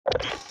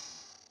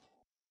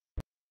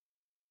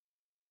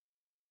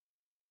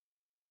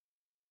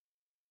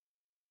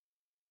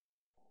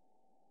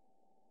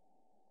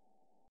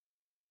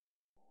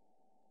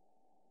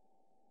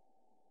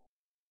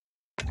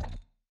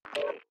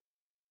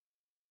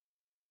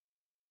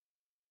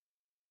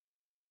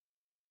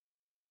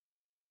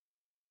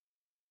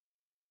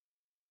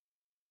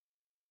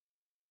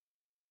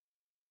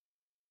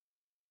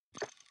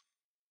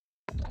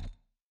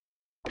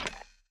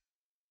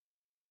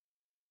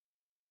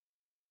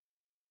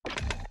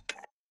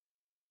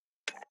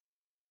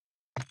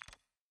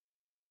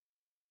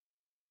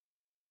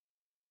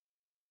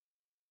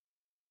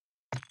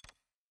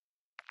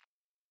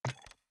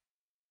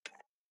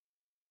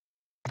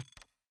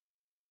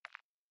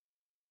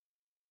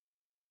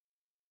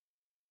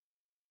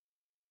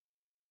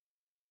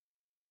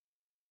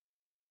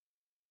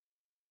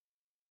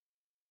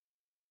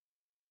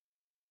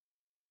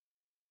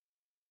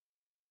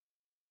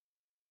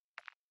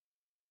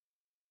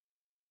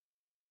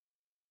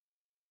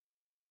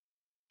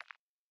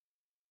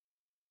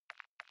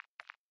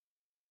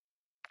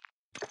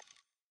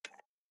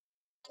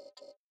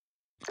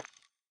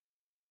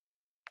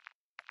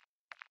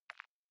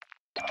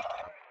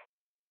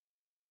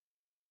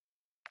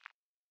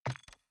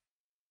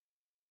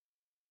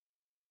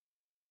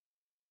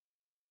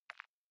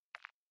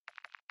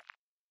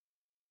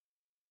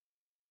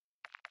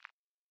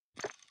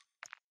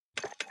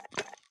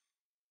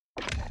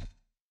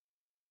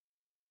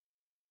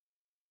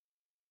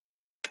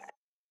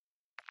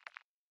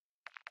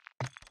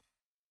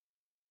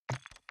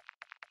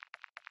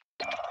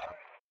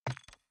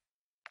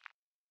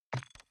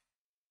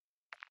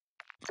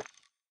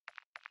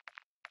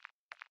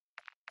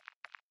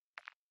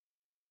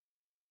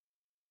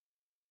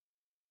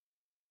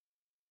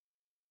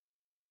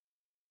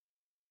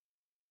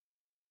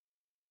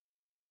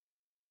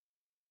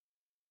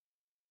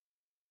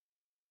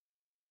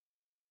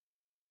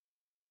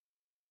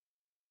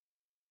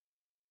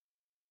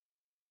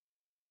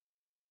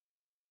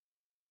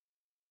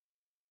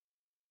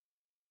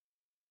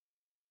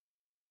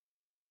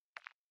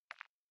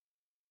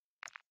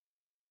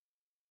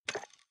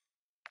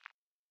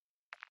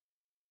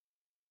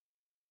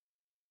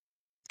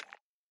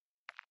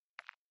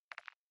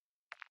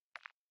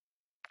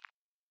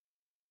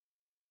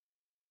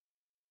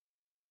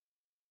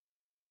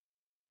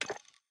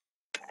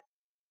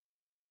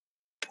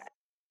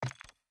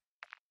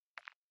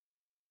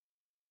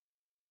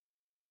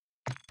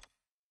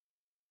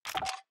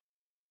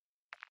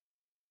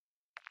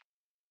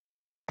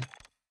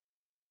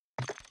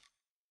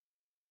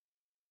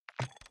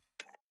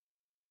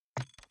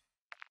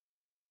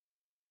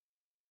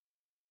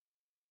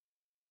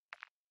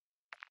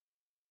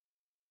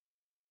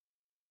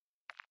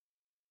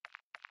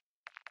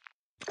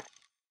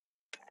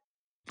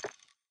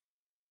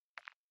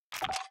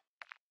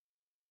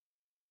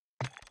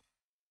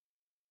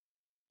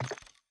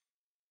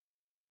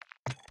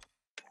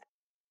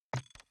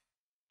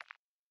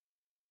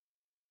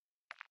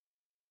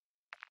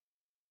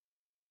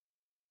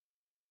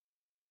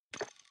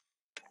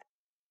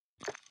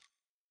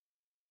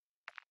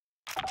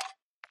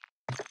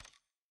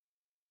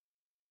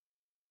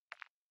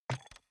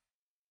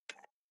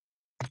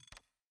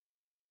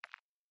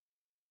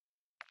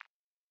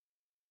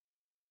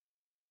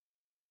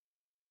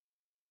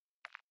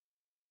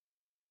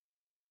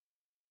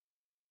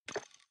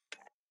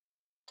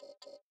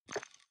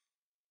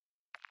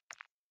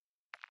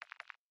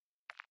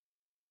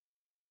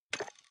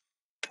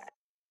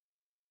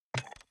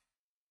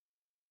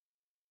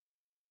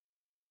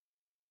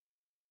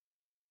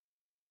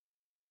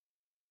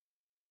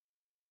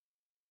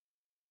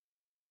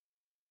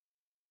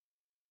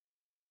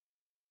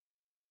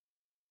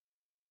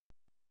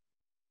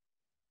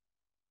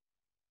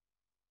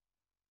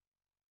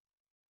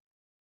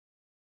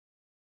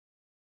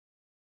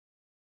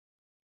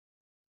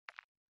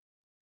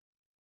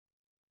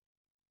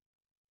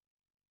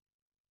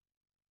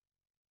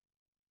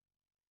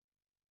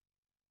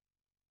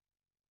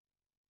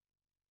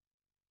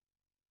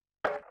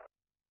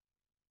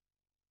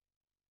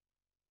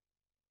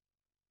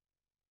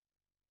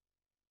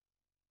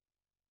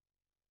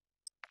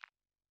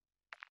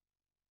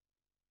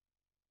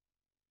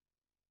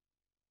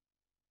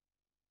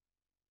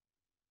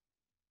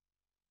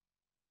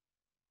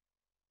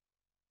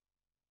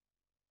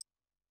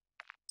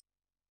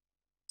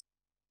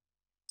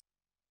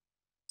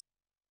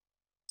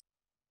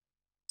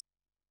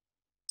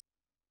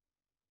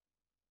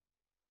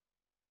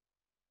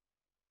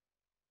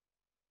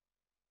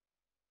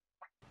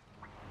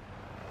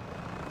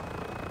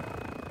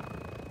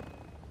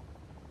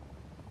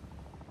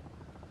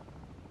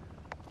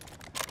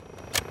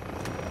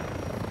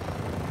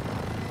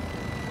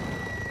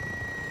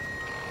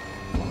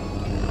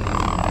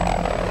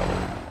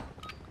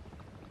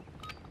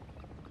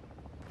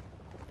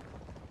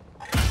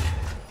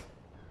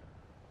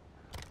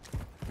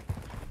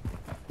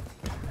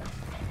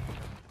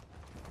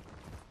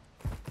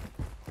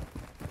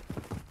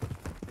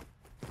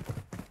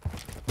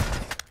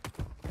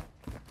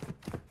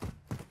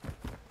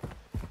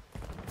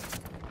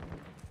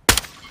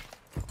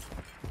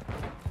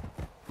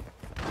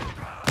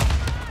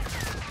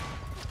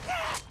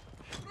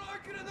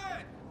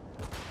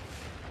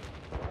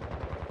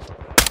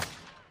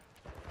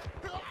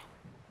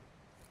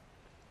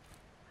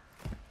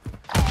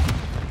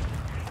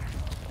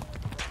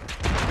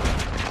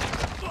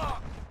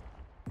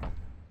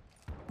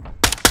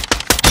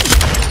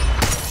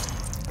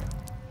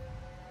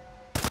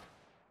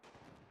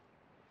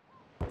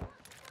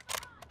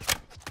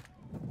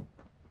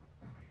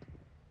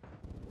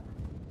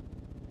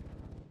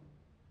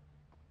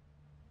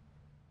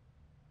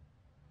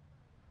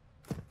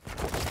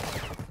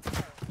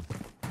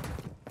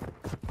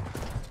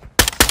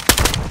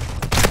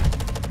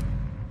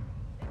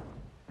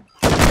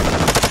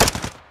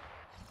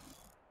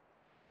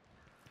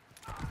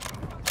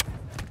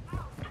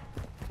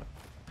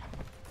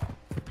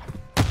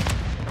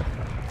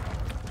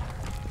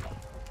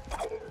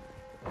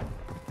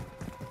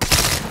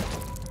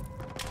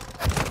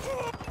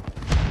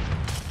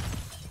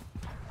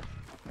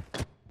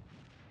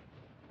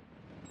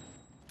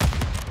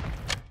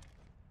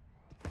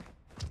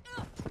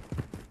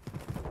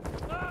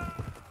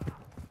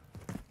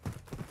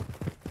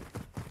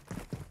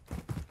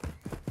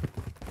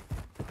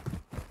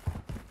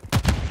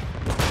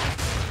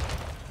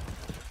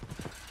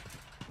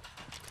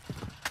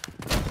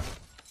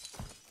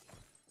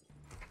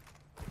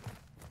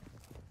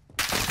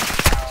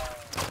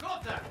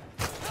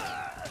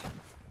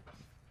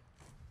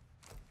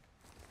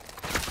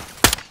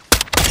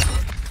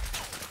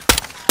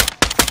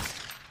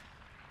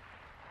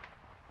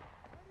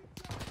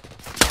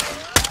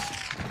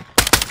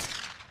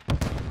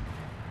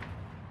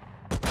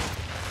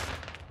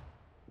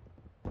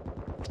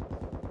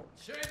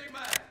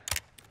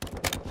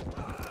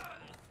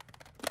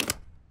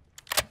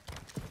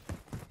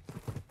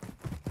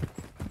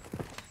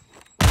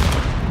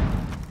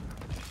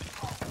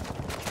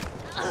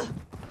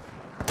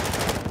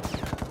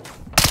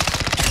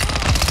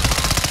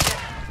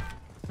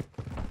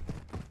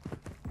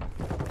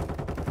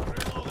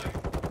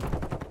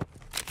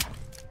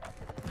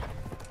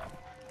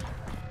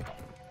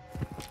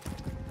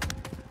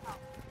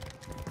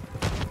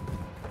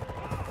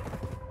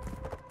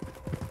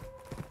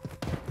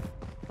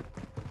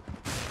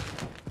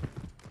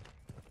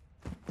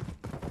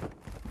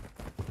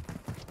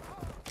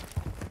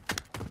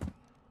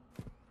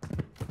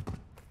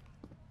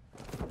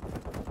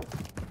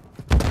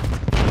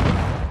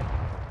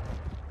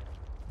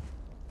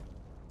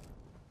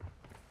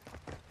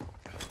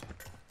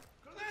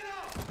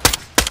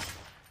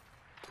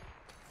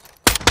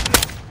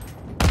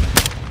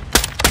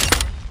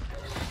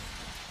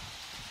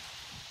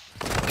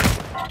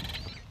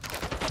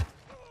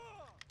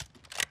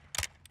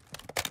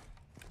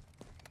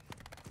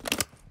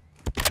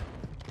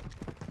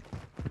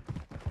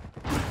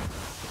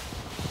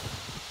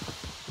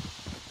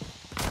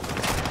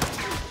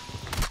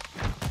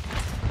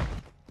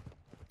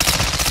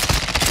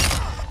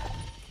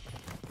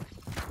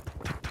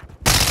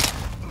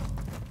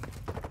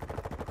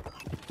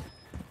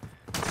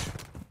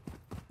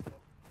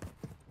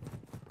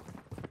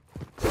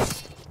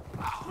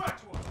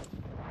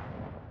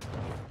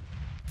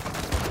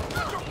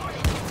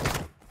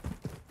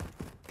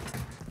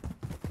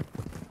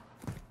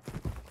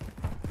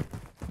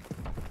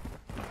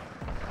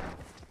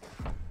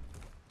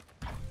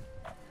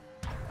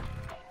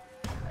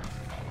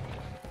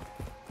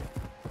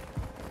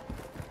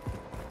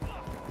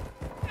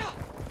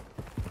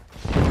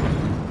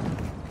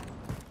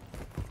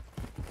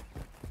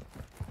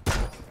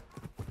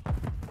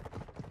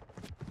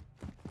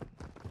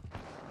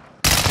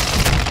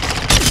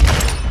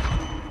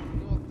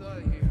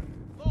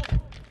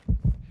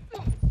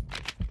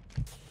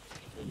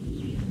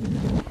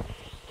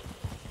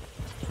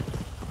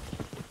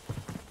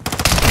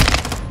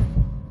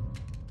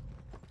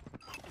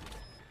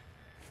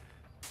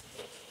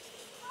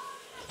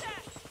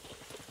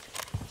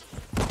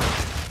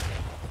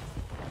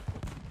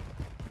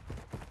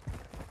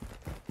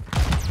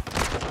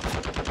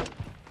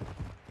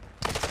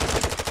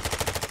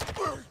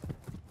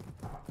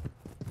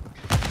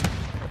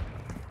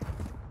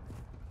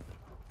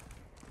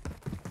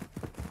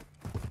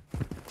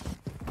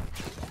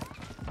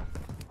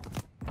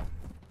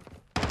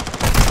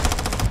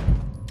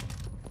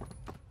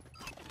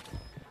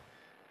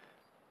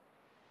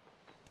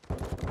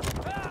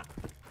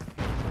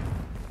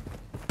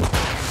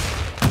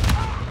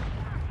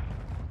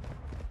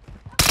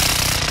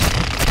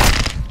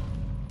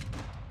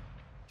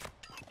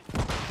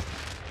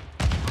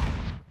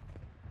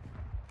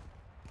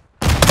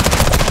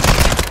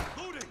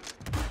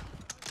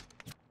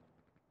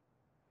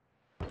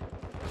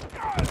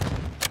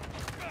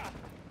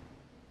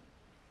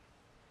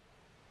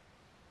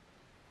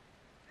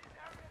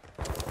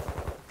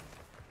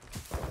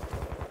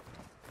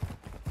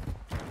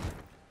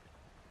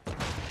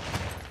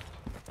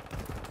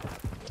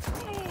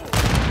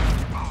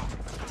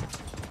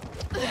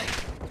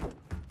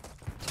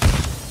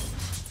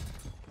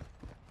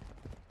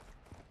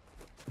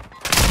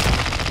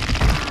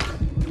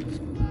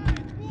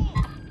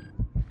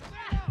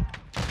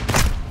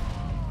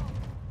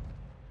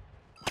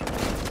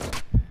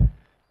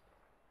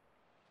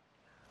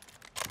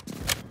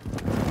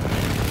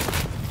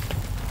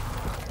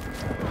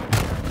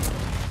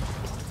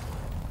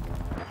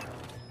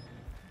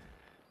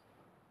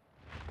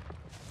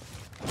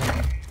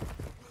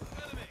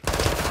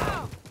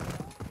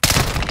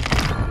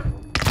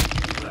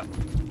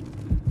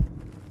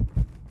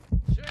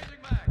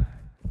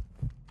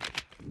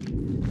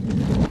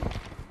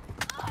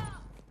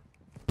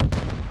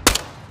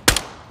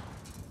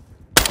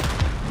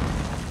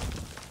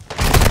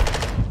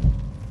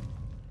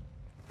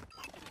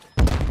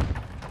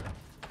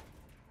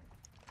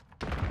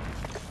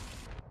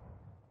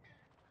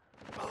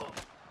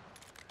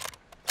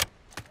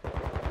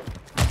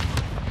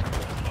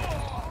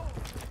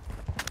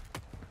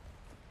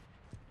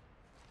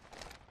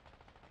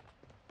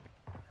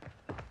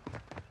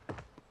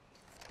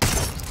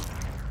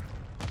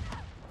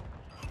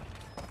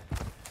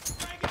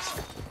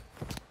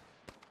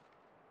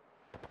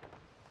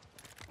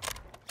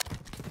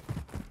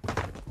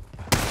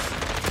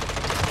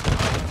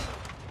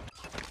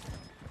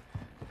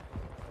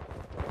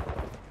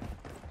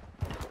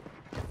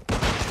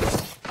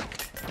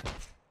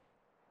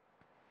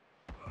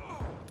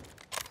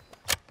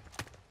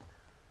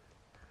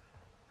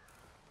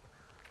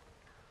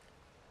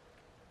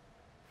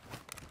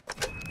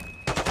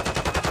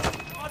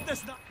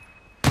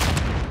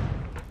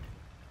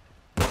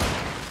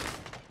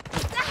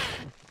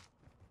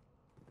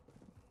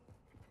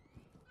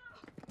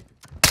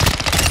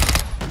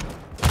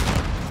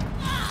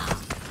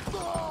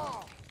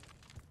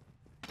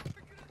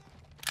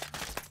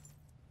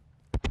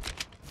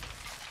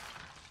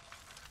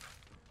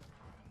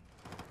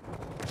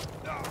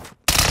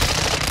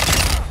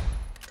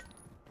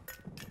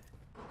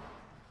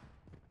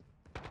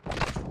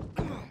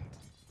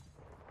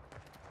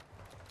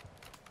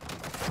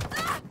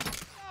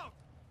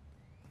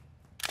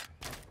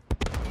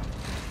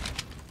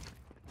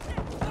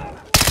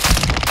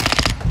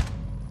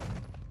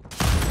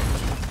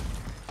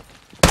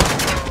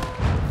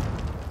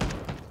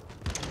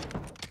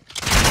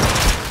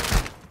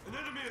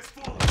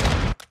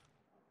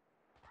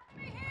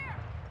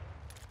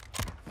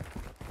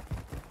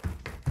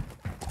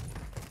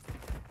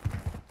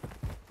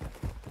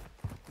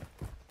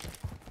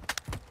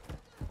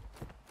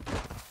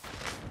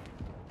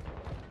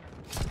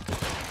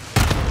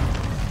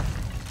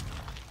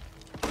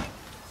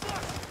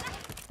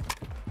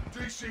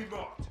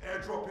marked.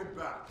 Airdrop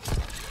inbound.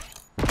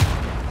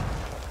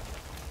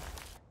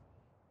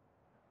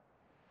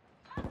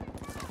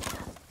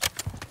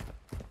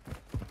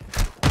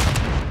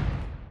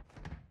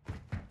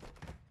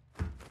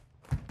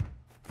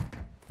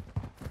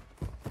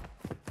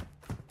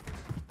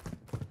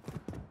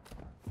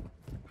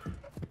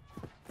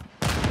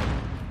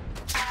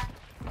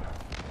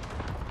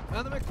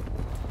 Enemy!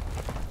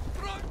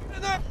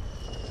 Enemy!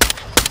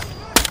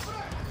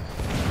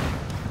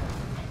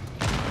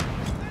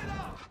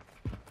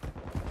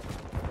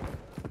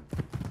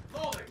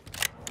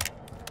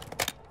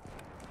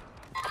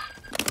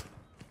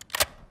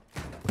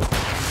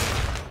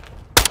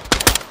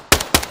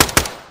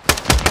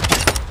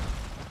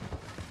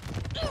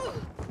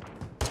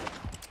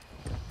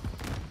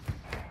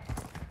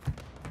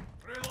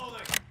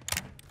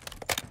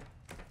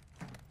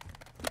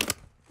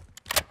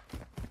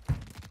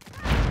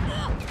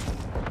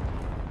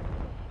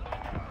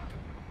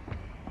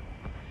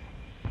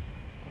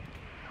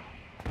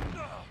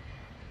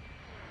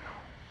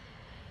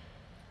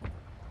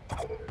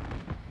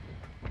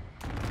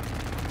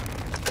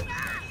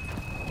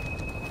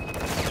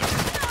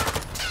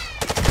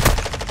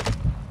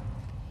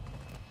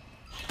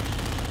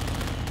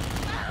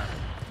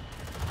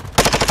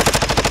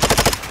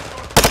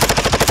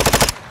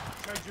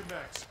 Change your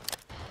max.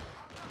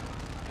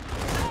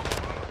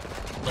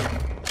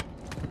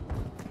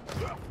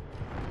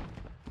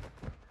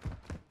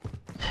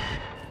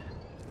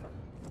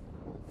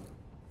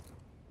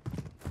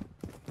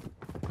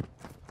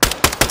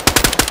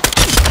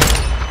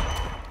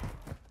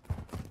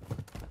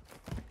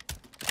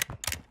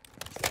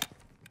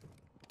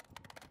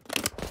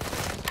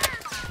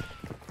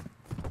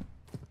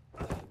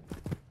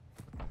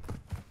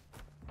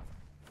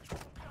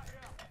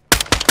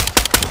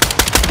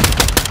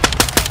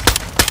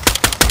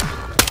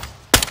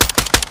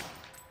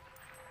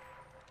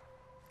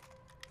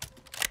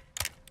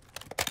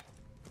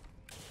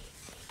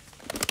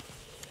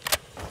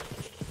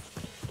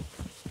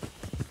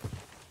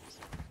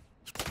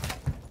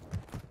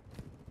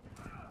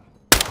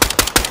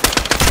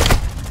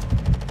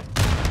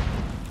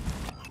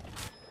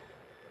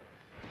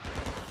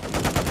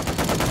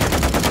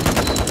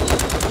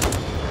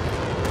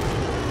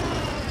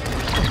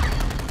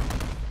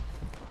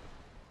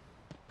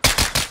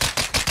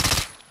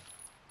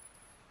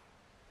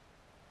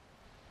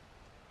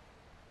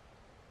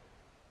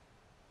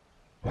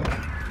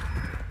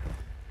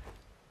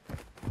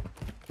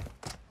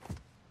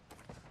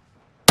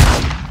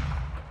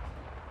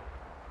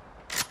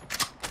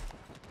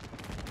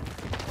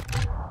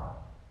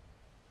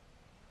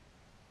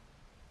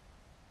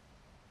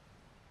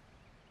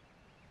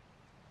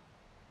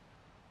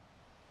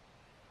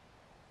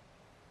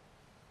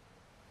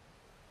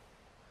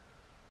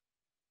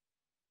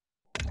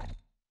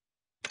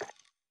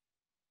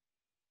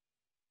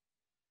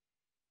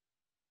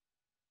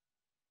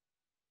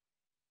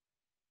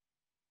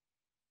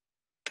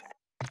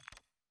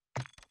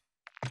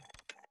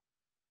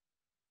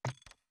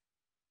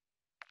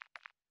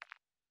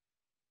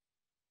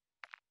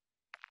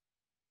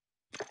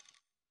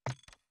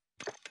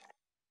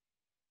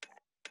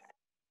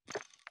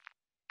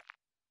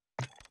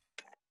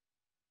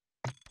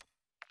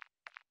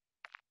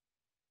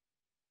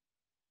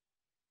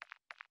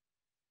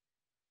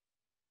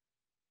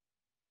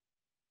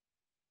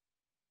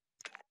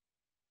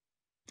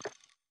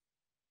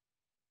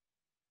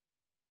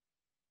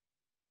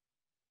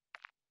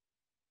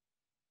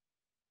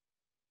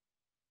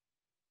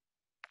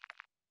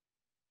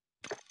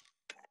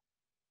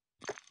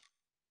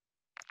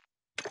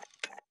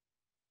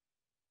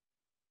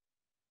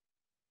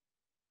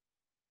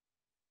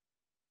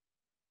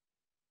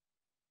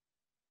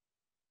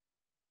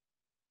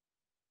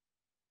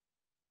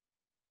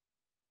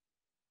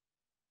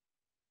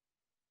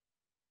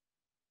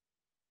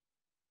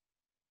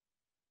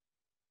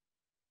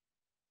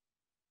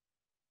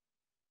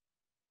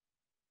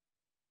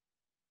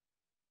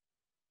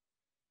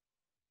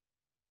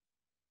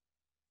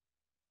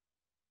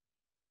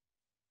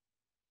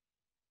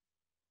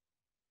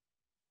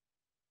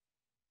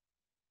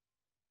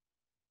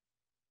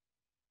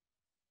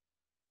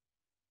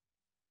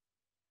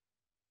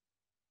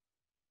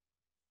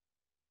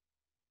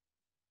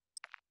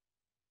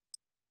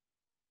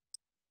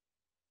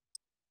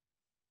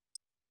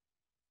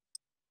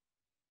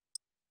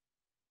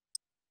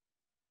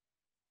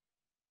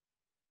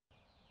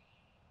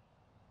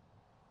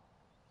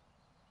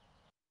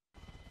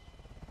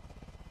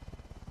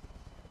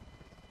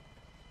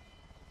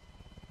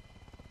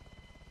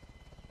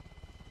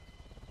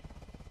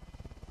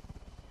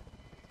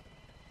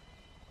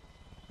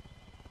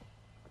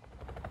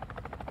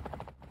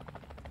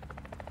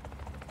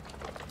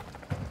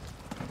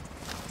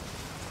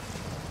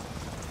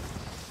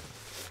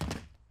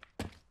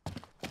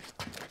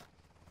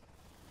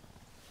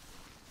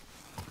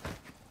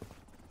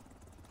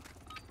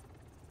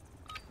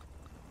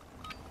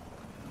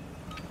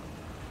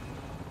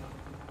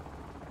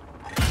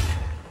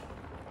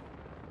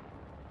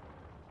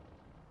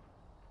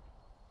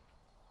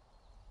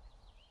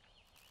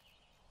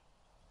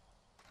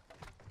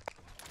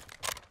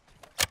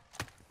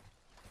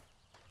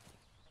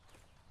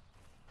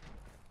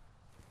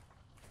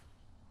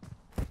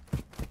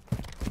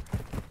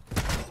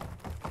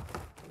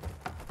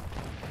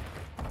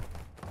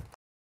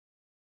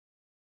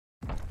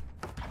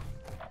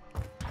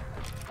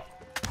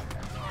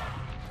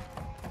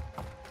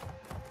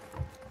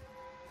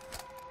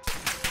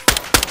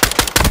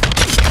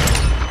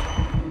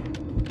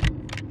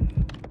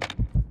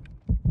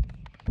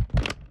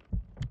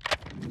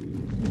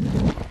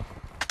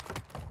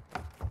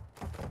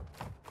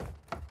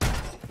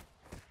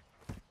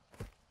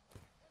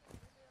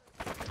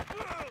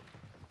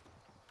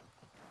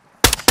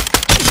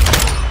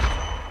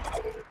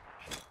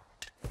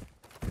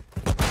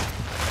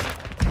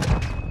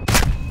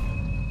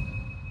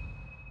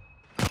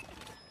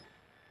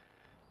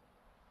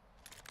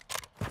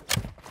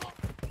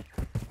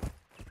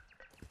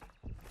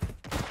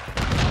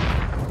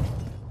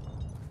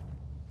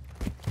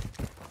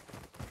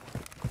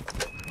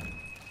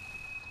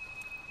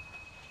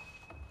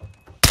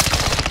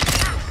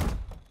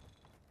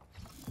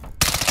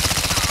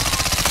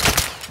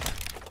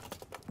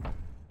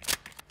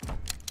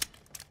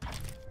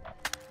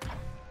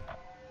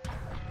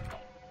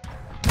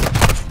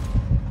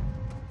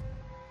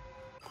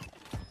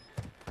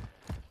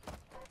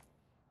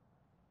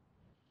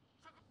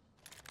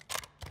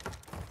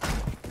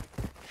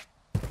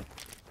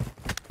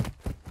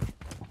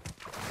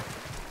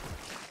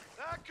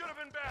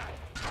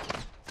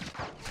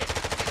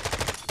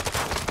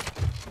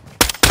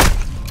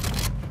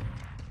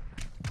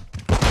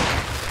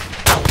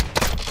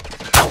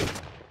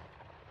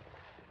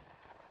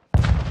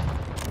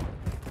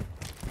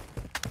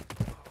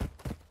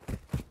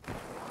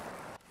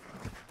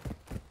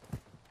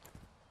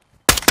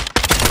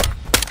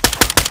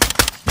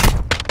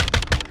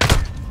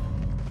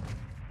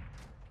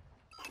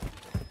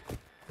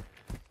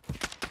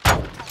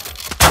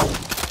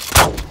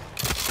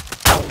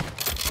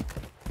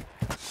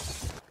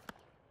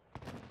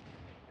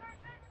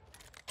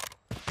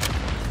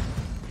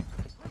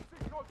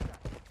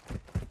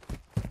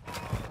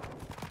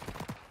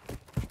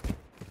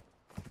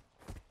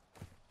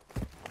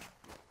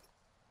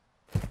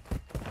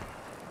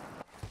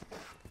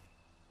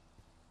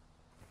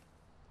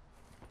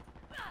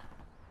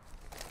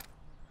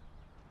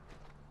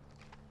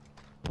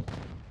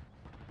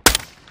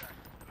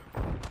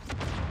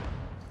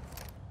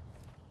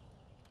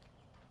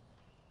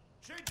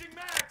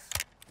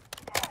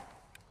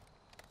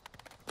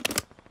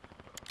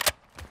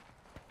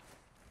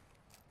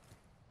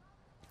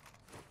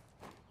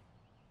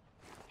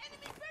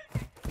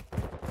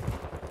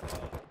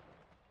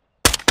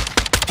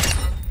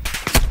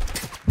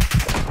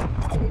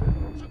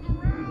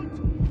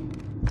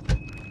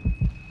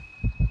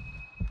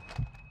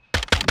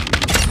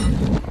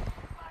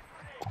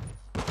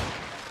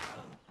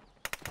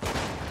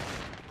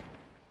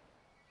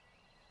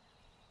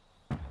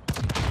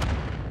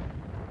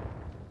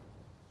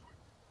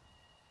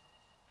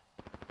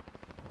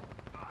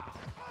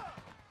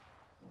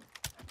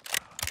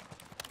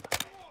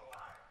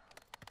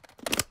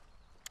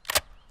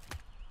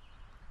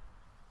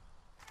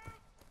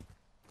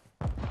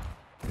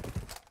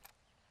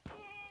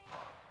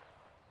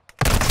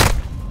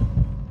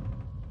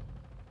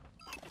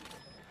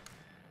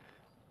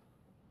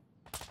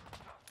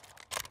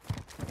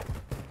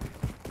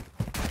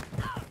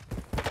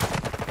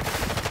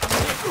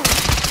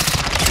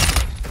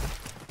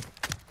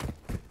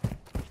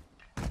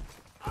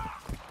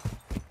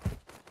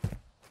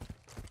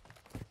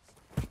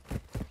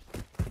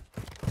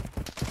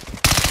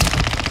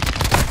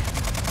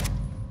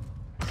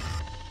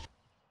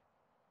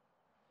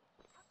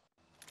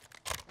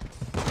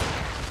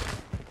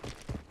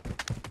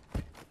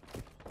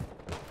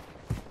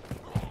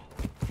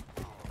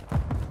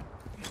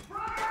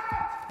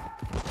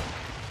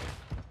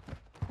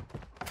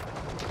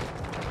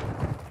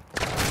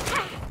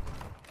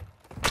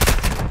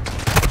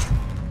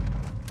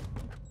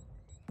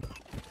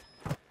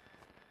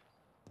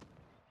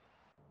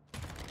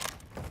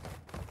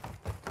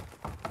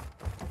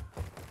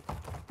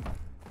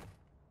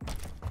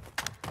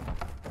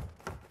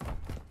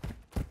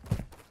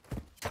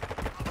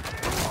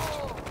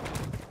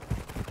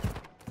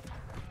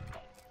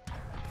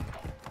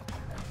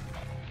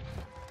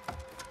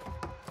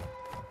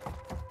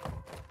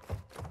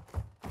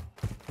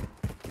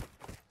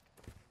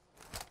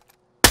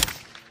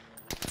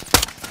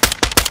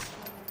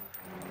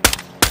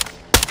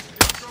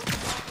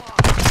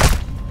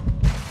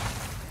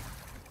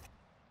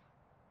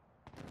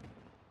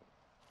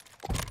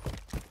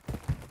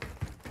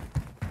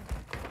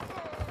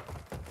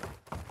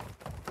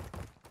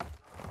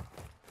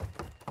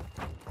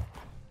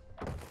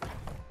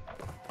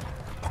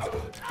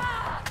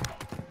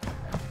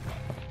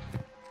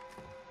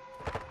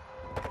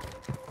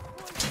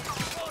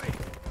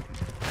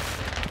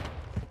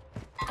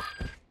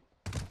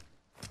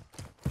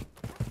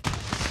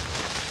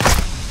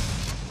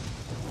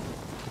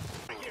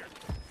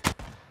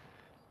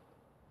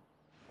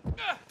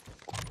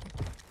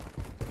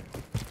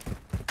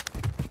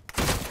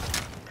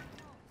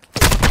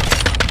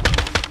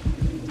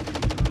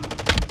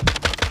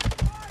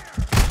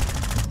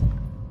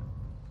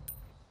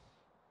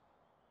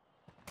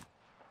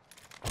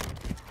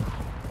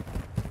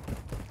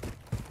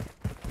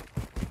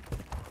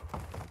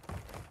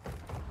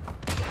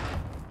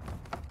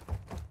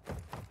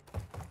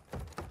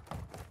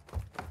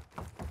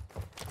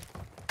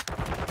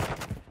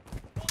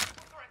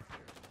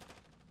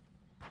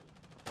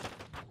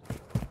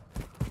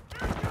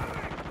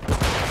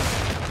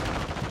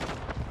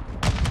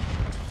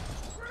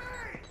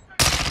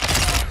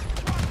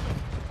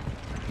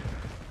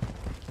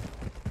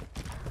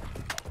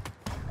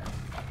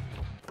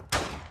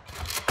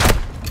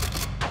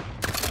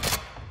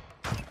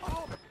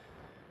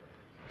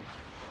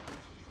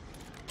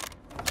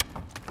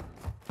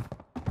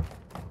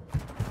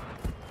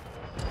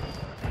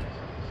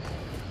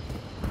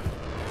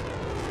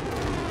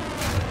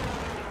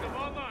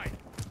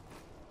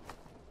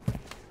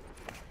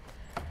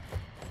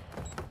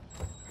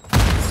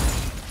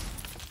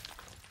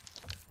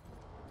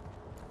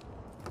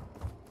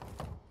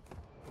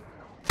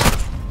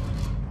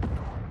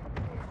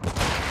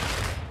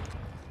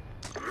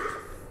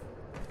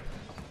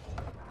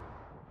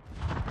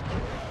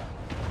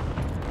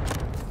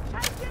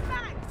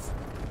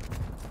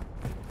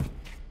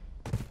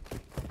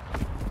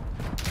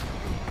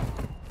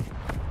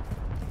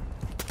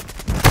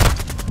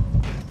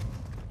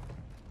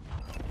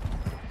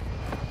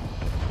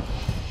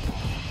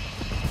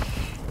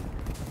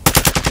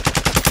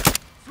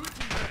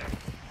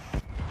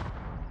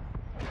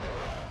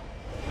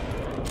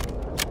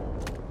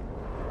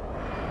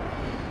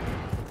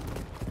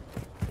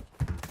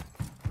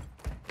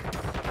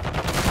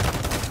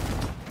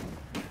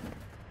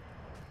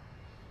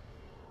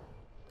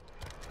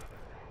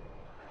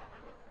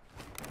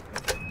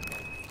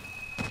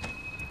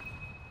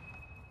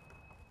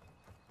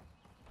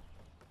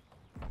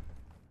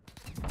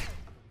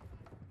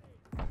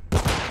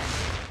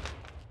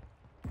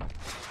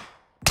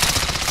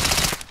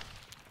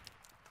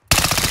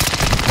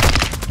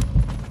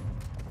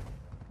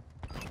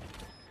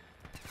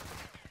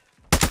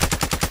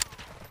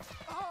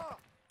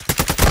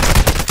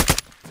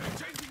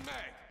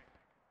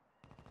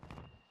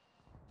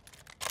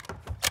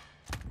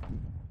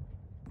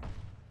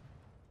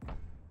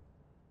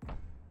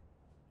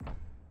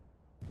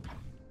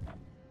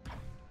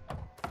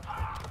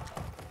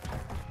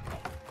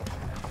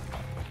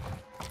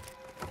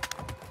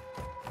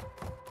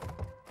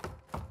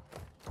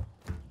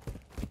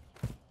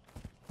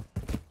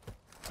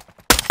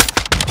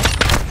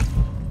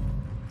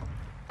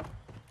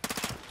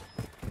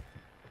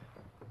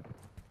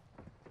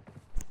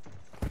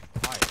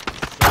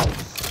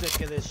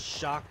 this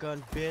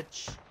shotgun,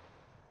 bitch.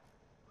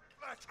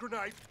 Flash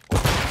grenade.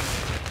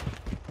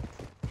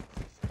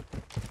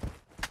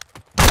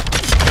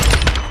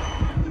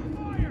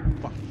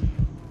 Fuck.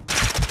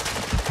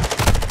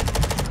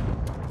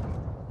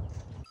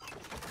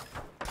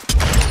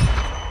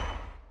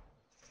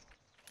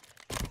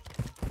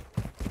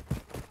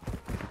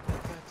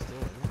 That guy's still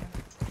in there?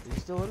 Is he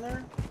still in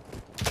there?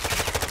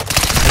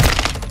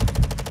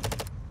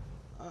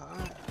 I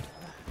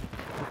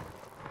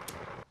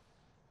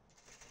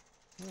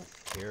don't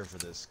care for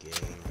this game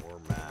or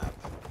map.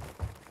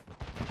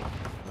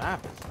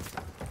 Map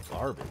is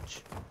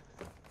garbage.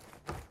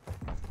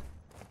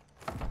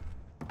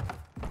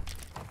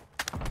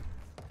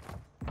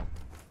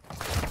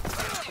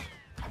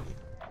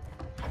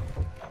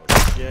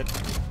 Oh shit.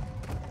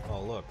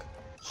 Oh look.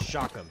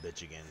 Shotgun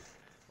bitch again.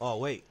 Oh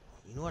wait.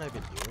 You know what I've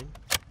been doing?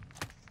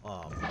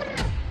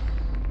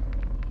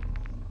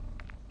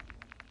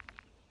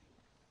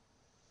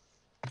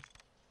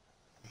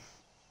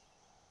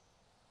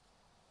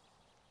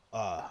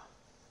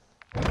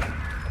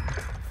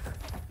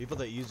 People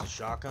that use a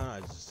shotgun, I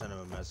just send them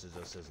a message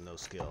that says no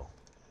skill.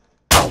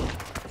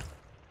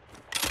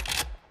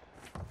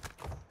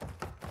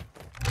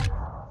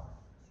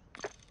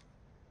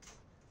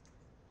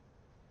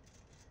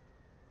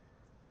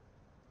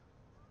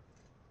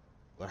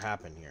 What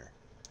happened here?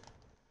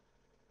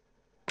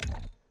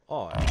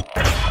 Oh,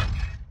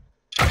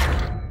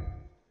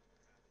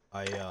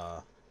 I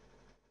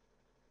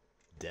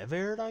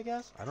dev-aired, I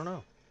guess? I don't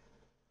know.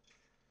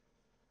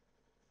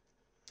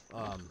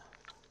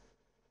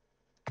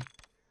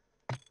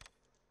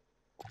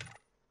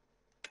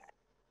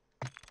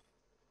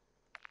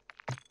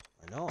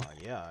 No,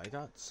 yeah, I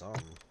got some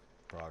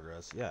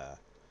progress. Yeah,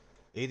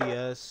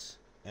 ADS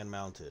and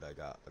mounted. I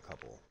got a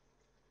couple.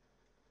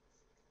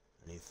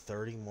 I need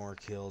 30 more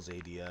kills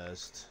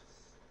ADS.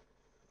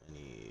 I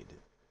need,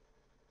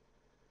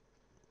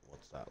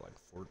 what's that, like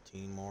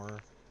 14 more?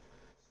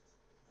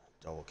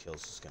 Double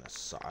kills is gonna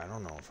suck. I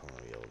don't know if I'm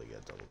gonna be able to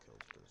get double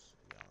kills with this, to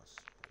be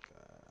honest.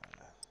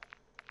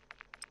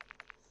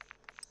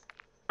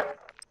 Like,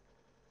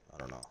 I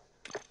don't know.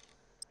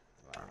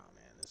 I don't know,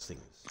 man. This thing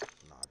is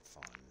not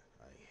fun.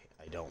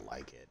 I don't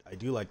like it. I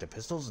do like the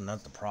pistols, and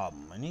that's the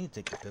problem. I need to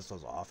take the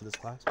pistols off of this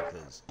class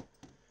because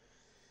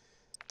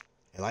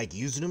I like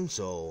using them,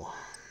 so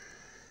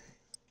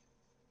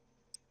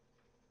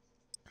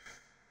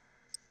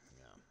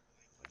yeah,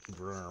 I keep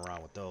running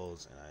around with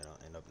those, and I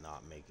don't end up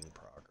not making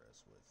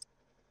progress with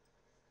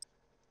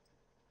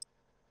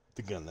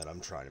the gun that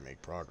I'm trying to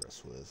make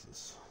progress with.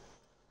 It's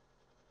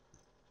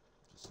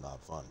just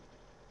not fun.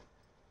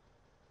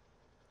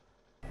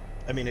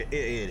 I mean, it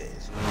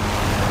is.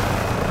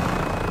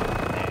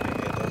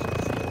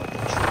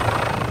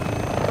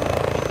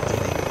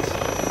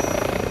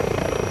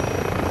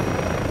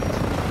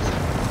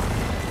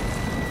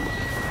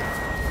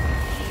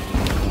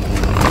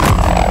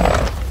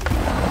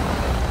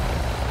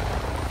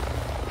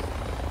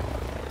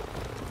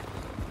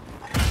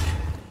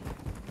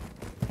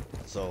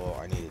 So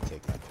I need to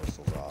take my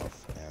pistols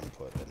off and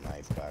put the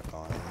knife back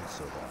on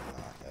so that I'm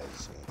not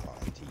as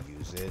inclined to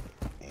use it.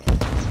 And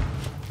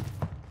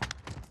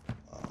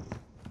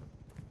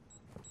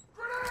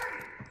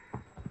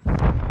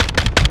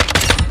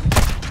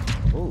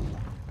oh,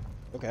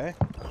 okay.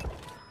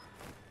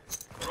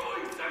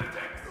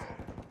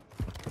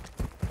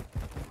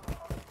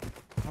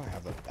 I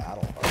have a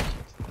battle heart.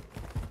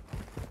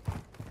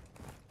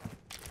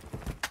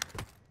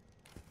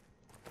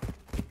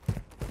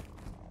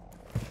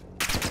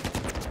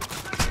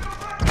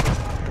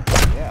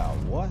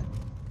 What?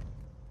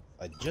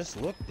 I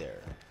just looked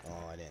there.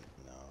 Oh, I didn't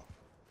know.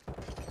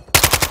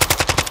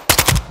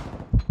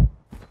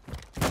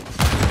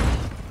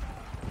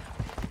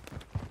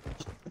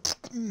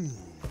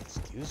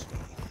 Excuse me.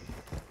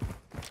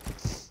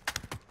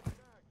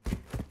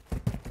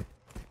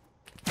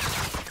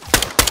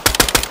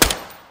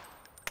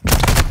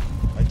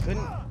 I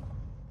couldn't.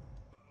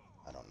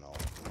 I don't know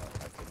what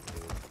I couldn't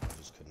do. I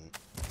just couldn't.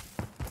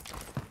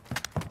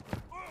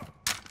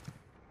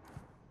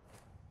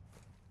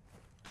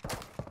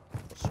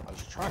 I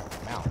was trying to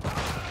mount. It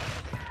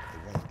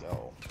wouldn't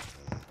go.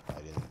 And I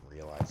didn't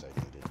realize I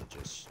needed to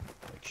just,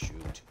 like,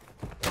 shoot.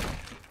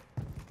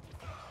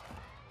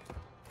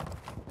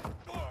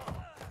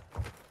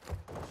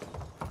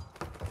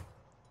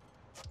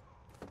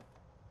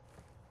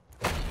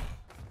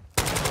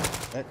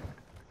 Take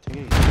it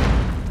easy.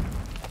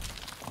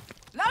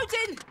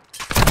 Loading!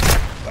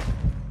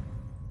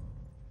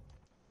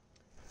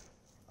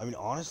 I mean,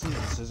 honestly,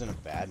 this isn't a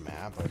bad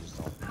map. I just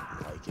don't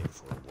like it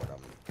for what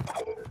I'm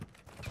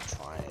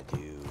trying to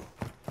do.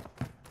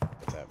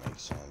 If that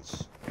makes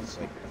sense. It's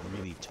like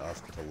really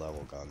tough to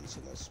level guns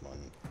in this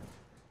one.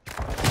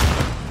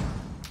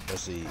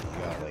 Especially, you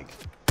got like...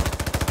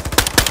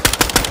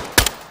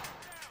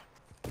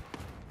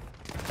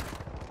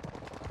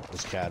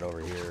 This cat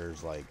over here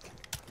is like...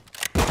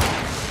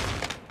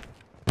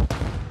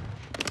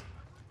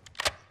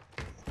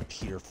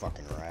 Peter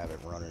fucking Rabbit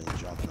running and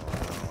jumping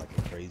around like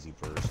a crazy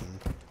person.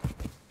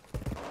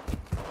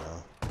 You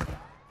know?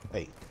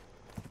 Hey.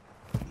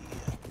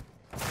 Yeah.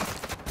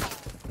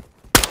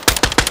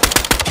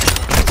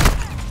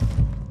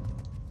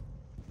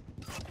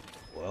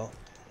 Well,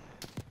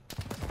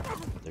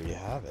 there you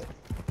have it.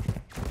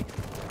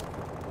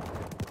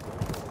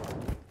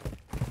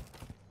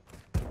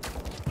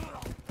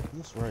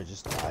 I swear I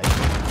just died.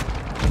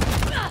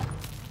 Yeah,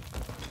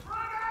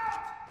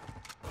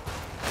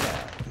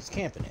 he's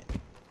camping it.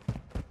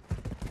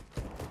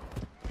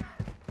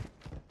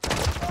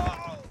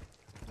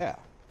 Yeah.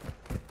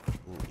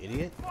 Ooh,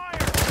 idiot.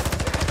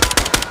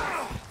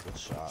 Good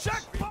shots.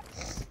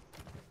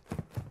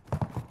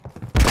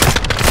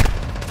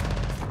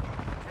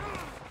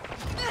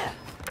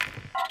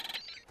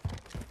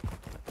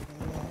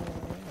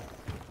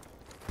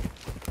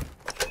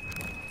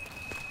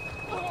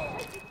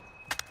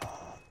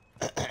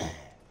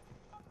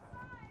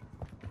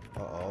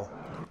 Uh-oh.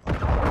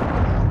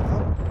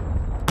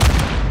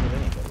 Hit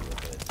anybody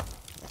with it.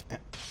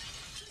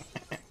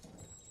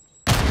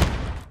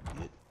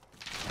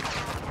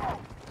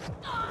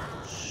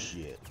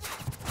 Shit.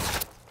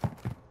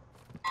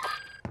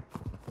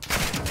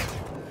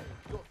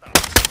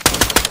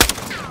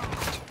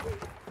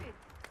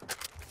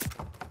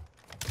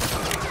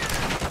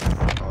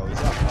 Oh,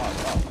 he's up.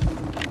 Oh.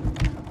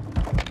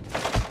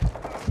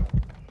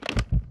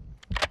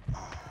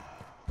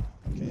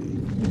 Okay.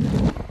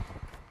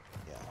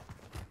 Yeah.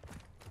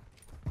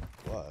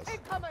 Was.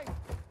 Incoming!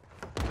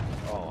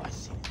 Oh, I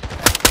see it.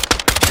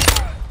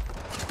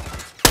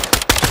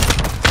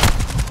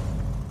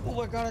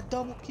 Oh, I got a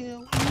double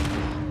kill. It's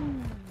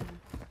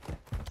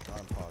not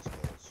impossible,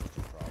 it's just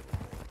improbable.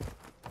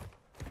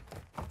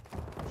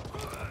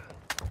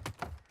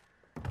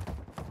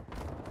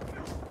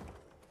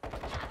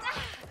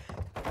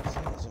 This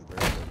thing isn't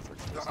very good for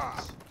distance.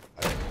 I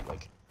don't know,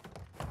 like...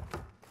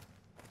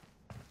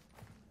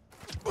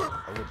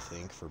 I would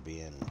think for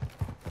being...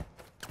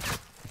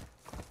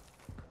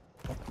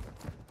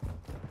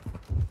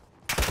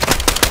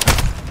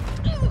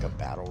 like a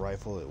battle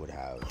rifle, it would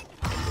have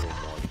a little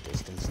more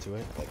distance to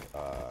it, like,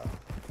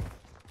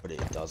 but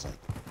it doesn't.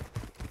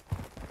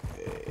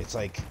 It's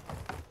like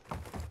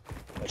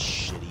a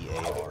shitty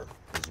AR,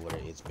 is what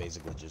it's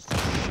basically just a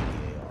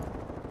shitty AR.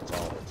 That's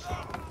all it is.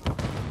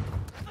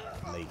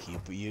 Like,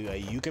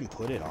 you can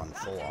put it on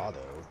full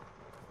auto,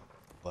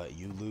 but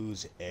you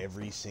lose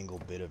every single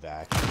bit of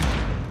action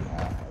that you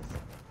have.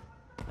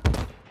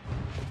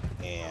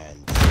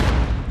 And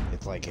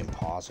it's like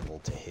impossible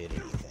to hit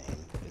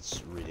anything.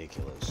 It's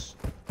ridiculous.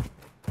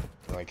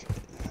 Like,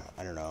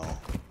 I don't know.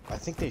 I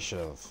think they should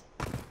have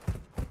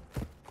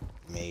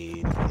made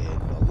it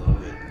a little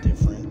bit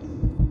different.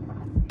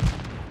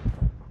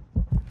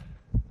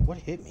 What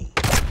hit me?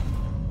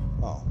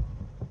 Oh.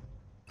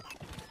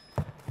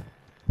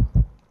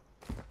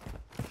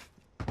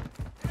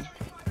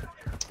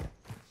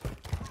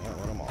 Can't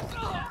run them all.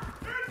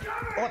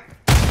 What?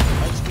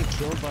 I just get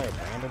killed by a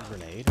random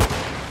grenade?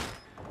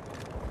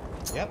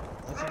 Yep,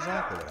 that's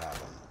exactly what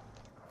happened.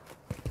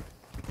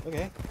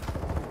 Okay.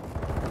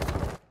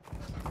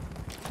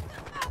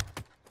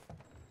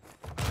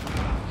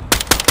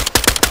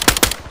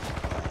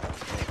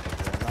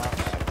 They're not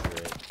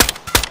accurate.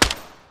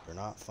 They're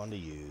not fun to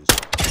use.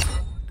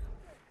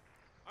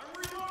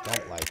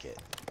 Don't like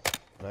it.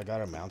 But I got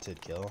a mounted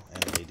kill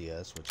and an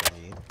ADS, which I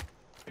need.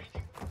 There's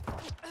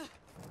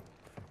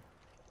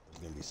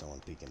gonna be someone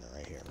peeking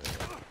right here.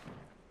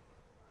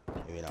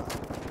 Maybe not.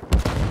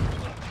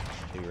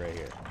 Maybe right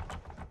here.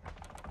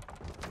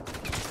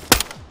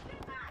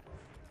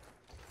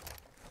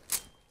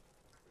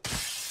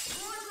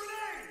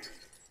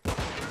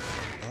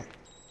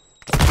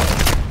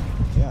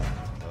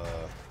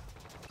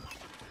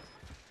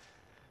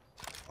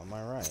 On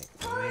my right.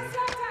 I don't know.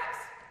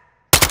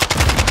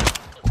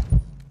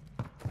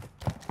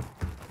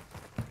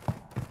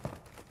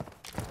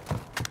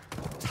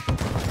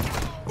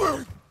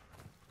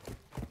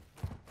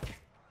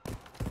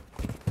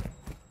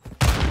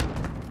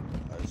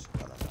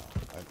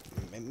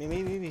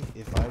 Maybe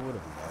if I would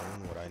have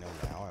known what I know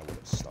now, I would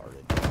have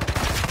started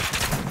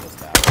with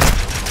that.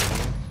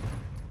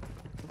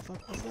 What the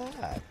fuck was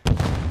that?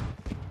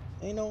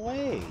 Ain't no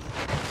way.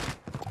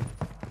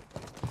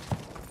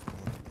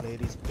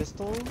 Ladies'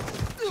 pistols.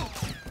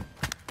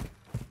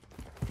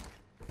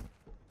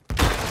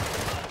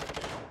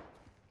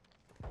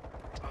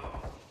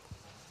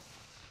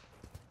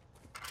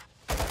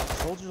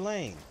 Soldier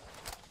lane.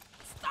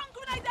 Stun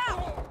grenade out!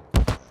 Oh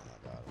my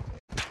god, okay.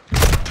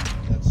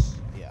 That's,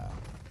 yeah.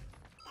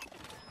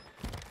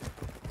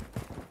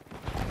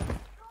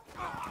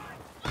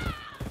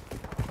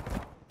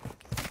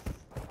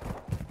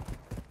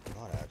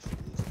 Not actually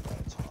losing by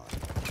a ton.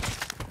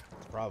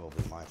 It's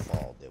probably my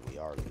fault that we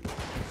are losing.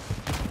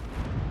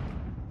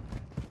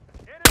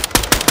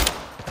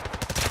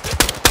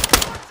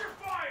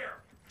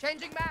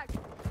 Changing mag!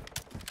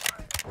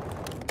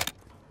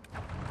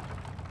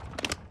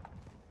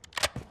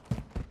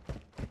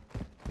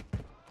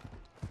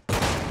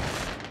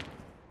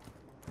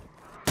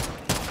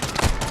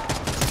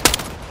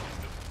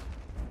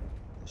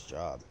 Nice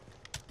job.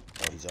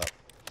 Oh, he's up.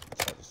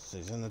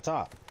 He's in the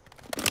top.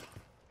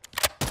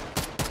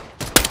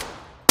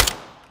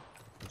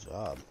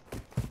 job.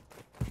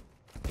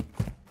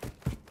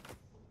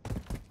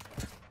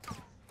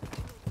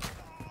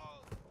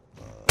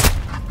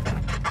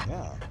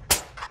 Yeah.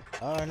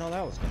 I know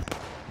that was gonna happen.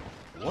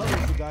 What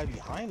is the guy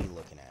behind me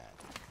looking at?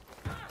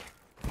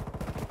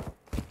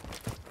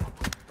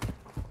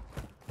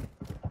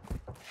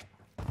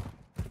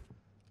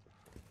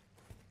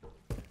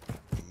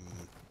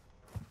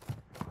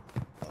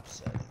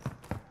 Upsetting.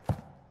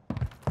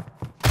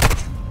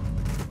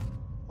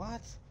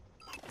 What?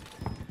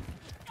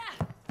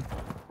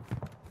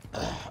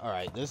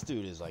 Alright, this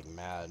dude is like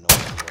mad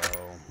annoying,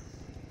 bro.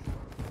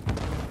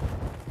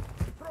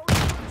 Throw a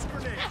blitz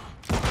grenade.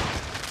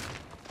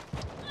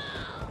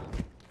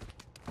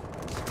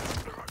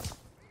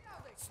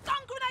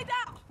 Stun grenade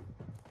out!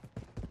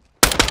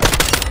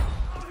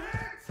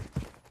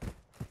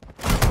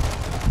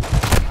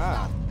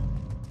 Ah.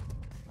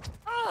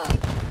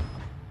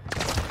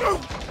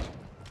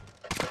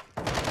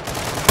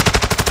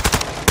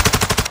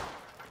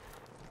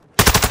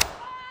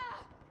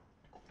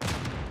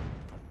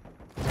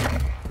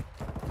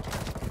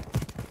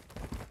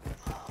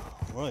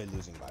 I'm really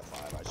losing by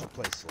 5. I should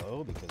play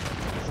slow because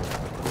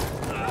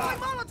Throwing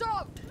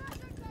Molotov!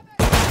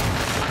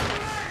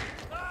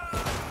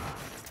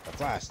 I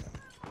flashed him.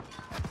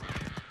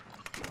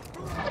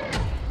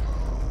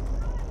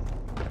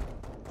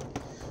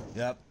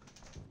 Yep,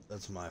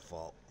 that's my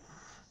fault.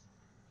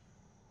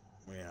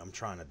 Yeah, I'm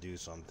trying to do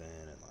something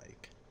and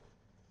like.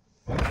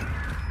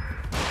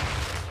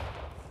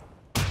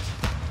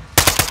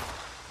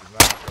 It's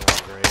not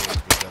going great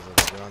because of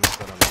the guns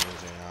that I'm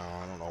using now.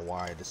 I don't know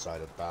why I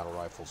decided battle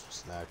rifles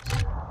was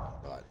next,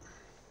 but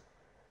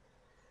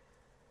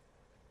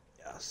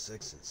yeah,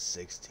 6 and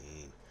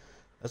 16.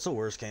 That's the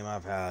worst game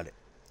I've had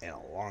in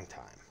a long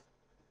time.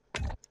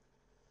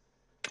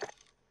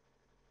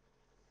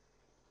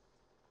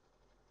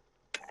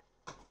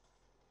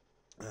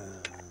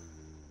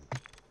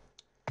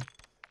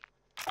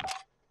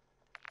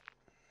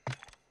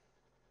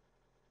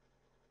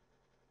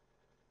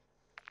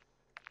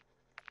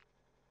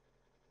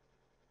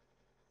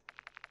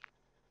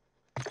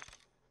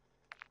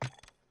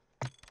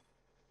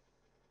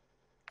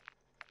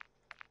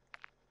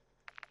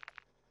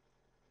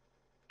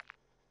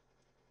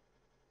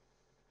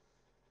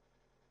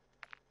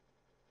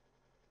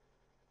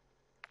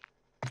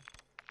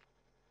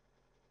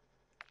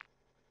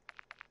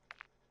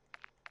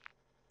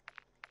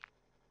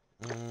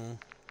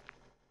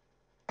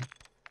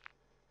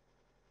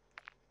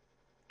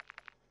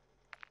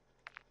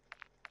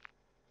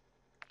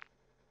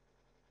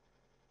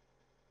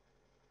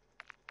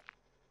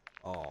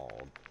 Oh,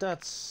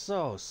 that's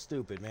so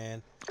stupid,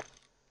 man.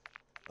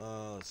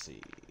 Let's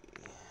see.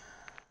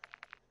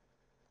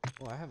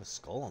 Oh, I have a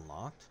skull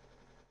unlocked.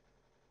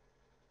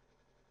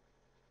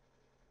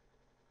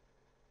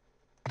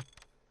 I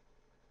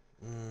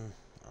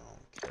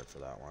don't care for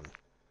that one.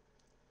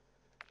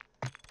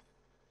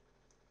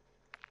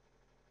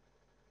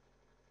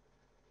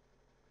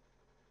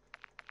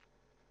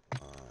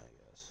 I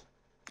guess.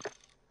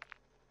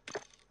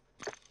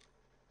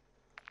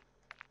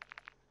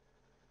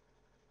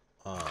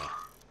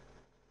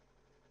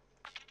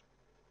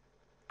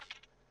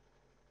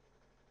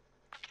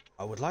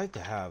 I would like to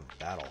have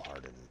battle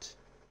hardened.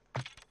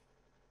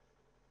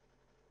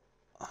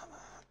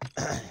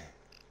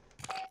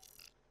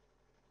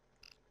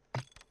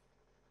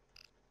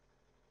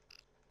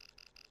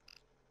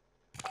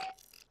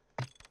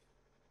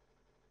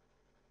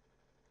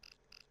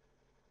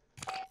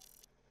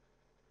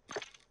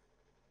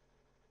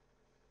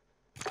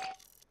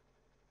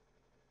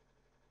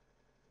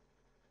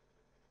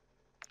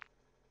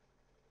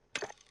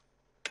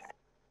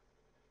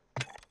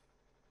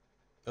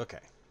 Okay.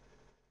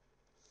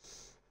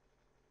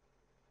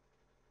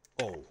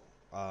 Oh,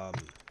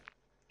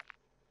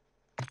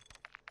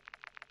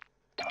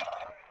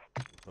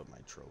 put my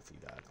trophy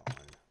back on.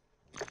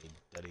 I don't need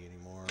Daddy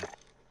anymore.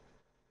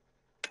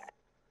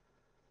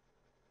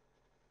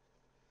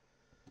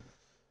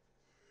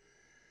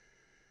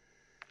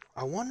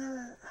 I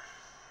wonder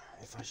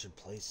if I should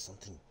play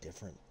something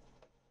different.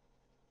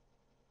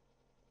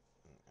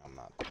 I'm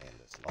not playing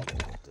this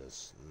level with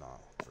this,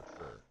 not for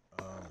sure.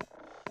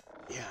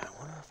 Yeah, I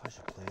wonder if I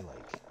should play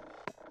like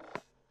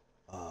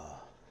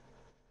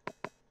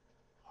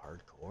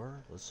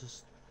hardcore. Let's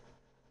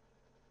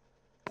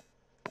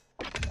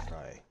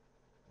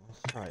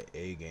try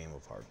a game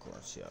of hardcore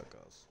and see how it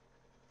goes.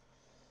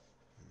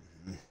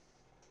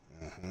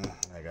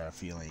 I got a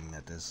feeling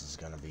that this is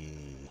gonna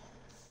be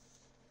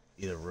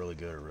either really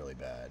good or really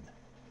bad.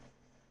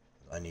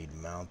 I need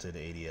mounted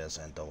ADS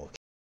and double.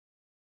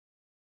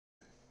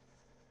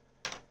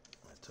 I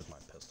took my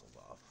pistols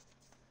off.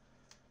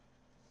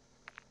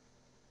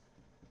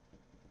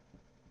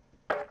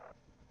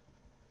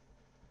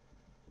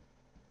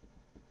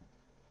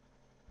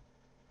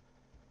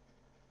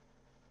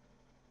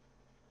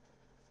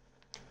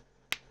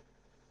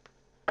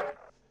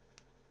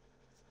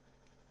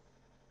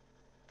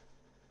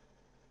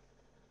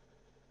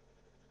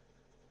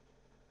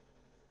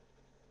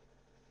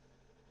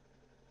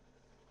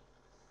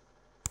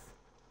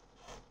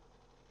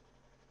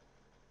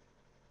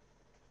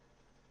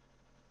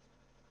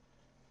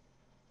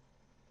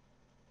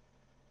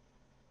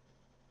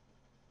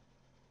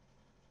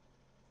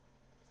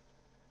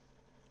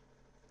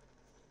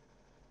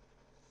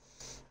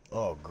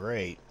 Oh,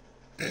 great.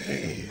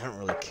 I don't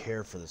really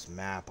care for this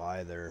map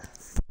either.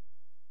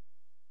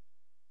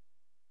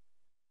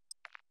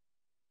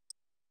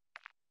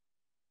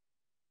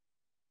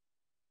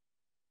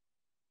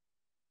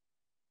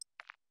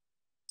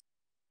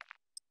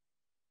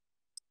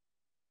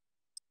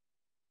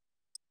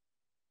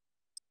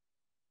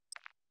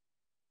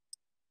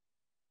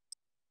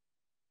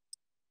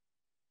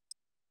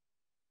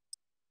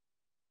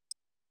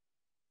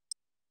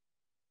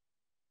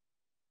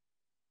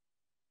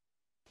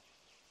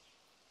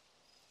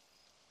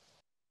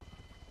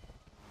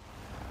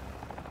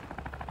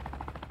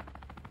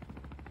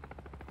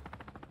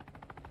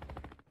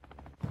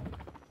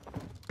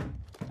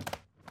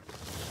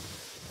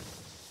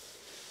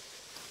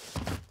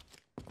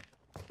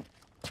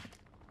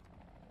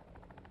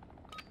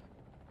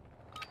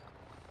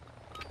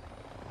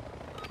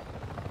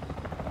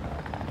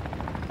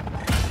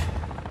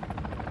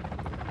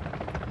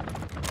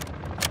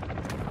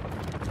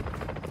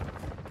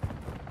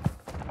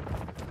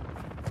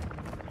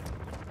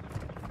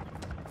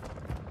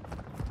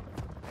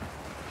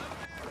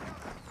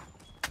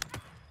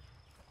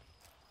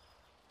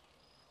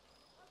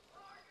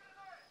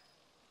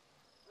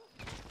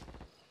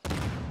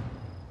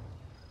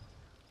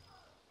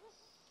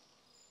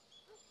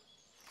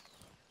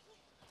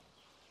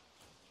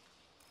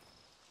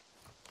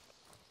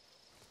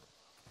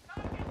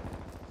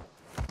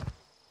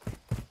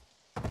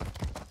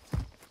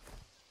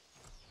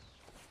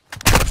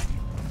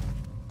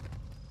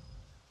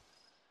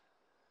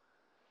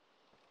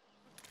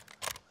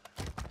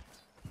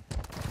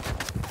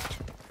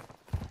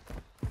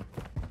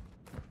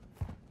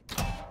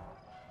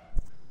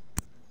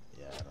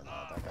 Yeah, I don't know.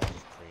 That guy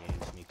just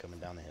praying me coming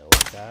down the hill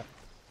like that.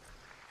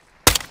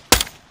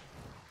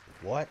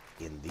 What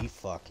in the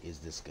fuck is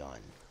this gun?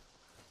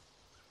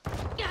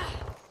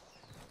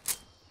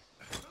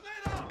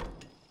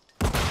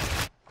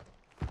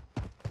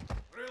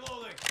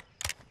 Reloading.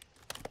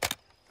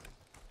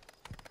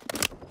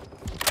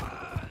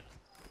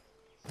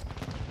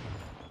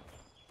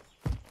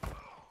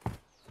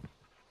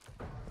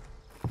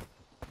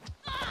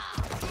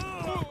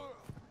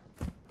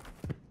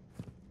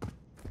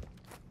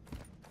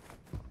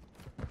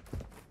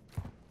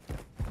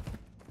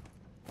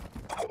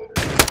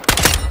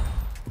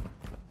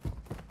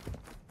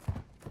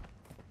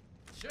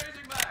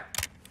 Changing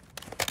back.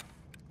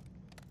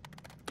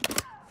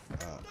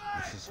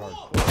 This is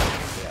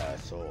hardcore. Yeah,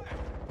 so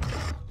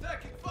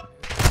Taking fuck.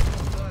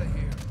 Out of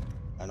here.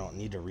 I don't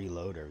need to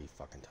reload every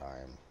fucking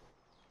time.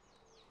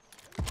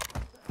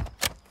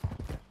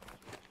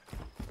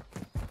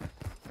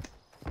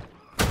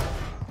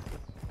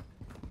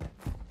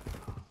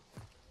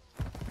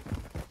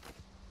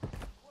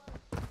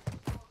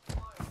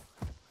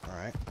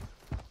 Alright.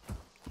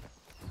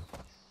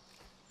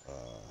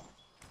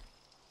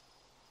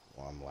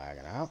 Well, I'm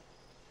lagging out.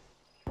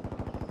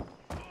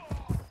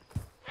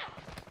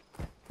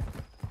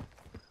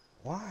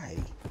 Why?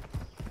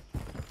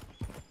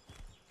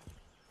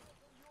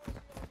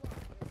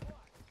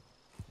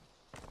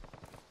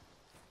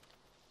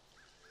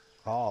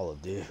 Call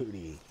of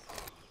Duty.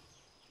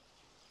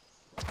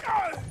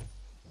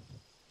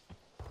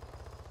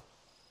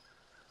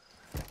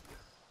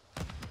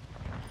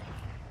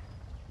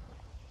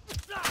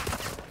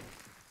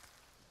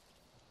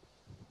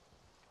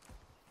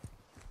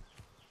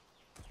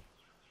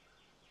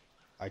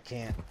 I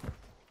can't.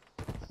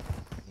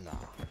 Nah.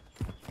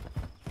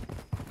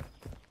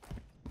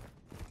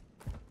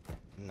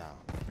 No.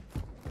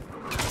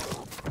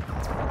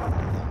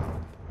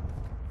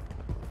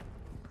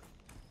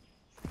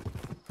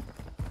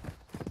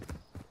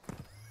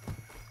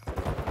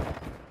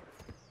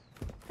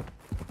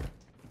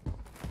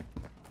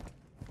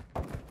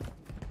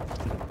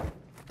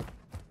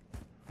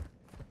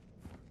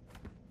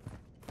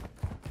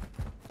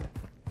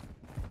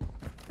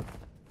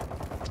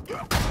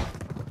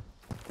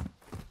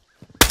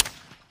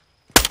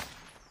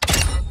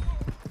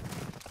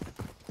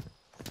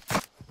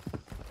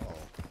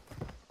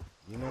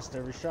 You missed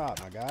every shot,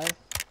 my guy.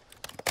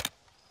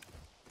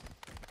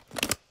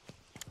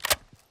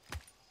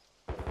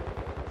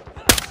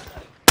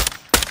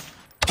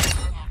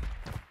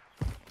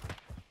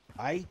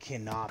 I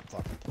cannot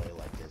fucking play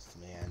like this,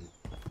 man.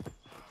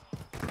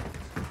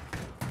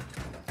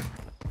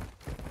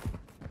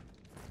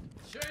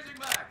 Changing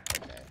back.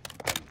 Okay.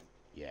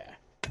 Yeah.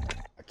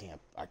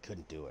 I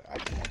couldn't do it. I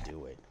can't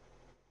do it.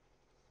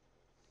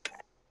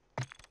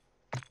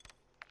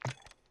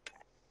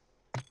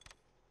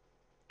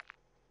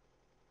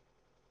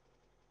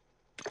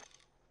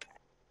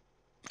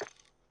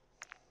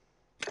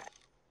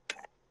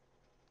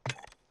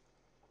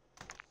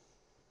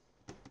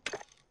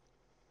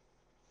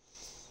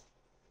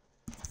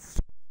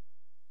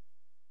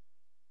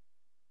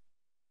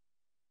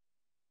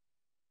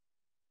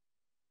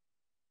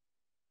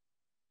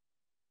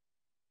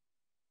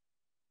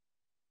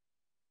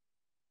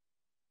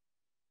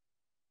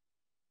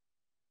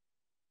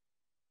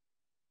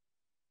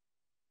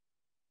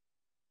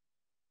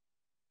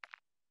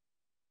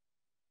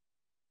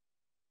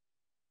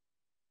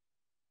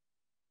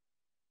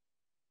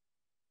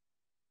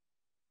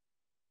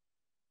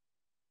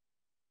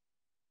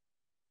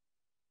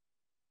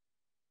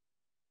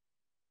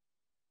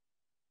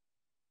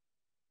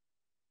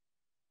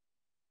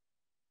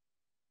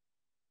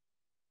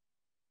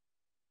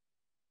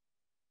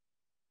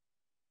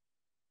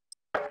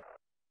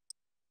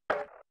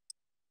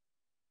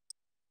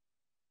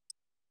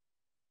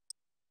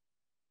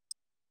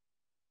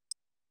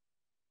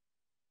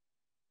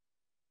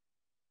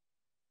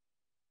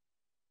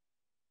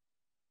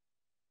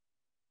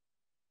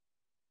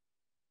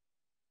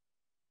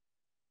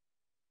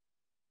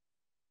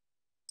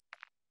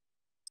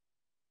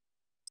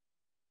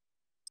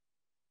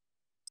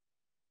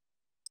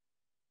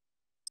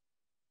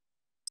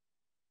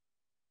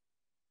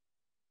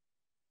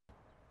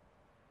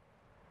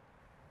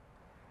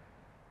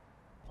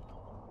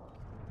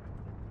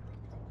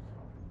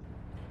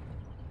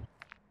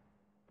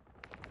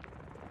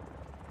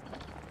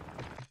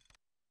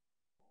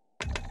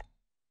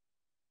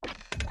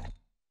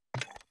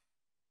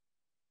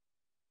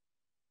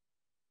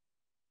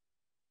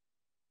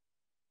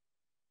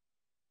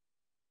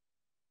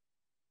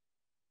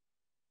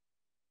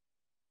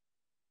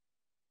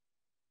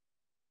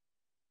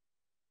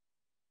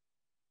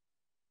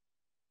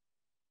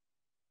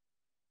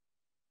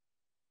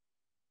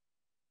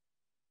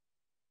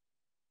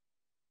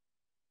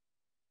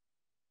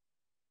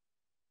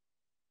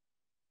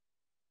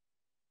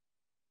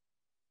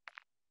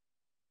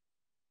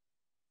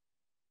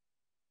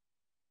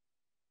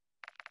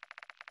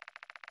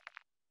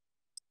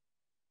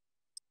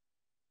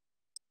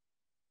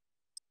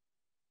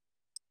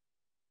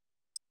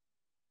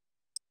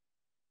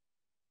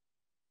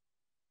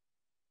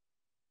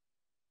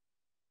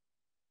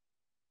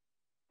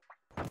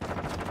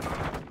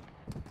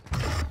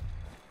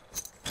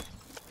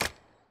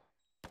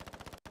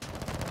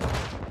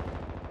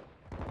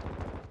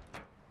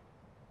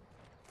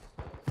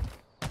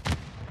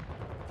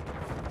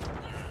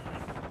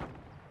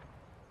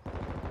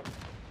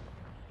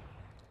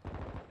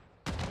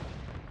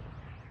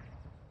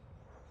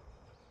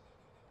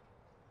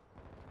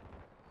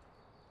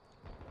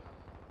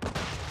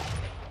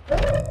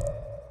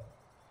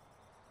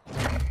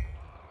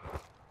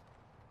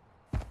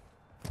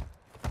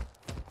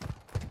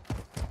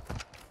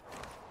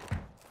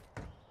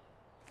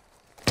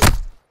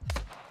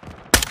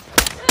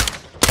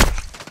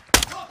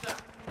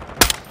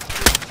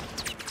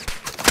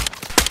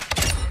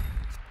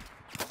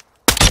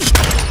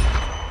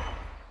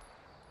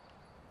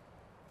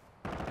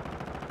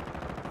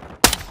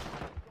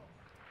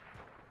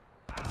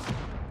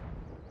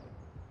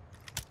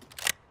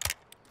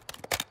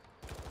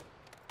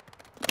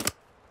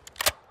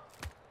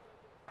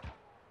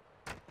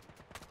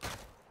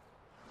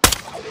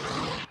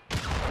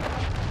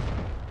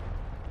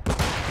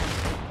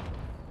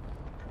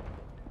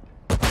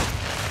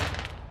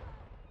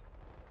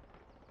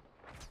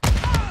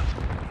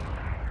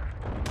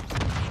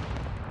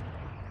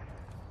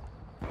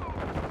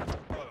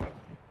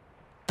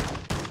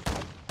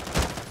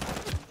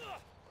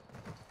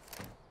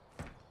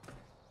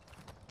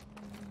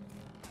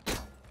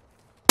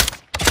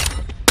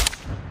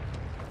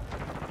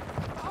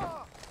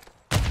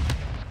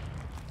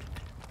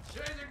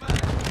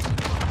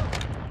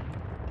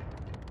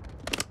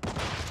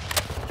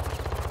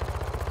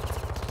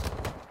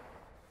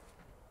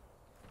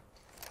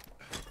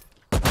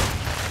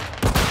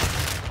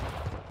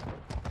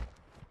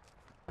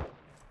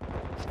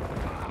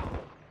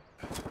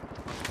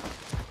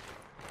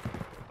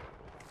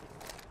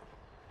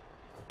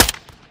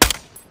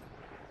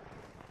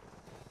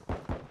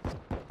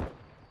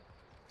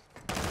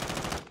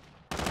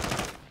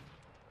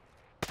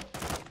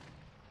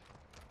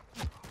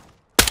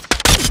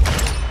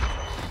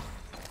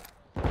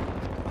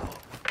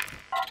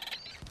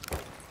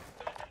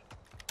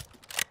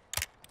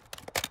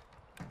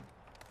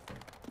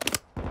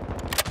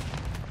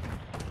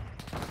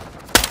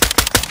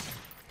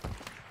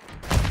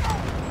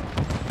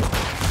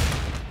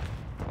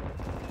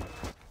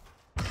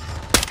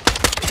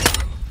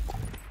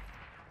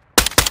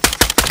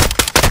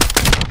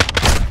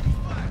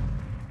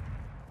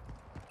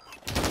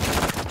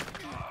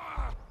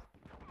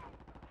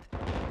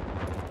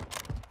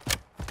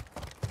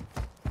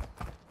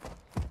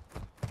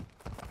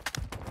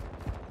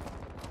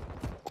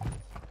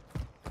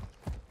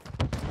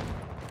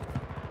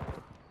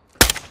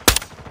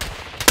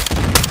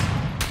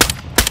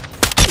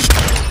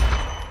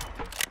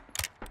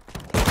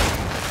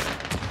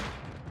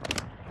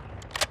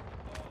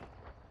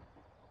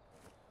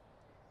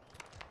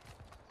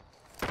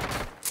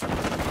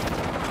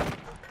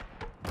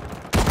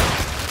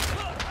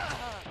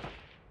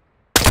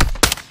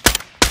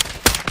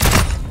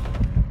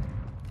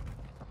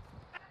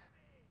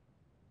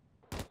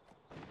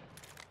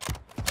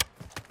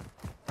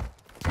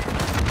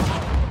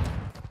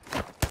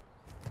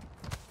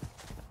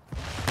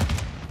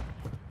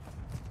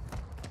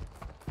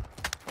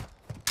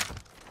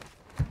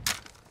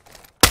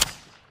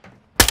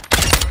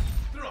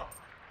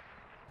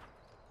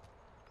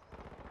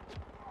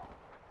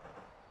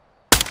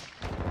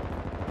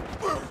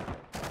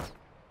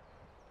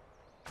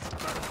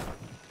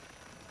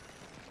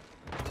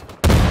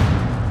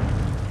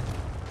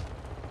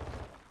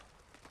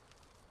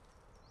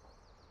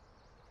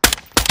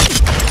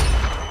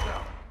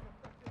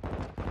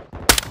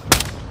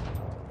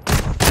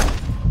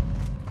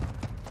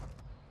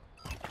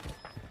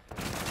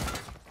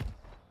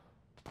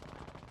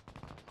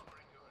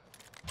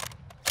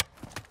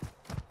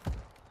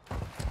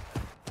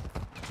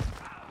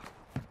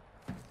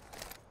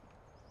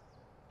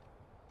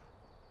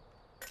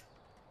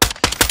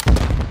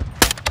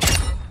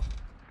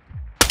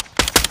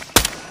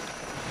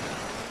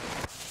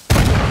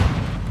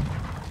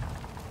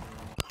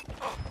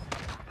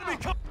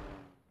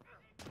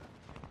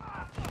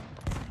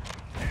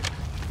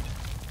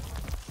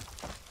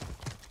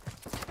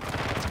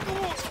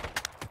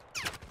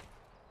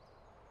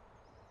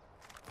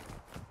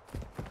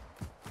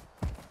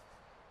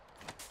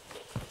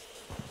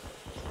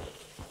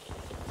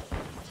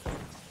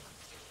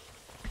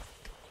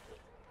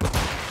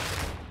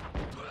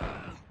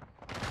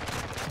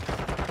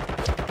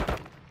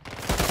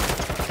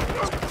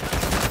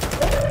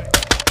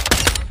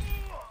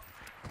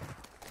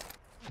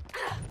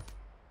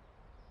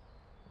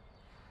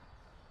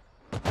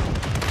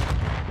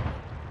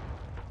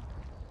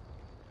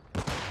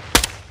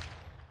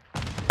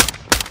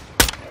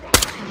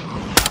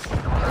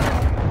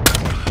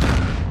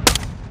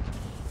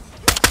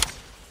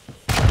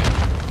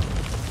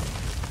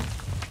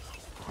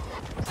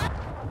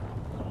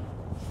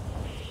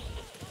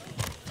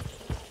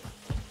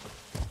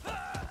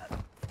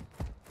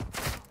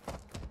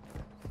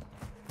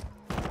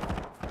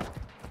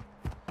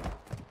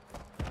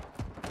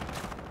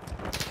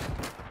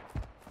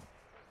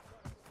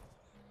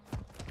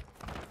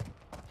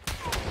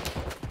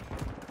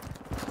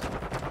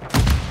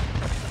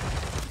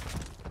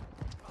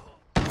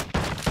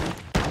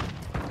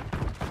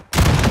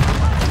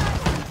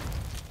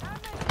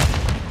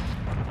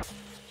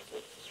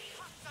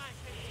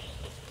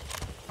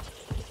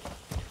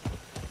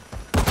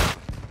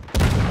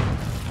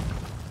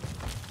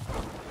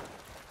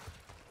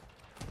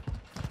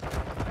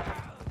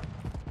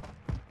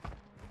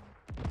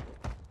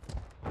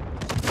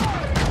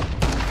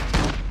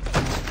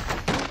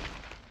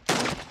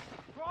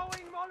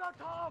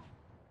 Molotov!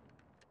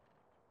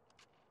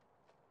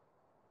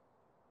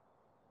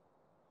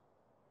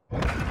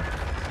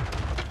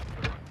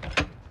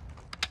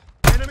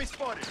 Enemy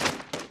spotted.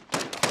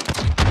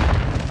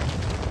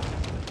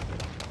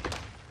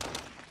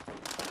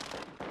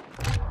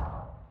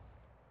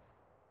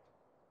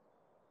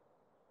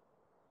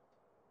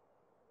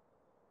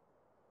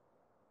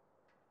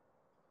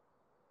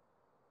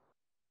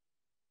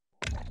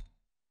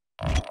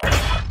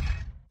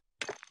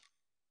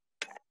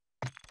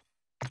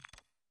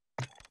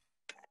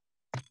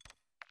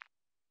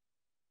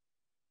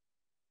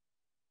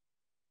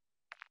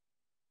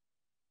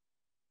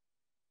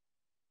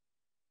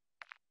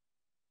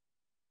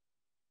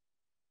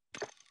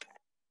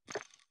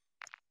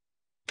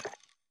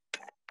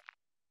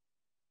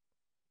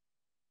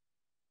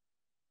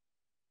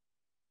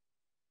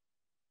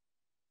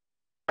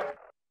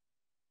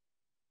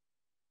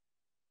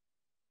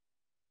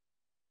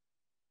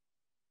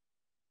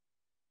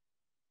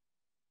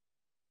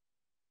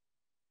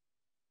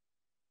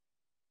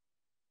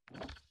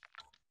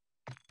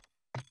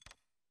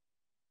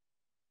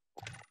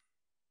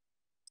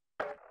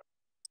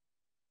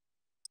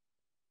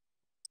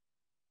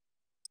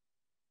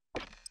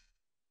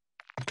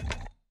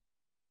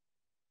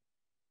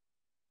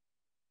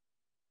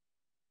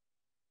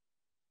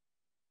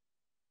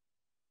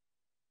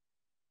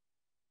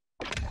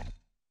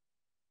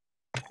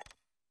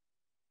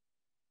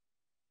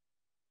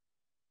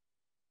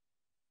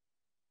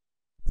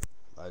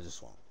 I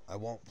just won't. I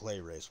won't play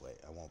Raceway.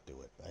 I won't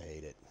do it. I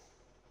hate it.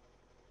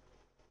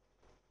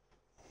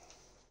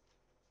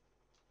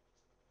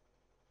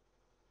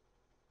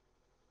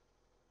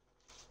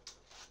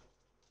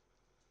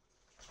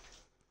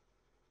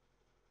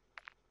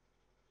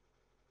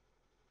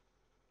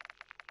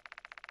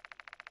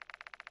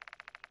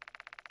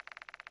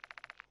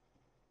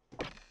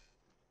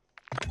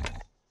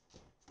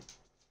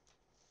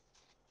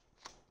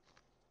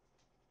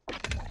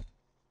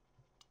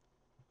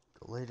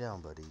 Go lay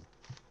down, buddy.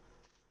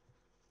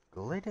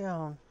 Go lay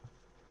down.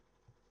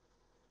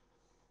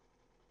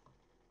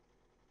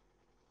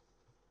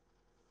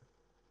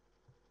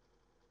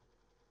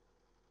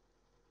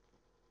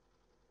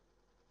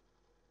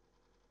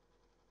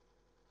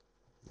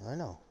 I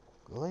know.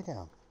 Go lay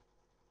down.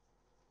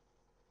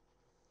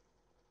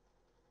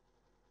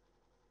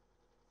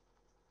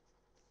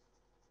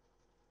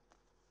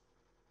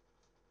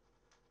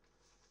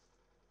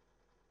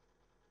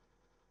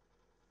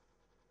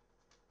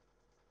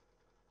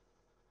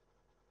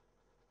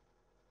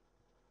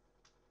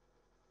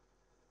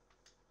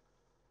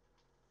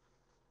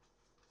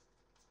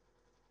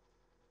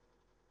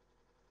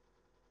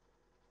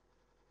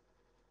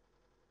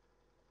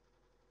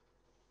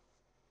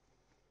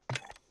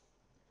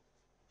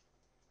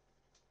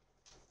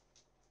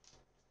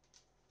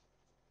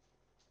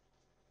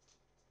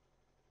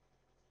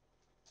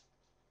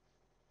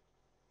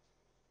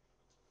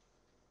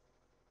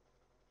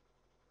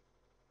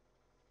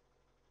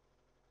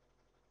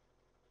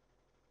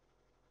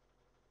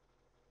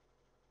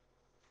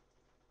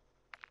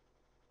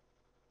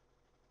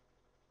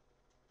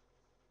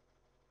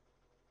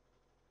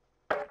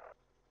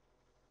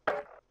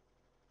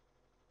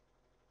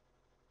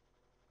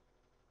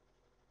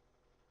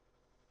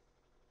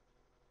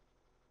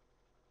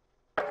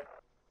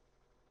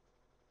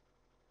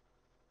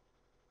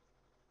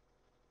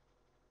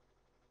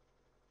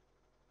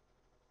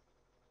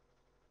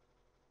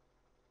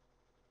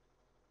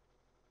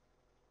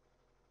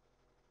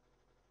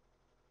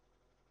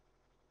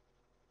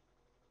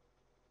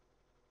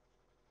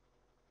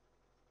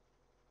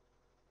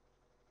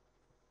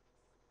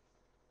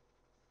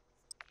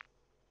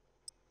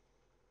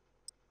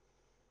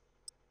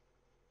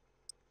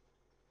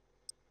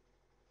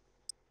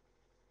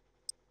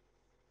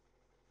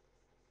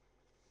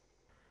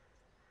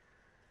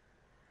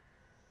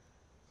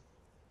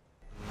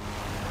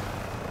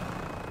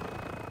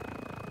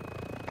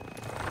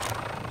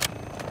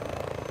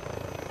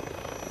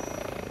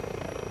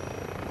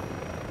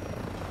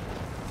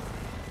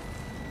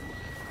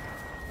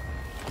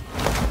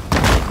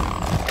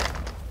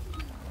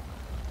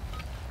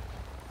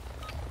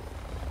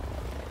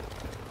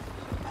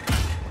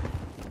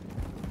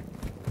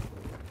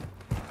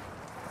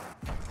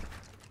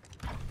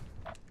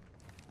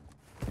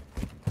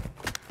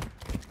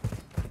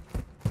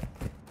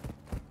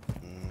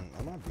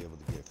 I might be able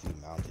to get a few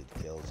mounted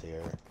kills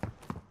here.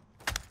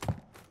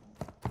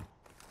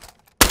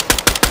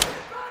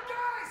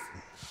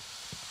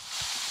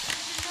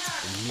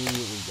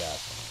 Immediately got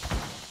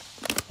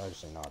some.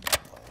 Actually, not that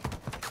play.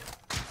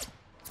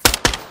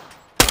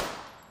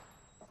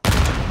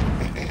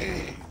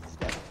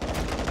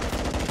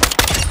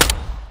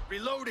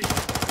 Reloading.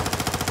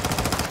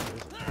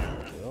 There's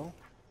a kill.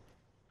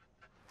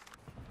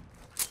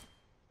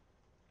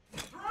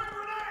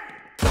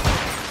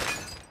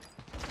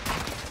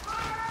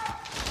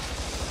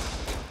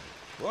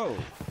 Whoa.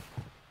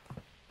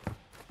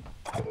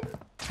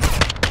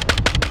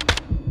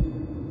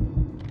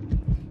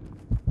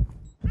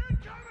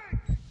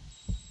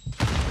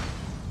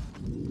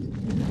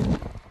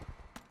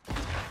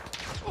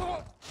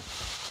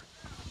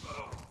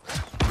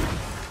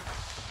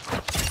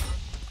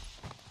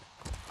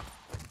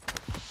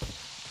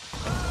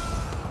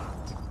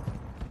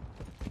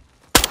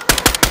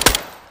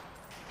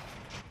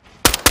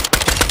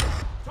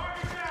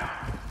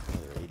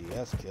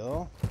 ADS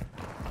kill.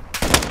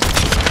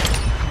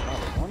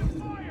 Another one.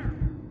 Fire!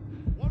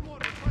 1-1,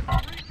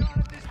 requesting recon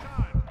at this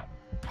time.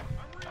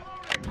 I'm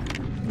reloading.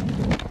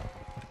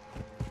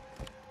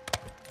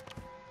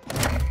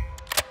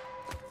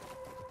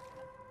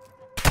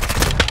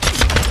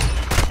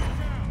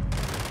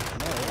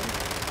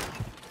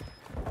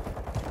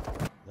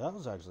 That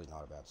was actually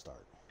not a bad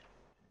start.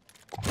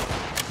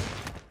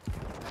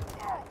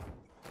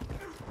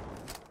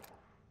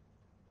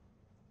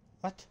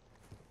 What?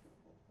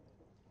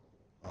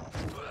 Oh.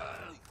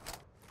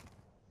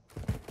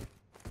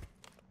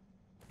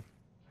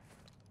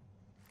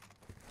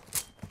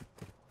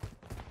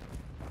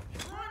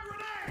 Throwing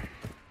grenade!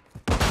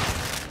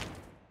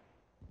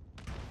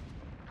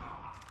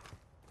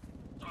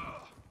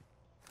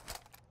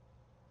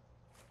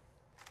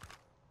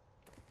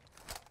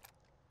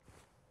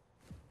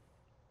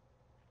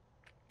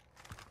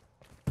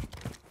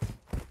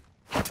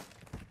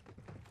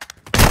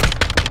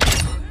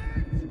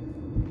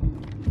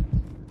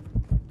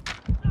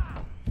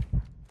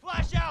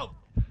 Flash out!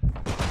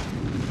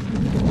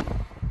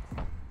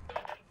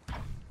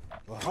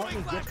 Well, how do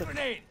we get the...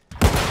 Grenade!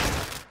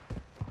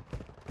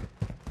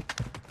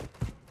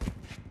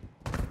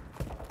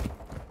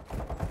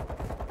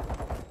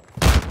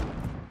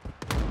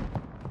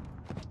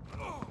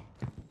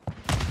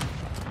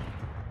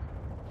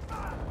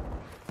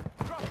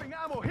 Dropping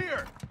ammo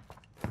here!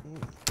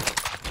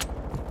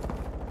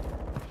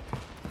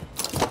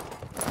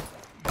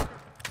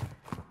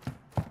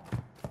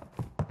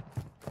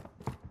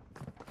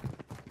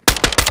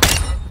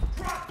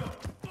 Drop them!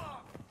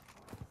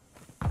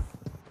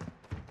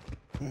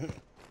 Oh,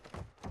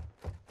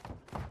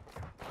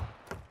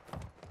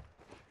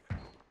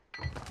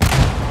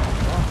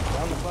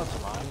 down the bus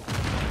line.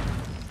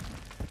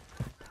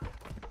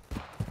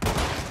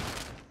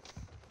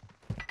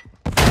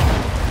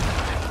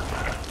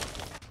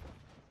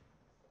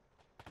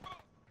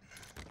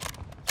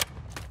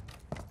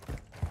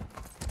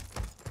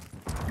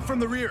 From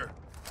the rear.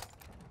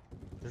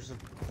 There's a...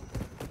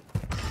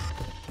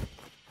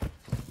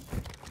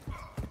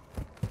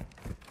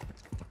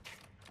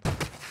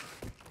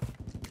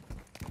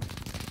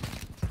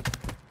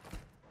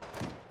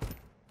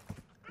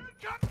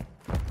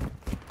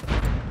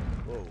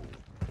 Whoa.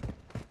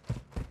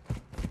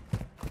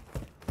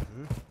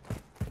 Hmm?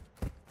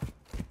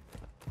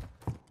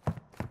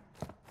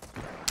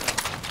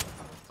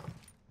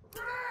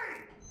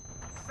 Grenade!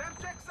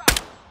 Semtex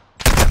out!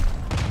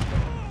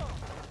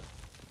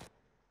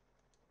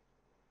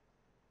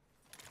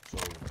 So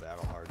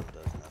battle hardened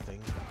does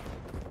nothing.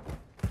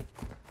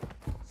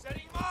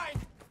 Setting mine!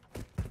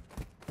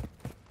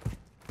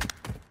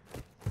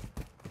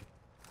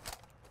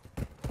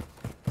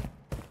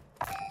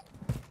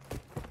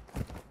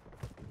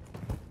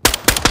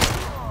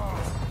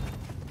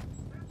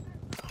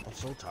 I'm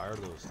so tired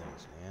of those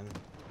things, man.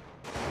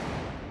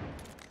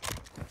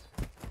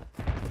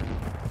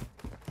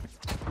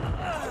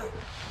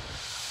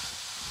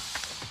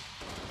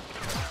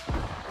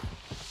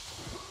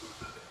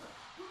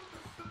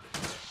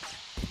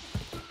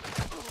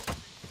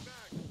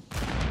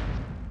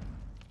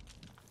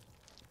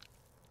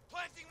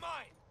 Planting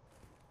mine!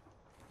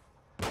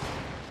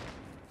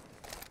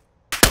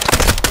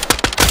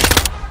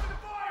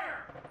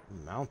 Fire!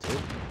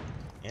 Mounted.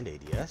 And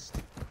ADS.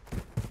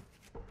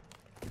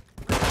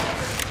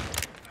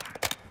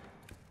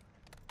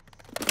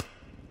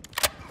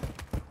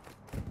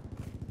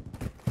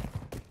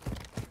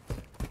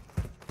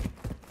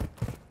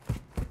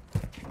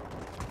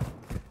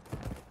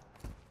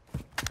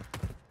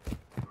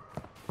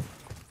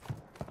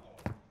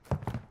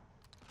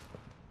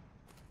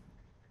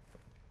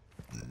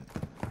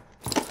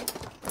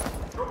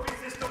 Trophy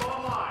system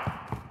online!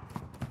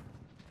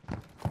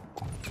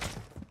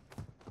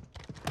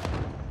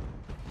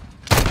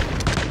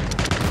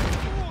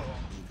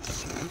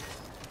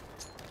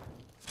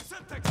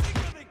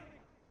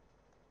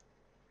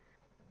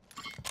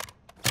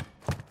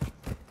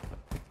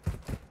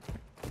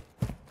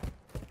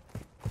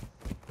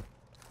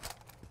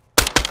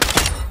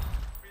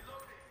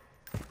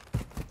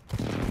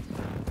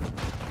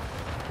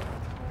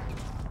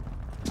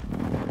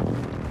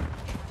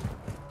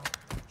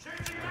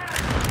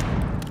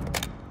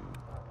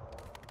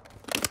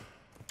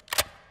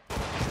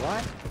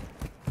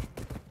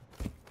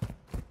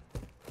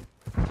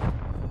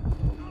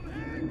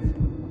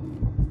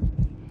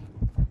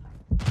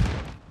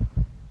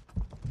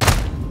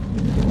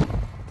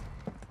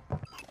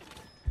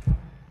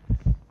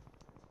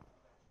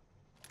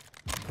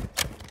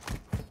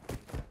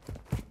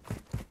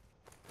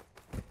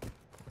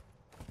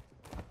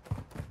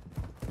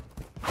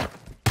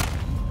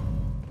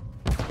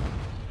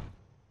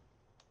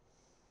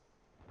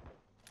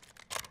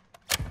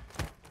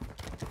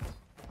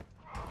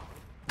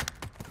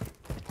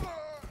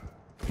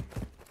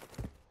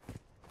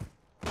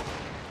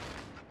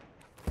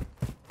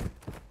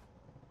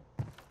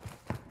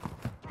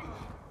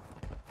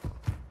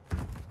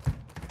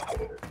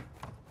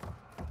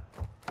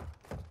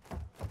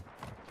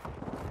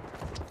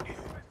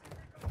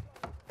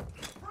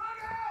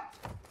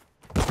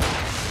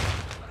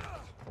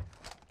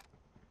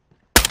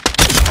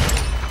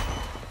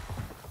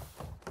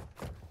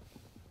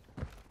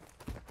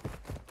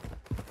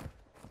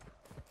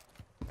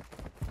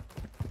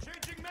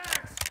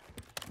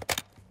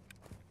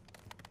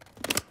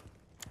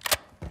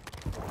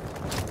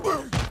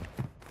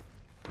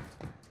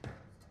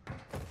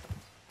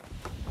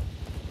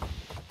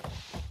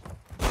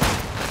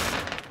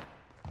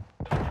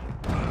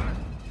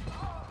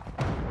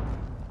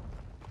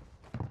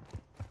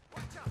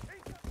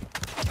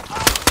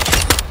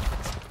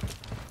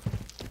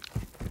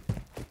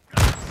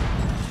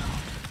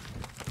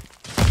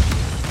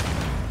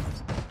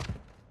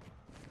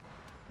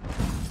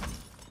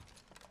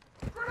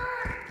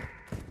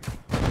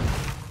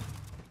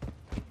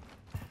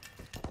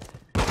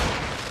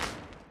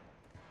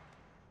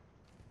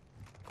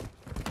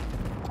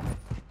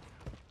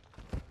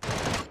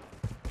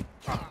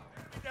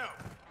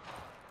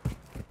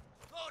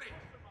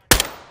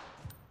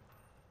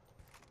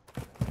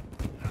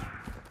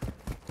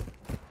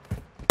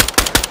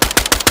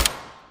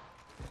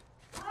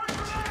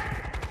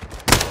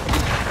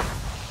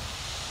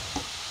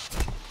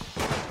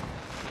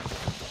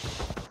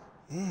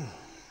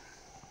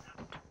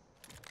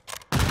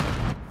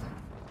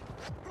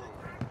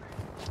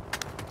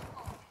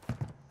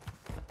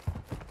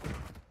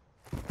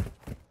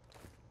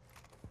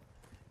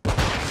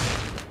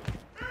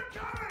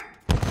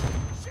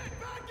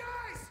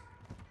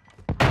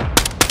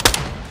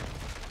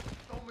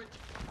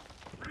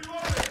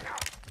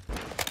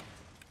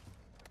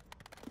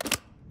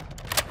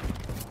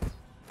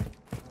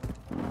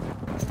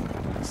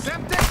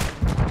 Septic!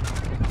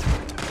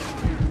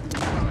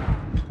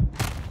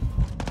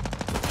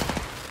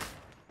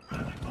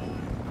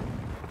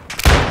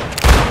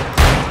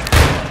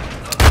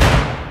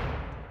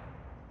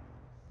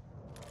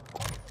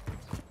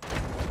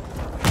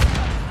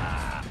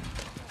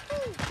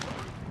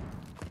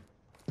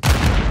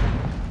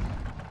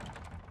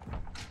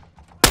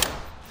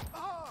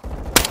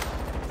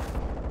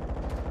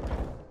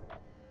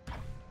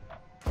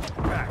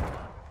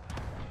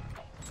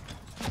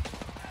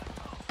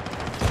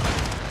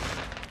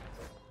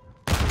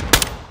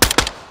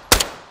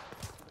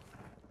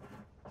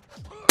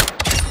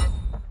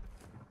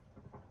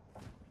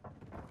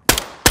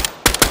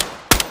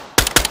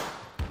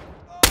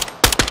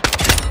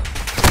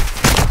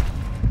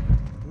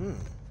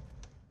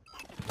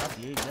 Got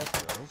the 8 death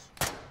throws.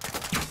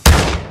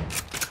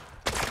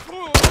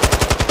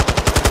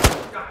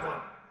 Got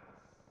one.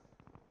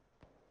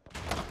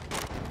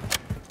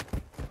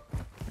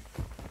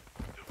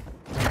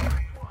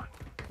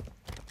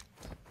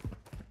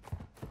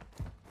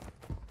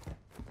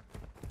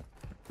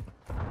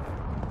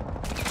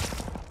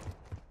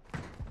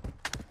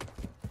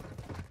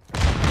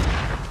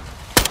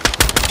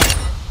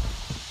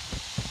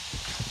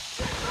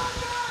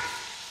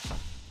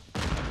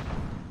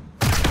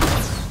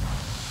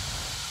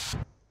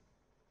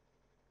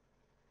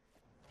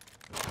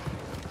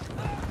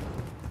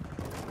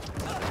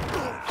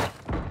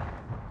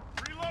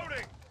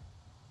 Reloading.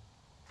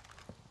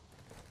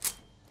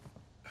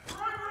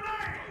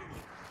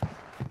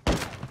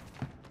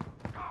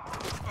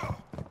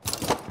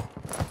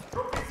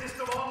 Trophy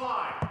system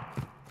online.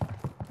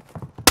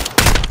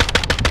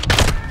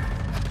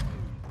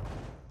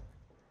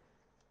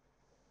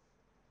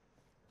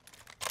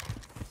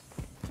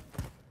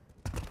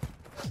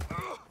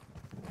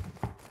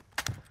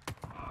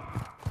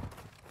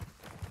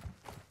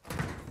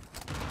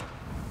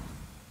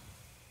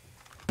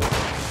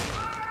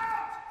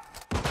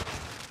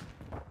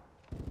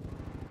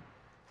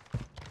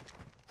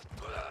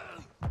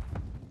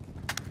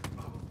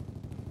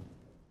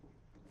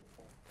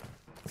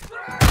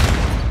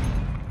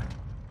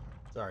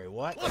 Sorry,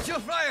 what? Watch your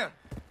fire!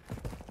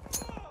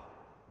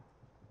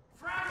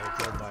 Got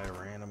killed by a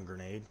random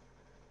grenade.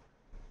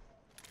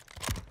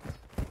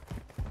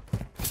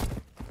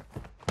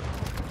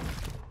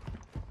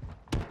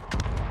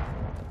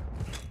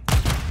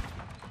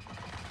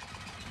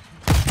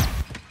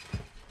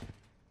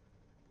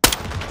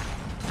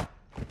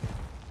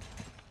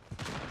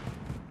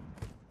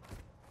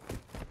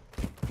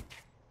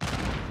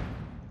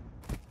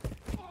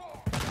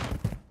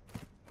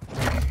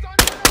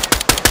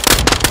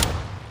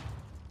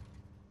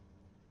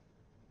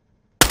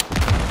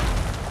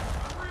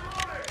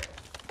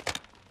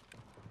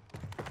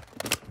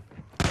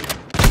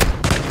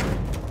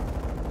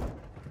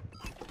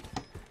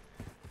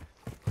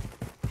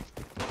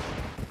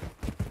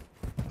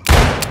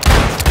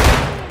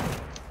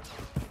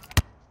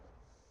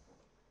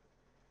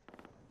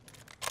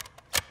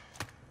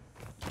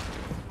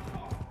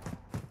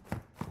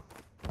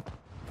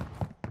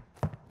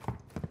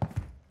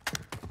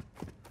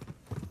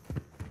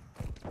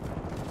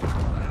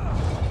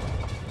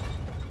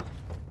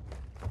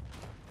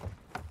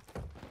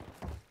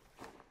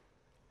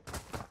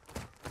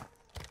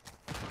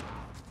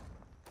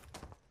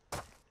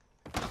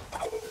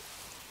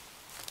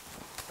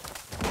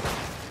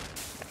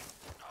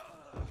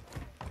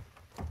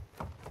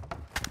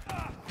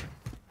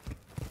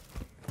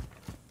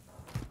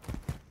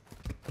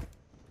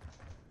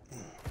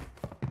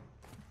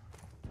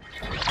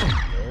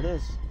 There it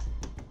is.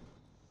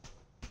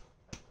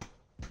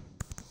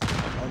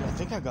 And I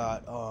think I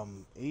got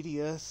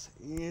ADS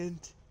and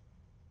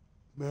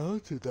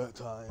mounted that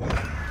time.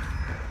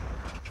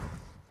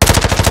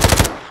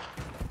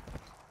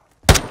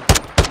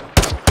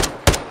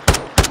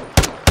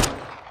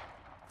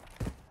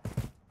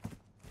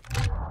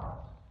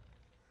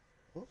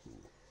 Ooh.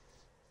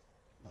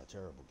 Not a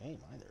terrible game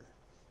either.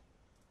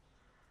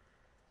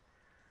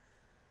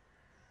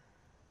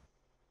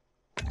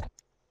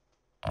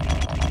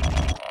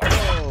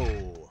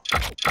 Whoa!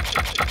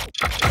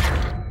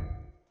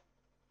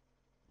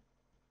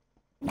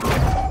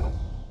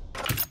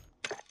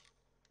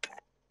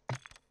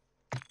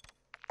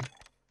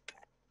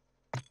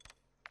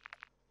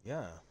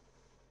 Yeah.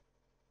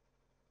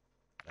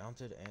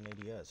 Mounted and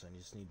ADS. I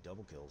just need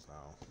double kills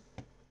now.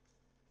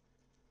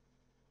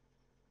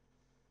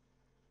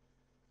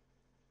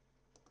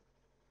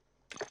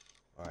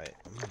 Alright,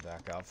 I'm gonna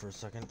back out for a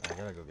second. I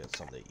gotta go get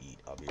something to eat.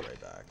 I'll be right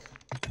back.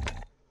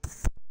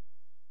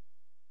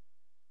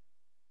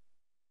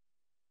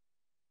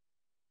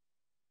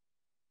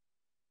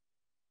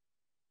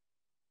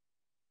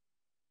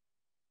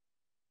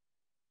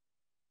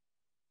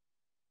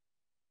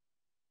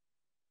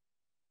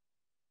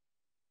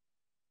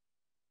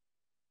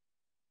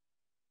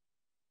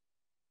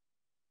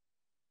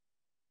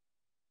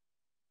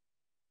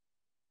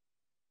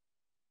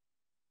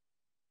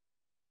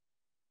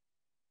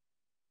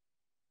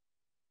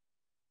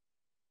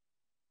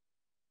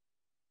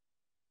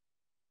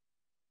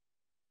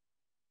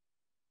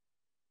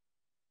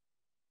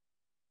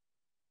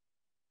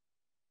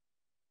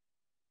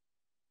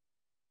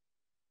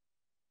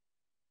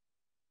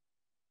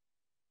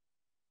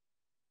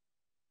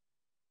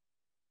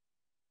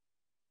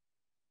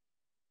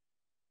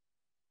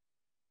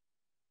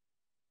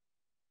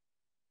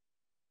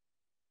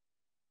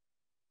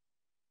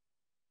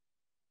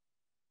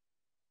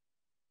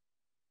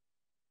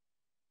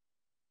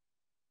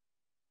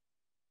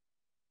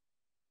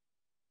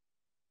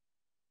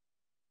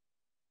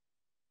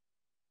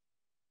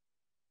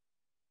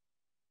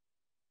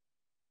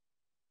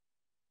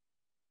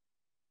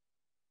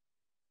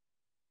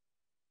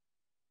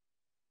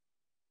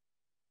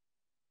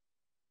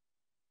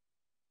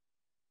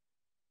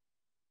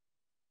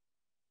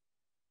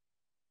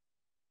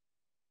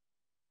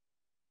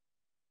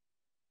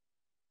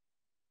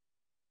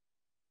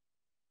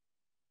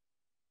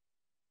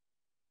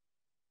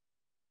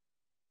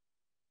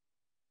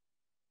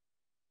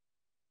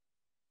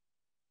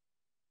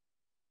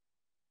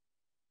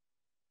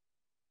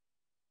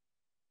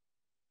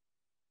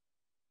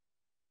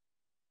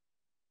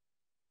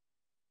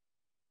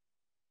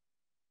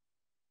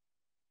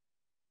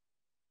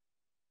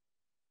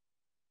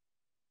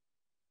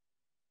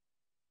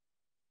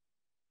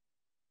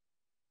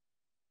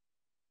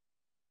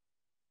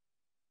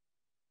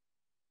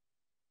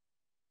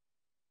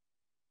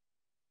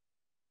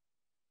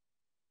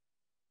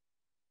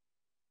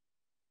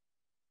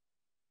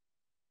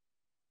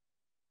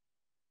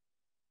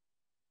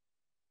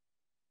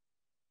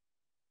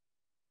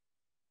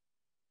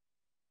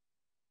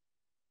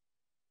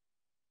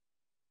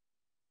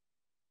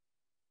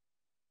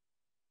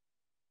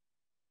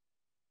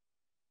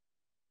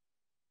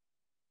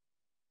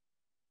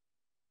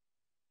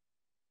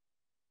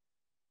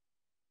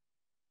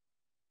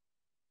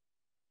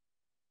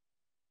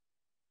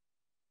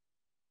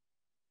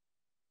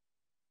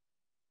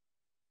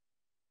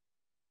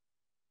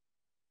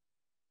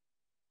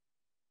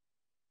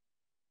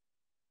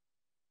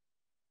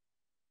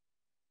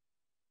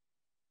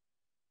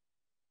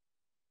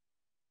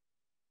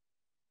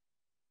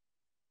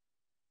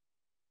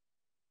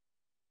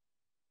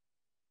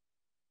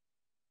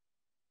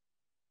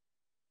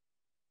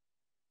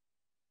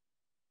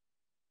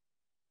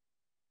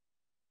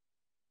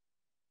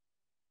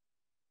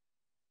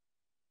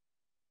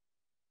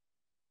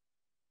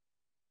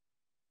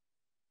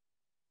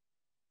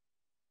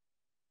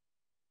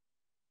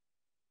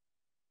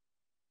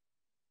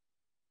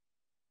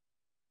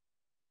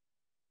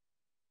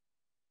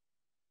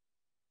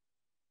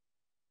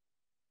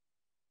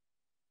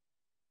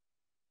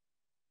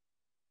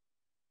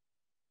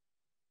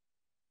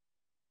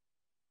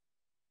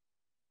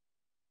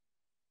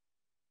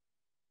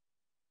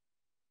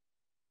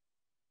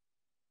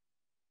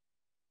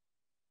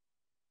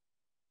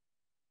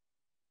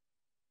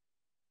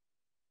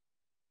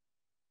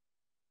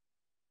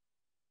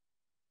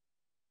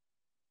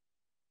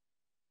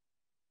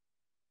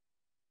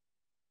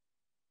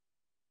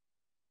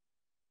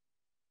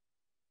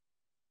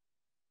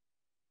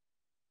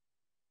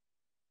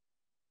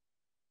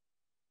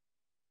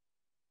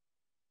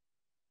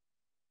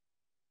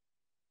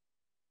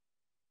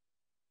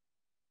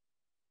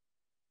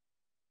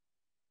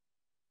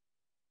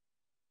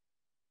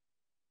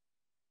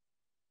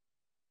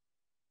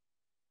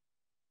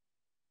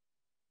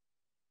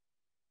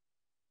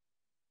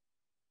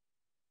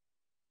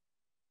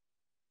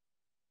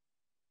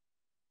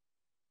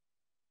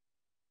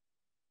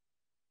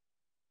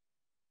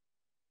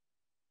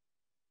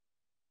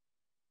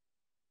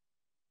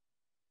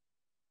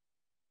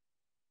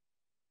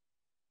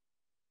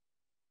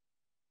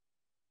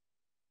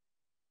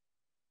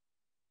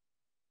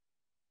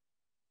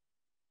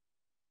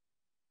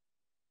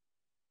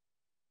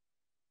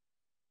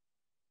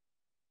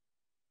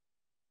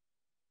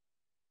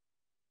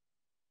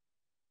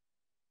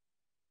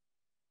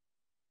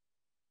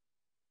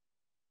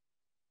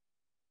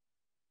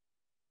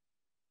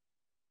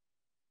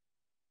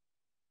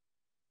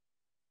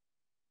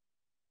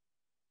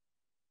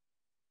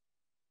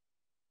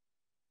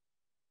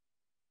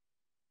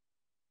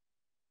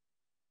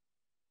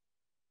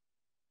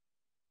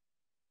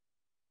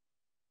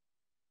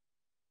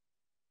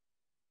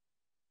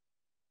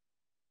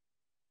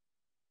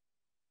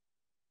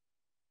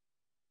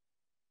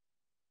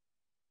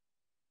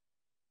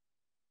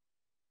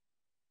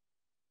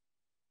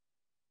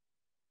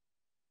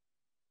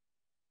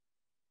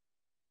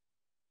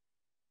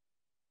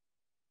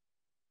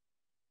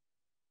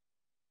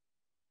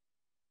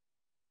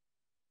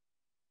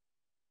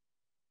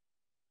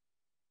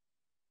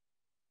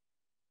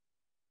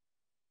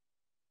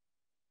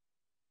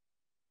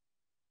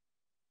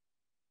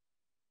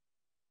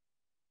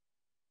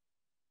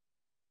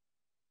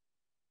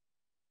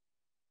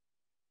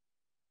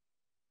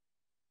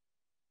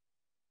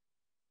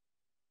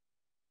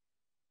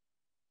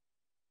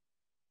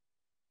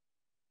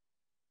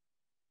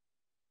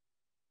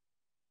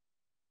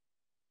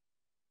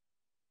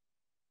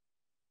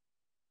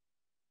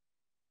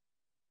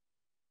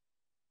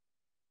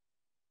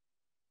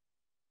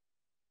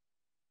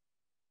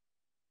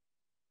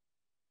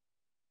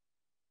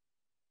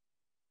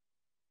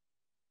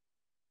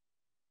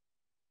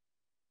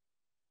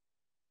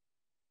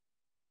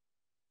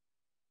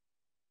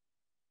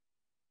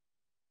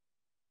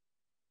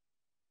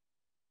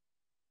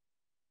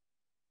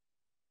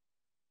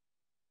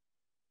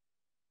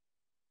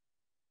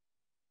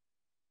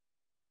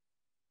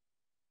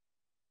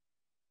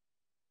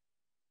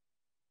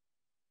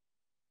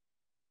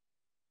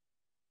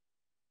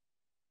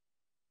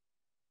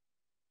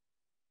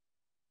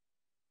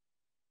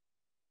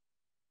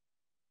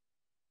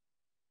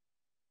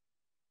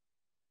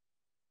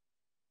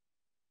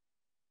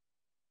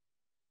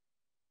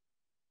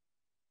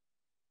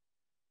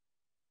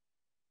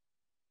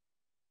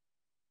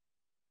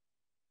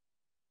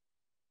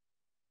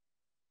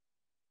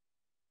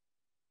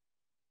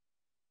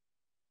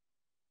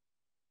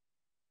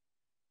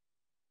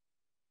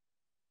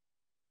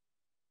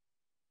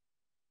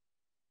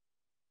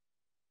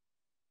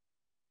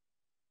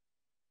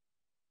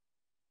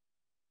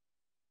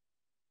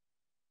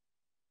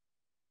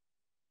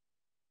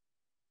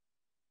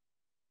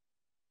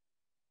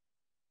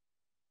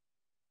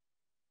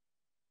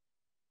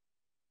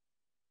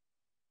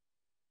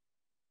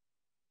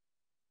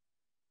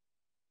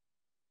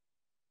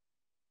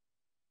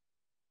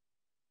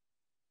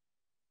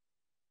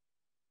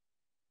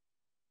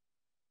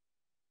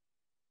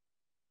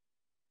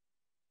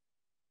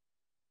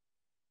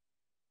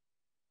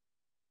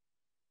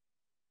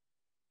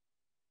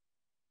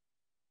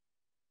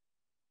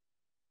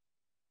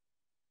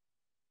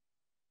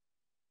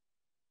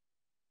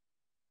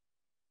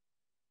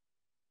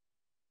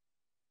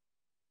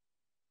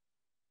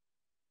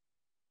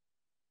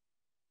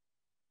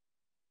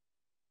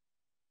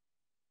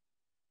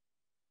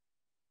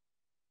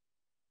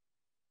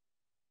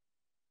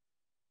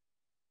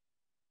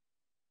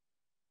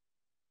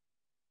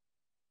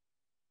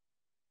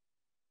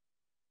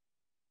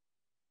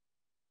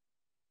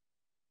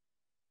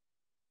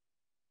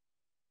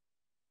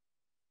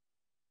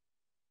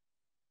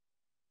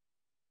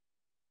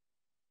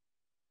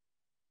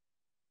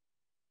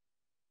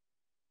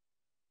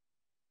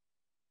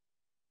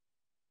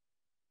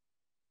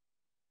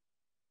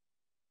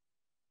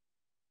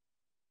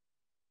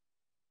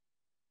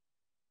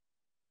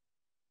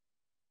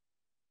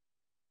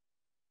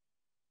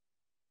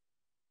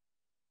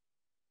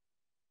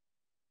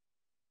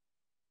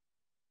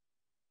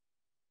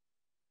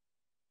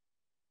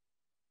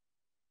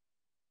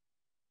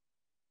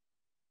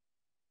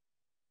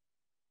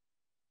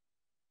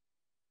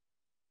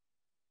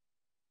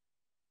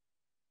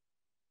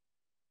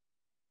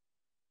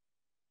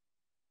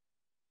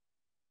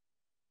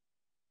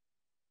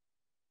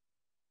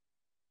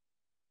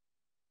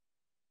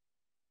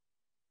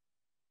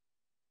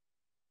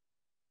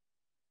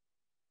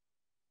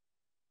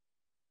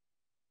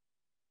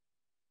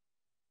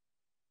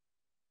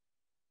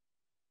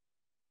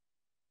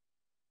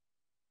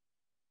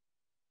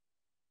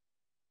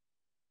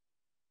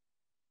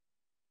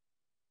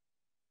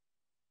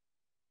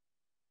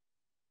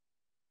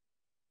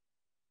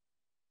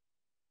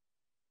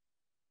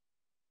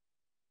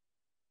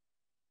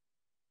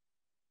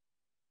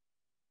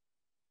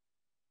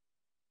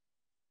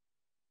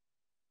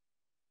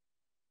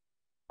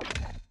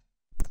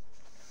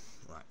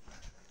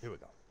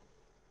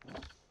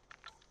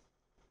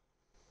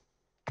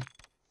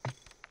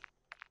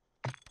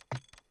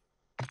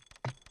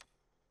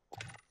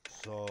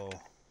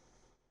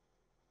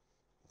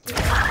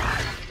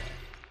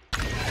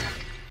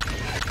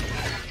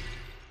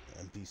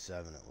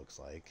 7, it looks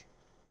like.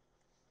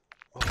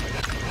 Oh,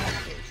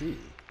 okay, gee.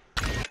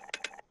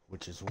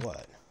 Which is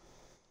what?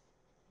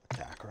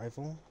 Attack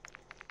rifle?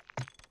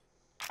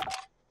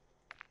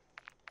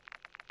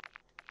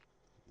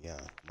 Yeah,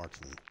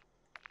 marksman.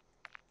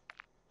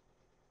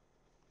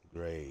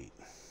 Great.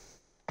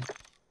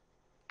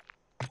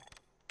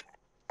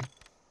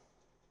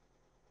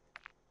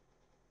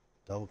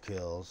 Double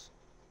kills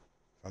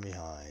from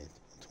behind,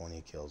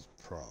 20 kills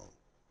prone.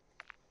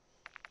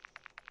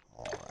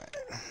 Alright.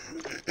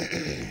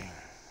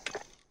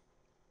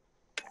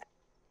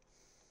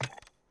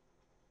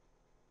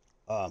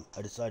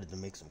 I decided to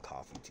make some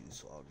coffee too,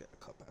 so I'll get a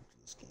cup after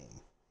this game.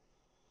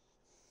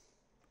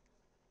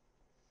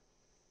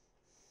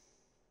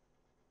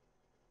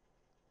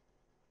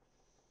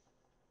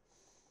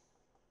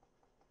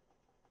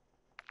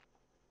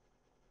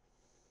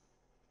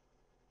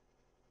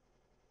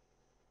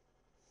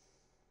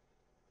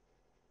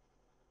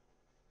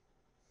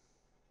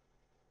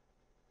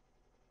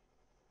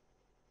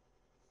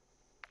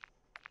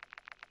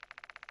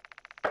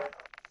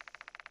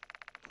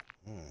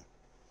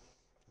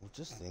 I was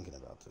just thinking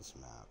about this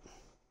map.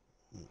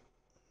 I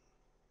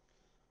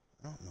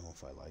don't know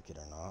if I like it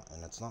or not,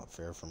 and it's not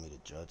fair for me to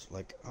judge.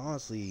 Like,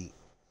 honestly,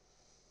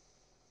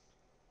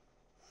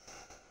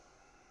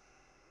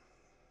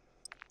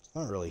 it's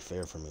not really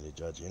fair for me to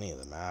judge any of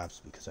the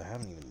maps because I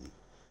haven't even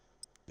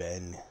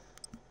been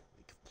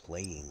like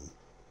playing.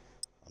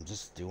 I'm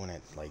just doing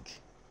it like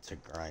to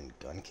grind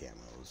gun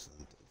camos,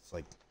 and it's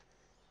like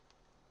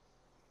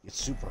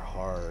it's super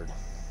hard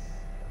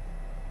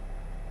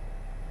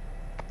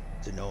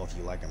to know if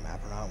you like a map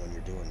or not when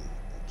you're doing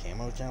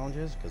camo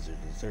challenges, because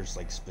there's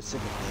like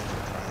specific things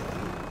you're trying to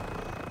do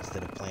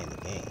instead of playing the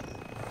game.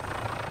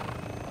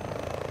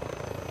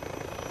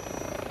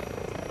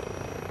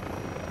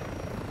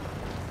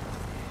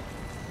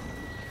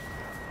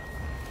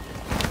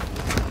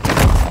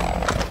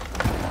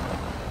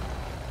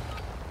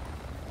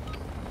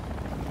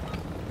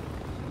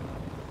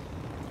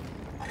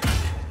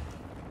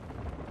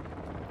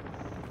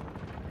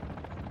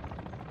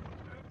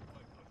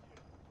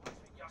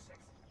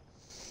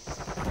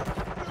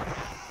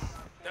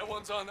 That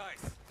one's on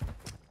ice.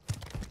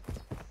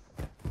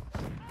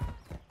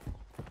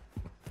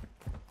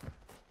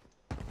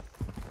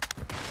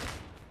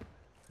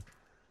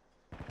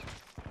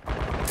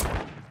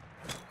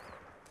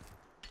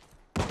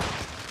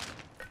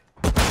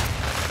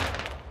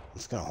 I'm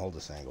just gonna hold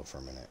this angle for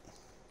a minute.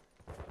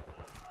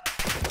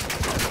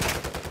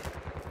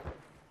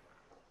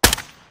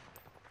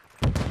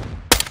 I'm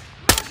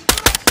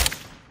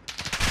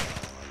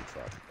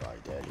fucking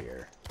probably dead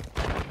here.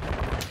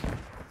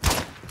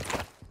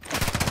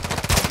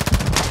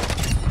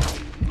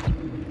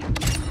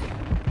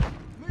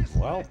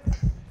 Well,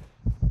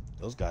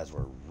 those guys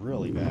were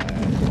really bad.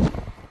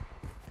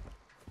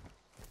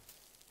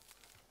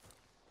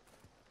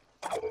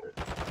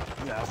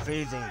 Yeah,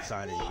 phasing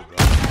inside of you, bro.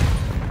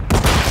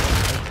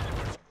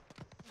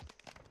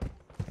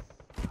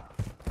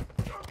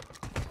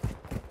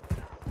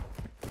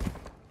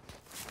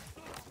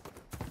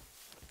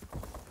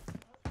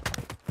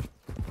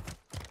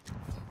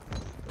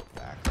 Go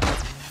back.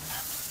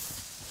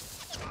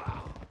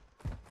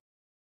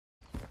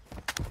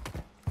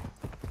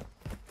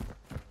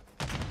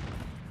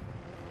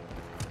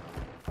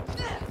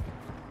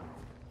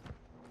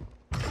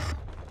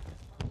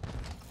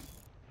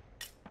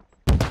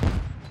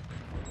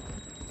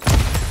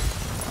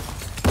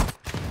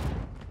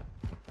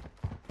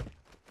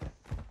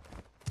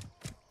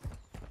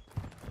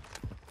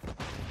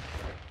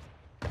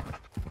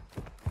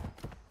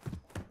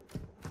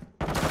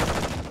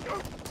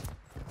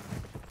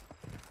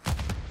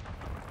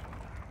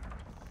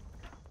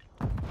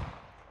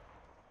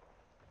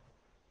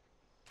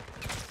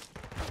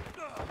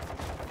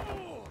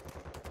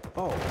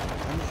 Oh,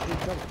 I just did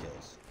double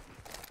kills.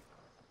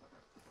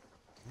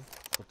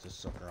 Put this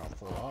sucker on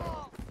full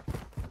auto.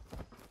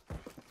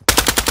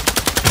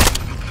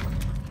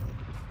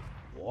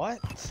 What?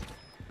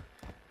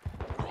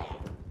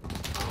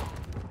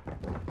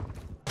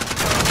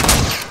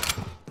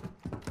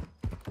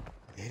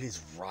 It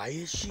is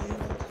riot shield?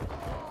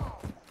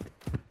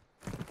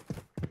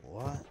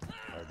 What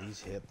are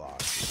these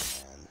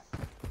hitboxes, man?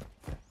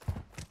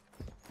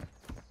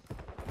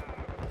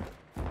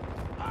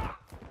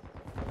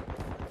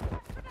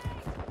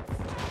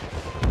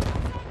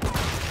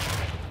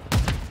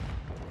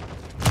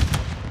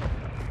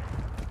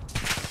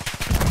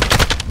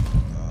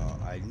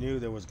 I knew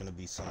there was gonna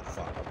be some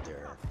fuck up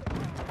there.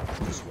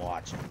 Just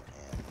watching,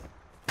 and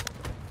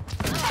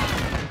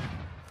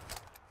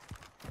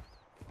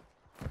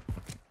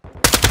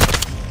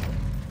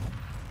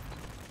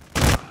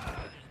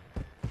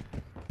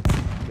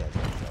you guys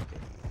are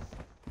fucking.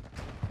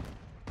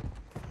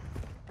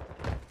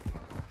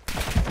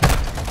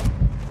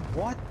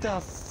 What the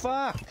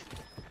fuck?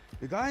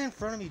 The guy in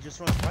front of me just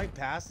runs right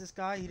past this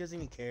guy. He doesn't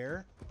even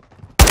care.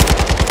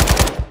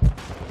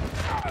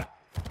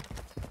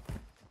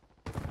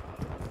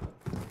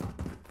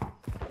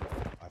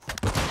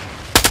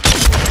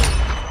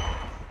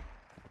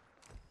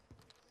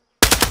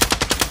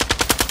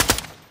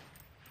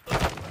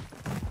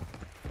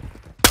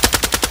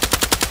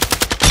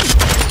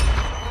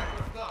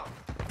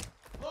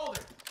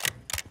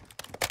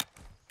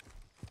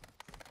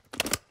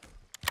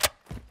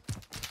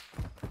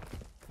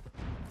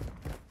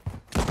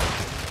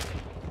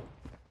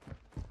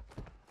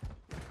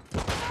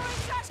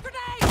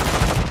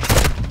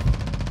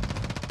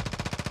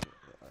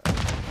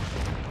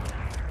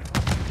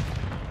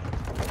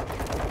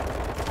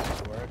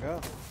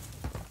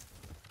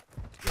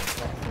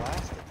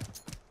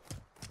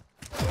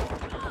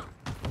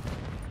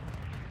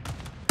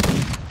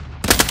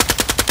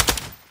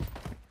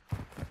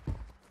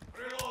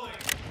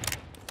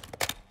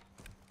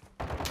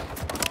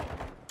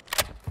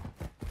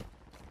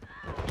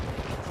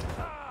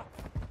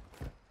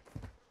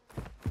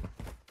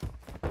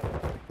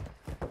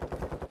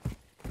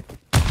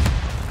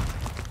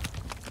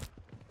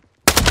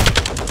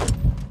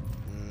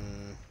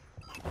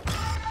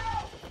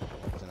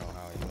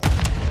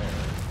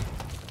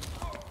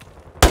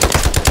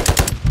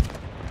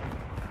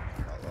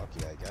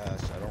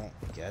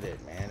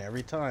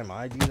 every time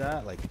I do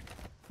that, like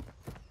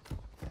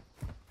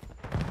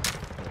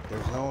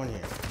there's no one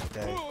here,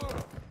 okay? Oh,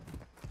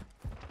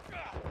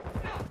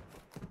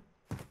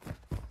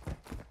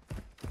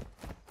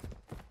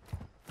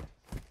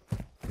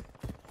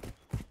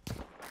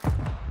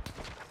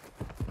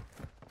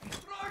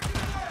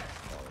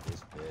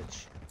 this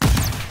bitch.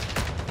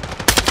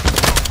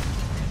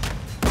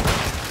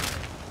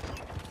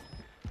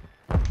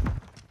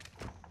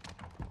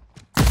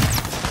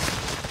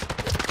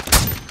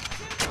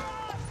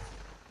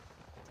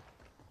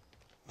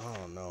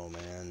 Oh no,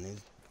 man.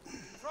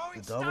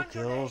 The double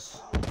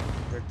kills,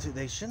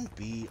 they shouldn't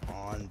be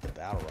on the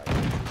battle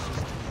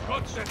rifle.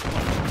 It's just too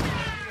much.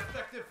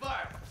 Effective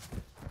fire.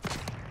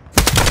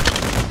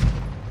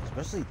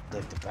 Especially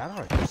like the battle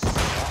rifles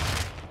suck.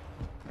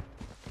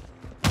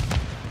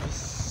 They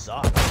just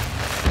suck.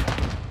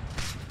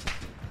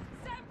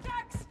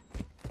 Semtex!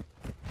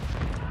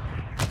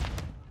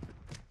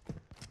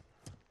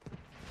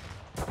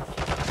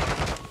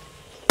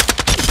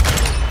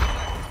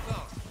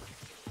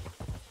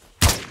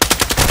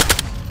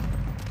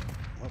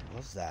 What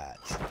was that?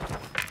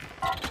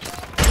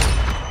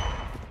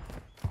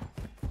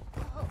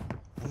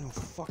 No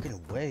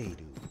fucking way,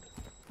 dude.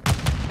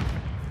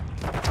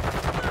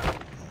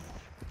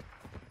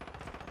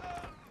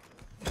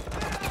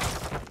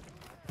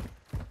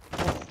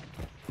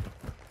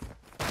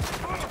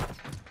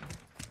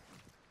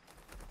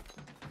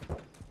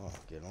 Oh,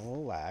 getting a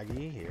little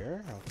laggy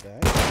here. Okay.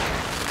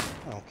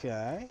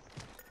 Okay.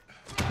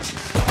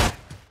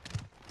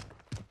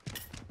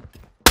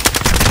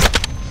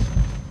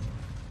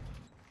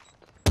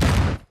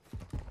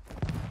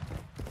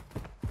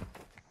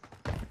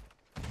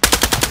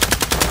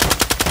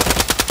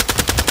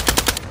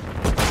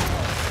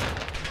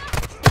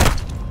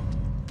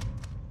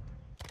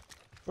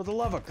 For the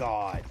love of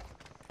God.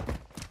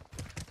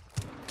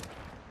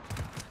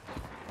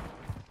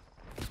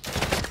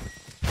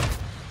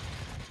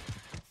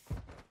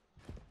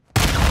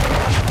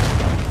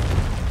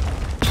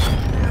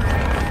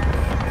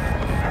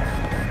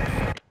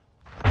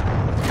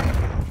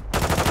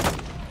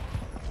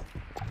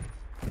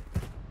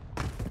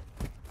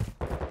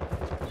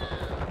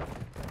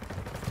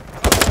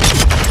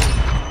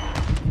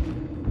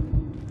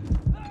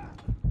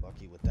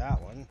 Lucky with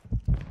that one.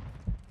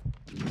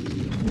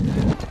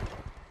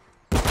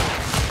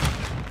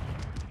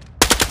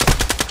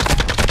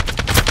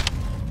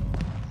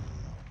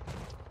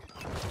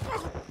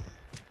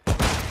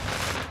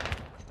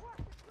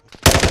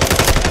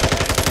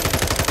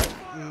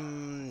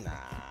 Nah.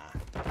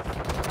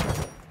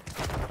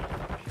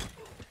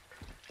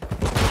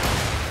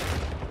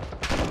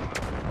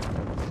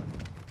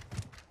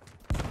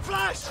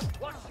 Flash!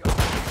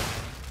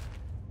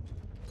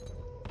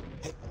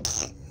 Hey,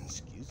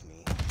 excuse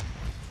me.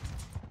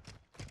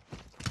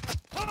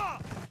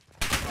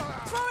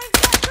 Throwing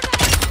gas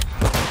grenade!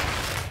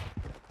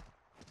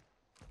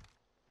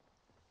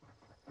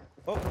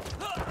 Oh,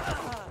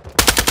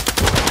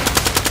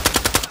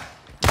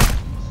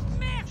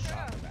 Miss!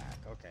 shot in the back.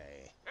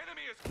 Okay.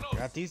 Enemy is close.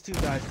 Got these two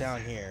guys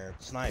down here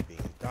sniping,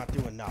 not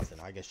doing nothing.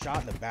 I get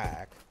shot in the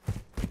back.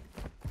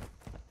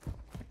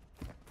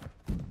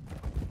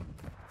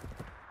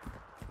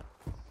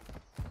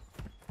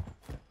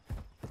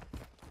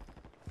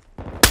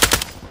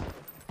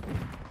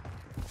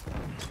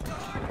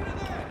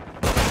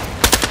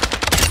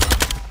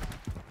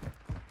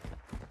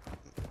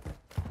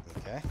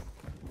 Okay.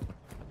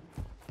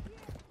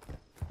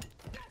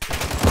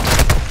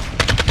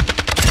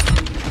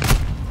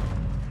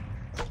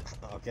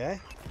 Okay.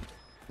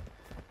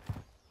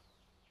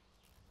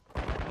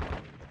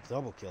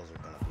 Double kills are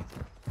gonna be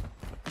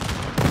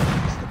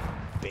the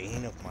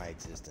bane of my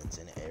existence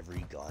in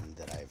every gun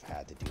that I've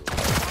had to deal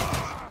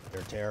with.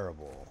 They're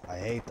terrible. I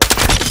hate them.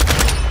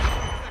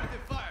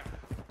 Effective fire.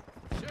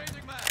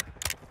 Changing mag.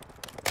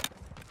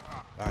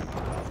 I'm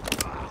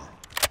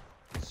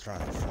just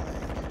trying to flank.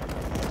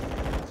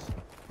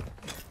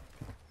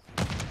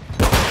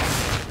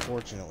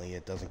 Fortunately,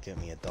 it doesn't get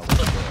me a double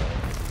kill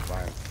if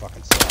I'm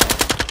fucking slow.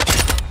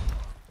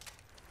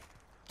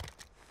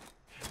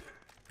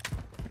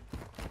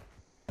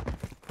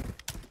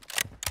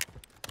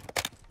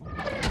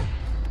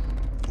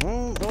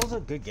 That was a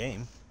good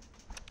game.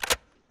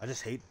 I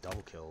just hate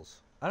double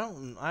kills. I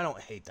don't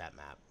hate that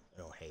map. I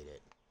don't hate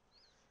it.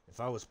 If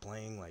I was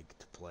playing like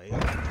to play, it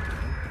would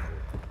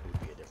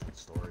be a different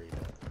story.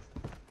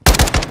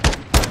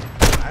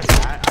 But I've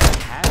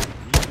had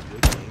really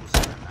good games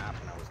on that map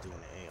when I was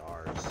doing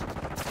ARs.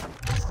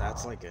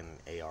 That's like an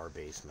AR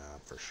based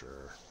map for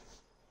sure.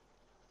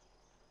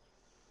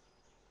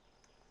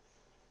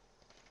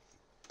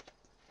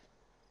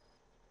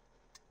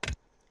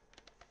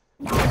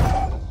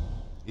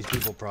 These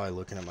people probably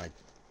looking at my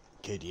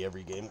KD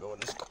every game going,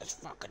 this guy's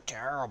fucking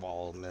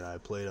terrible. And then I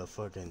played a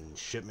fucking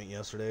shipment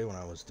yesterday when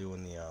I was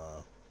doing the,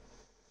 I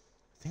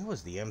think it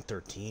was the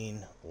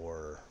M13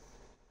 or,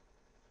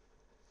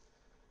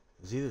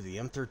 it was either the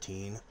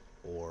M13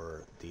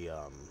 or the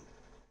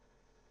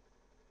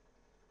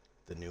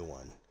new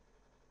one.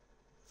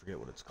 I forget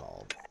what it's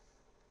called.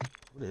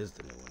 What is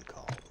the new one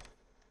called?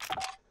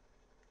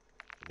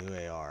 The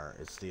new AR.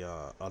 It's the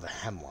the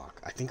Hemlock.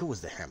 I think it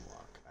was the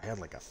Hemlock. I had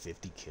like a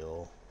 50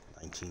 kill,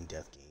 19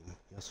 death game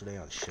yesterday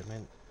on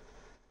shipment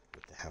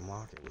with the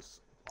Hemlock. It was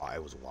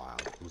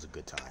wild. It was a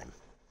good time.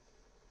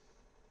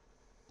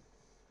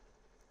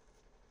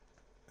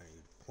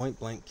 Point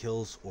blank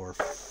kills or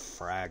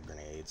frag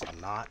grenades. I'm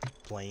not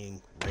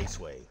playing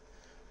Raceway.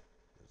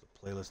 There's a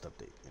playlist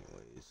update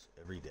anyways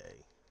every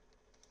day.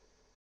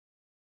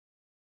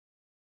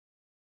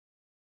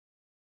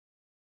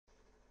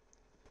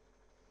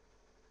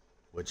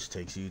 Which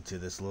takes you to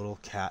this little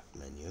cat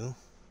menu.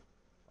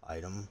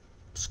 Item,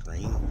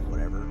 screen,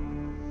 whatever.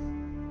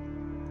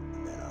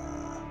 And then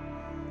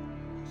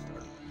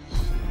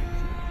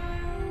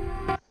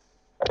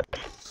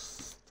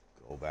let's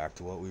go back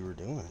to what we were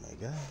doing, I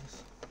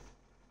guess.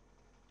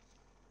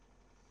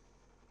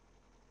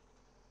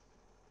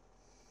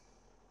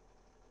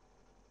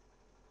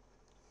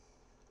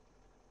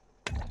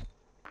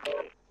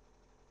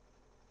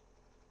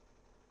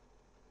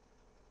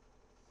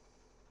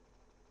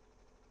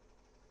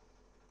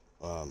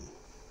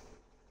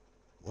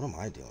 What am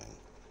I doing?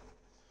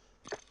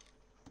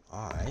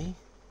 I'm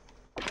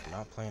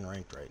not playing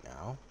ranked right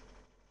now.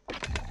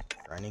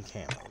 Grinding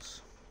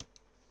camos.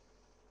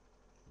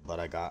 But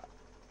I got,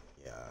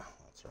 yeah,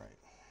 that's right.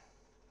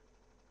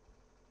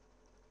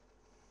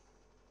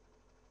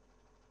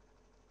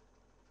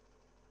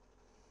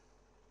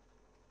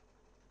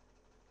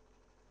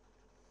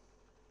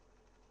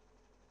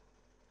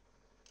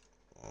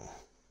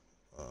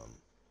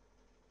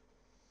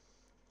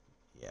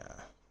 Yeah.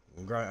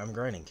 I'm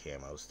grinding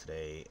camos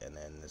today, and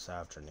then this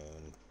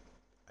afternoon,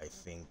 I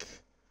think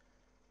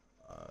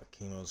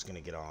Chemo's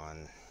gonna get on,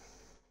 and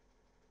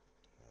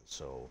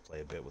so we'll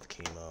play a bit with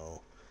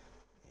Chemo.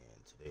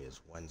 And today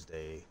is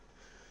Wednesday,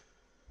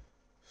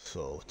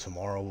 so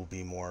tomorrow will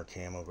be more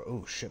camo.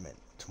 Oh, shipment!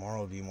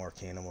 Tomorrow will be more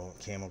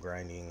camo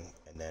grinding,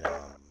 and then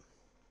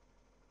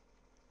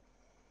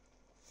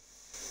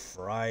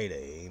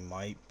Friday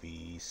might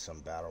be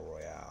some battle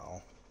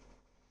royale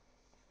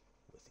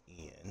with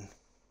Ian.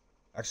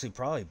 Actually,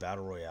 probably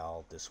Battle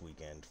Royale this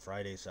weekend.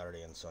 Friday,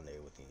 Saturday, and Sunday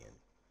with Ian.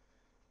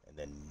 And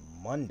then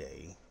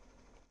Monday,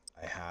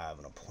 I have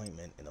an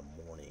appointment in the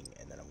morning,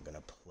 and then I'm going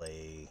to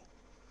play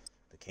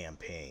the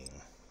campaign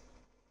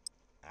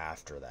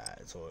after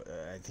that. So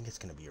I think it's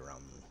going to be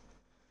around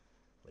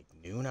like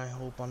noon, I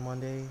hope, on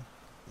Monday.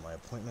 My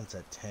appointment's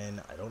at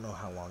 10. I don't know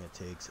how long it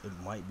takes. It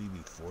might be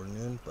before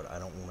noon, but I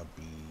don't want to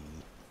be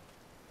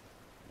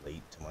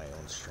late to my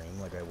own stream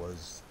like I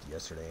was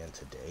yesterday and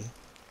today.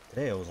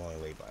 Today I was only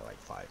late by like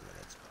 5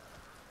 minutes.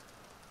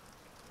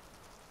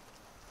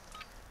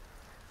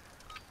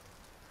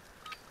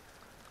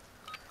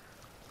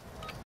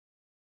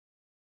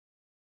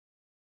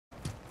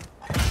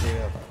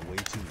 Stayed up way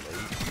too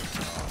late.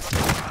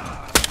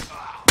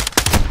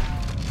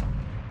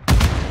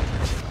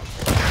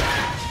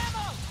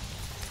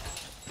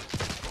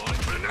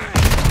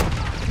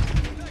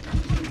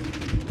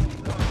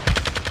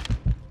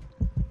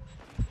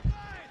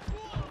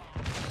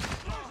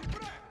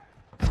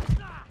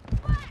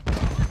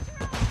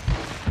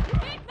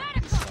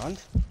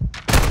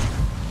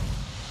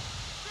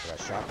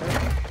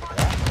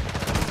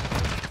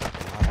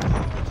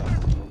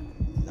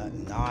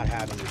 Not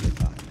having a good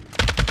time.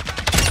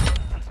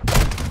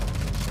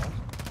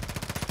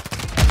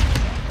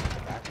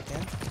 Back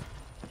again.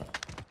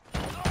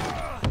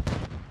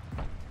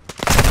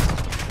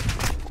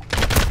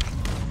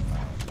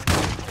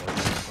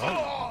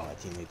 Oh, my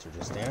teammates are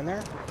just standing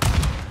there.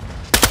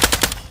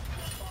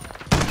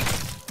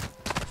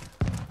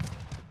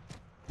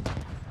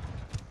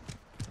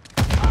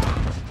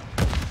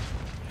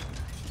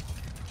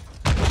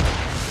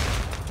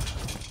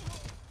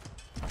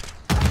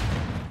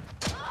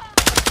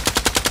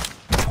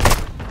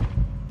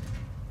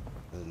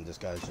 This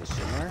guy's just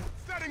sitting there.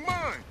 Setting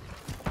mine.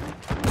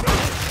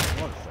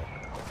 Wonderful.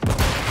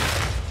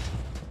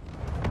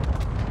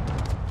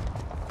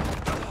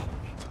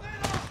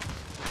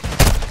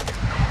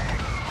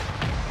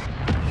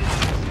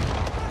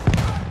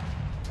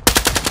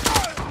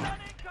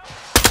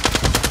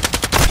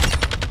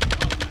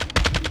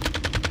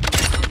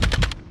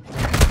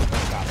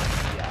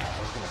 Yeah, I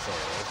was gonna say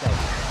this guy.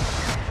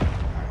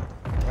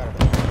 Alright,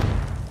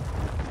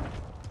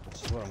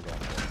 this is what I'm going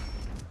for.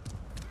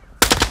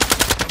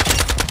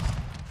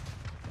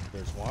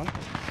 There's one.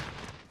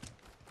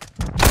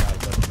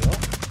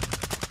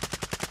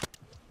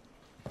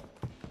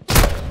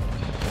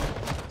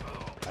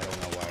 I don't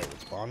know why it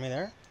would spawn me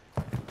there.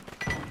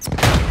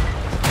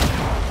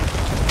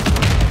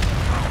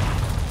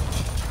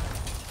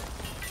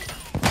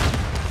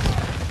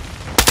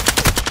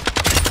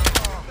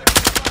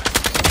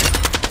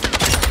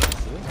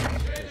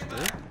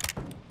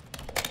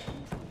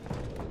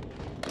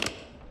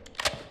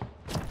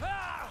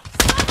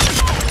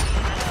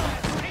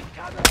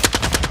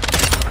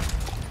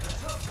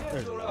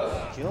 There's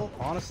another kill.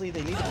 Honestly,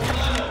 they need to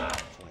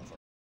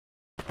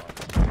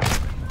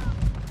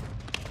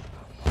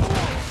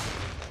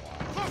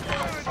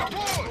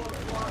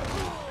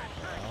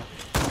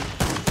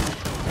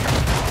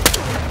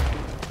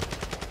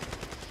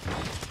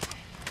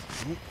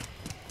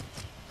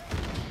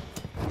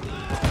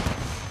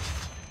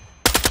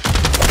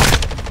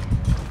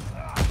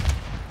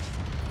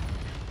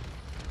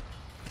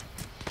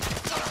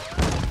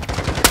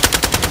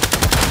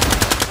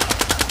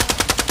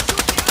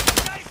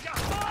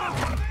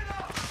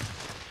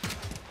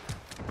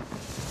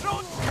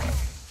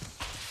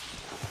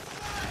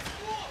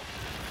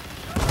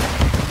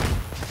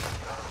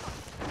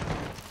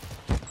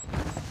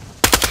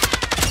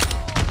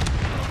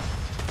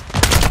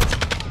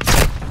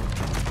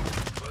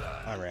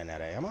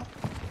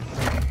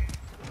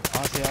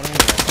Honestly, I don't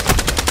even know.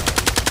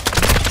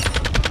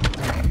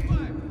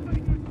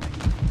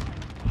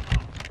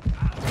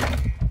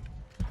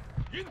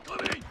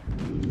 Incoming!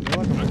 I feel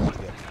like I'm about to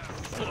get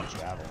fucking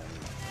javelin.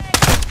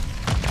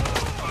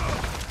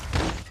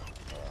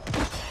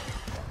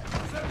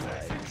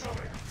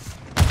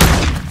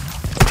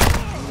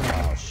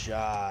 Oh,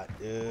 shot,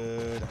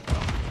 dude.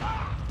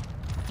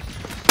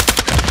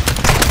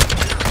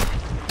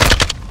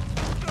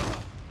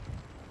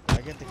 I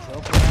get the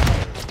kill for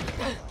that?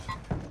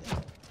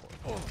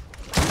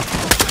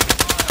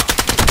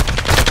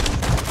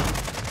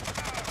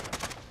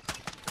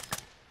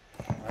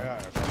 I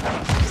got it.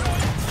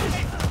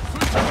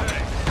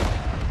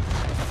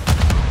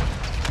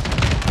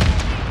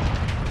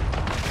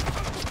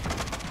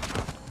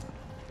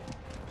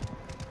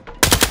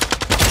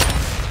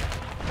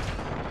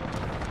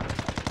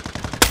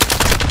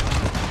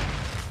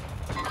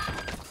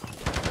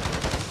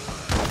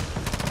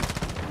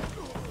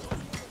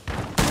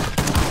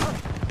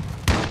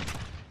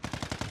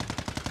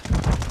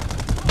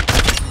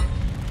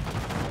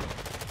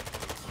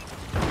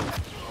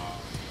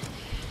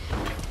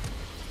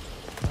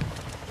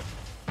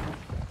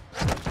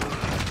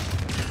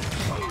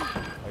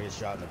 I get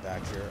shot in the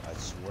back here. I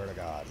swear to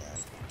God, man.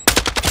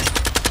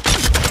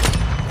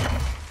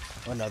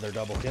 Another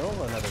double kill.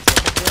 Another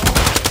triple kill.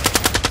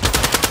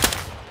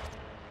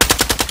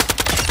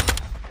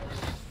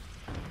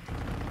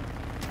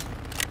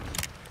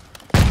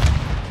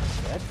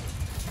 Dead.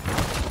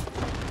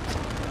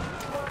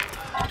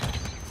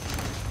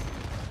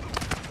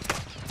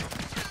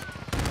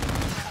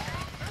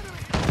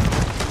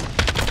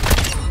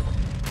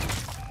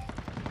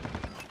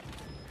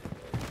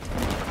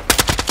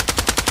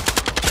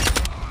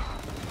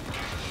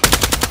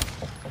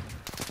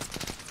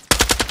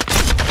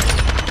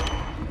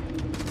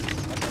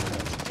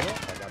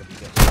 I gotta be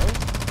getting close.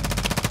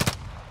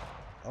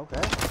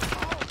 Okay.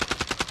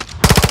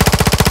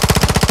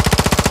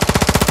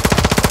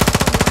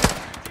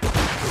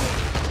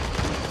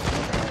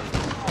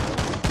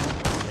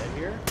 Dead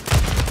here?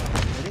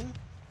 Hitting?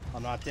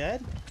 I'm not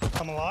dead?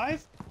 I'm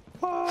alive?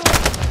 Oh!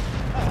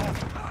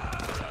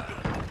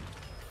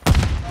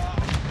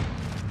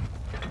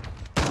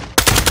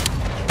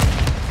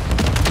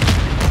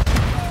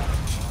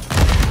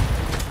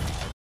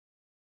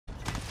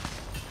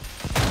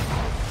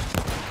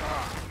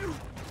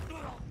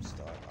 I'm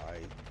stuck.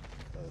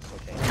 It's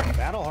okay.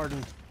 Battle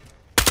hardened.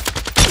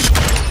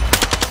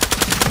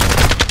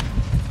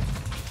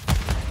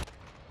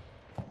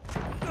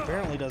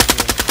 Apparently doesn't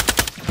do it.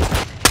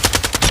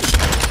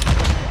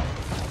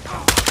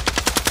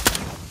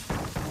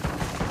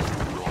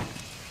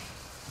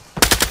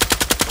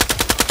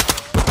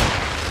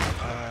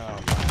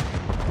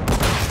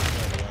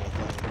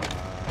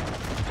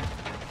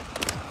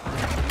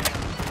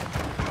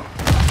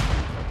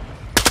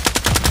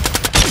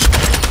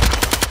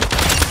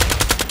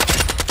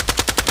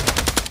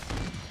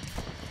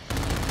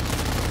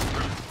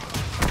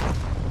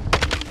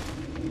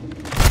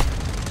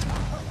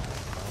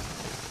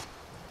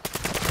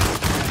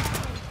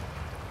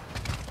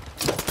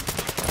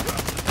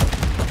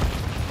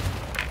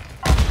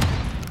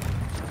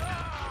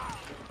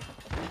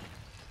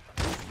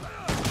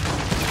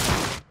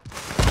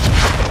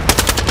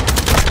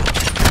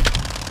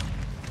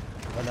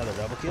 Another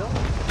double kill. How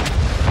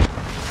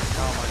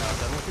am I not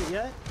done with it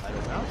yet? I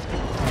don't know.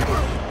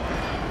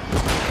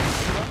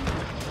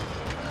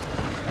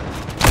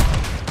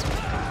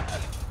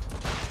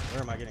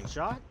 Where am I getting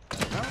shot? I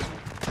don't know.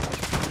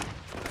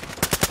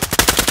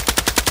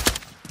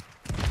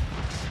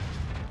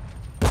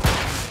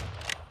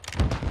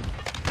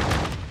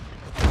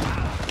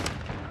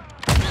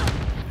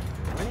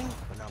 We're winning,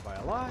 but not by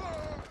a lot.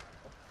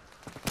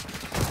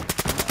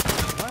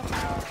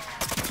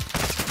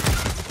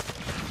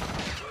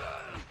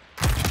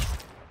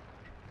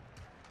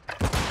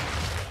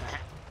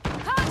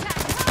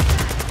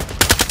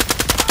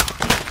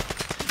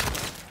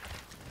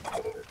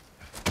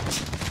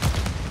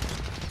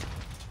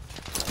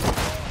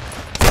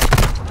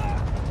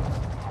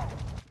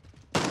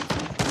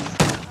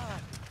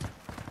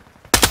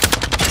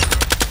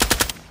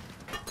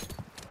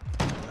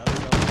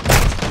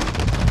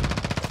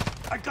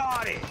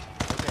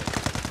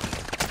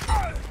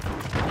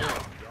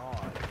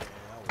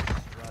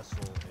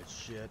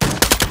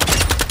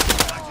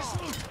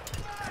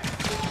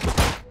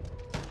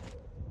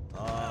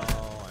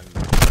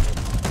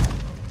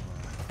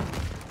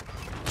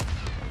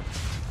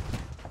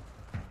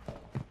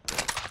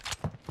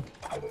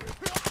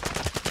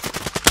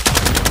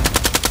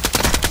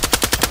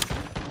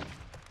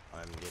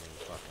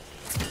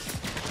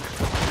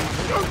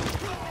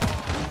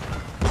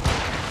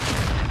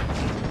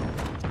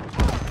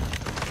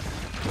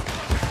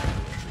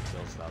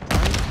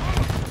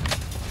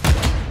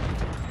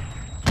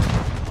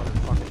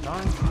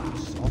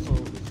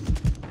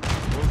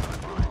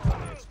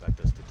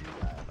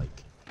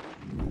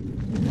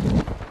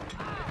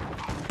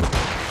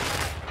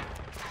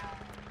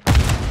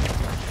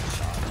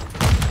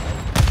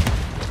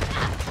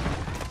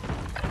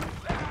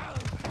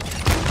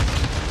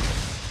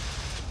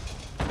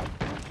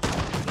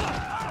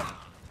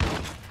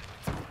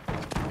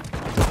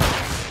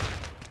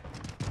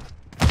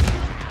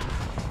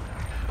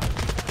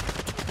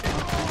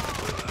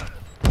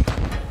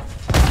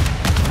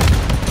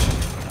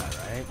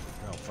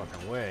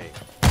 way.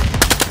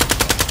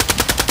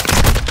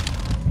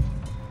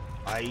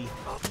 I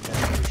missed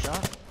every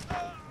shot.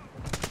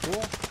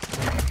 Cool.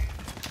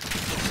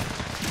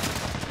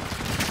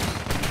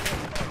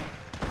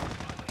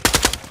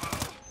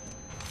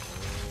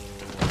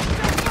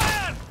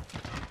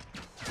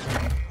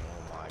 Oh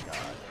my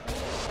god.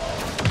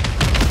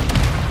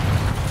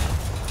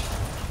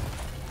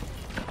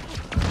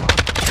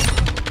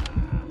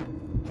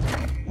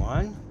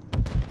 One.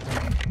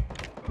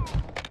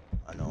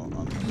 I know I'm.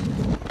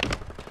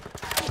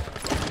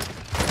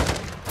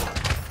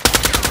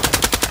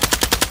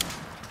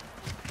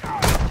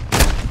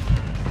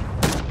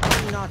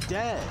 I'm not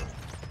dead.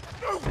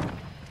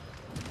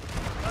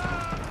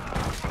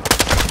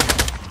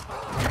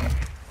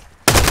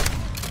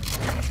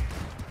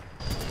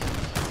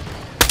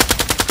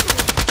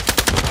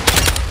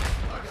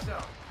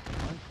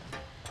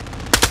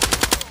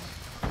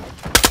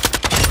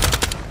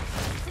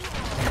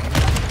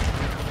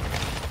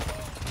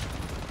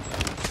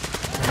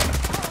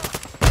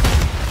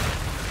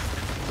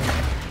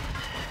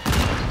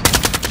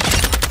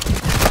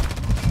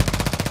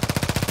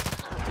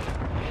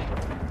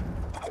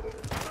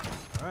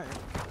 Alright.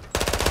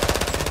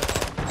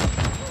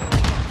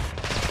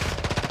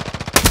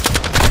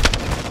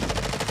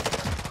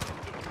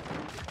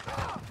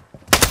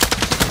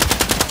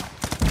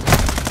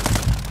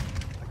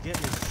 I get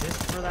an assist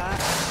for that.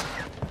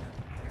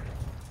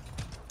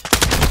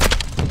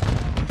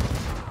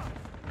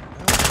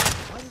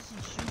 Why is he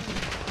shooting?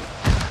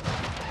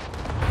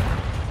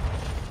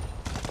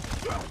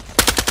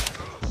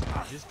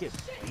 Just get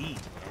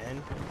beat, man.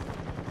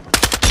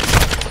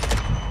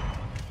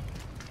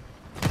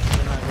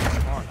 Then I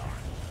respawn on it,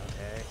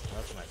 okay?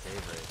 That's my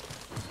favorite.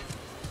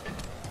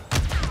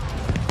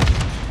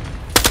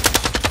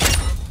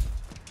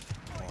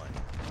 One.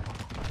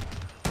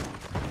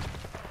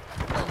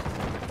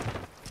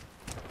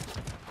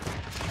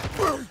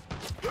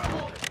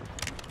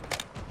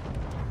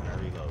 And I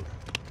reload.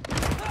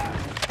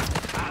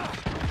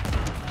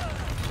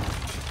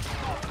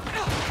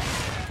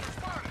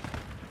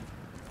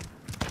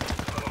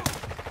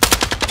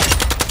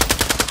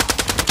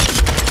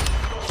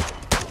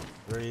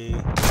 Three.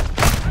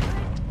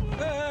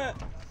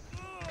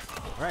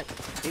 Alright,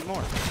 8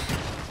 more.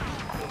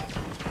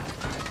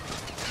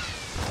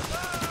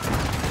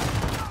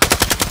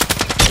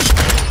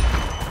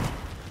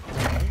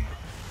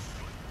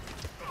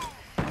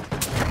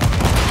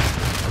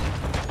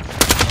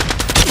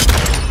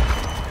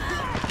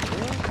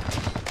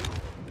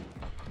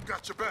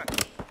 Got your back.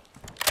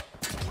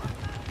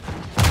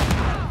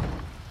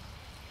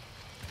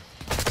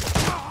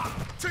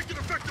 Taking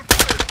effective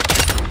fire.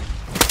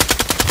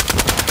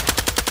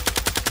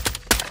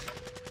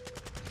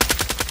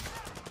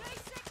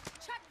 Basic,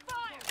 check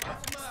fire.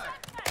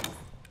 Setbacks.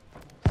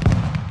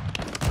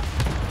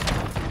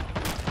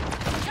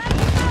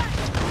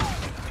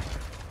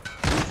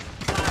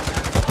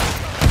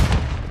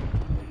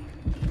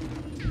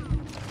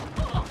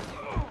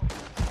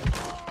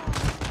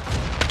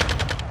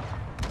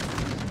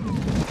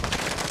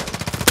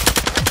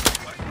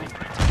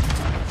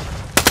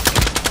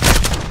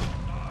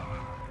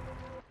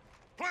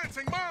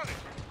 Planting mine.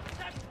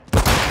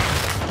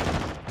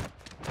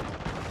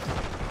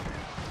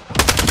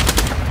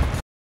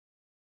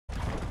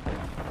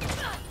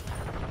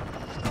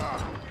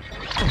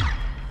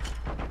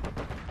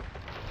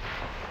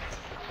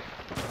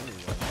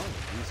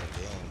 Decent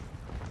game.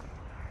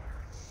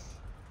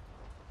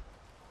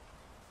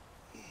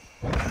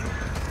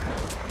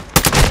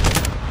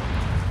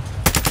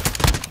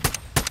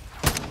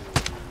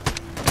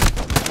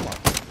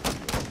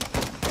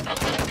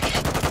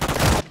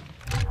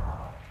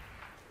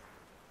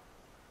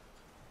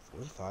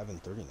 $45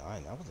 and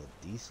 $39. That was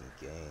a decent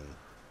game.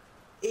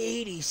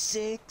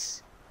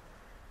 86.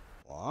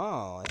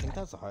 Wow, I think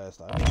that's the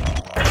highest I've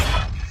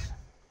got.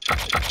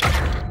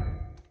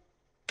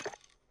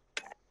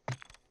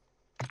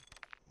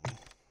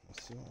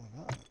 Let's see what we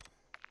got.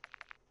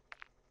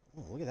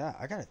 Oh, look at that.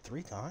 I got it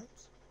 3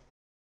 times.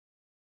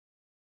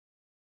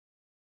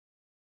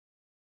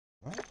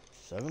 Alright,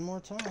 7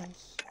 more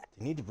times.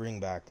 They need to bring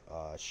back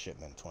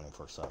shipment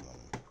 24/7.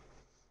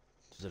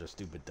 Instead of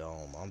stupid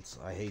dome.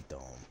 I hate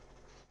dome.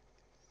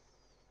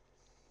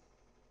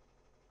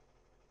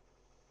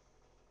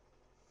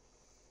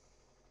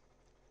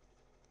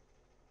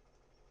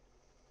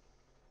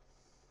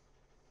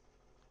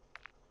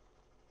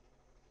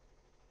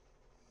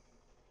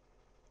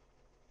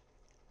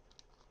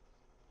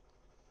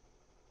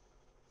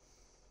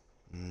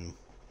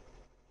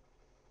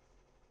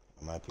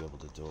 I might be able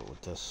to do it with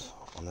this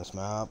on this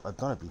map. I've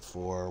done it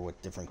before with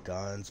different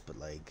guns, but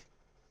like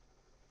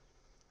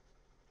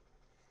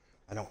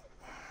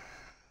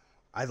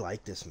I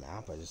like this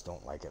map, I just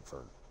don't like it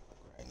for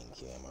grinding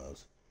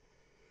camos.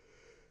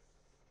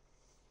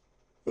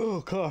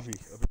 Oh, coffee.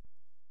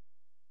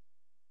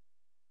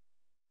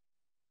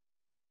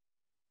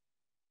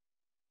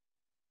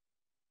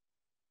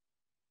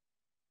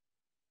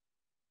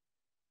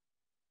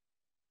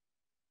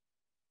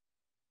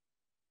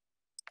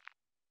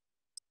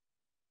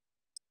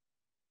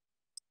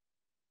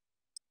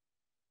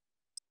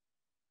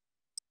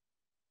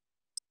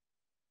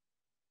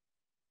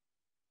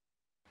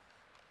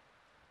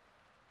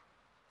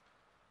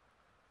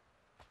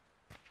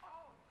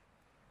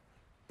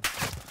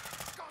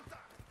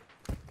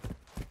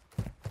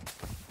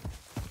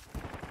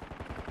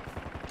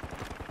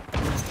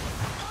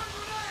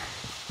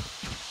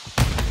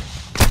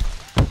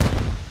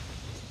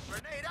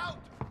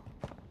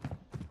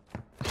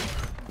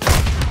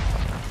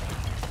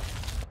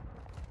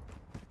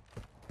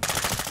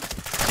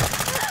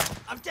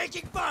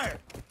 Taking fire!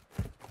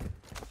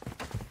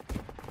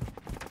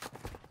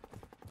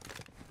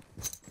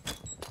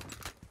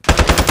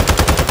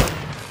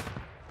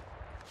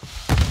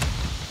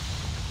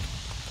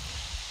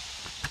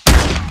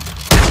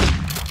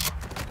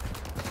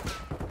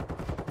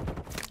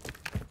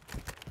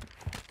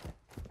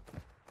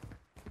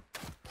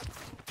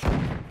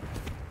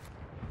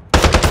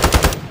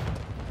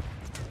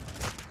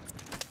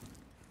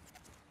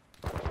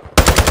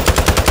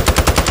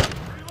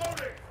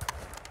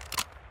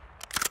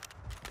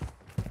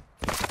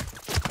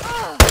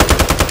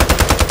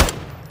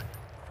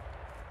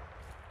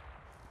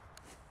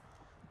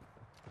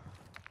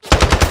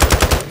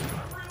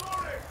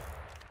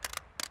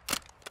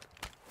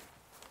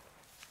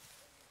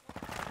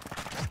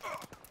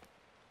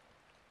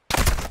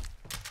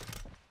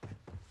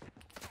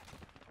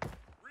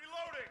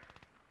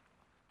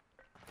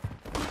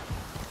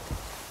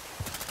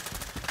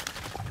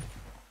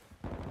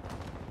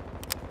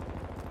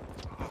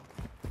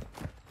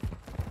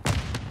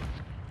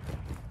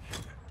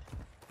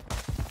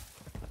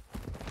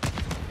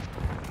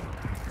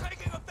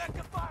 Taking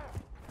effective fire!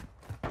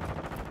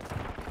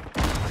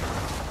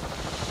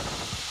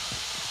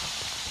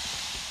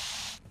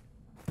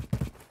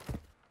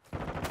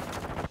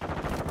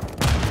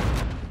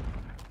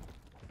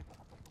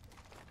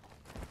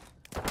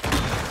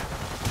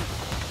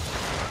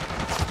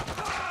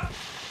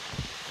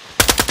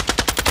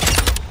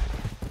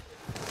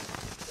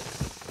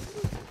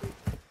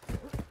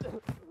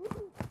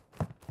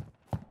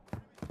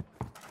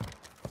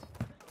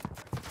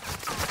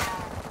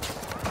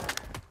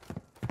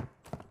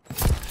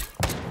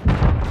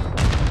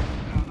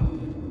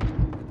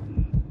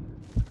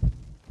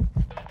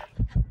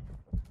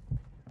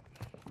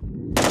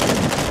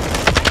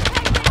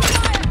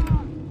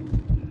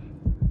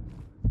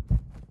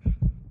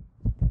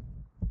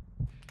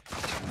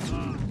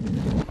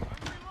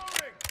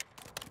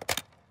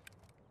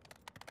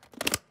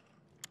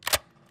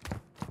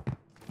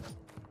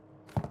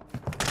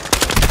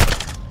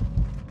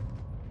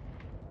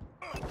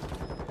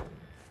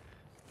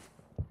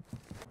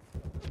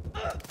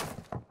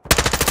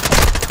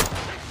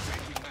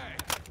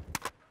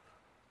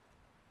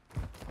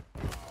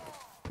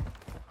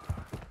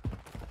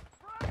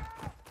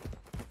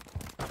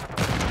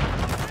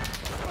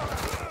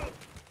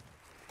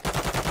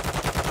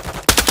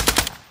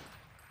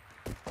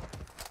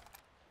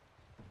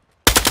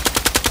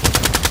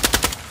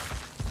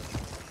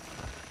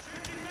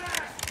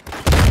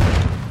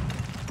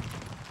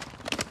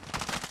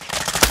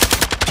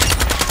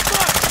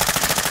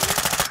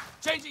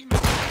 Changing me!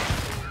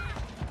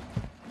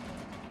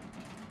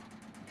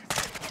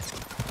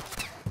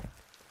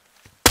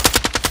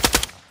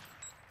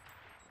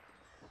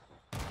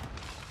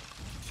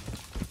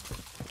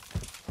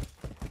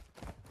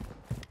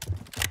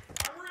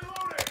 I'm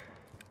reloading!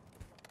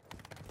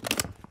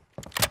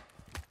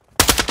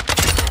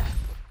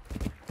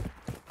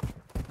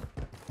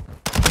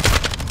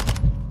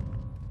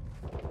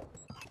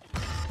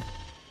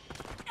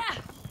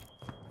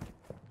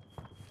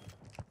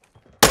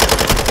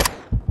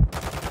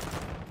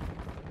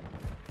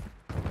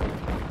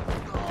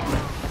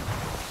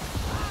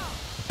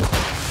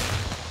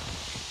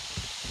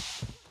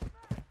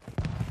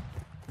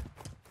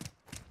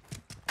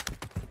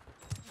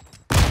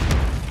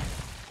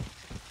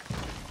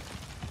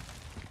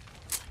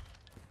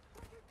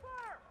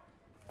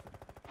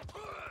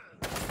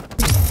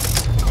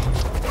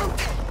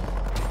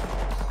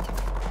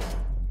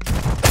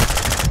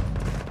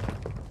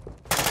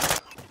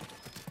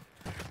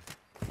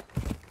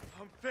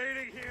 I'm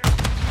fading here.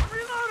 I'm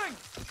reloading!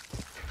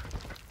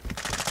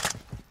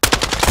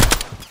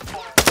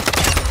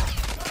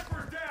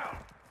 Sniper's down!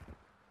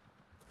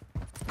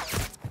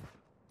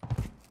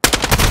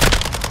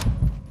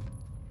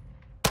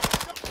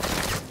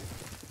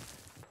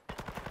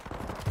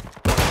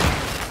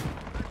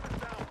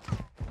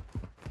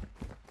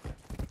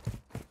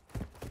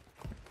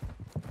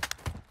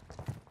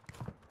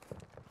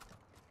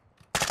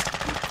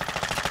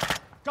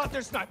 Got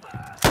their sniper!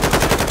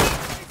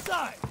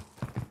 Inside!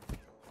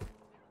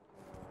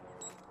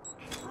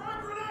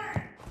 Frag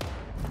grenade!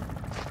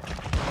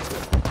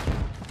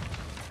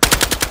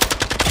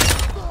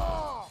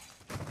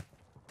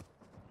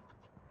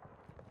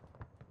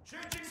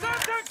 Changing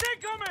Subject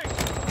incoming!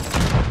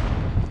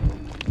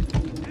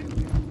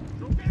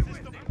 Okay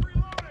with me. I'm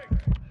reloading!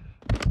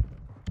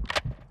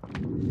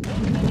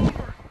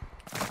 Over!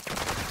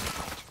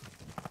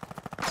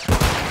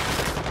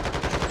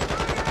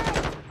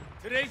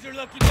 Today's your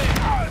lucky day!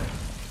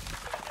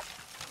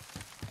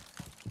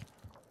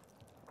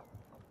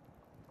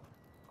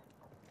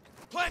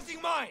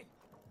 Planting mine!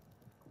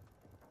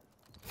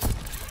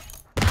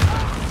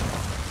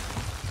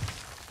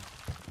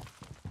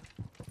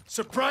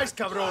 Surprise,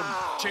 cabron!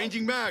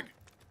 Changing mag!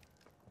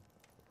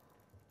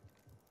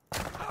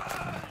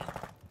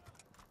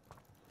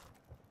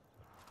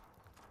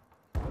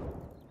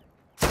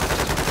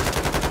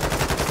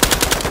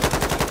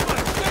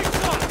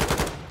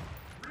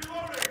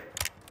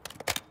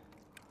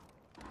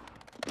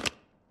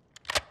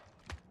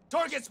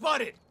 Target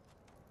spotted!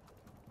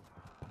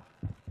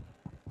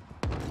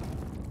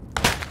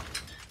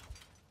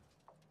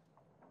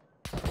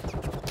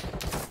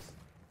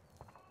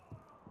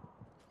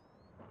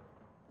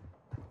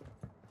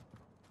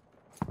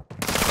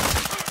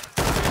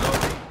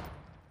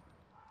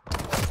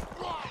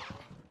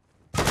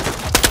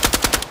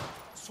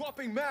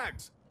 Swapping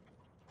mags!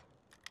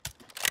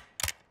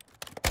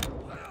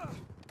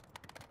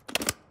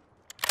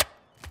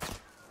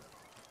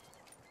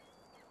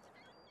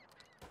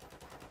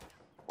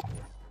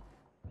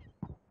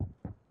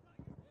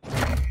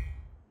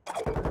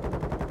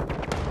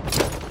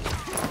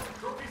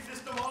 Trophy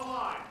system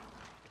online.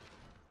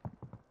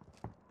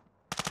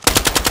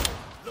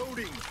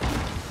 Loading!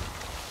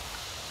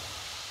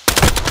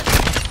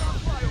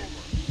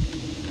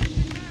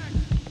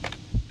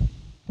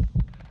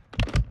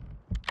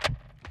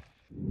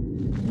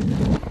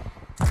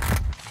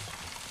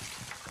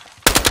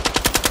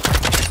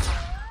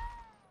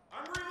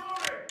 I'm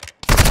reloading.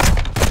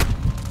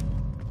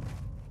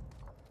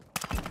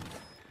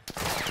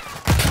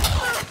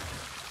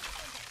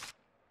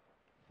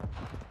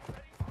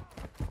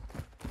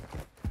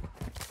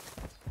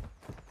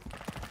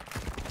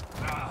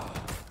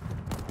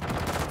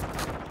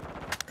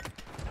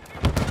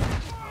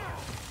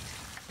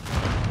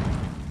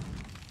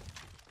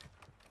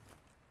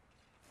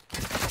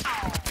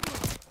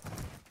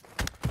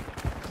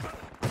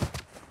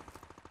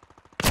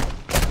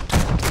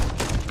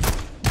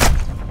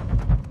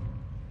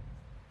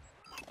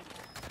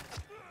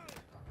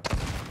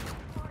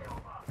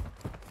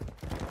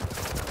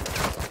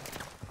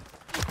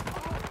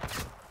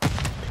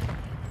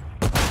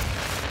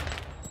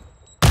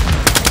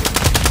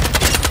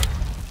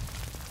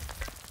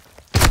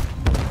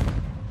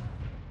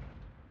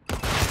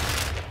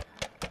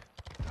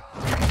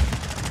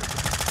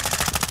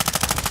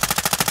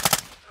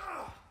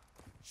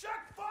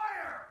 Check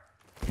fire.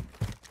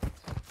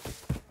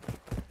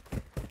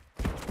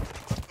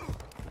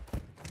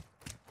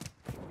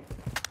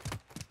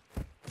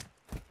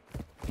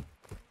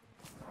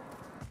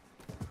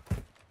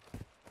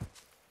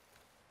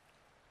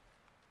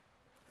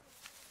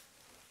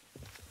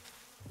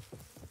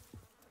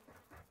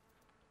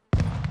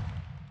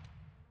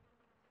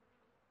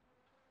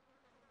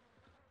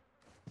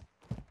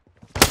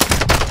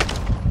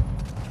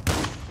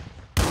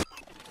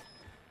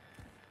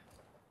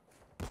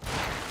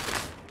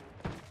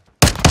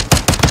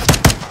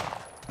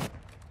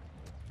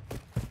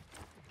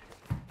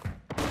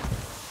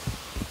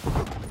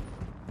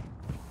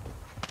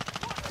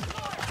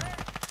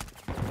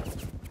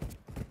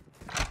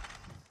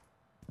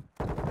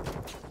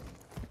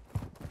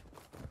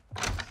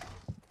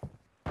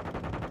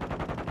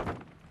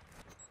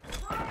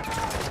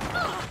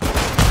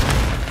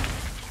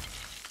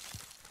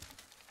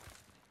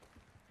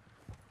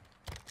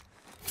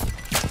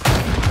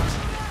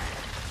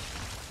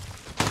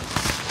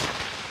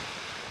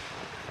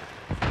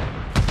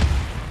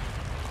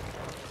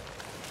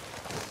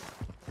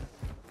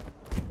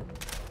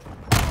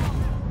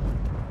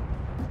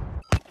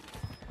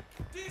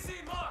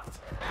 DC marked!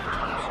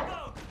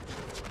 Reload!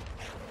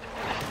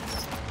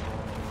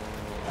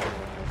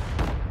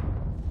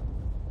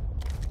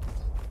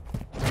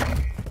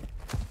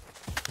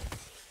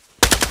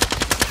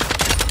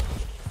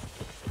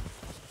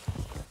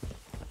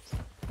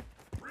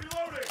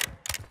 Reloading.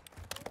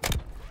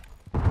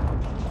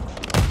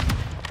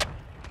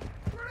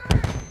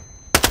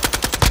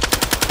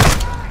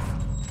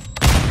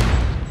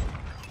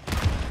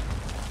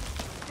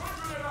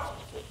 Good it out.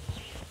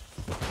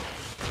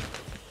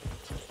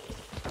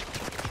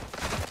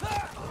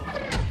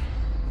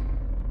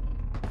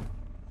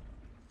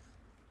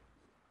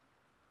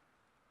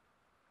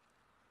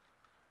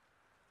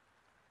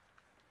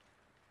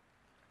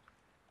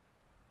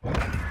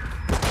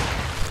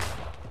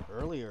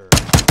 Earlier,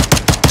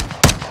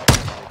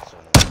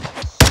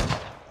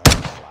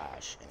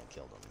 flash and it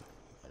killed him.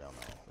 I don't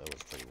know. That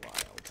was pretty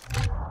wild.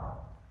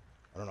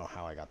 I don't know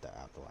how I got that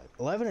afterlife.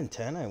 11 and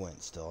 10 I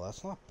went still.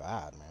 That's not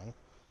bad, man.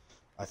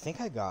 I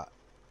think I got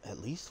at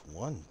least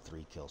one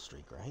 3-kill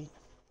streak, right?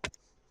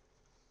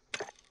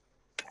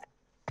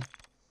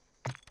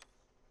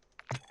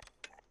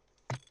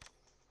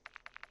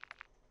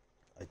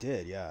 I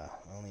did, yeah.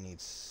 I only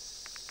need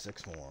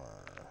 6 more.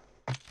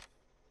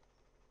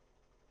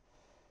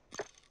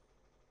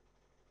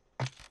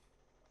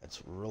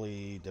 It's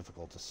really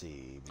difficult to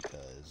see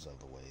because of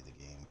the way the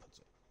game puts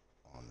it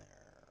on there.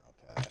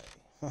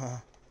 Okay.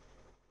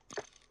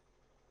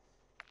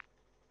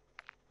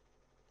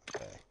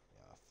 Okay,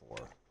 yeah, 4.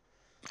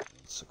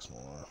 Need 6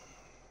 more.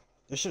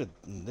 They should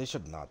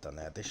have not done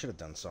that. They should have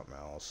done something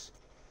else.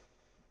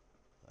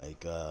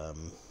 Like, I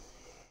don't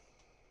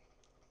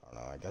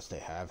know, I guess they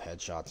have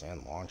headshots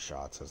and long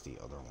shots as the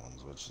other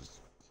ones, which is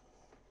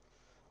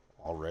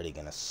already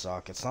gonna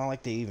suck. It's not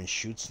like they even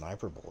shoot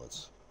sniper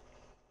bullets.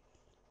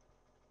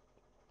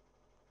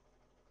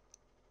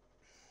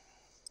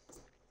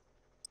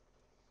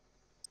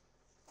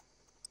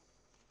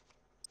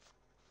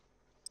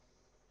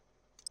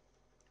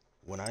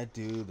 when I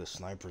do the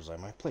snipers, I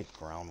might play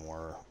Ground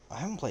War. I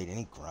haven't played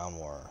any Ground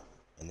War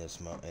in this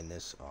in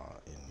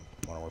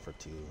Modern Warfare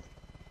 2.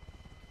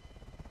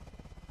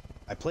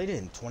 I played it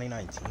in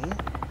 2019. I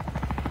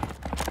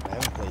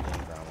haven't played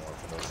any Ground War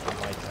for those.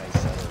 Like I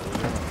said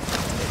earlier.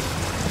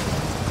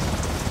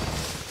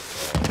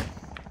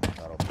 So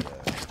that'll be a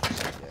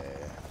interesting day.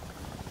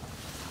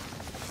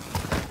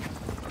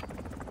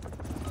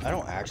 I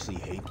don't actually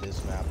hate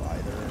this map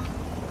either.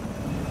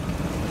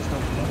 There's no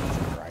buttons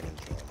for grinding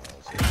camos.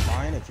 It's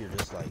fine if you're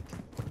just like.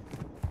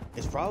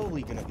 It's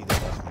probably gonna be the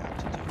best map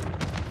to do.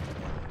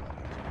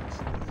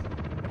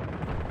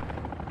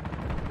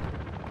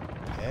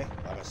 Okay,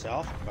 by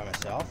myself. I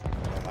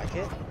don't like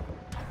it.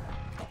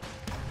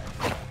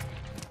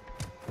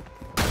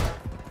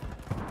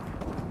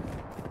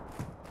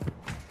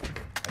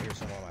 I hear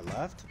someone on my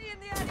left. In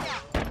the area.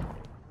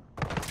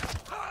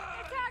 He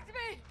attacked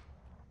me.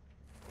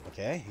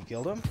 Okay, he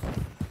killed him.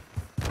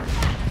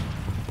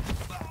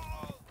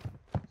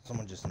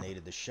 Someone just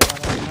naded the shit out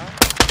of him now.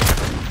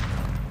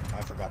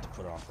 I forgot to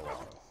put it on full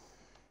auto.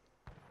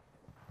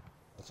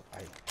 That's,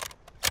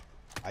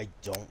 I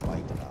don't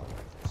like the battle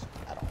rifles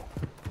at all.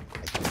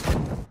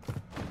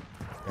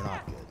 They're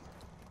not good.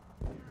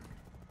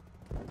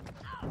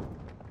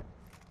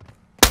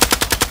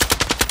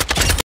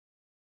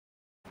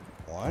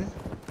 One.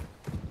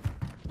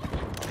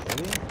 I'm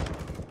moving.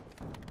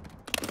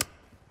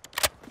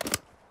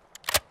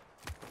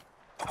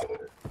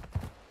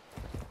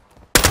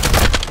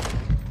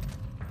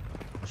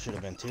 Should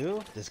have been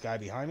two. This guy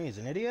behind me is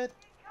an idiot.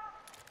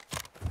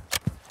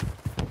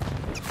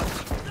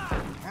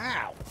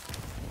 Ow!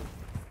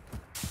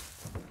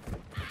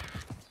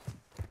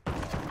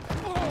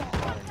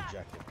 Not an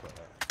objective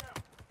player.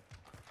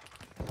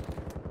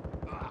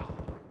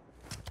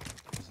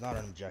 He's not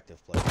an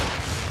objective player.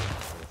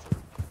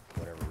 For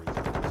whatever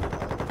reason.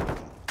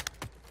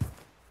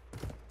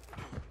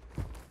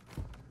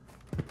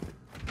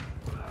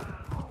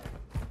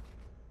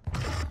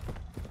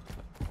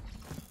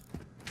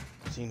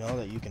 So you know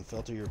that you can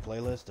filter your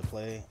playlist to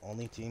play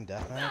only team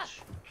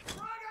deathmatch?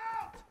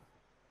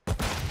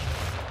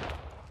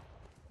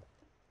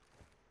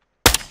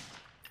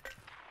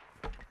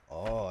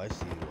 Oh, I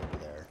see you over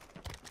there.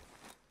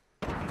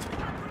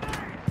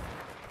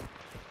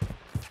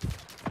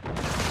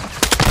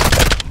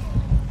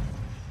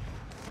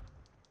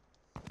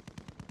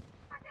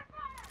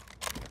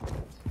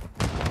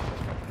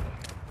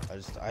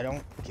 I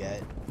don't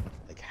get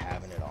like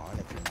having it on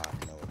if you're not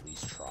gonna at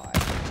least try.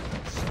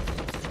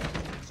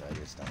 So I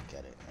just don't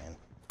get it, man.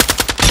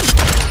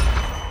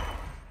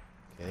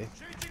 Okay.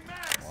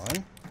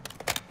 One.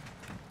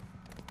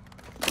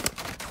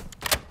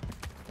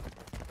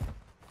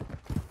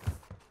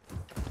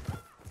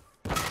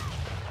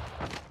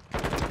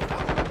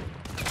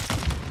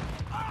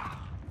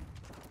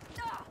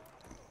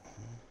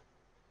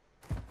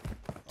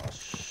 Oh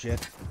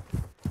shit.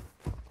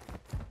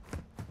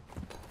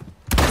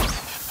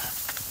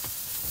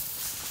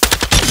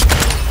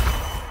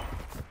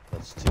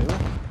 That's two.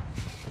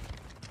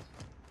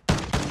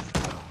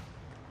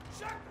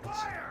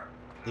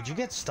 Did you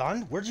get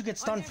stunned? Where'd you get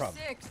stunned from?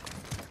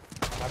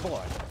 My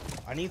boy,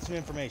 I need some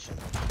information.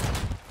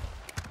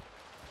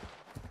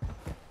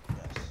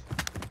 Yes.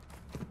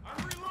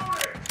 I'm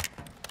reloading.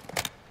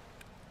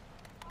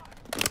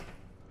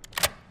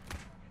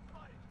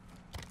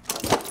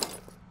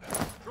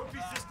 Trophy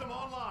system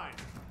online.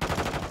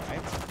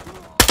 Alright.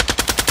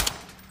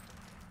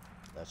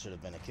 That should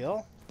have been a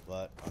kill,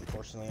 but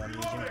unfortunately I'm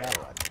using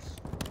battle rifles.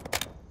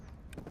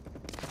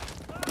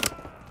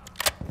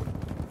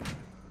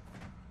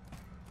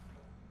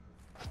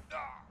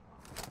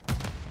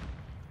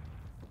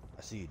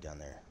 I see you down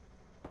there.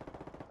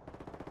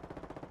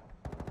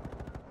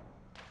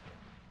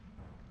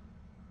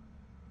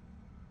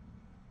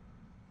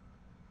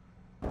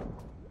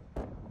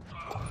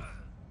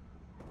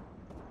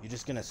 You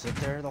just gonna sit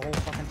there the whole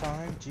fucking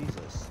time?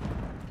 Jesus.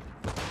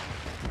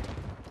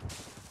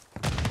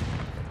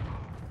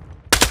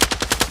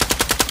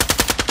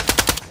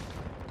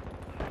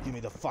 Give me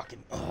the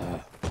fucking.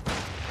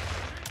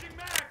 Changing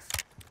max.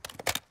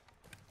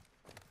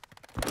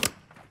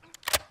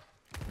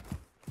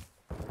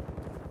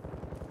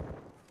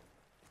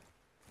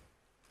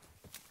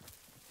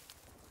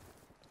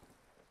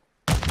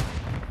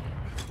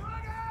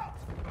 Frag out.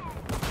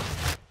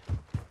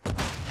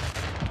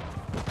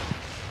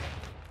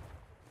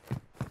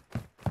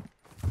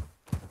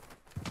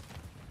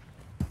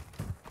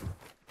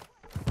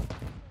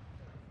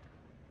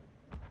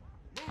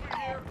 Moving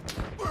here.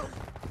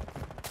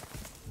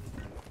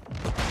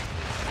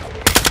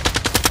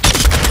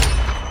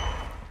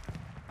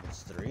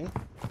 It's three.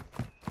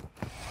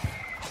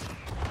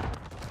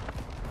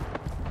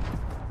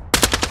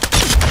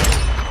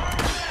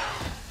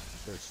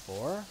 There's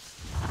four.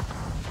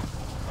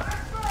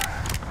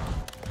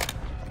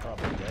 I'm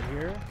probably dead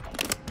here.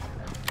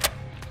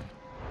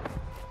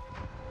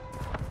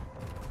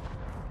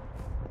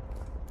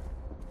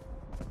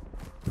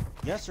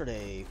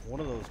 Yesterday, one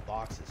of those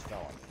boxes fell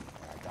on me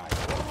and I died.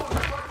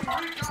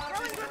 Fucking recon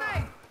at this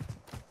time.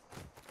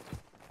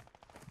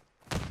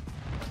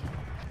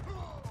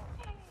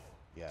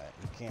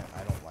 can't.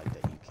 I don't like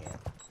that you can't.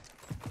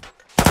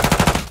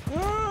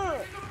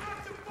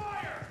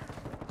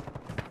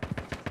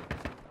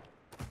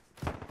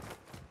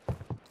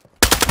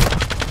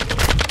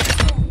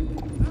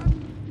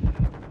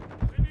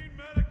 They need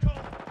medical.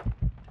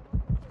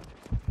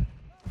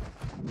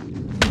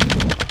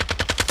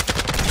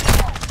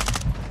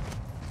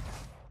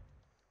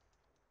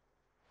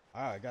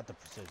 Ah, I got the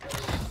precision.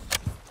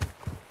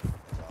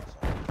 That's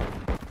awesome.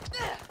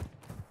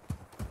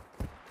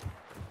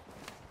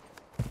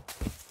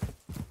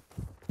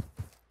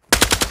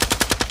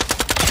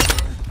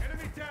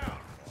 Enemy down.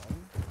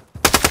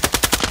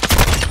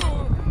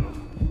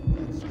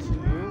 That's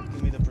two.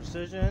 Give me the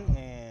precision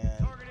and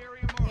Target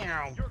area marked.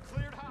 Meow. You're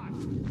cleared hot.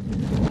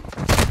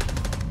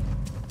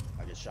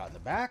 I get shot in the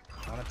back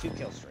on a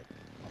 2-kill streak.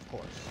 Of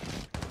course.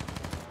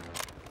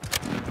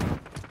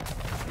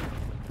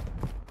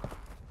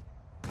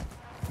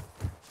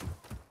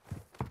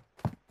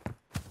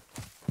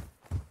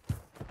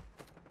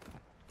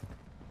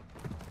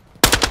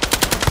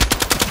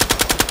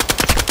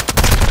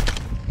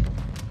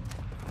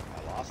 I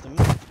lost him.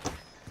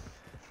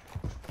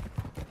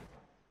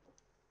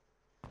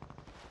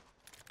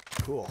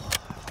 Cool.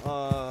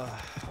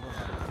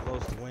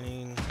 Close to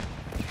winning.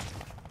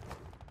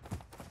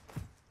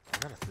 I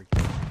got a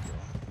 3-kill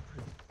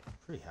streak,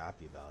 pretty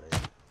happy about it.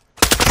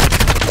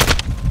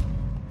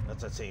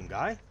 That's that same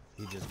guy.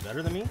 He's just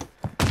better than me.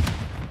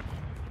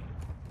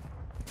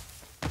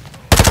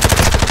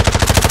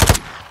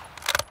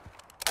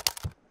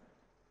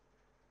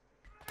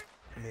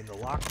 I mean, the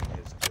locking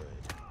is good.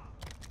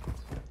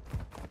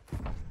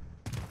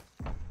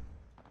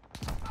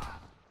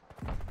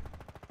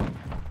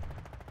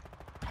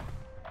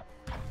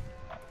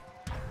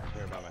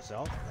 Here by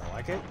myself. I don't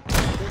like it.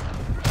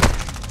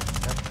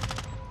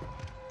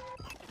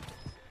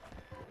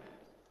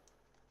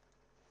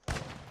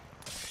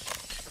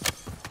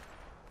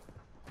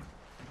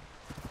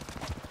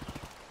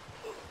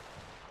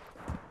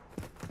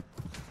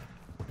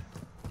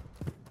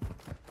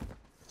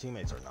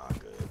 Teammates are not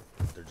good.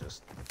 They're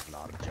just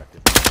not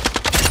objective.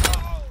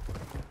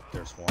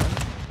 There's one.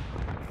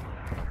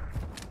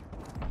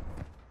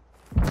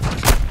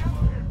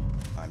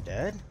 I'm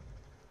dead.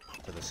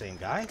 To the same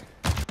guy.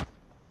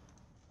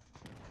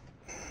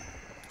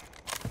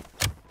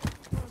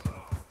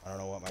 I don't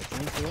know what my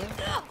team's doing.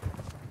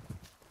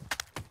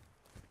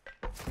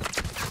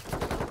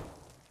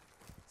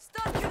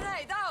 Stun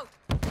grenade out!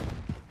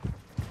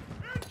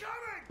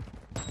 Incoming!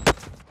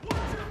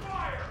 Watch your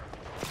fire!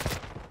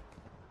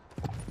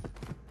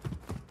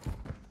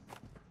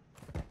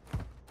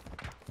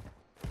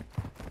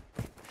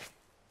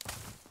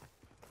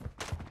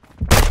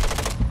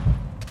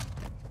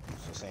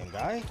 It's the same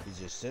guy. He's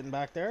just sitting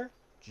back there,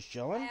 just I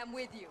chilling. am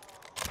with you.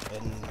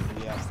 And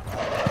we have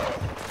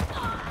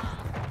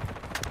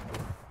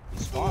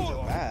these spawns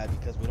are bad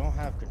because we don't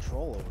have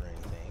control over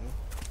anything.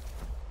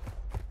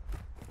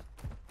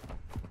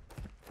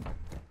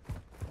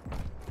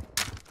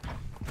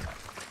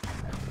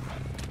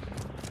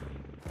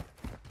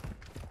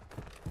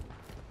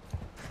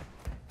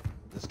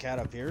 This cat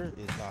up here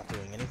is not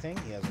doing anything.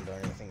 He hasn't done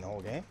anything the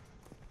whole game.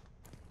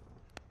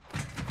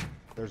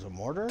 There's a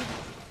mortar.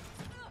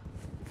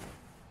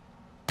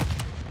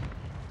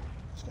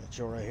 Just gonna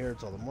chill right here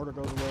until the mortar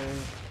goes away.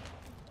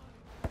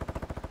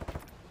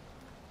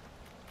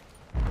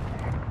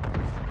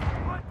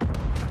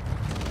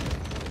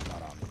 It's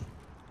not on me.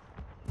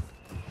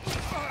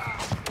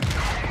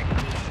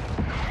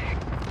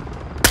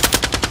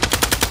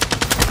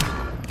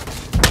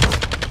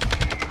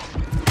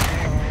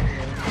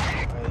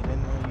 I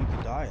didn't know you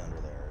could die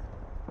under there.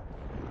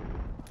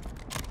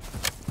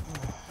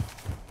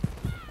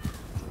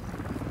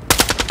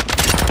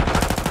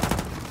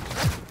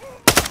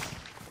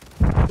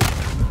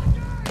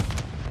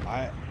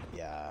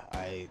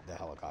 The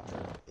helicopter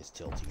is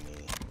tilting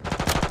me.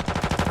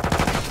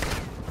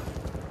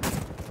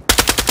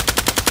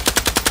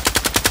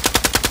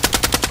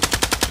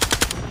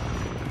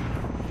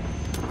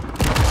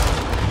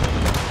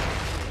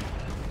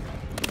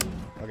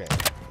 Okay,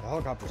 the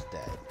helicopter's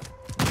dead.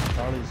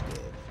 Charlie's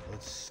good.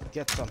 Let's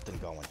get something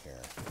going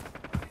here.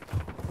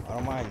 I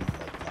don't mind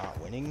like not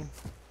winning,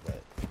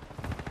 but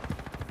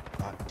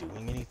not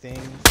doing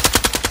anything.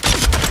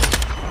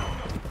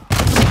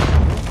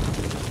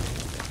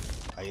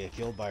 I get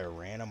killed by a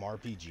random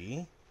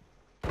RPG.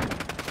 I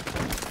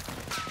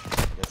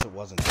guess it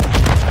wasn't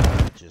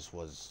that. It just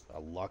was a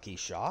lucky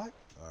shot.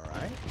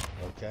 Alright.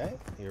 Okay.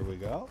 Here we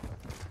go.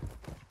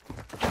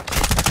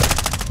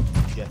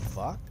 Get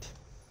fucked.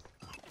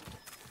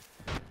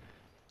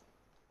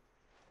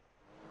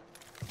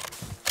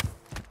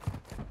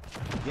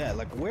 Yeah,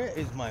 like where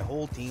is my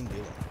whole team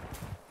doing?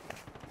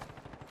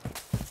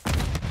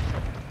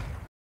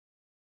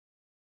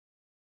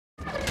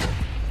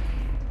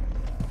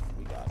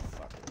 We got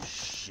fucking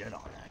shit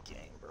on that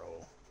game,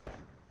 bro.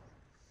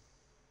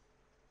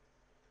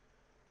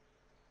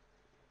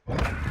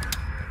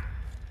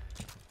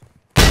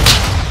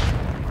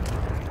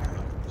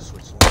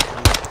 Switch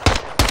lanes.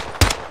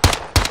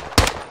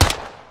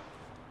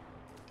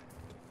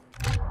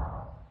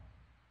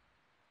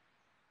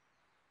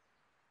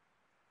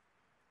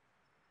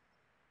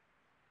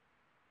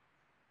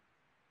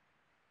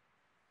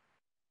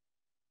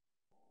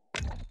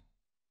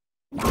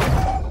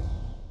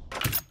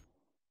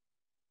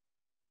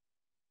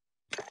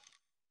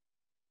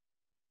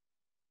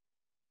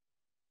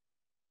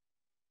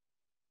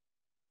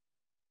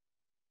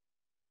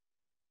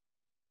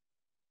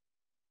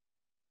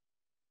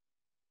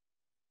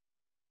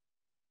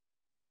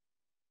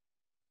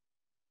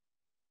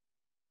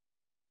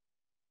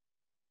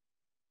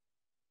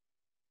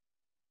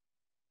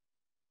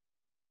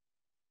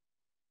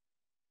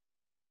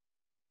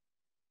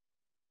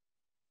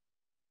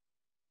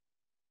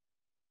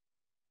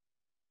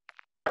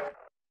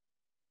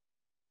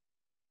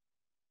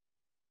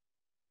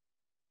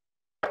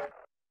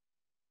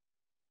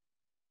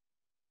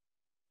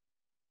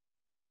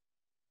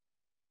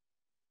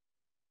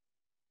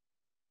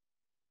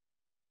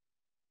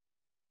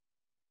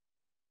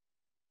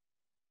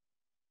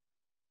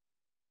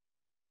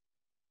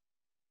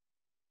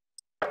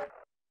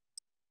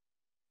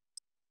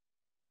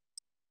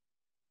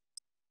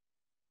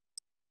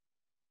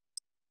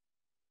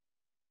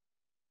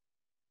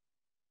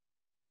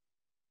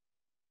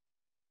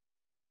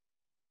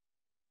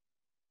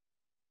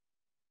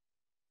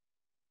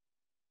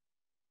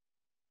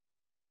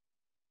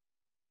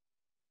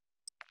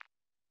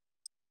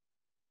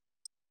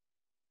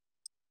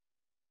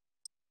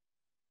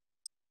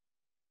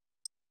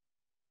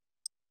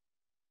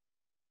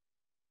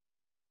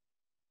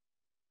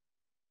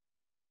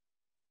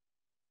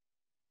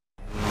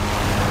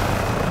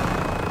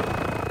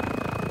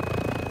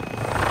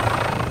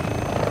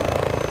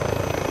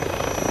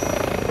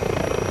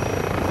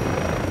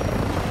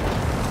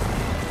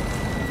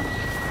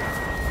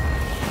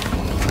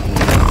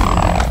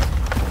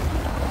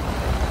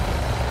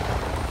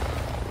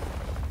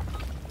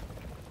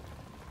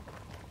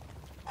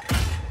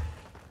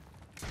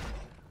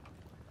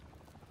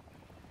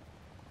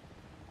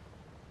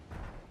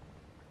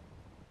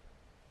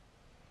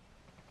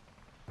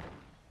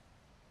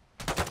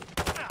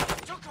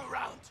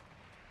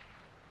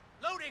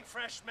 Throwing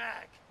fresh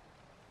mag.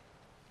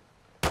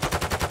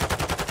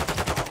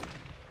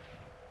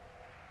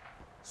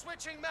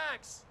 Switching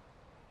mags.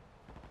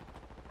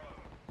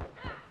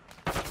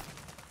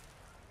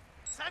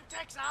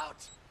 Semtex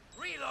out.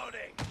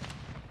 Reloading.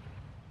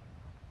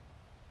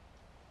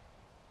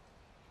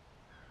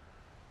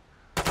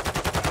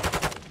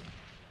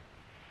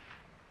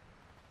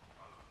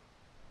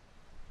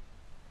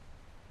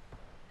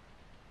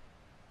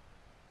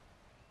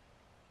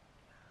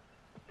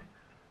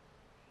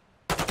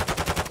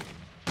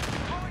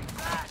 Throwing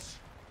flash.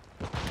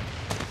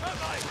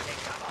 Turbine,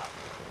 take cover.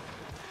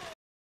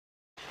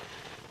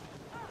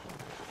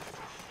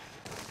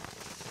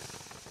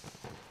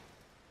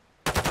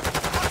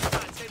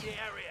 Hostiles in the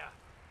area.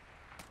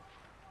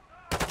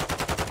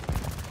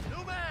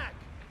 New mag.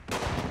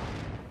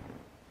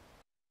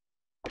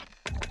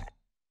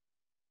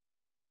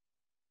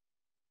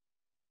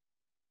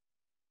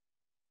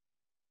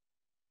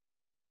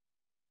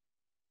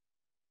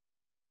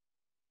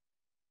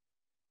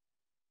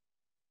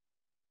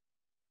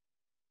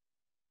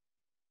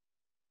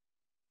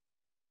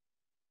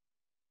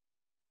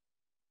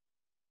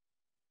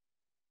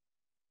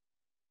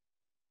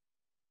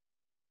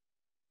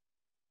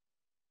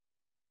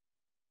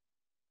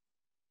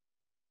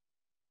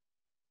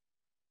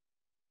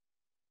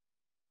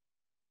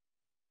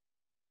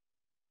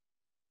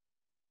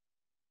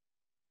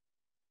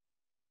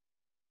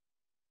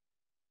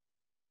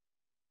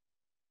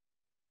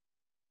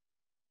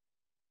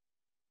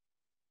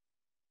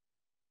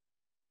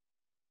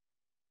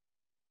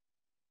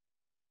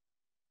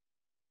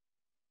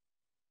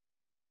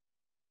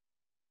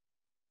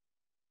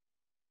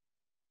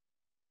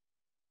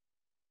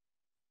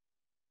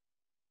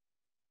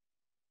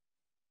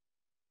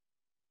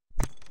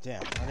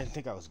 Damn, I didn't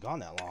think I was gone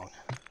that long.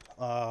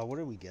 What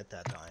did we get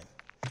that time?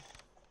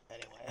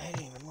 Anyway, I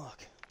didn't even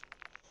look.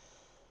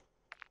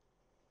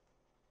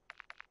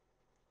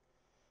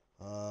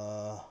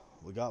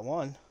 We got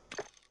one.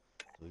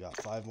 We got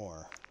 5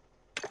 more.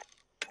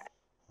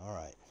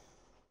 Alright.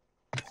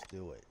 Let's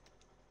do it.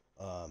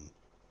 I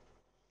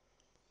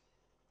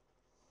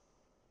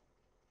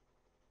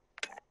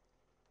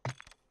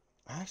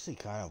actually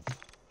kind of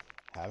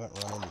haven't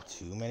run into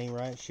too many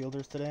riot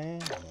shielders today.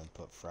 I'm gonna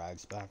put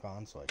frags back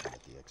on so I can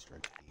get the extra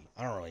XP.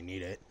 I don't really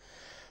need it.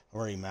 I'm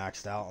already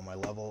maxed out on my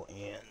level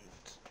and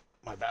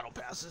my battle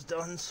pass is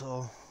done,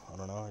 so I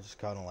don't know. I just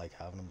kind of like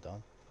having them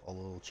done. All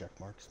the little check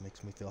marks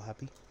makes me feel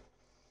happy.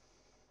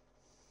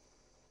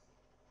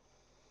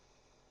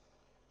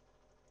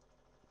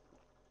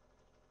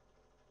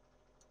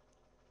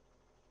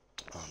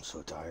 I'm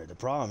so tired. The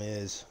problem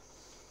is,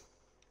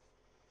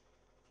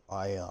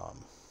 I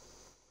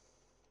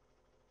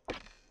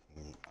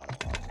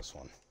don't like this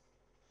one.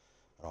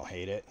 I don't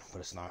hate it, but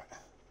it's not.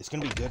 It's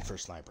gonna be good for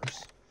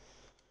snipers.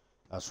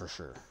 That's for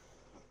sure.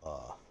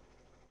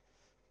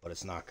 But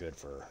it's not good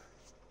for.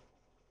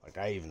 Like,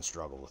 I even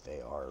struggle with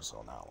ARs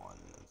on that one.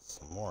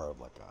 It's more of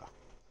like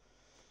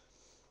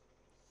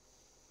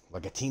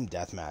a team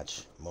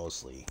deathmatch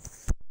mostly.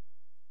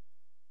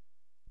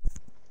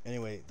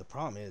 Anyway, the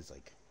problem is,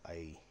 like,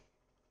 I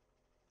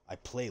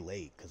play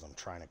late because I'm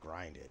trying to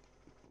grind it,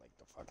 like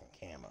the fucking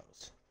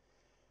camos.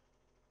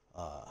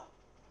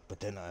 But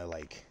then I'm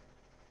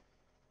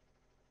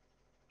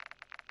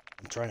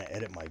trying to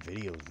edit my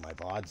videos, my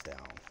VODs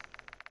down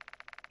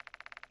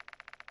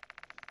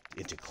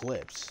into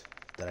clips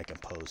that I can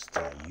post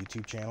to my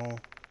YouTube channel,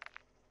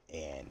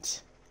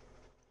 and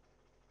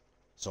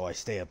so I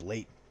stay up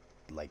late,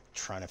 like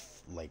trying to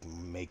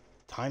make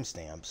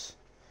timestamps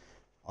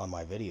on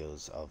my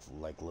videos of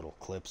like little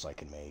clips I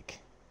can make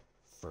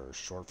for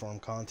short form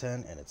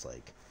content, and it's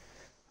like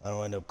I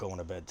don't end up going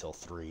to bed till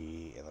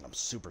 3, and then I'm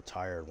super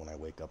tired when I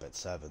wake up at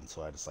 7,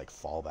 so I just like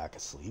fall back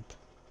asleep,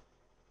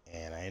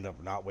 and I end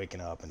up not waking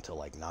up until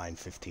like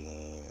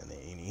 9:15, and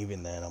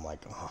even then I'm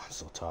like, oh, I'm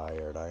so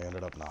tired. I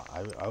ended up not.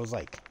 I was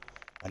like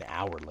an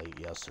hour late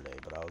yesterday,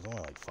 but I was only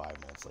like 5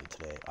 minutes late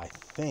today. I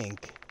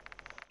think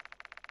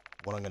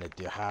what I'm gonna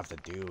have to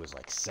do is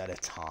like set a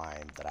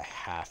time that I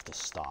have to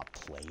stop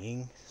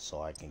playing,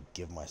 so I can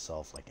give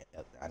myself like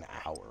an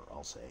hour,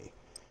 I'll say,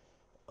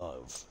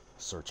 of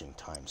searching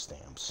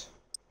timestamps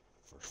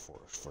for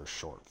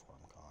short form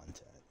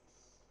content.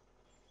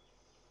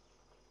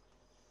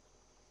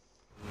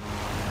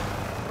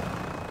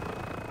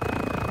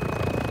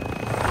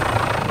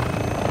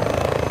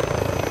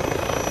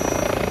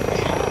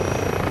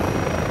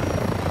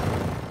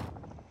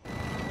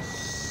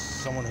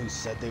 Someone who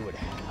said they would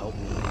help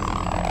me,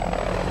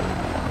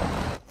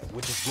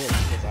 which is good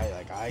because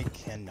I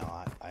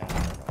cannot. I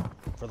don't know.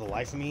 For the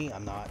life of me,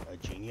 I'm not a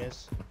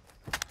genius.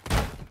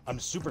 I'm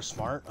super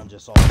smart. I'm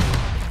just all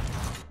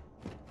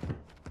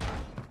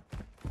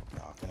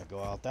not gonna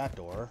go out that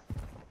door.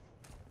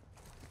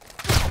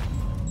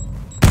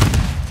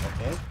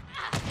 Okay.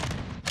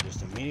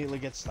 Just immediately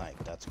get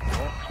sniped. That's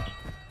cool.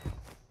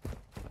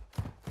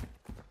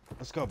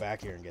 Let's go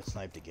back here and get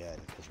sniped again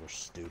because we're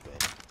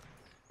stupid.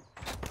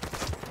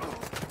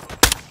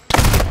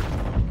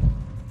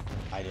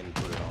 I didn't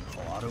put it on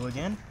full auto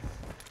again.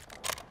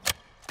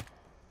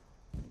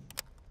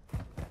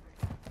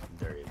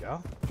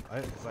 go.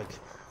 I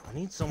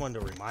need someone to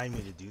remind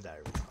me to do that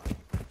every time.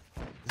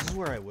 This is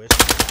where I wish.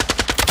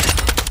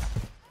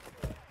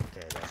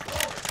 Okay, that's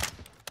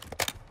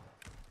right.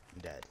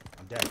 I'm dead.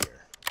 I'm dead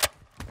here.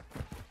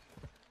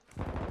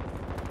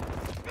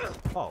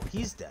 Oh,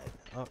 he's dead.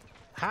 Oh,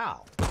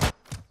 how?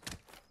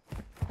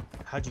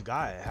 How'd you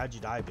die? How'd you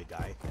die, big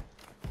guy?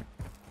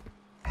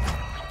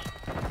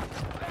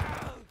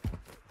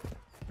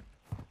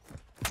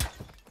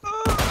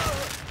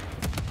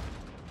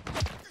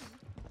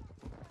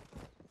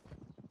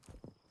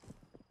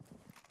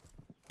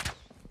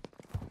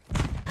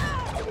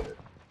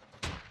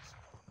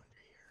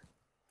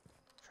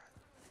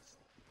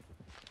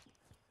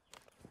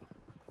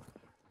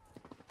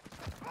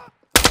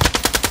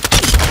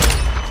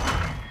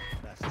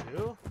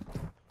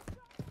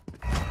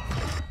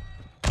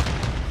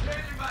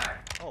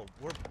 Oh,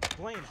 we're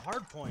playing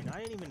hardpoint.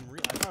 I didn't even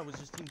I thought it was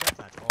just team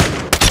deathmatch.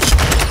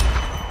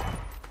 Oh.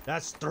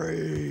 That's 3.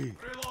 Reloading.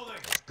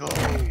 Let's go.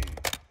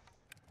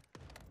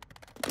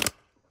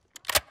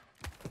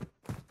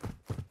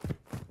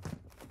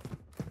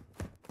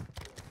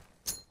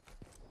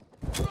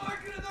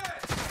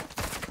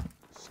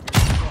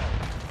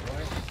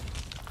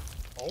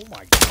 Oh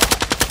my god.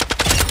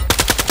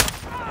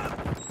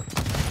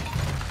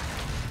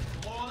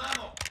 Low on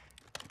ammo.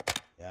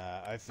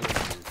 Yeah, I feel you,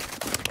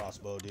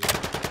 crossbow dude.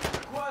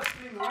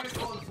 Requesting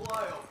recon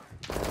flyover.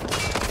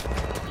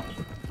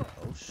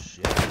 Oh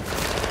shit.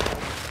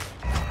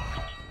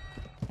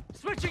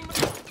 Switching.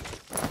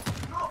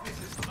 Trophy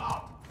system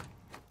out.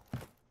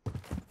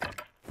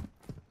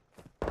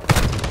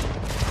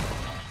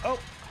 Oh.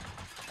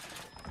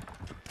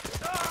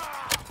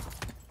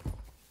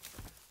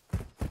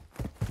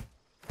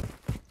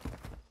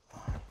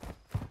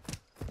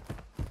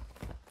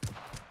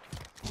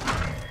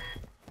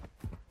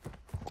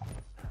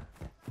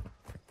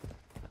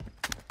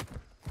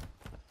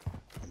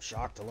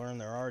 Shocked to learn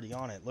they're already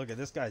on it. Look at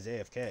this guy's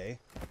AFK.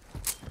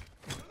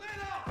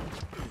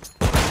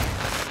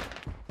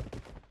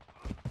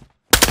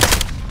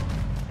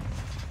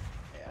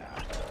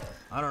 Yeah.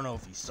 I don't know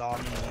if he saw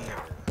me or...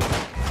 Yeah.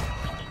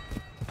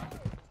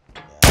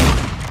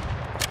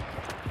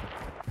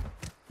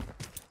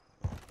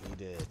 He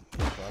did. He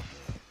fucked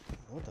me.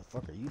 What the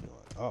fuck are you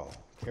doing? Oh,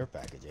 care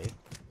package, eh?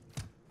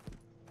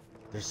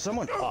 There's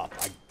someone up.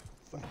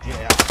 Get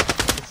out.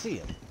 I can see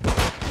him.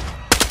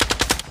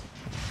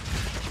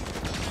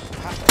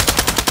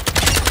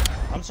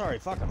 I'm sorry,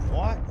 fuck him.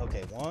 What?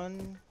 Okay,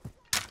 1.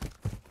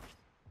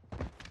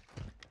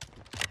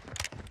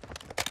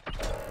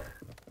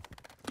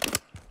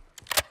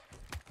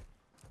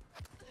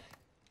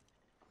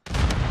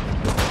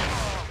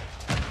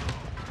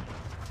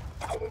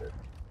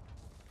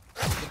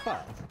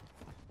 Five.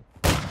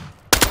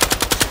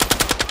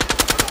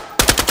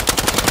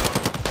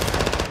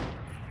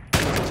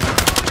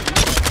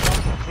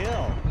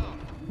 Kill.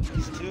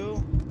 These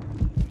 2.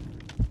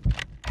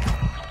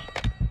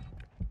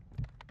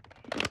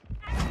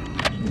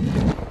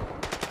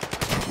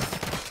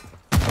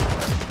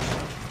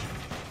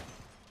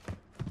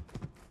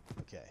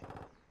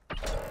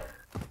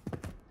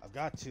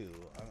 Got 2.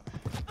 I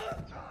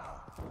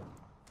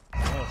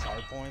know it's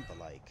hard point, but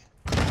like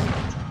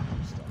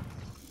stuff.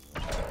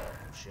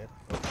 Oh shit.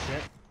 Oh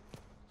shit.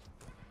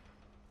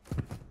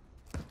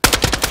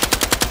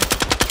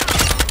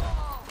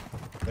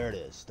 There it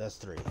is. That's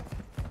 3.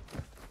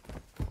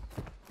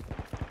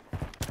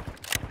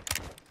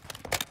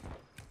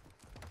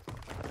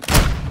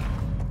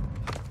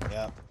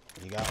 Yep.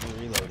 You got me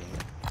reloading.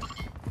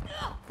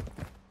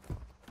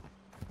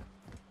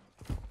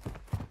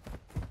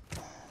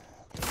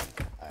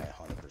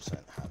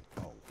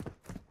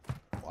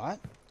 What?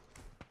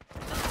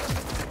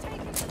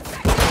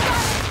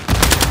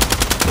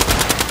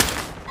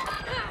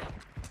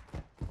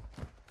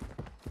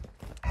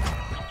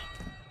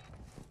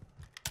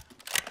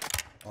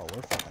 Oh,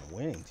 we're fucking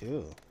winning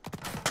too.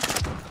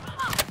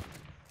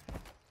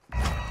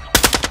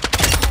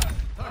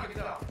 Target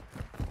down.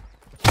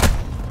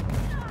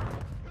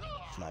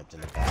 Sniped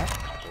in the back,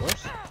 of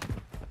course.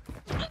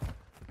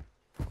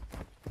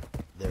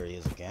 There he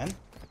is again.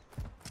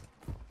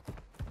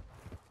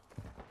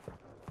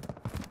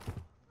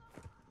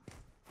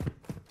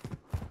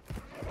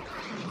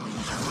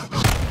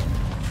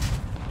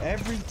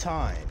 Every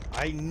time.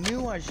 I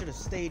knew I should have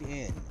stayed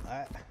in.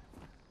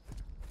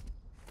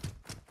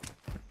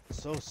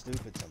 So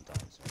stupid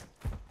sometimes, man.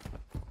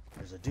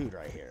 There's a dude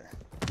right here.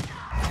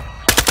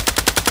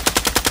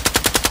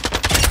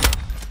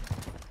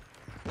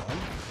 One,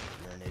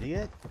 you're an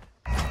idiot.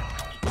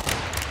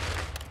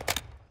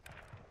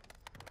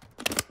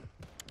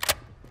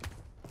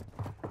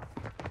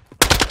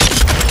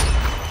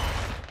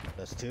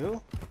 That's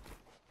 2.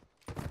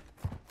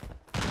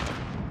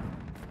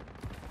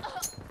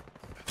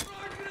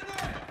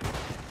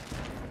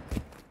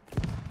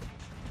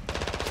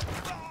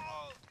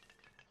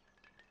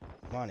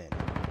 Come on in.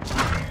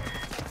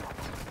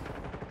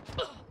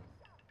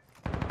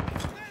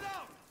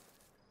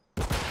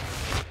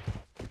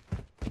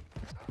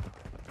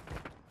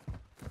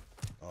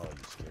 Oh,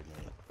 you scared me.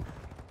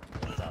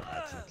 That's out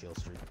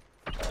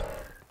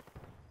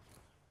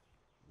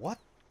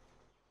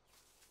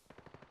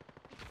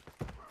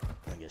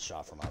get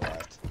shot from my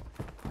left.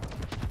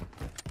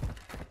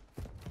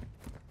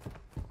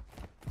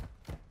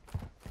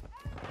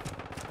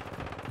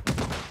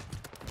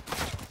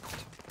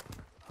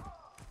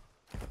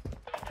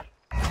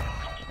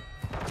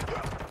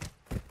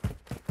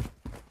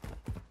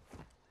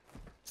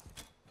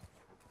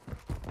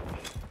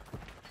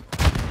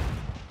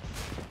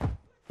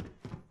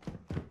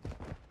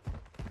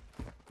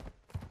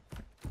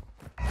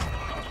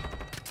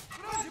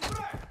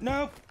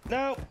 Nope,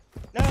 nope,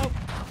 nope.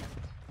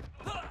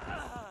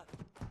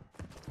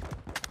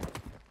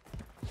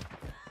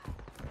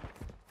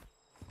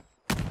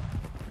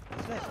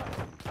 This guy's not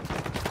even-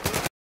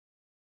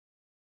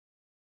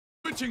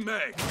 Switching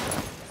mag.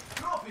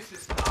 Trophy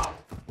system out.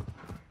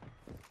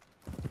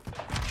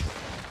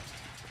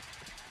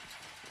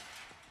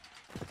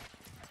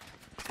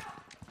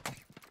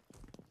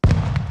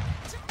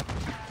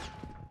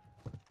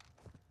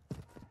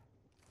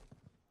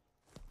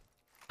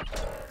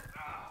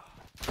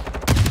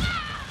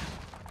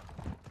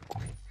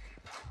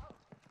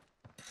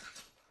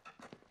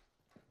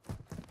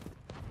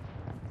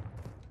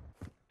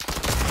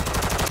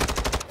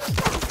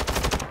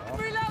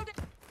 Reloading.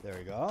 There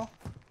we go.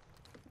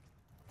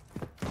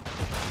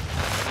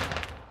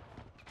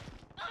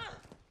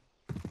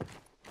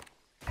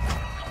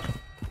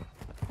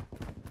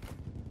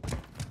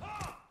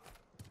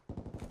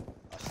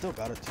 I still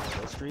got a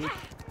 2-kill streak.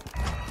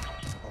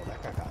 Oh,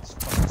 that guy got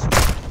fucking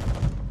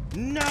smoked.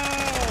 No!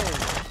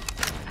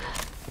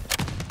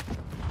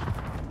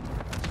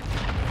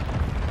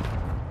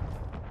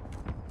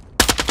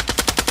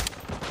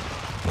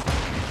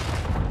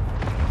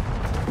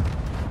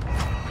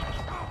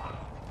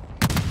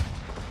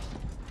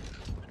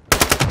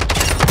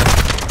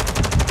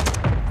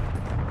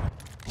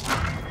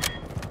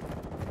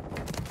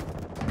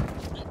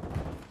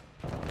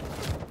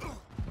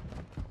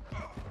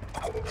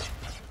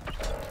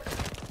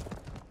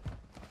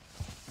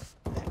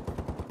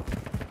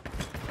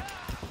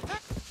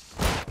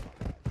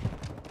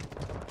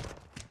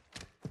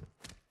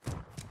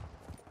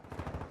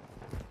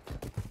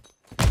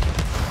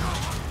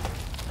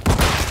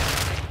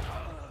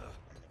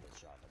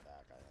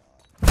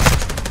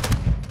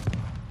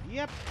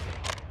 Yep.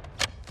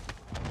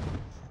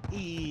 I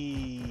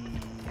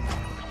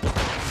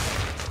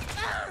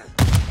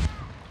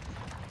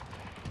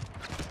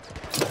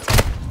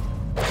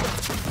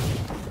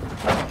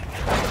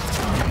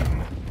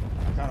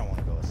kind of want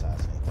to go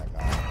assassinate that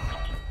guy.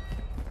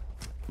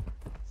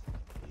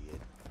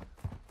 Idiot.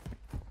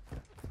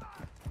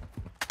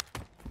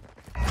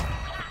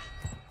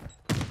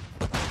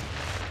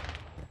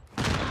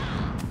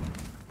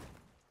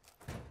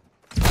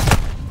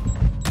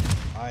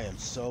 I am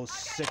so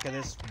sick of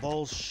this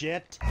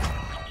bullshit.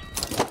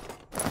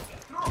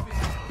 Trophy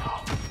system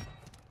out.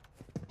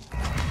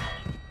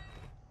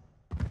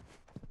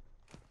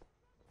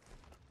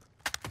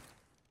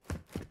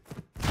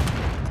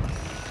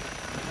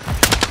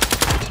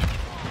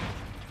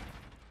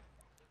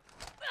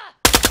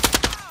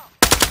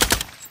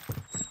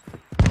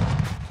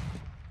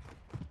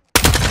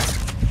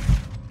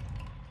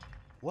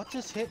 What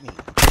just hit me?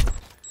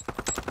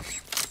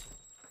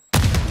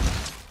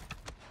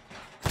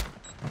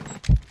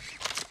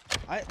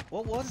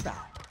 What was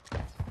that?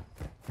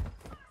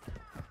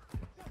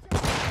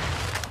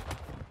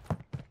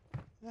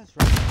 You guys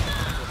ready to get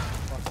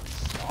fucking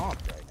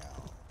stomped right now,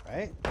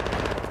 right?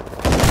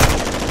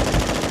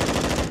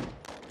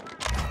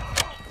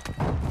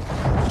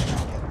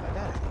 My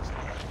dad needs to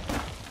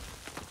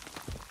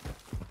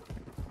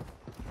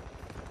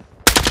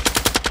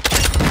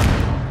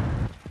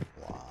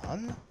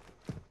one.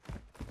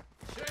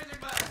 Changing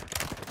back.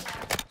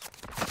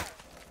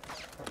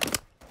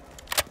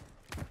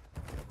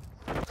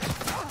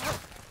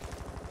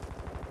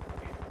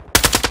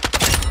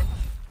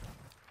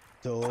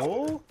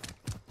 Two.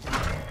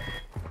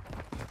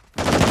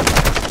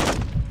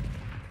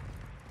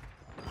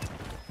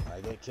 I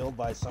get killed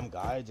by some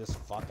guy just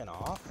fucking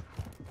off?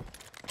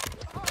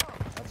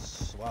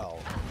 That's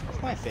swell.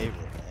 That's my favorite,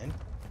 man.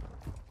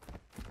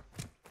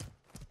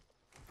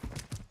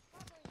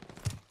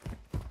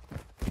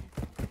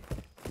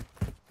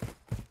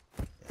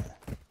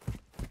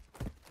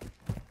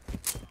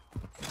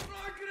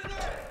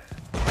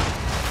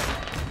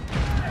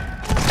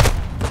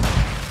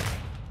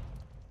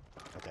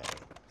 Okay.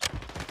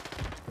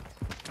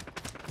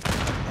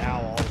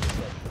 Now all of a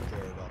sudden you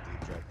care about the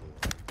objective.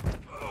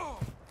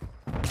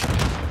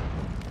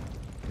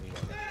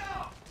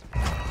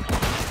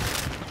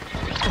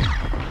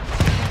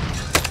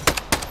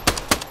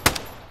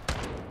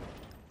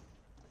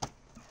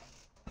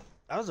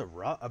 That was a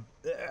rough.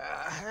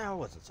 That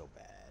wasn't so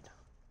bad.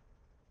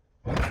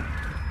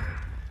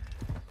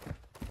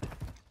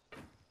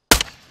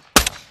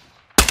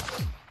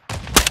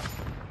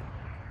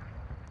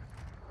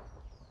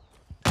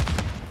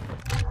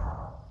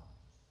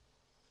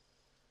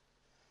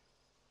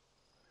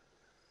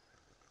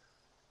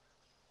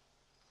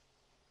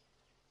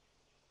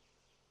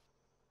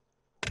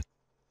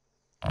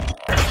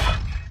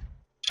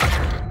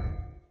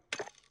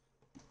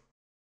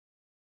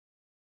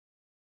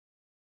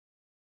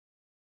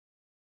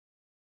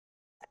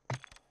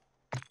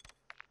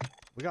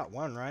 We got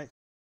one, right?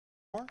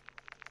 More?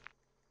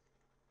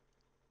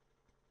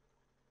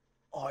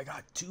 Oh, I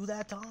got two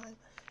that time?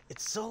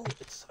 It's such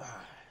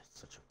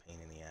a pain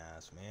in the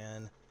ass,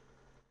 man.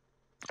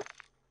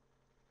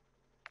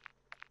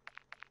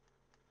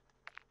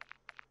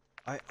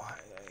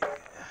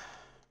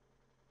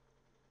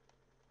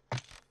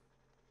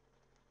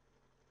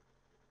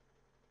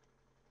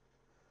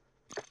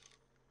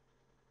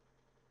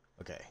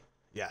 Okay,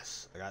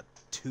 yes, I got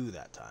two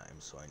that time,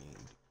 so I need,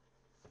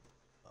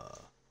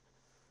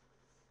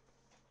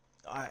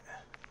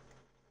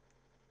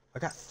 I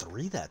got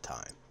three that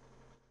time.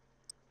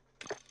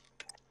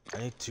 I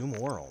need two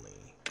more only,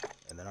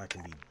 and then I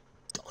can be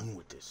done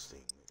with this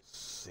thing.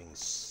 This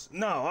thing's,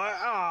 no,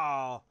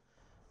 I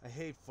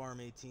hate Farm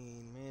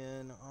 18,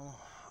 man. Oh,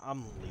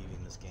 I'm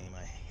leaving this game.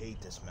 I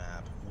hate this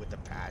map with a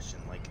passion.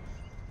 Like,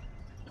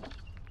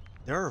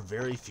 there are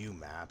very few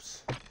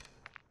maps.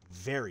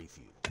 Very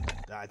few.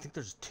 I think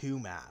there's 2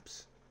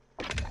 maps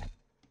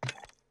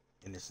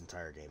in this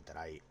entire game that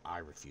I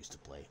refuse to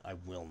play. I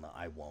will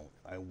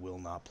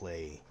not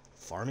play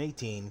Farm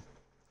 18,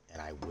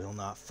 and I will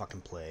not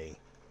fucking play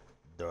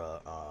the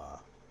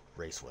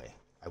Raceway.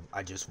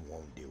 I just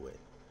won't do it.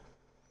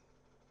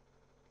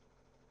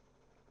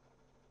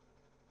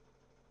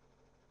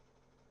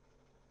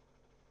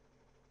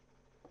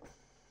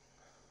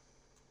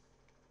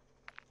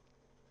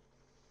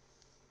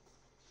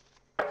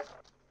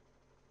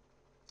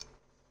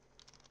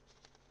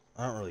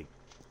 I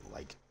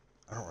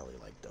don't really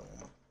like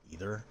Dome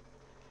either,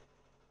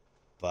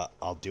 but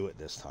I'll do it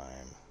this time.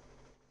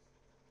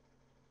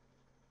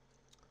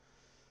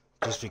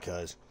 Just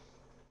because,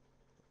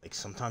 like,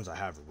 sometimes I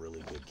have really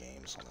good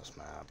games on this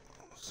map.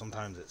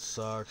 Sometimes it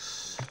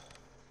sucks.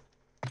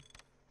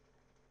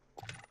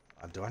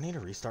 Do I need to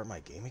restart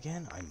my game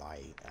again? I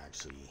might,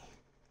 actually.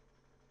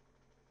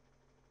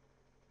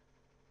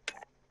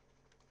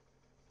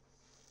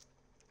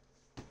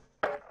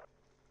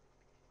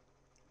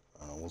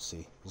 We'll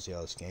see. We'll see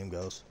how this game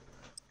goes.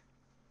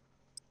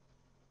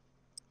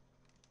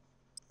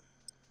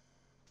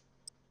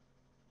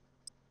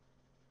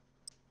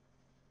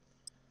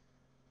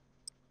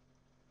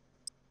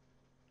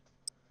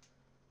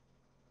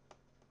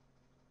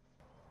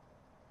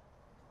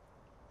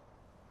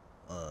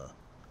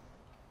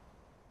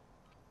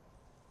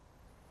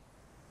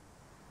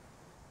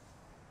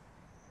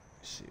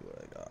 Let's see what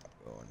I got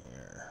going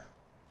here.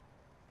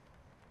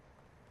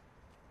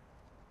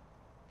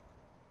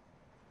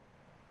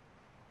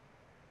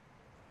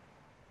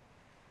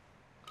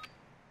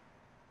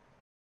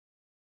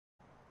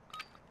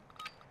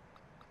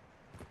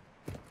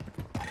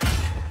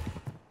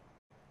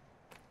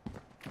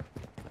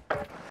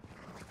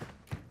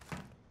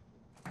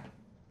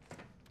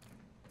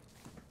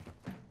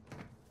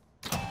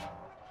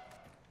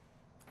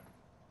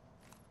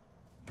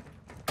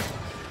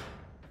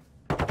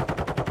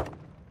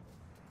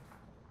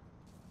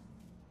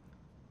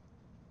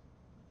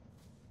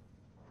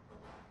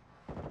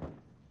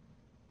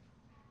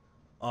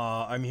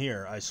 I'm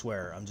here, I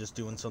swear. I'm just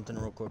doing something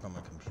real quick on my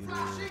computer. And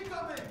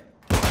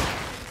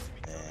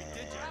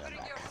I'm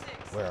back.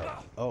 Where are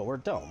we? Oh, we're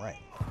Dome, right.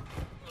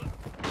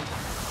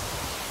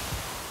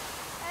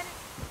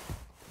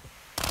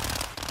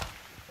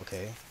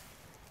 Okay.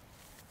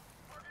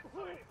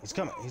 He's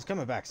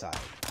coming backside.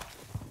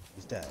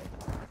 He's dead.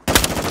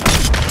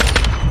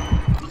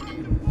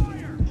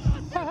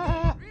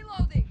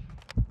 Reloading.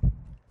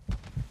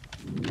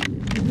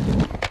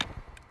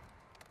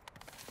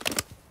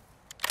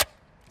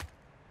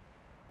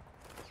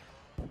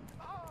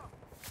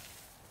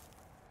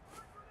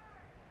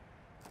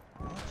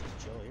 I'll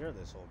just chill here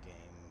this whole game.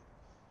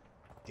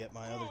 Get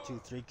my other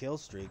 2-3 kill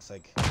streaks,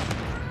 like.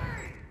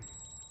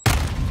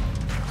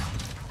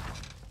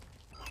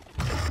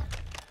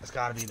 It's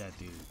gotta be that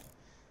dude.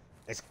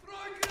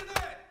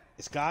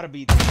 It's gotta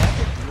be the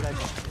dude I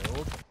just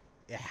killed.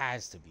 It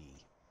has to be.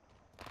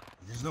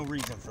 There's no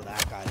reason for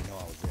that guy to know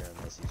I was there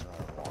unless he's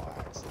running raw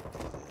axe.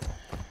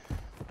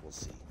 We'll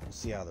see. We'll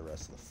see how the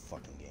rest of the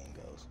fucking game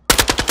goes.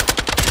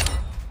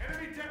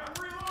 Enemy dead. I'm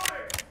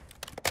reloading.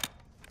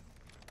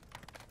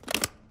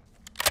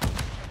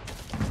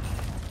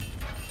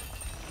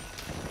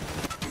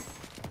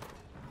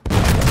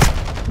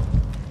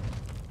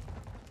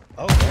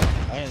 Okay.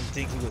 I didn't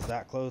think he was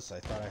that close. I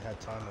thought I had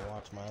time to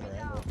watch my other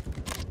angle.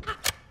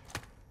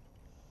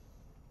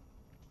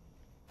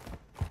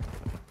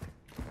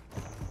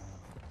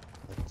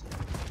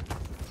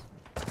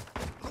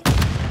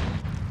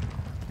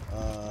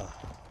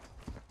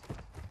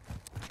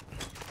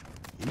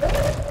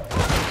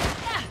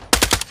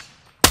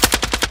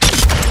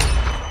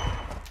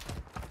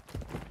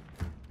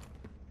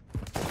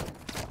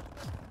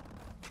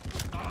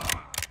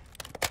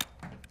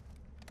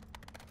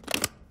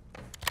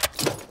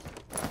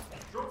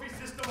 Trophy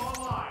system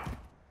online.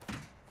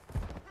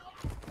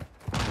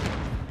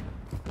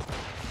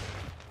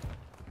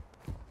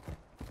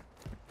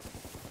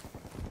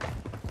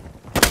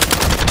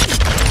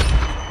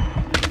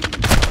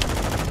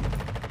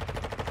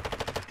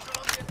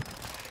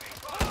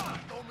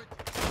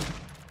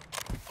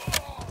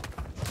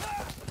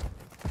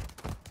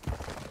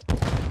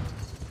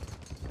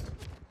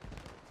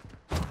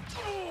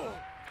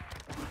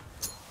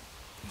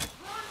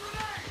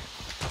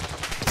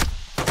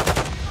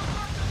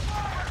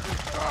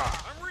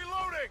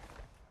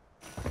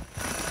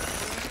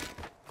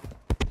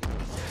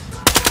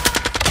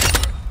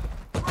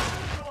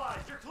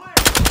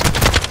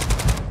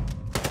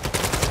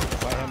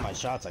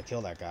 shots, I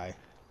kill that guy.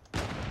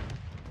 I'm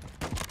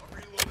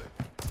reloading.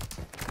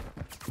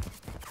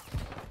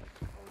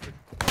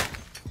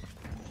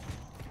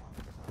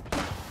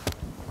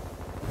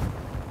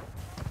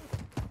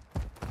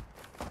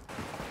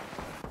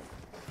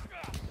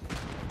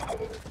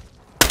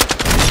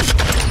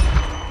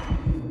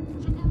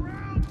 Took a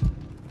round.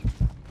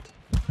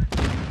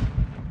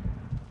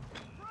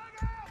 Frag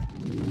out.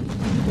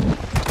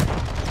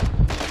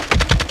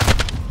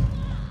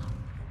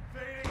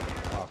 Fading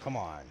here. Oh, come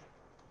on.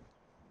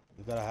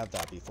 You gotta have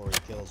that before he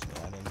kills me.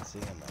 I didn't see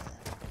him there.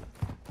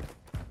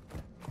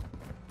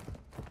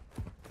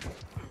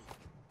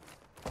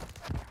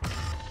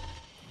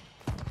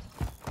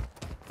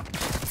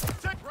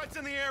 Tech threats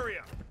in the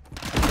area.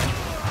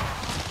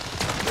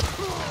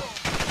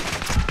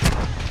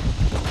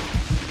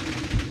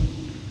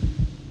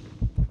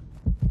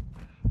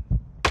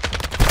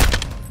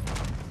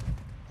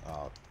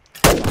 Oh.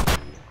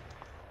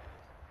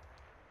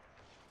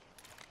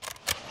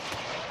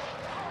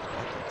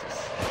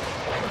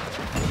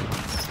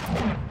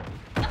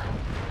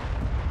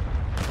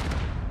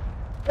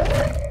 I'm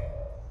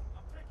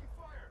taking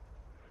fire.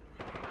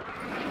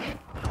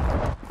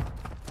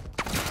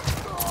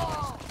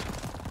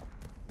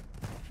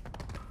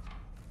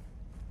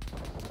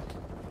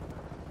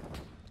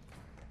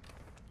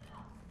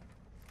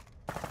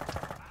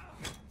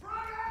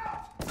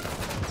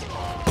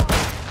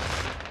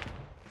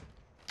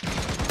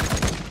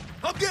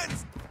 I'm getting.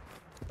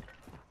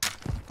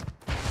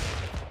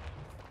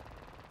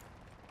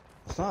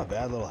 It's not a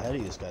bad little heady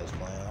this guy's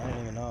playing. I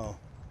didn't even know.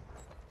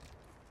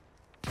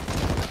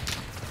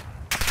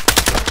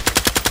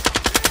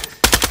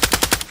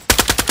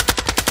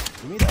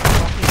 Give me that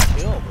fucking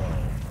kill, bro.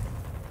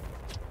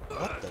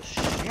 What the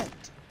shit?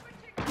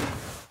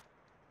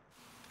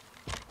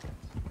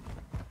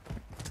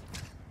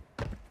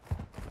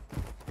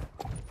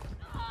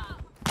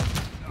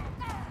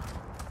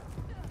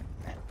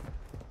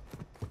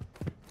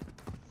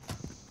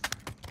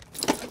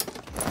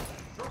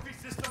 Trophy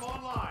system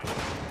online.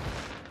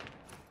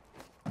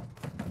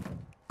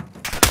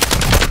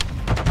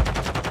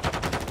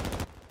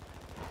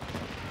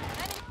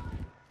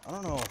 I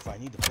don't know if I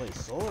need to play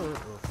slower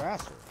or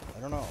faster. I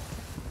don't know.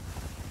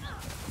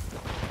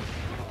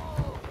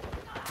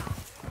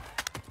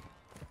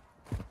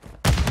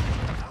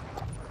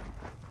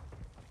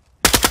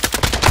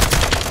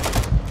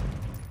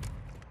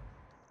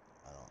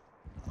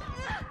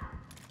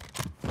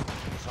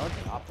 It's hard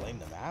to not blame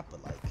the map,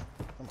 but like,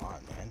 come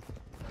on, man.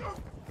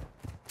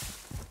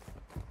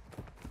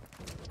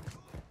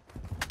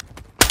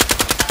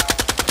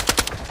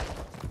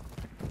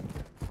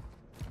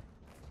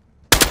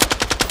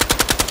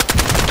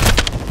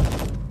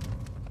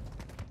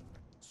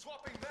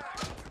 Swapping back.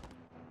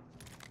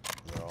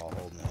 They're all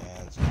holding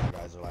hands, and my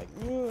guys are like,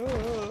 "Ugh."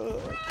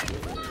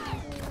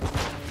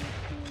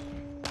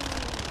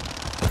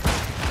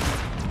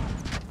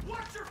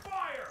 Watch your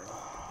fire.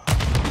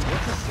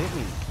 What just hit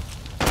me?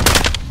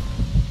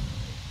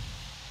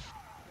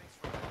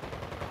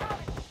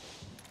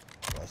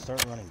 Do I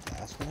start running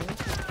gas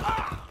grenades?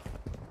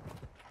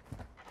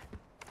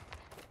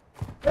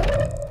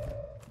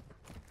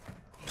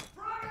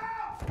 Frag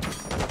out.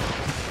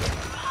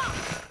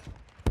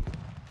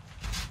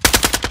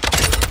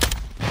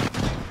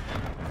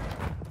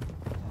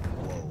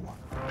 Whoa.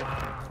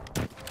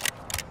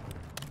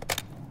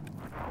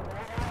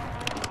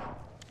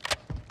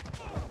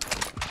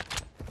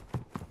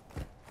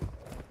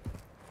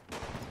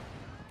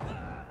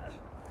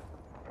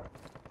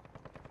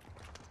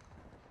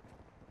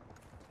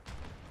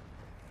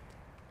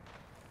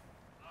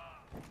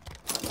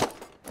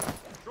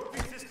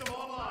 Trophy system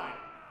online.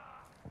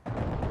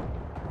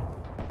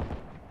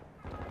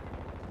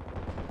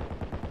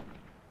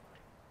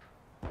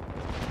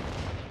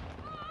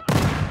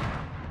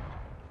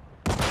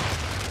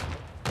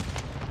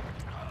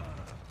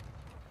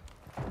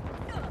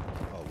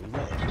 Oh, we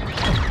win.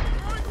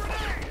 Throwing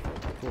grenade.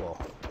 Cool.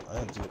 I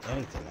didn't do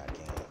anything that game.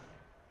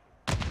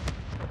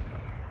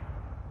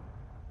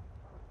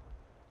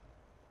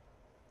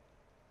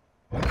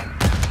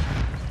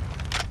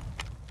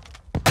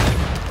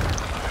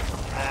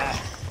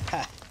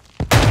 Ah,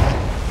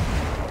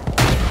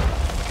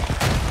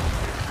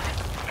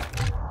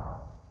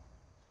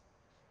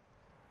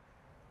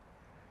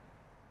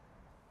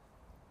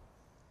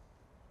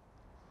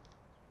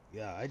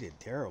 yeah, I did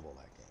terrible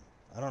that game.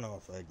 I don't know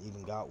if I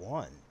even got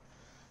one.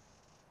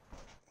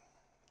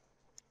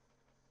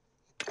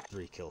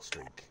 3 kill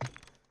streak.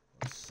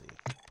 Let's see.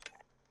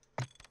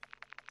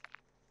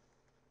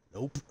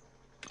 Nope.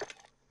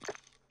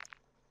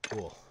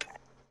 Cool.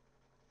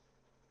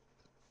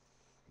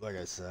 Like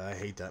I said, I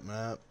hate that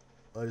map.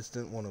 I just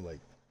didn't want to,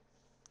 like,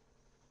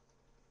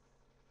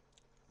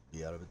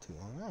 be out of it too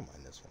long. I don't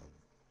mind this one.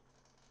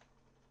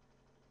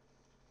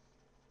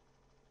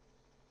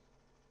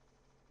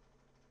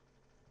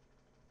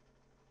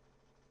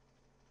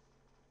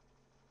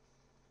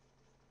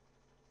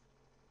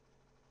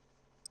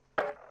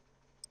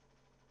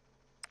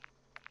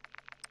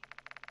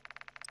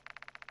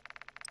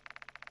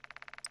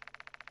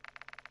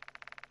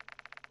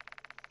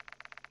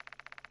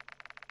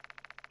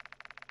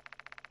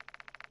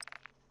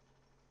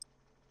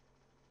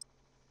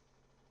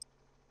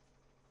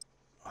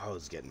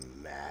 was getting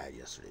mad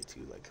yesterday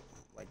too, like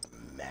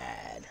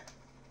mad.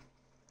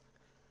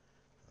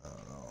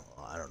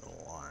 I don't know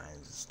why. I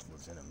just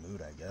was in a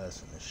mood, I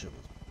guess, and this shit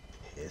was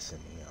pissing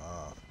me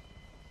off.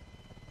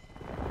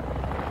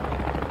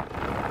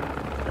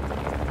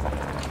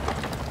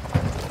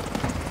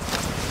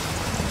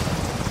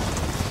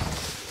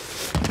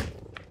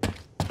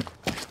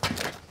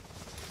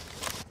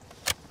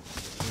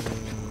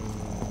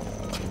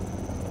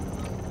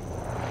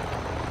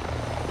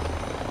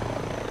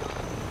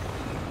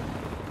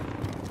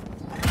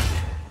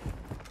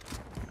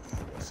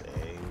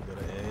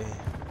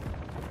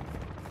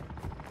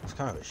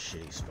 Kind of a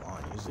shitty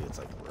spawn. Usually it's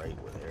like right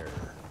with air.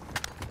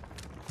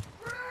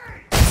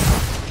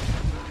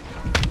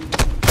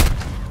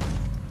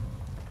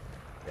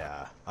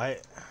 Yeah, I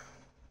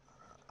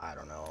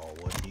don't know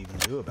what to even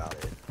do about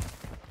it.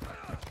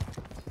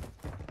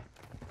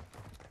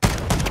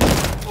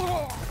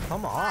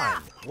 Come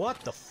on, what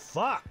the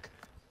fuck?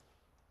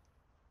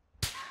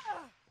 They're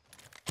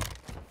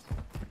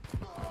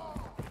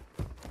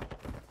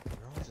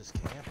all just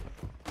camping.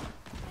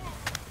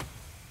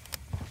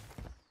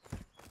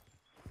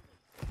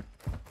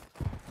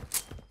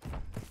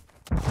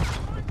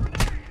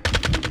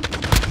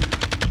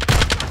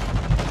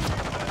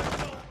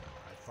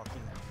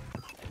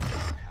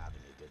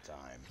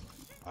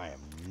 I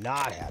am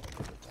not having a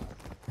good time.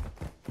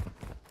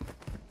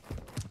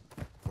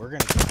 We're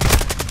gonna get...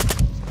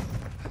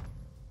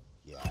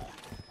 Yeah,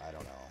 I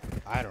don't know.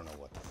 I don't know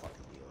what the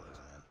fucking deal is,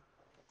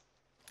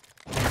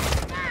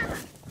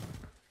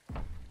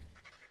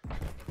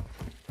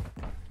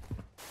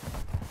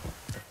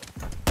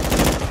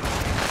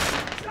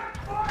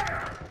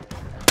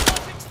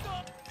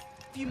 Stop!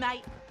 You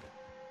mate.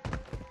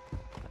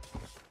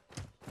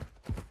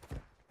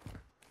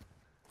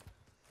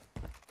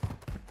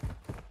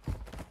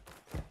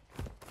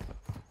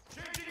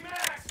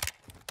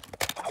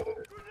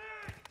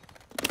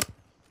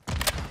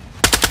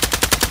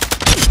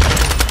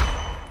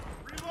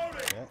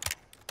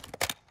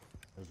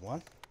 There's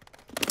one.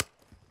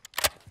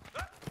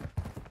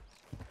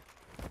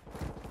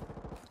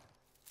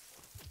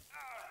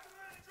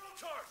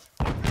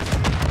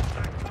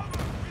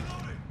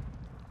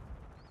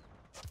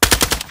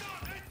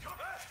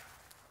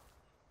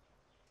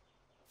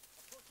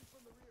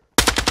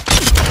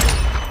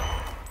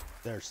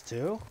 There's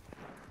two.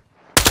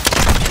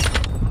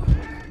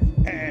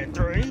 And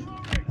three.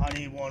 I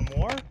need one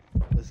more.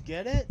 Let's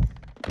get it.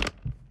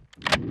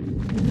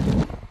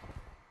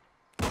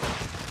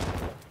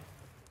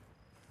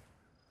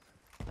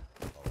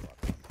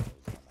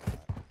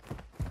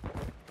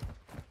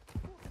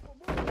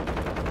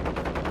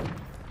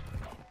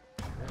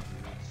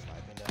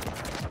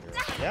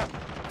 Yep,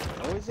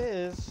 it always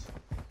is.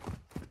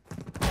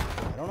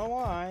 I don't know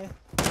why.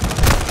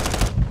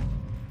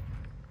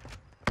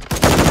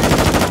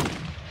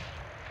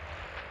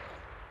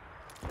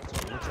 So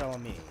you're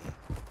telling me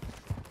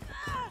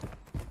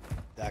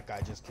that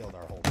guy just killed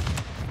our whole team.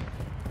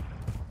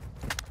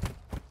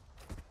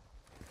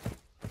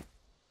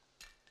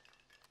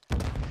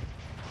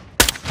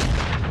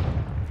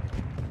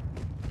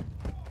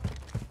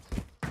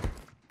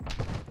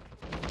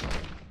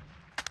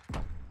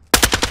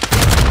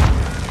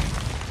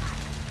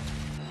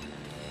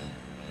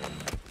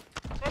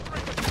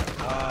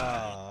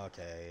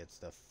 Okay, it's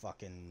the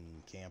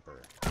fucking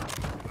camper.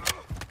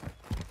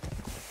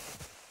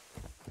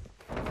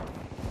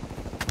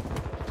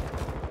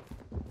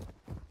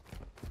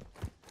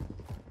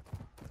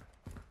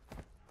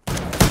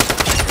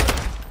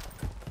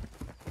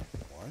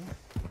 One.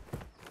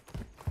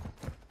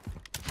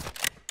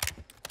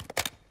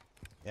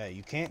 Yeah,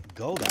 you can't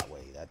go that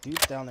way. That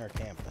dude's down there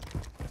camping.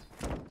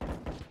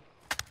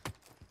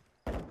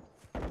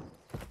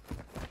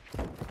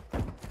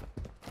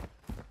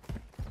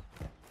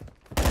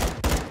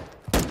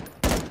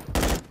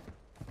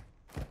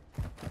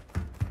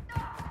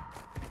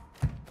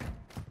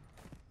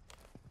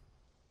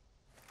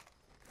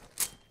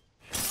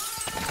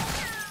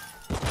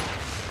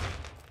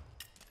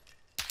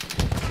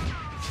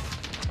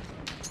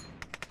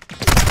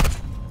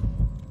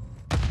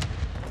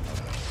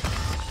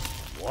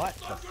 What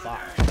the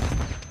fuck?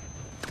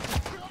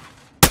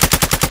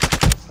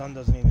 The stun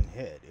doesn't even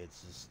hit.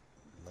 It's just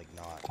like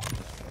not.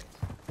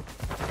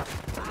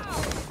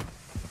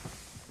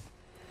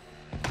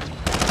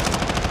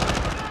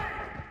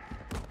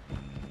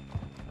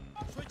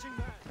 Switching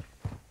back.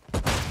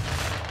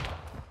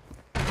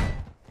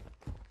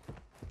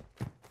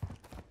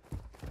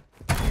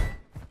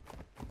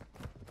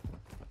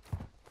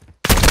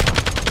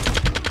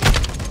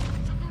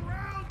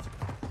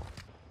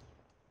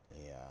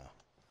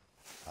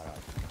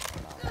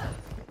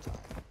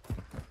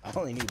 I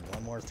only need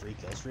one more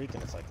 3-kill streak,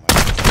 and it's like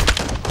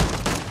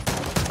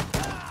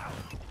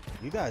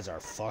you guys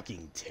are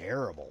fucking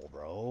terrible,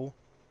 bro.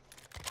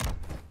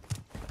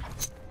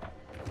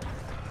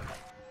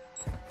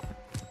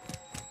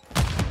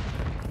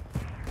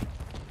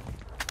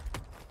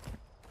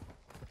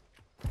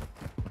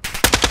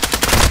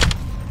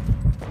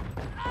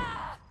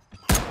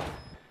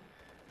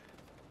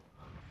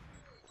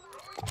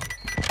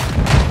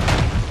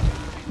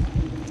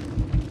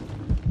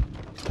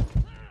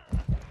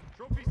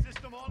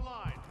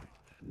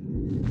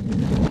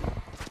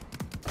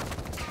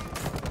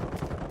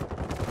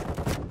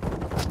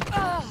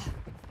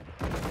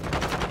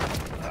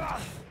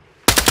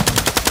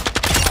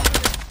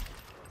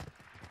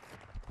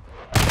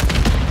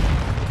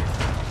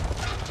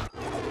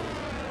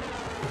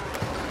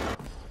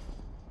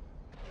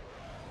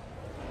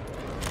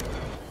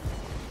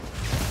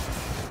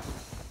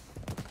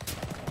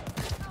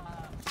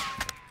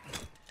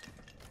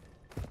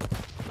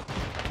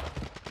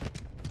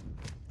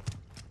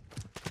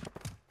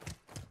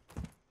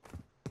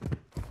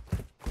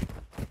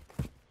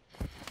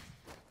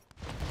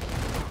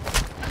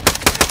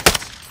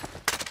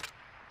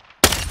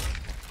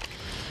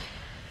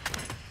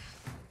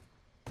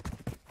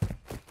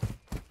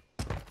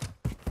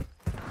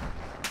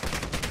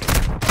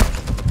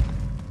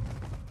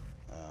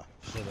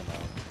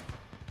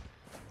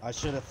 I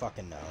should have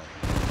fucking known.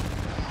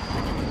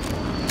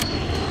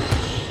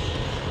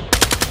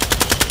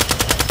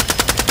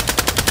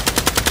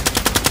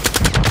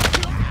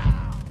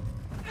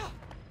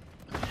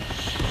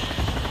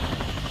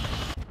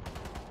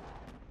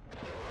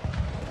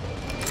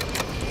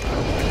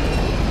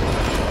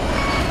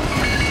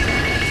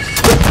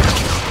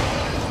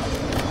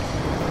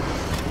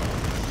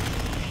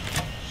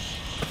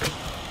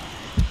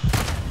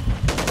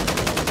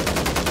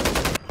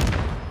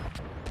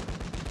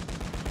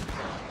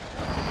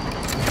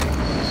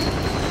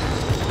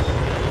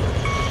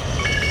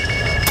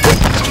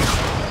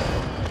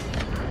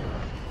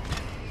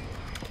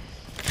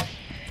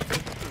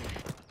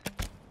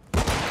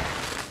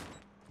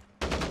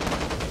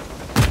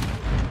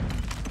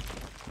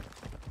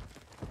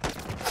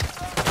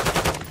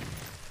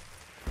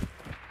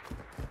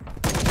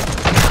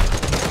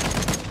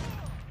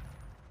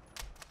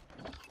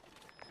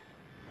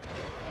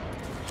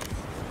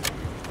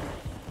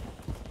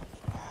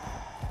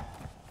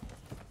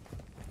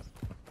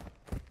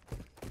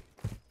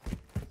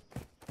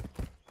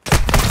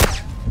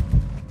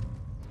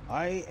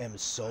 I am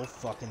so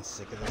fucking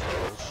sick of this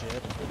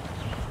bullshit.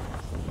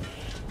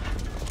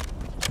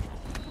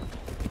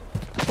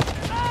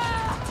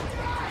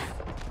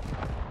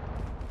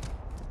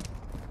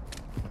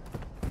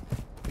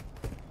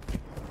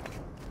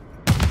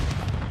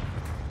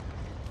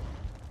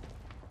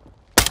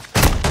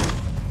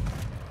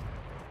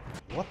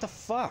 What the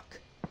fuck?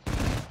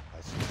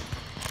 I see.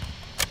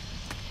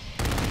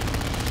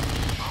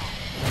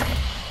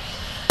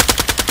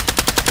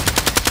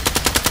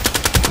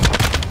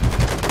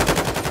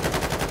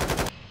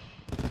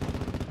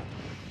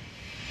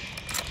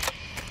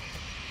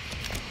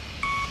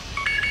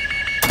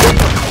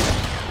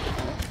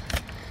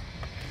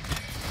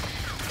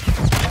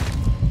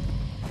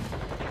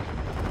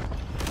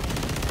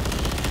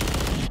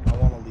 I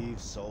want to leave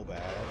so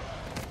bad.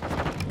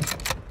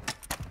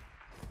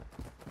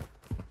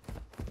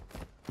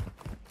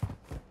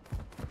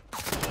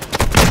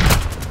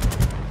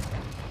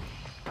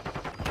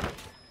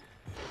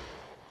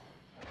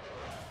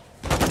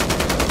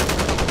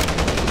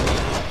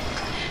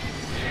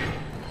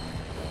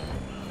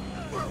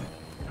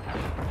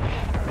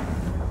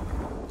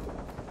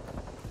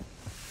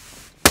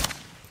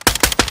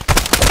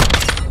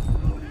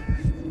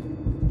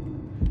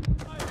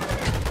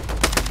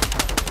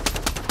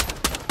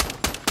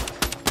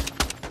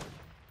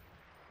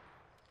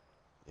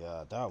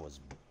 Yeah, that was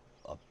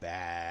a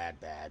bad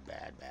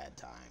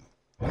time.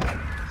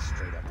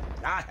 Straight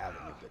up not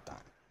having a good time.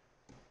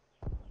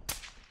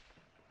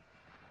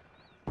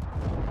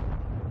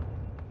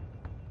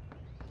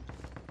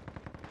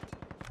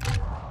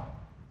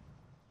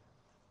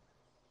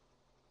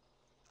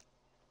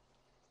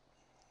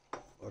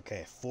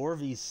 Okay,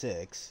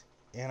 4v6,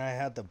 and I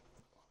had the...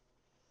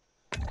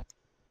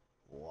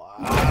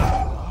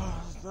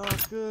 Wow, that's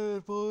not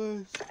good,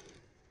 boys.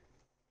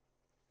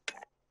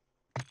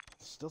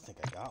 Still think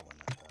I got one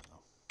like that,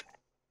 though.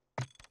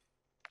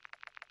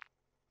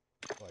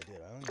 Oh, I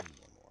did. I don't need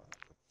one more.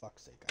 For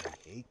fuck's sake, I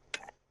hate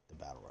the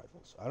battle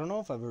rifles. I don't know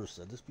if I've ever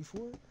said this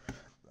before,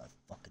 but I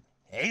fucking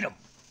hate them.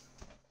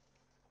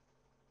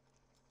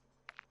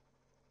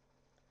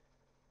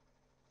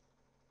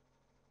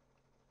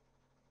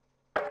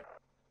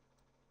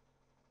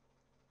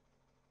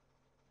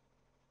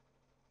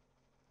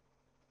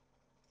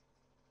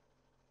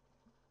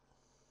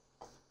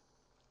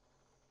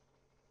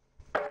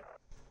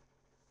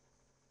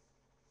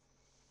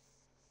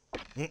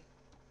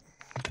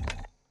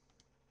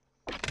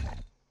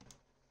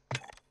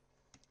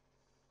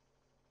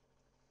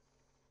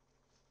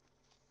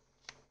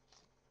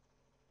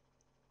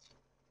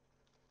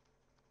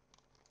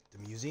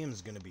 The museum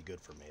is going to be good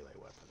for melee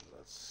weapons.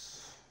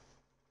 That's...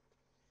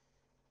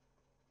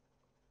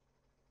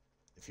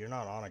 If you're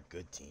not on a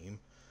good team,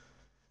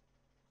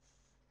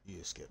 you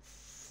just get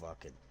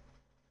fucking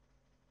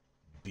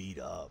beat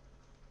up.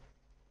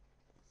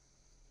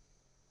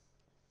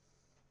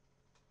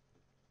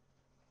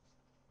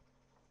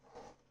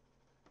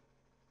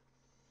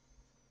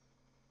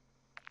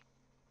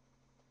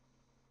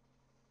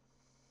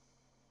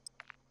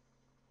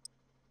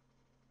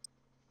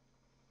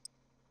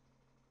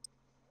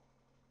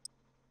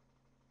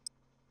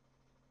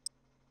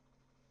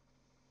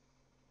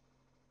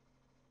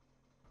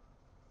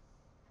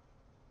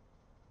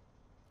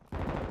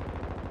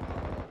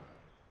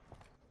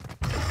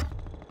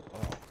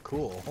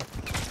 Cool.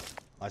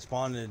 I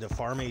spawned into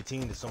farm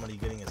 18 to somebody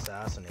getting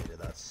assassinated.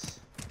 That's...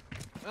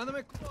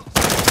 Enemy close.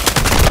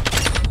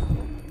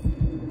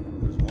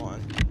 There's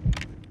one.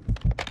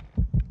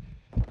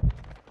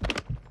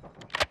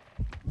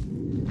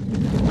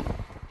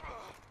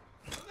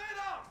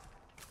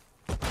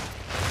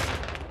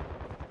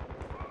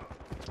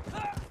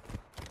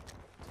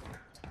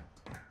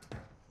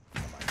 I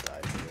might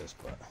die for this,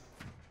 but...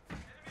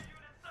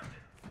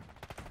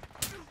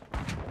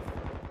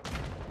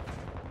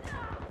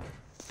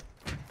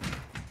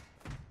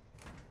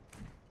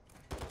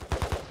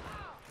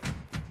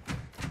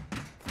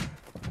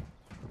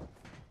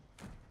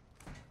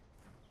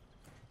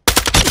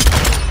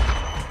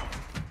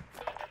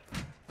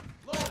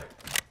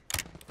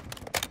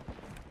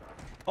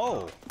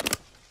 Oh!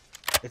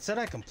 It said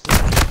I completed.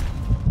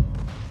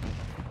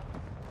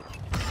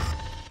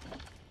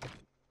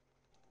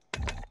 I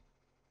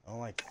don't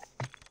like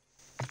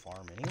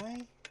farm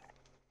anyway?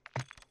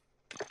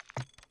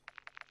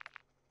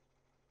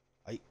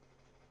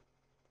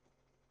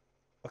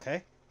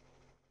 Okay.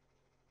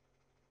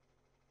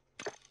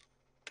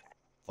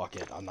 Fuck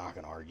it, I'm not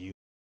gonna argue.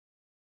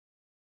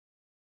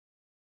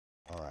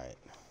 Alright.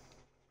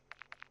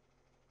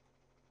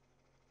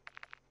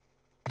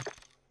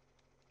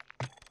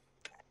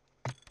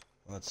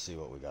 Let's see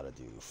what we gotta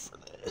do for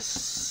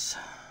this.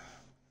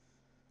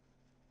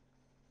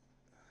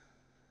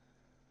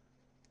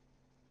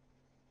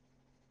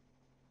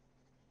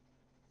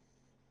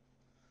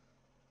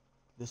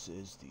 This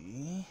is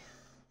the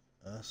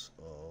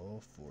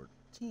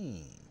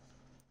SO14.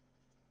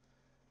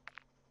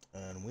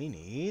 And we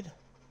need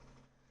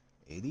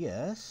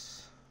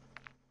ADS,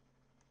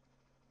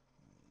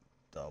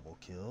 double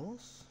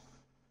kills,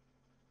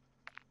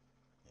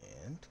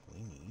 and we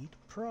need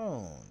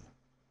prone.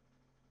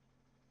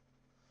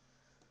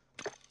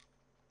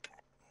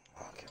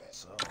 Okay,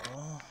 so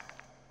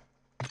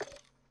I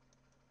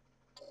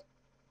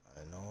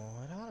know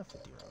I got a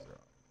 50 round drum.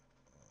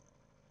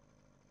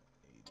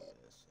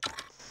 ADS and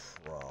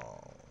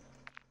prone.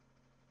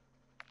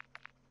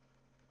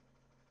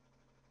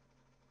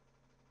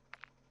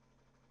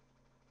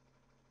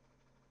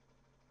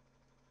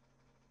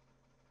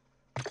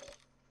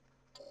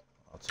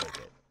 I'll take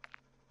it.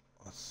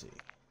 Let's see.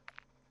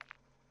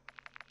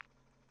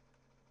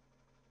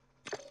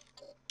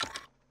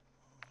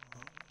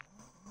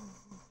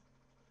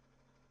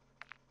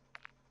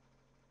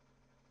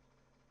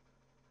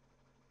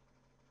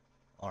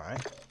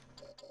 Alright.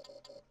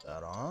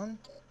 That on.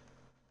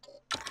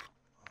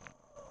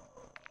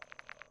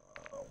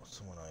 What's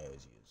the one I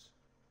always use?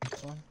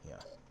 This one?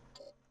 Yeah.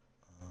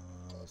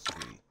 Let's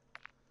see.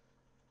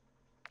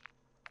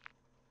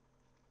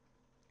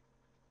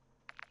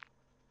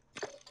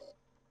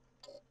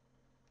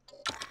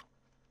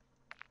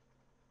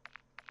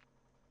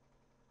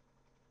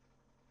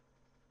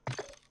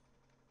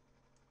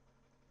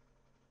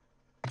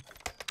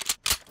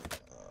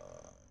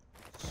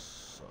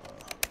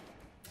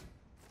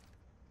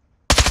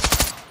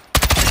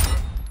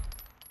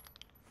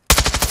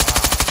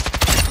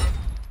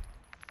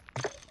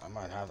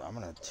 I'm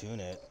gonna tune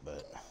it,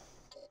 but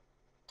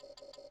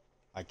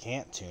I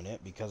can't tune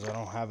it because I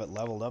don't have it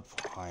leveled up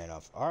high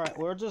enough. Alright,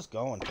 we're just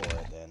going for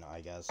it then, I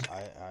guess.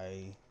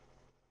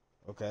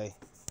 Okay.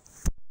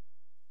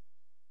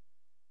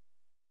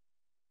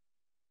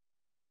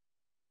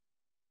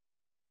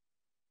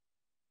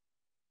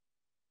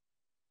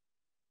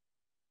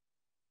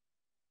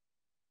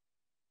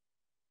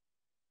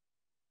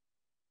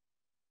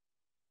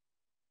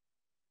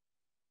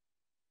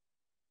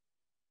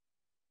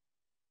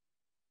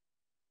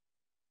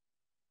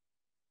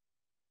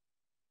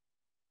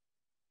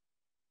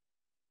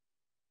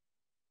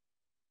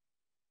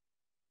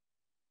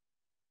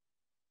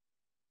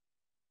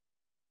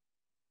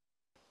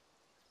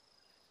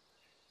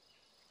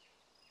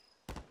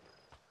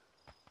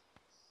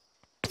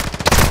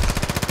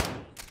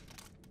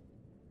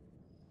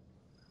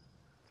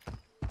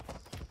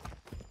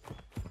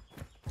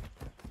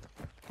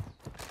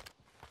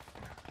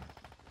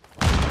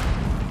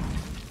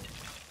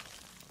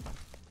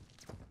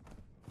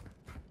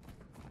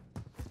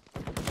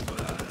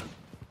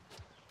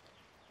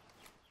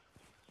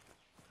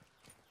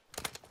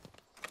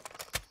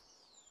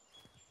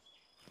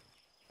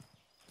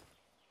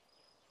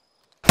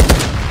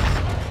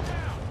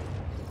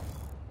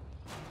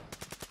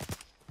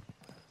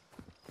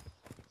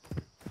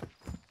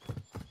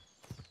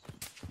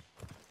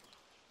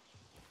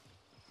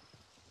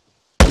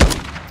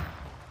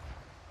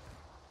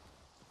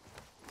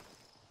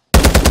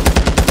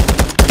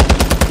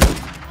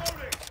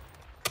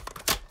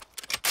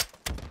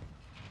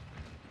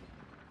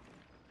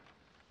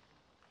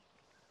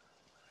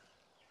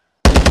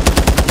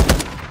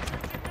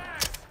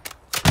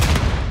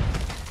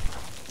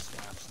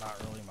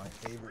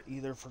 Favorite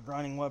either for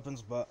grinding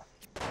weapons, but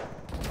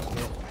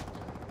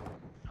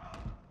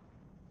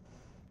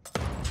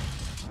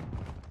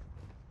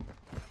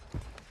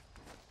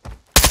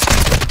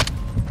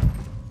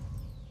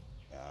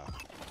yeah.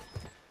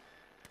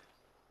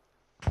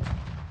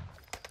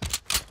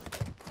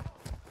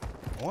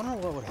 I wonder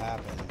what would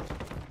happen.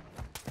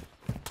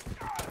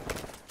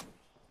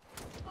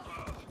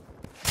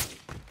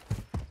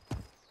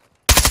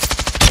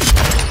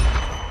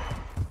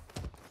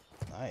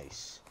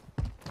 Nice.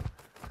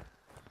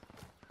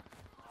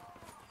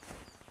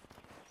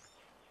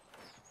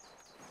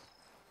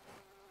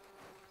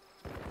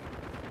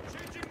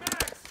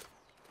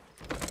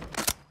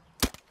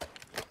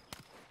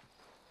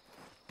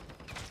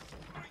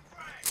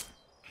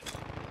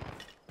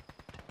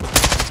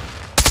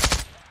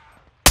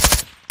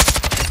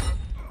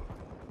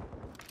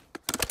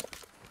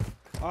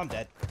 Oh, I'm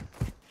dead.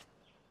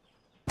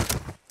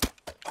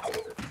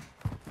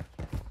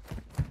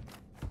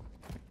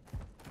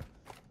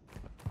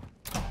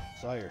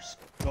 Saw your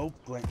scope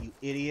glint, you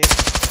idiot.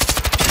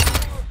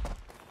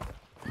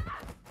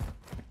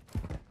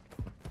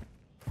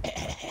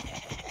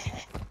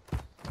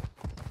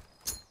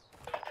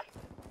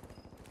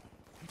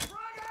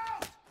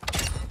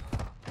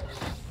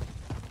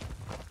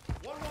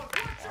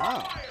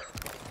 Wow.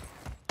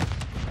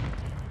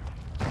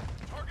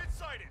 Target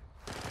sighted.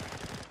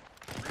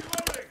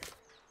 Reloading.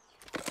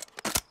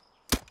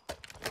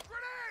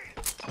 Grenade!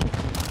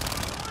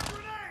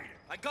 Grenade!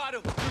 I got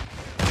him!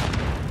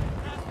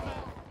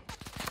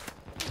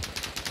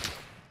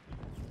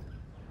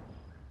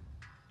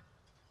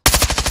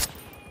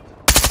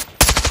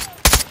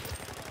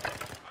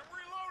 I'm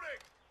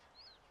reloading.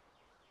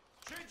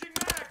 Changing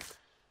mags.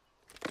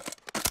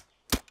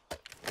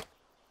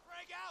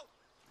 Frag out!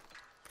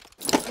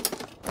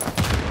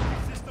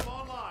 System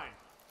online.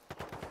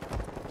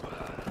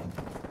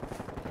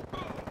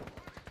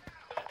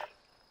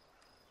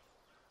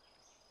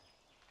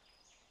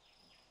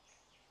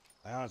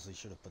 I honestly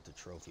should have put the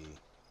trophy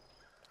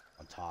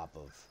on top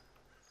of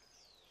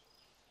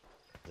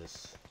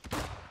this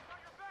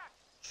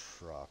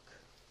truck.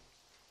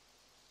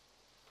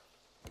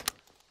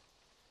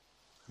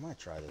 I might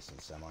try this in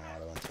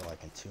semi-auto until I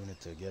can tune it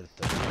to get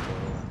the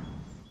vehicle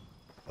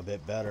a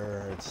bit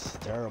better. It's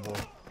terrible.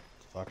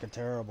 It's fucking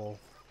terrible.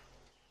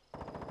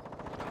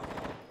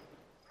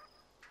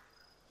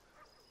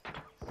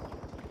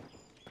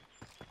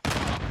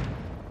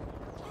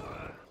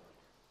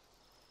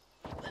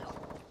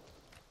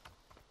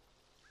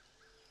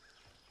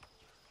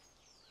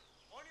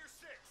 On your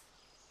six.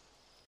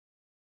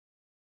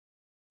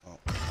 Oh,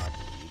 not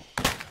bleed.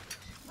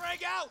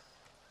 Frag out!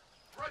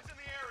 Threats in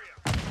the area.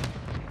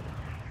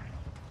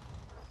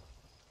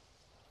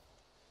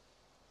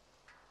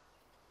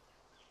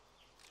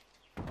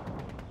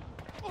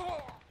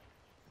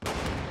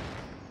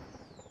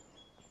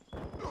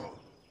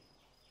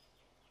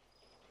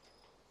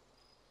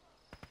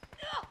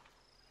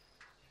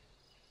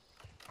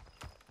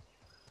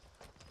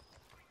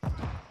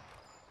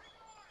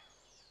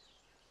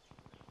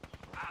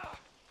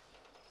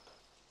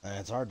 And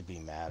it's hard to be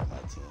mad at my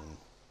team.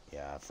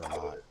 Yeah, for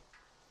not.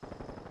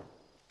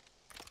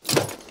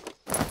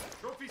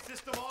 Trophy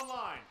system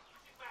online.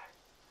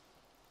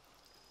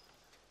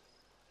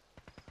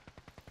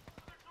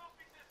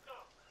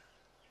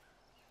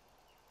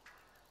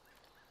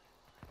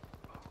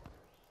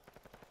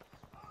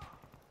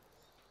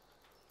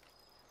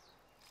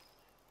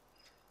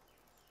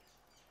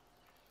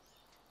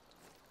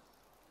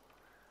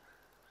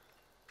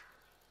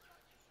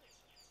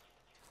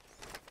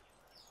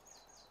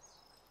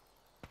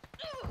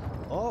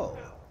 Oh.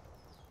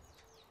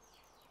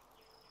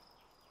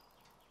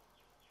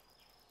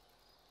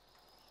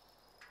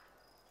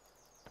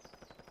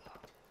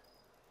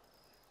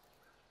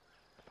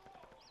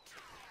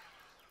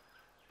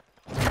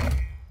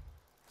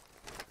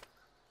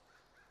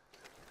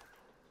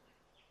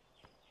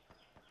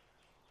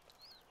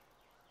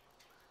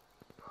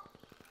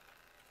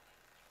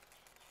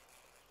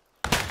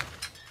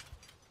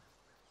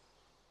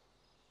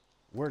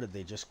 Where did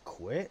they just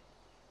quit?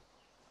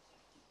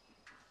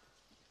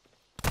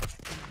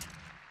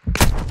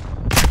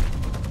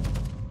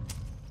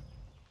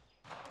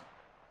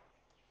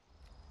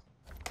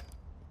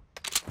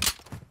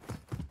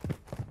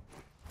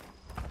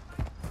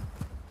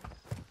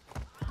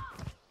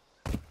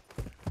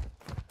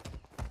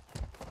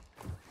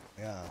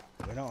 Yeah,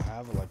 we don't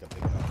have like a big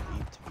enough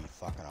leap to be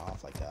fucking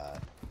off like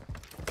that.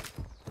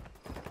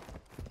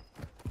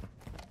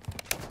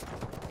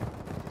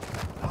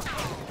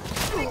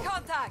 Make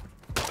contact!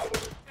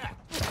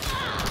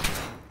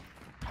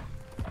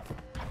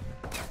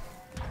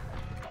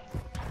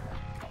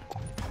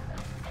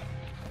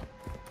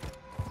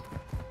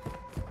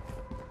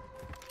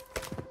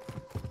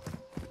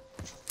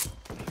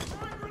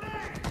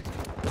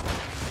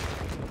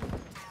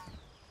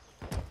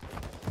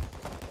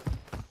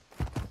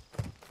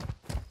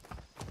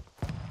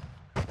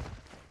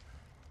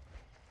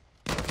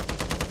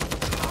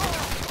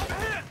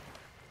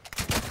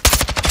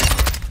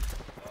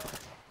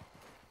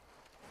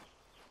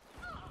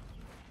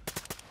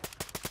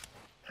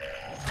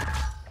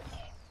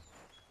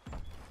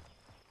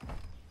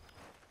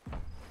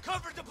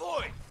 Cover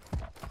deployed!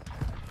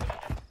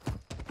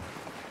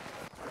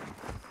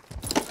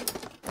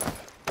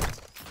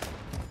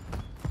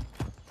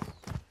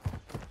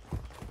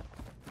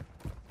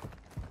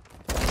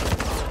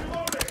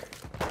 Reloading.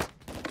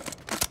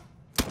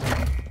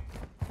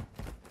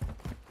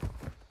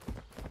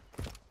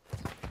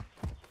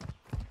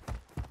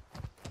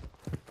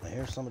 I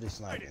hear somebody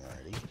sniping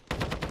already.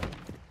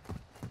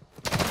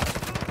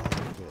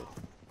 Oh, good.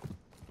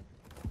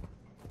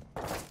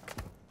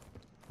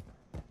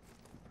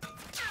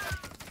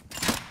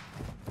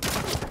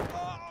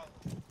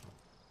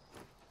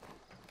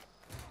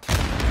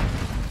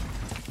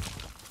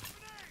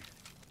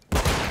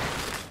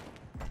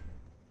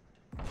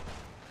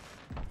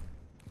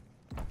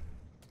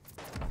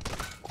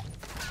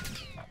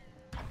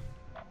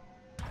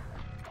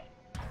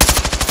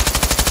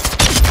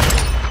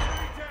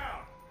 Enemy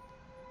down.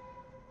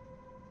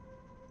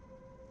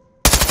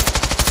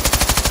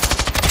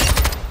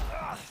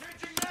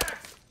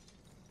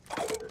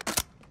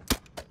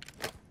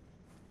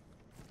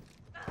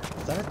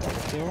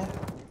 here?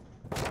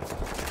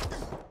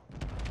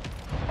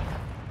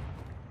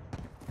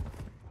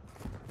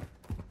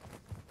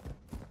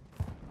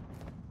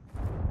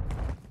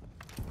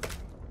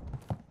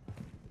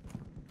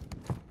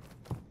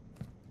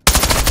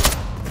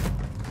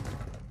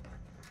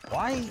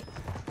 Why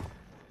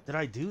did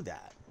I do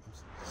that?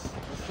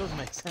 This doesn't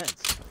make sense.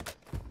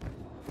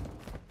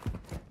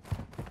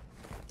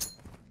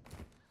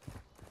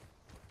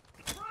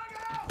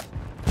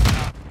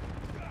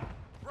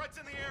 Threats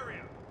in the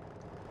area.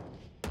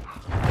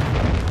 I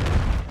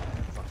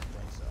didn't fucking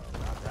think so.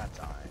 Not that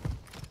time.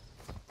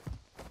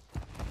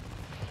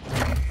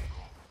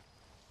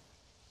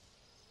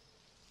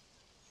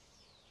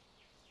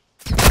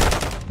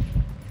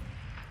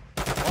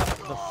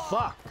 What the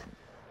fuck?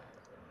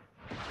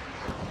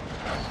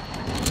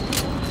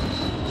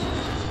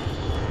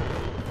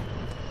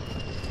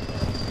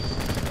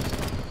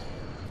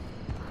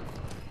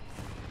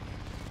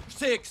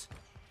 Six.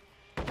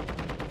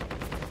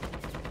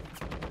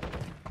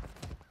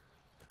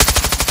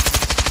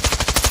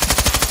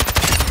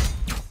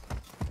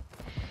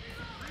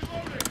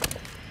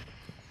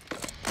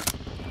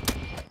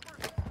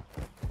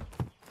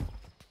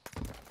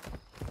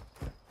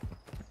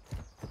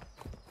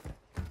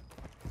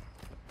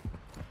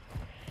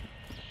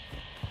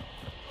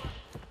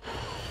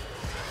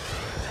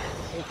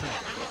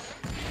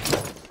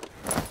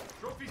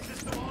 Trophy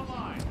system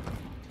online.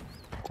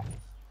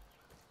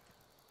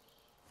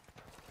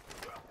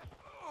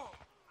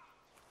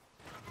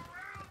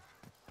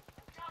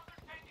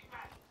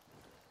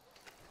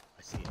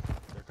 I see them.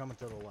 They're coming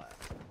to the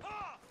left.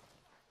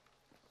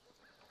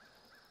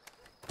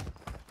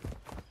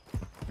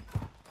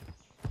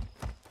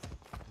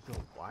 You go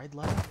wide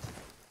left?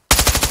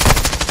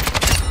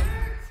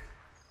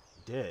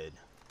 You did.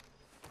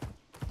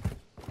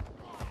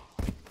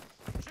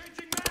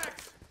 Changing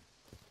mags.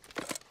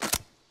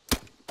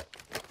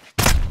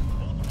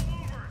 Multiple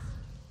movers.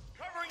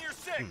 Covering your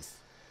six.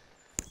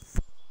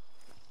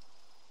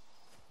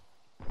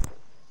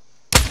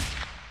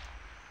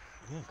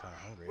 I'm getting kind of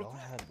hungry. All I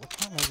had, what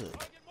time is it?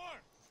 Target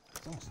mark.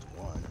 It's almost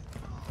 1.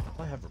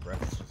 All I had for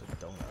breakfast was a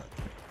donut.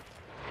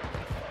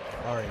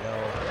 I already know.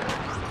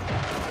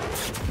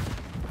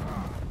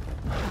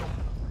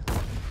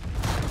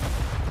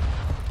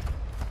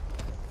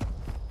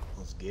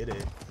 Let's get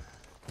it.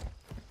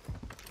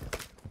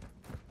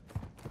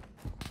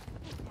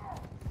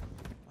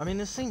 I mean,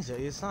 this thing's,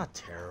 it's not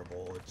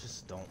terrible. I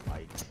just don't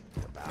like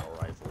the battle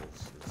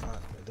rifles. It's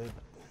not,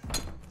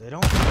 they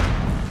don't,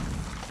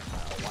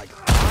 like,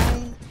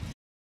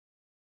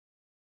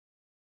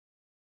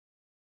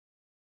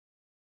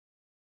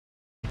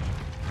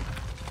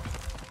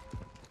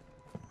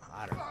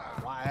 I don't know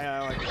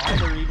why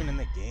they're even in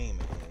the game.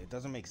 It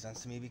doesn't make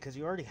sense to me because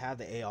you already have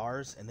the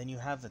ARs and then you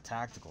have the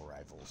tactical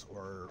rifles,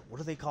 or what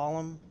do they call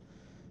them?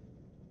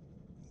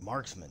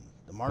 Marksman.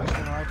 The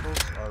marksman rifles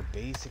are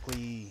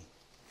basically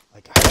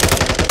like the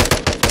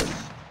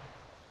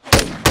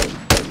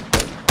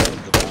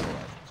battle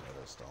rifles.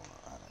 I just don't know.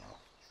 I don't know.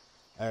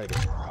 I gotta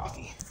get more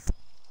coffee.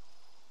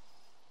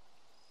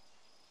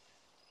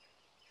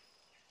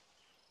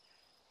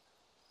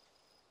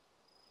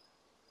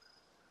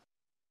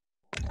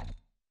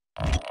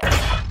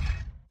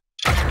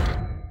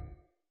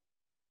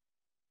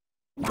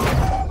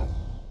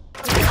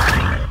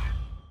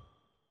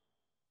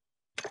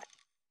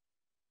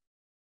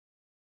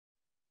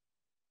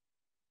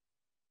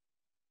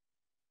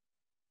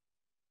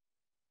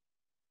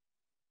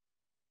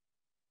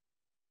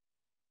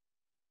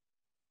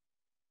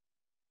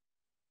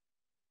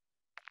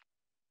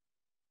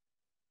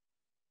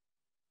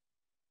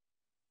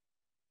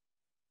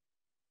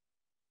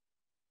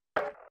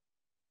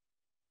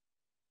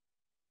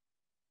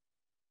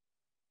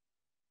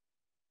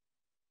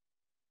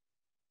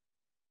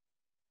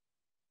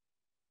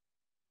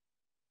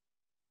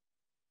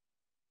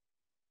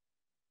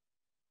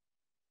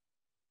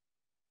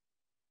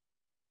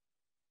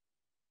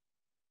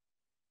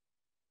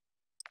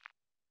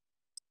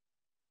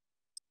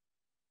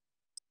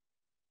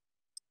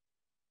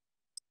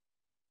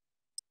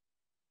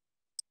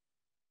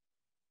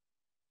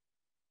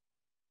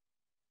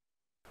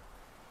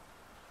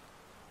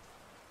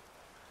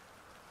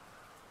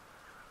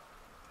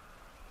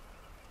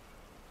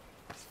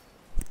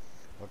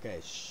 Okay,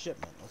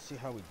 shipment. Let's see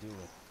how we do.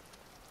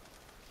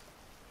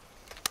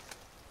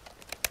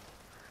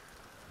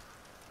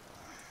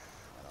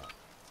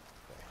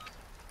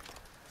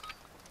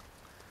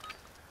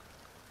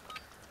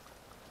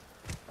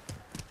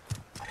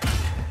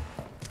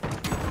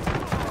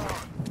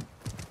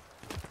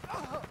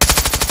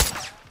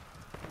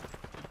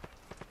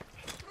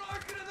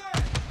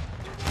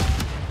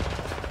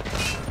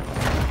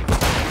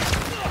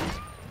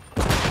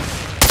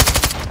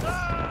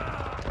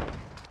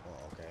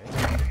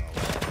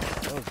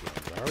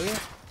 Are you?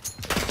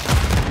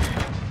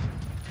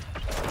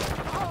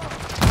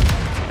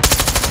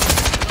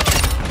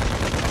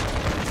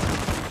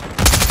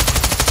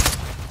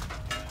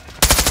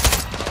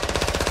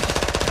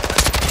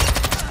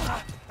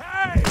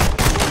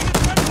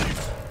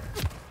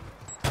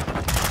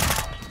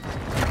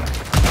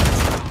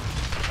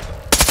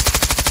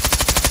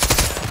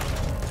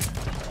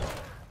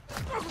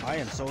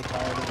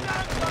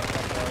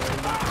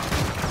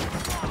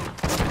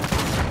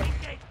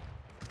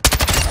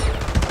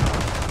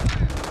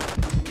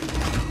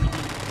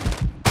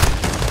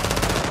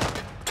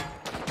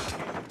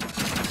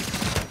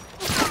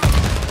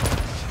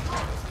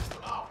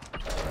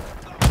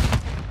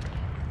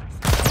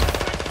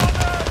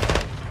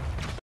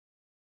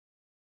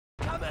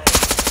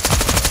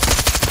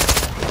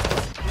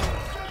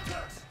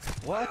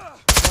 What?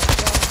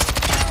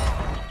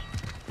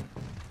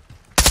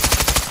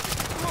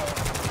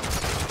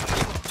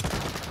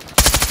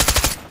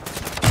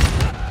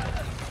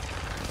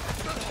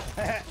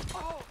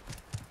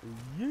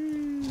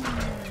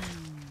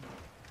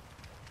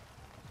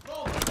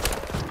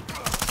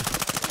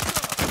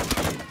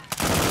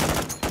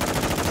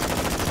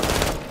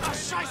 Ah,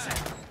 Scheiße!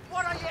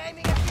 What are you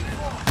aiming at me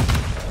for?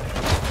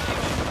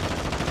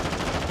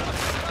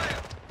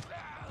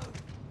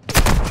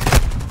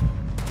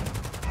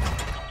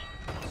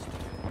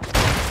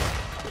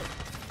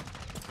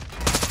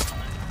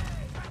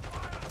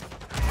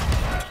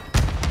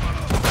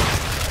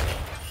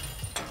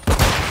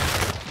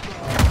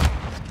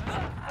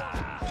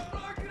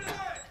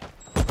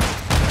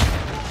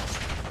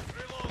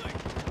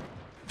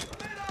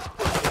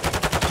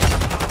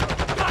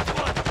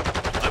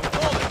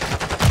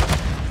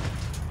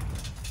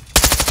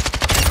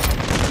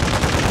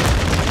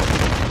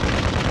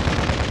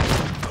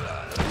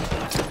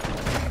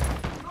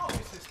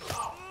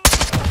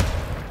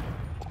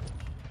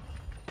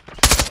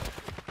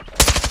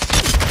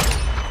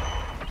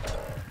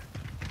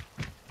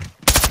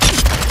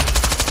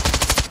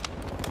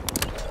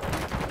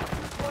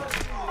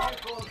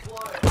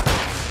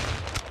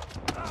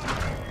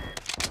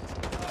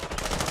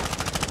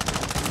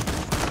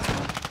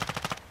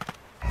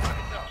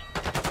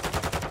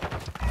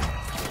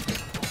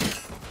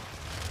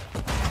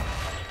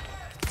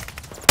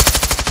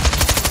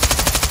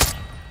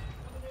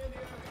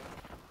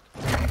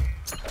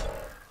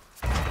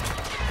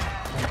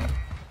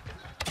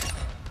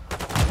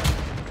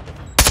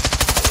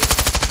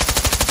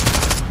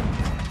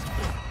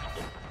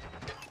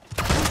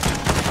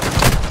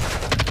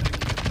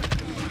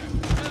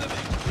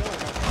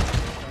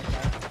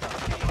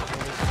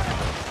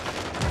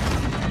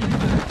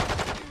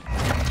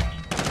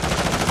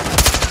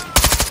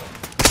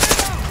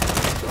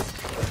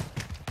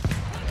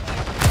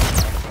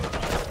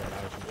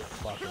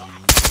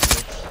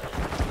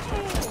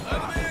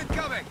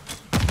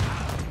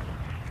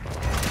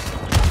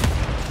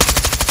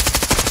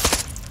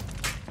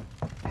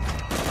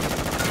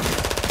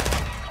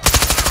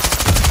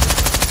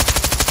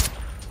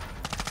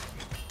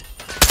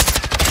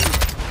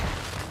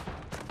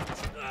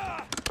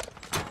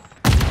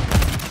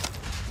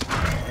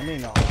 I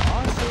mean,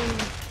 honestly,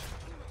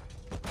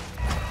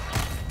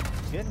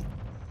 getting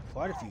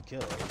quite a few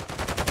kills.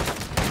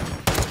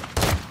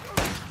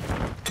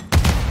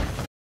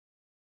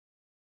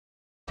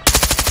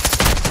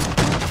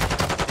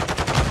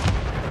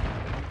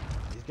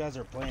 These guys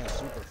are playing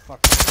super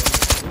fucking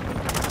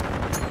good.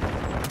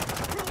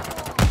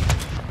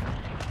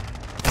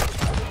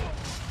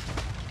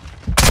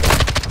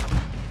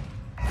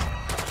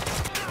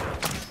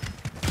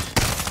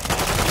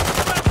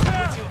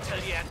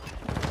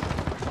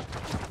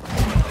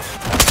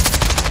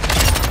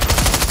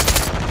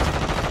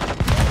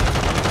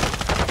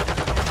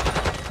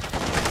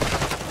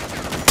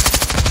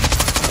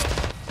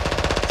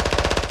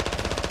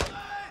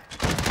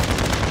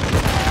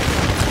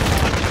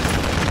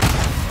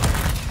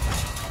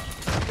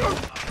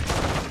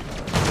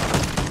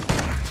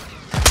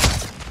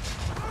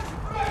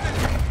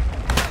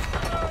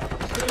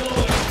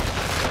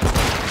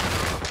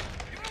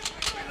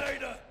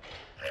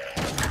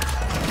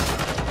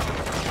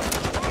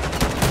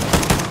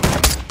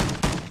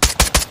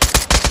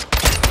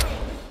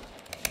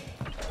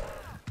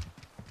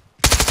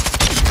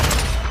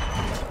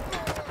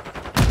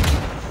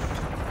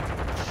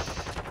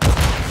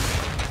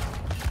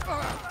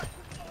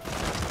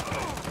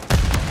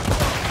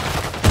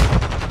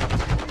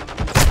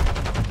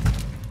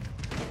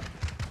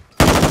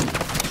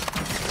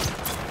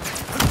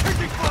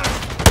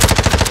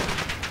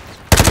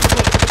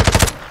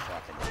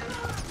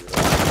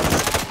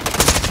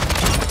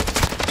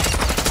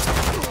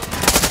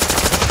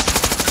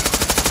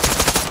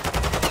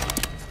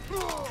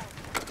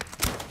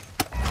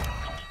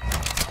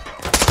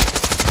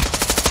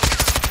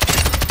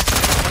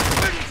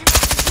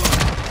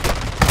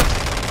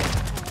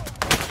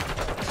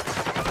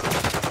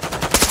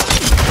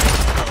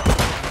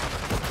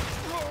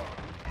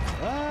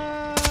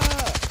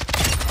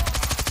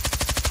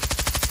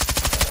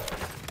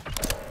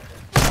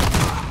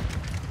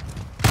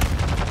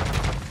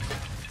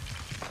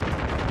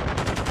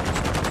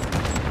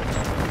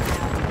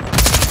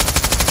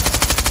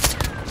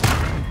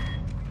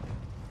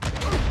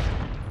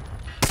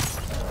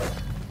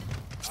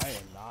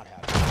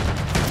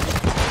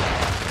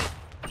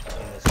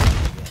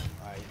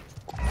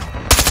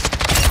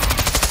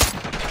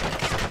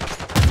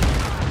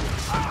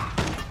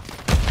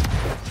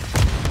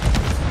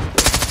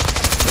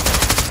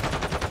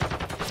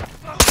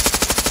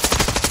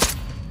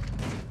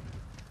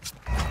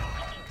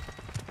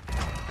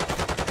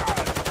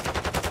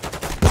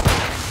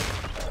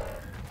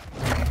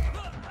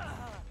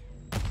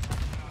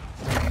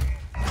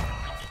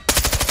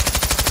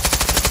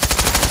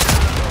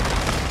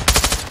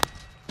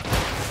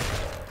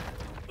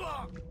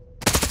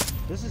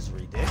 This is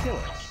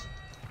ridiculous.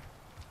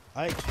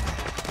 I don't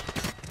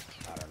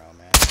know,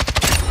 man.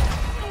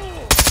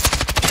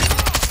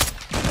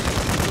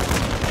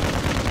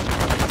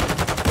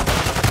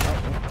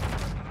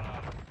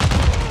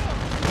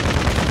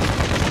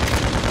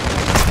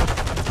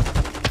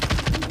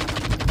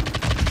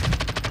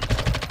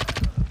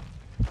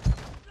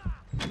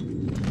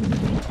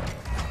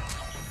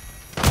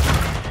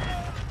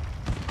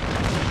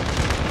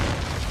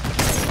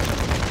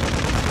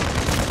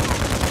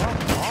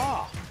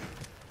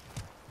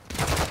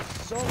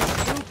 So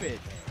stupid.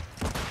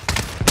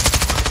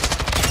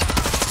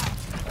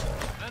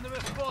 Enemy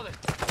spotted.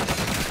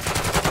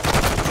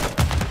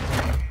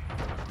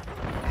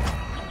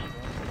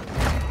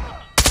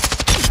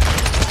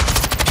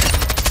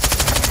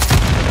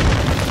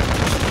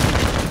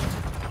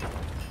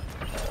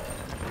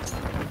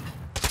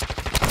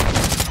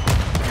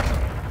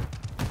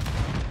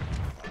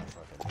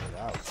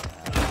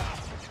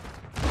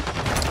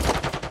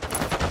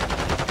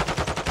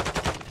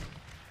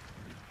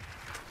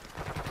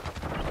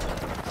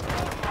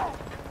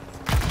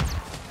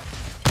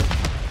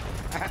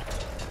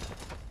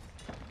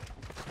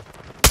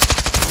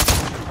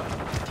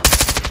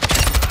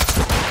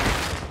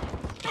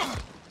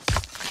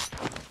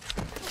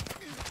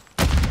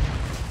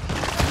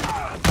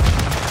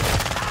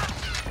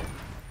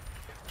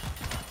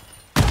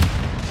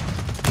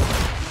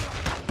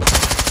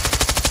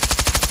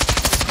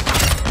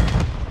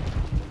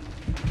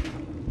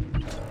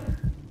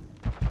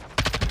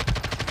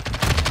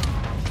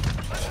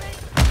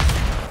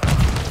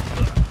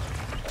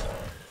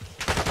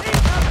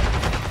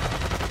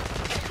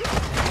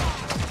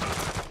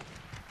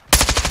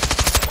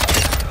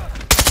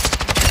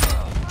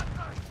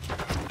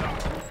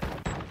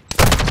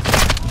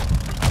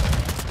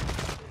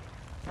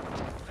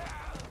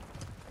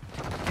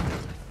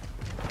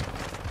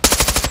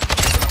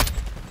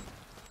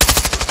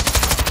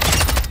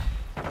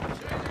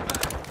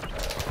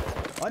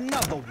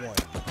 Another one.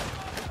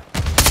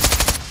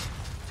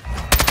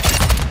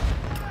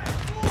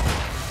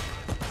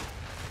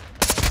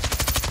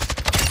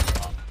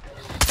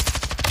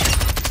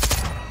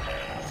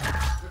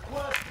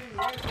 Requesting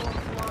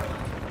reinforcement.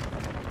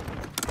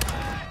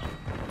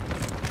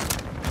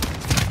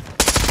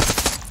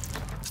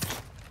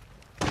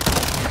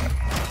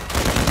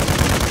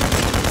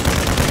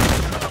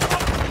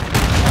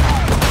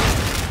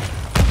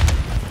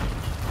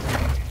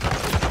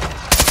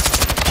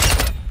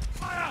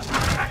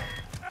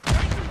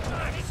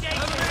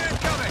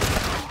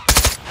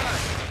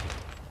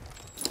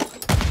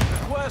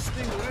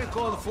 Requesting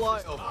recon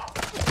flyover.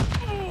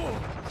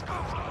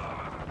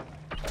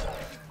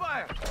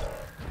 Fire!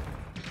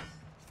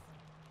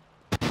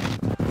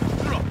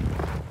 Drop!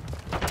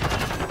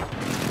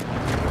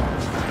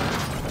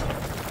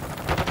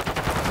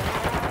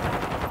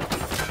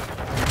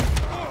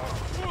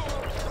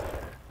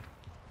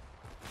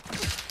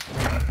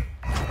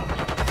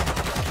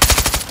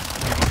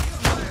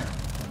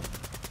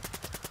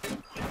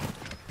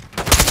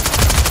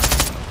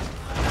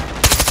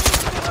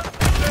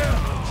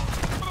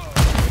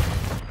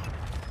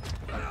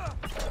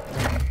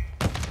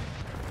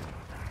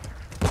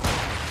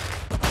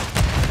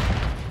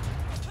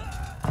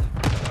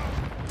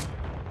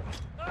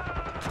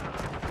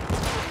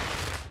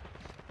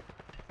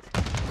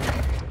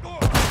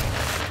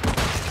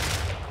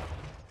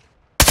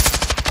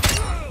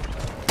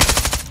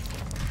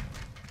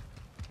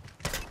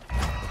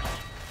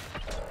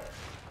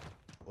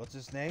 What's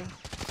his name?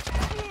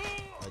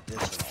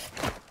 Additional.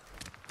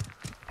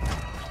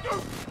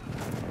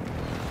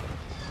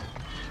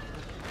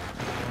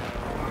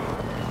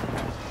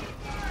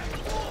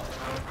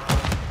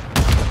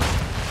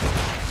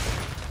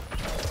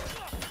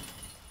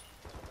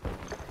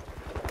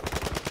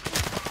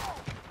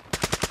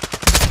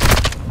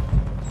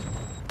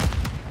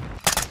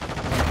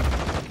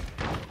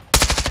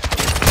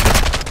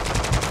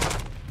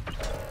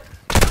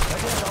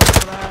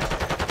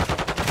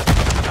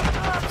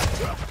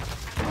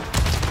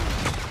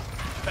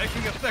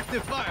 Taking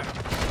effective fire!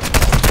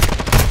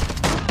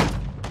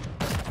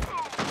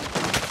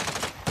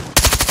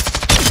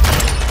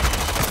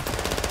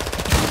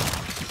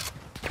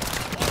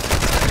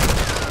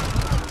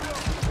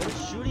 What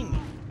is shooting me?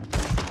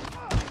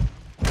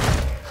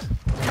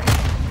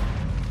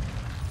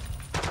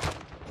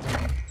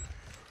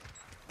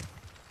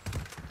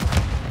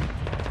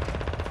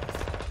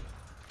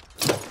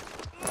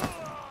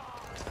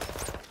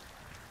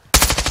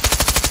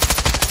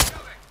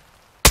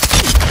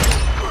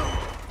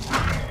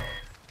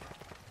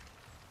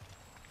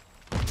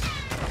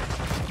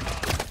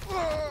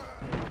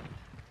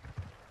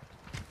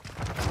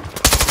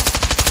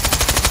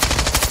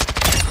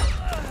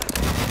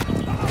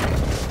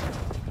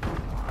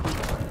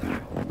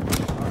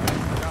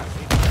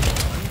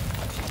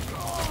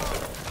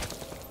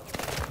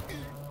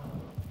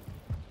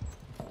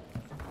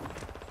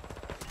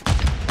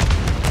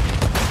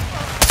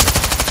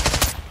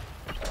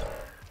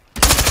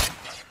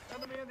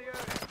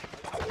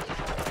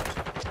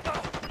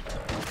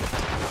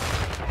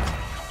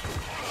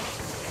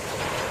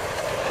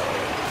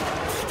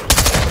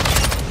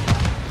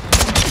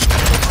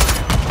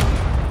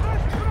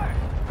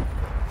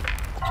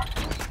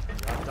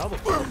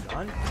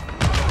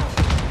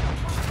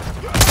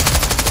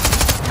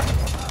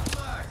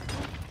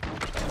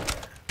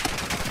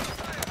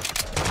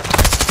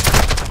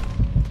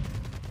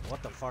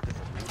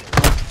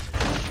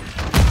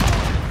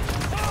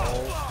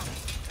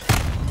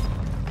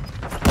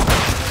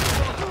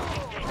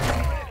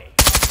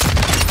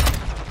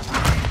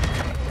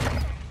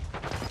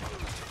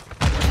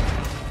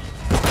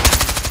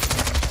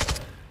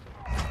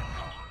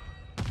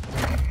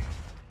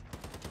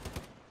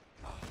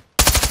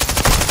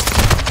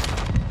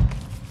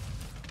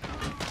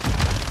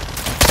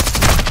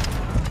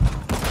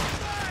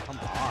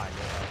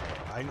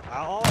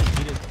 all I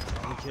need is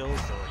drone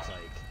kills, so it's like,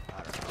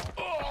 I don't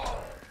know.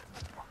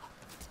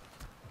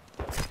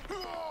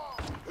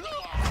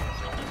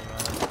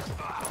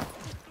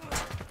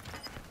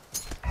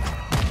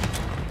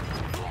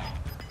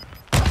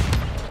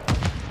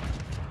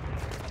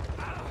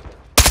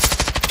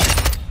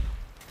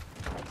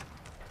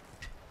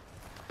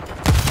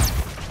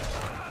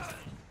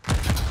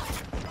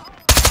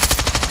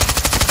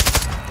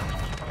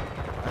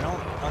 I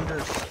don't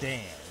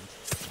understand.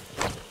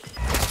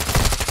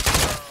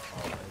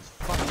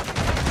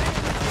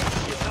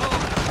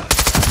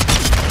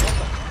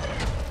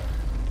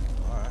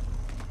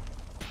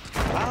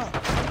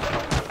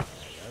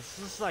 This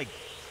is like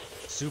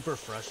super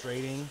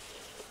frustrating.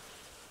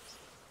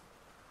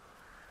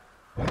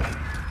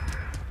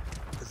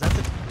 Because that's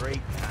a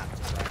great map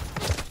to practice on.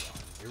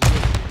 It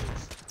really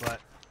is.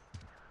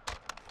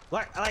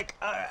 But,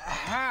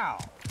 how?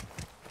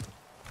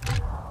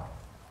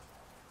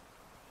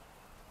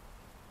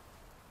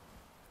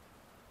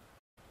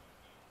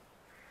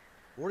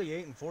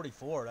 48 and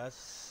 44,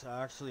 that's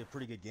actually a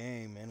pretty good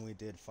game, and we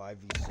did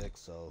 5v6,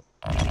 so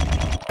I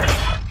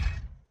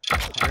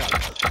got a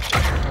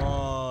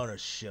ton of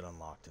shit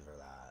unlocked for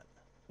that.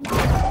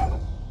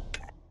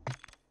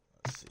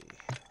 Let's see.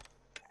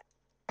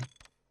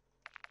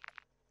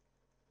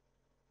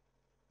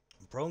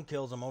 Prone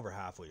kills, I'm over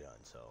halfway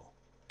done, so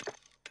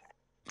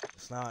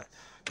it's not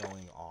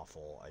going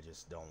awful. I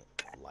just don't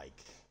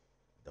like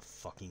the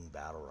fucking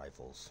battle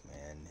rifles,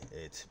 man.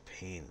 It's a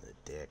pain in the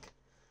dick.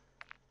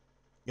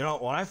 You know,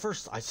 when I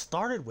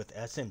started with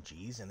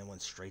SMGs and then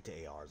went straight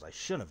to ARs. I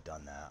shouldn't have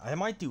done that. I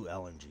might do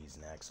LMGs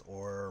next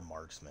or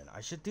marksman. I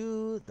should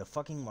do the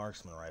fucking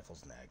marksman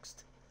rifles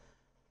next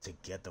to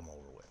get them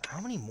over with. How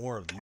many more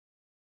of these?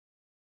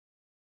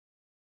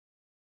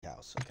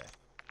 House, okay.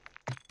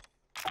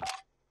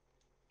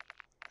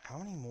 How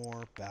many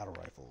more battle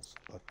rifles?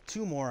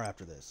 2 more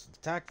after this. The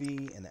TAC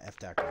V and the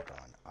FTAC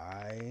Recon.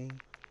 I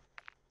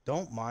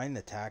don't mind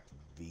the TAC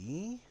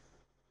V.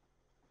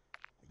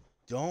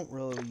 Don't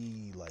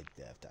really like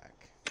the FTAC.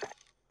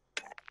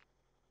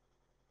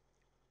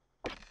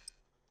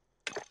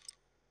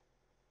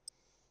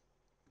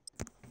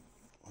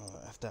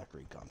 FTAC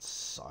Recon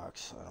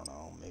sucks. I don't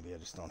know. Maybe I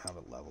just don't have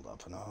it leveled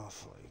up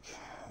enough. Like,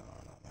 I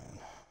don't know, man.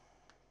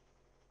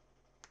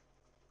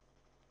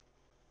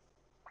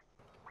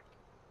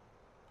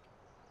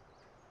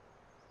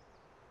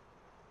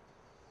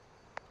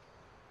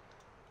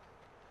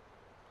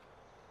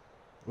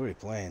 What are we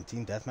playing?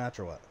 Team Deathmatch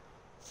or what?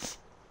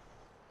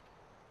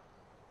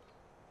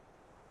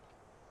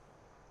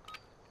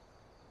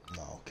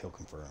 No, kill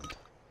confirmed.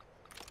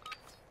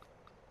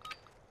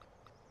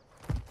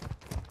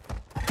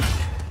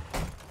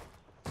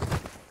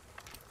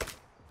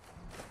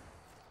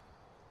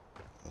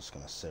 I'm just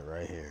gonna sit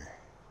right here.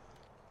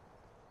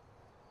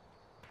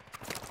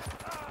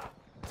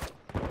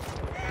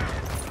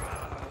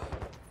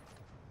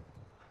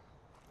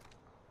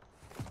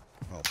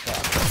 Oh,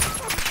 fuck.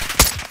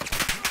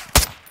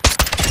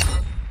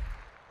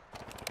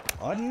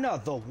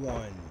 Another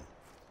one!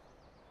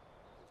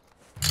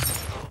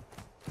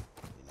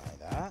 Deny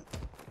that.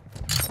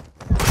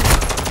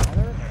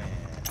 Another,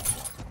 and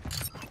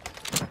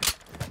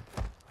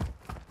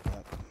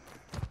yep.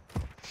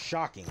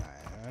 Shocking, I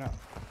don't know.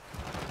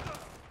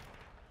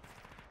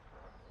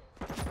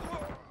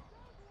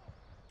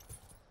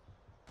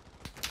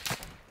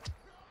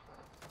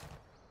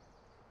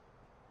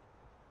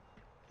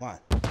 Come on.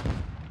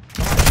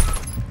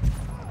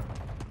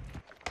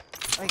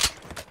 Like.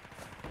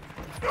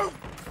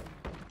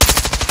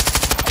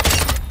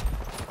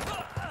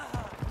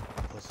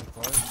 Listen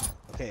for it.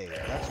 Okay,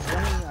 that's 20.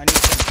 I need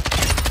 10.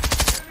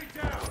 Enemy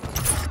down.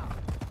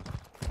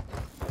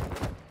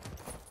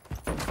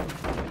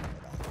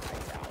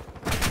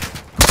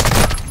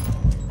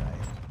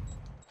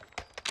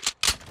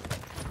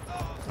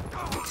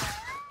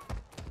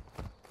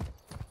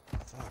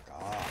 Fuck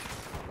off.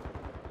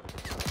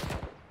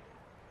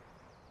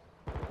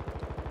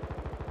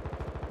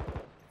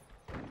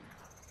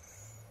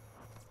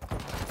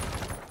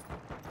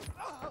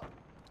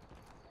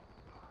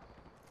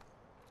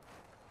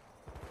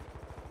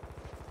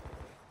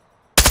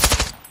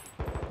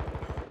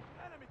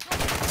 Enemy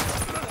coming.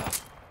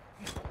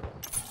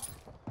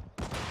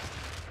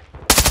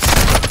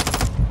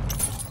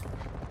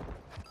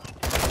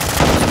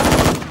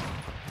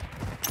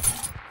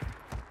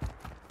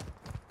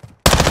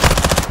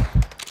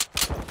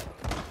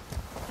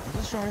 I'm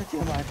just trying to do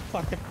my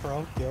fucking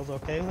pro kills,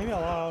 okay? Leave me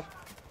alone.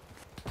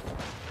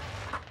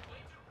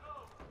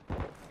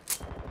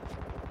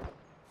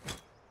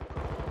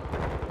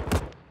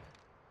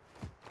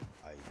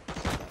 I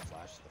sent that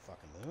flash to the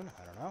fucking moon?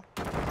 I don't know.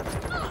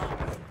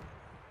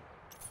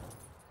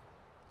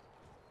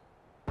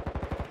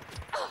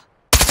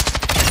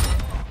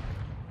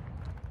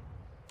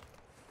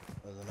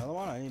 There's another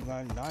one. I need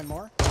 9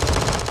 more.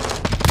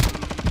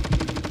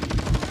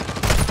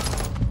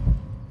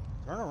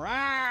 Turn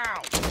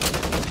around!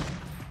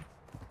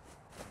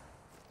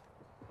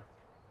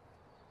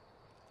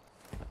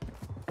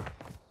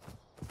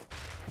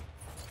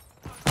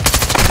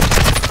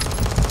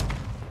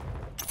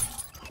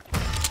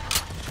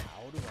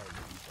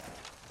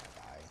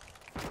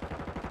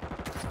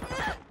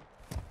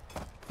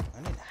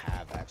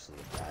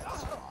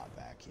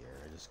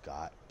 just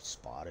got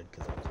spotted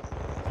because I was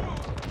on.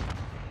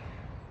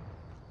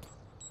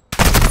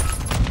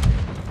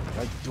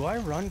 Like, do I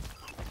run?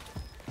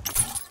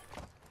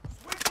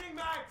 Switching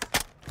mags!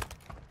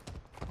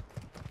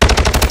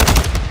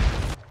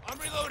 I'm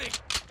reloading!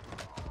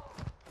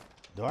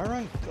 Do I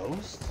run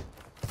Ghost?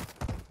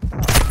 I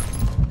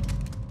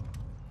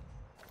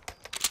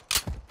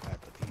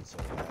have to pee so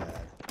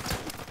bad.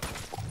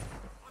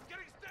 I'm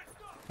getting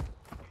stitched up!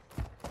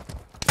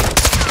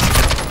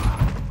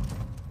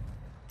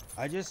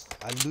 I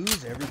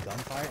lose every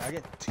gunfight. I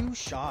get 2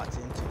 shots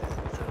into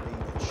them before they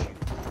even shoot.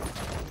 If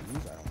I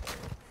lose, I don't care.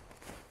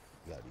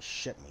 You gotta be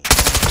shitting me.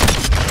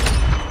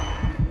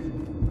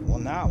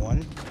 Won that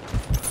one.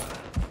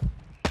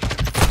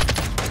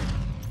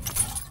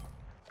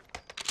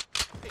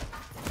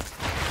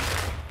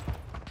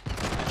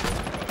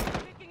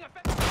 Taking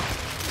effect.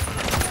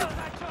 Kill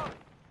that Charlie.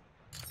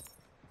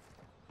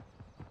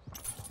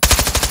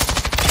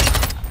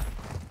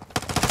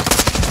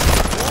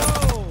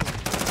 Whoa!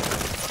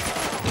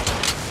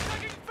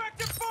 Taking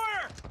effective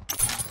fire!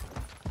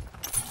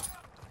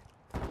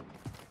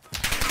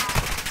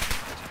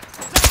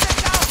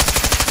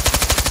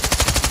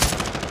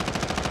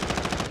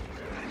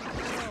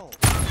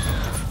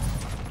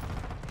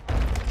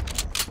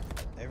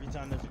 Every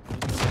time there's a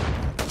cruiser, I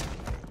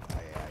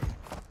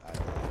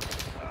don't know.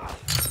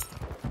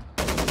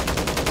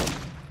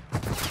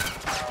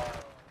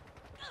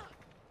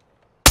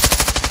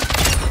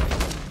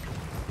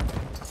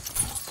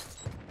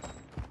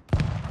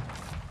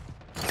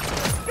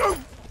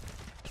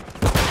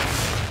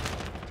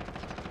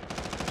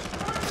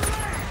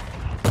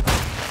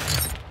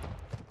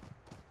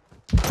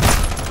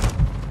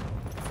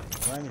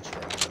 Why am I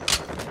trying?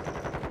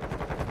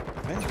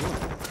 I've been doing it.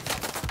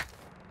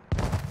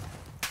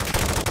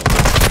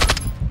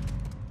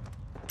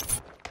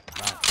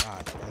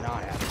 I'm not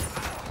happy.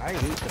 I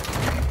hate the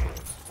controls.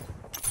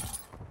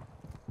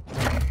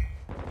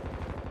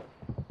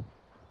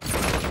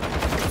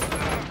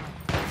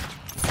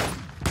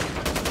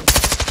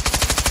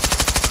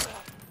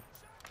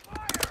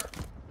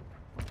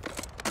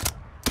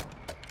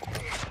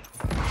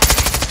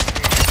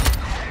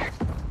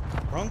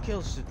 Run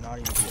kills should not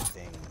even be a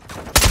thing.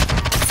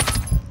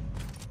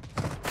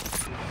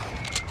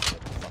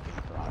 Get fucking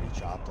karate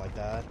chopped like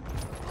that.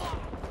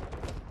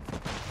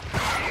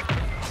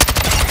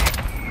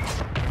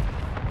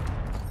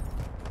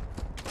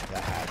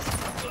 That has to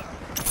be.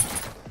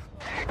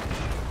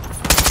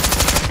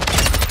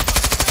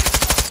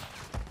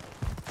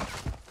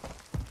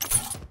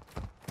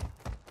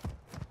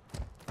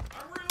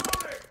 I'm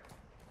reloading!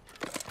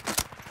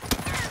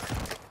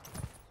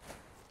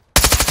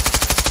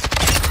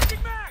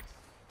 Taking mags!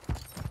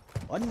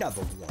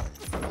 Another one.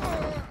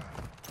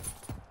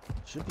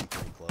 Should be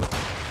pretty close.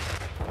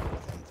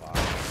 Within 5.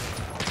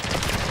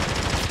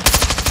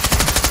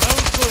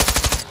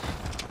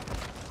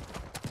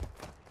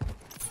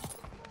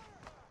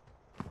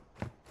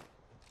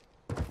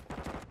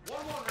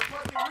 One,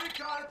 requesting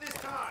recon at this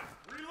time.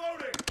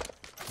 Reloading!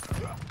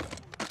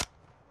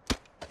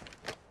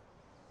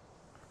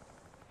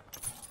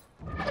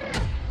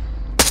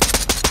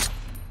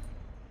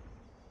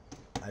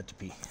 I had to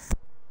pee.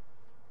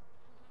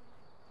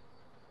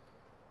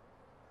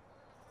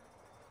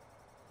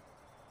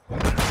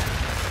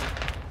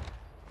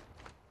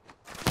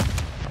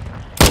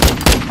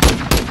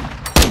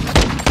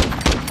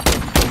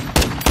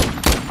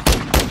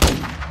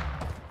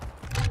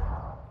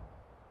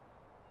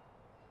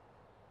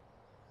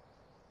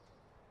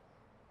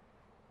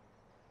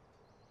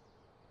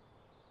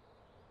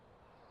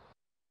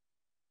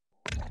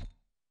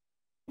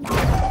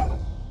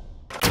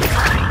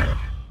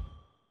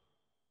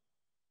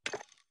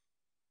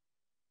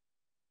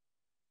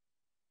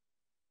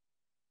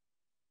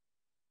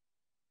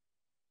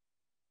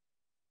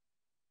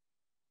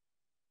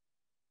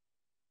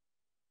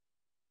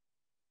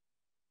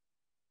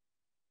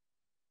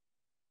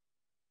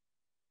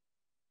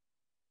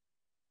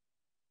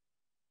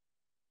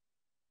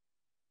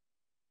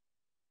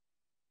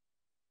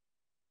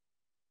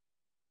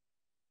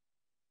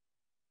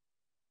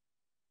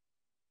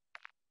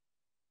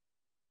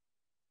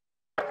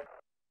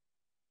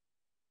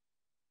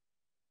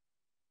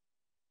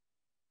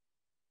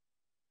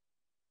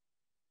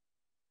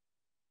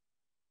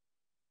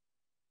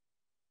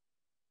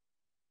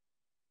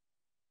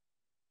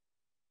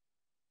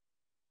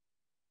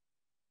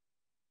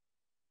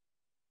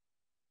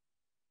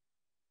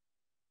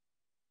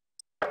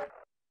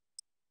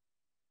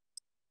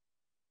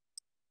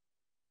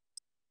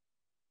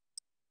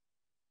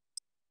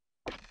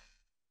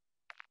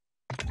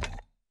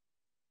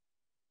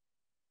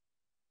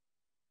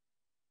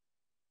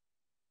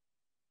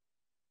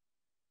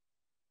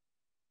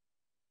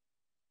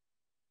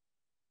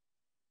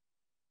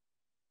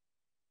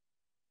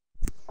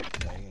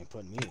 Yeah, you ain't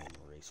putting me in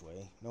the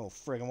raceway. No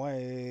friggin'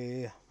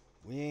 way.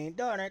 We ain't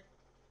done it.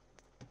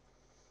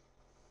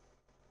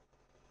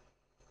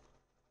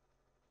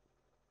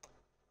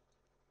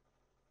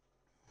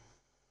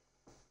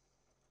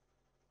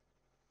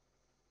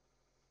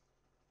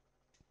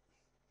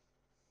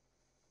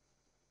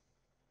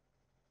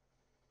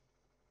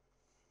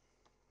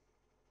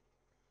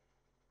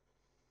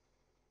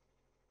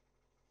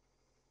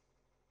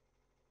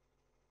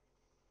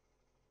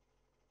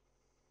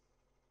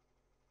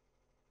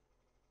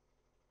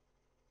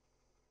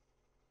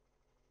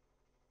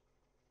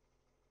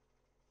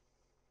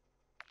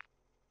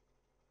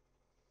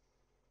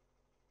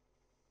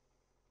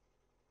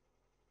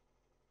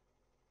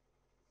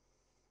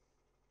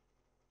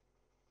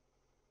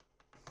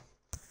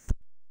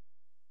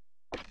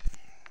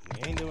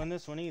 ain't doing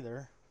this one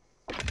either.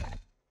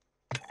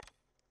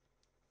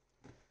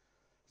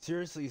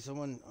 Seriously,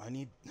 someone, I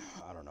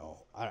don't know.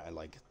 I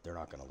like, they're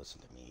not gonna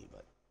listen to me,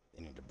 but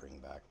they need to bring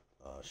back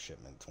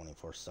shipment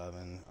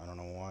 24/7. I don't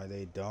know why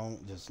they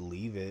don't. Just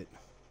leave it.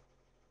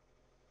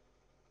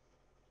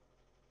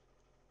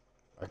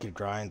 I could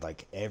grind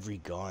like every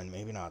gun,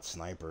 maybe not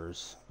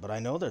snipers, but I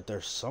know that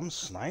there's some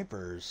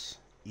snipers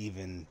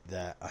even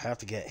that I have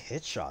to get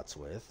hit shots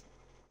with,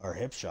 or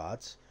hip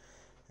shots.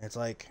 It's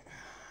like,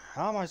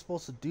 how am I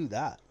supposed to do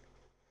that?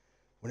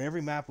 When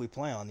every map we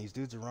play on, these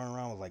dudes are running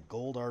around with like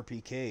gold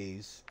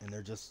RPKs, and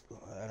they're just,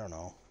 I don't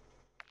know.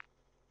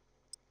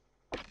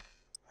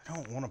 I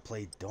don't want to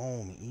play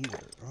Dome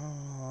either.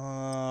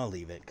 I'll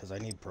leave it, because I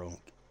need pro.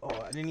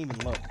 Oh, I didn't even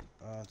look.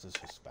 It's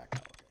just back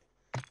out.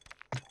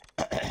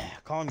 Okay.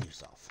 Calm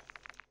yourself.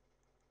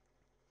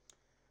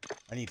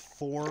 I need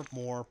 4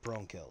 more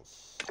prone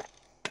kills.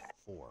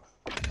 4.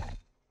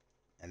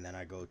 And then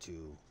I go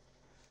to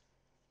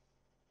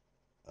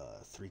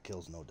 3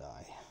 kills, no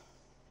die.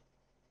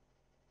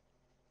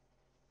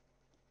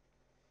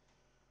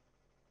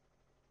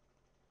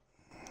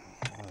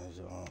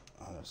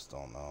 I just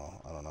don't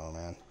know. I don't know,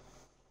 man.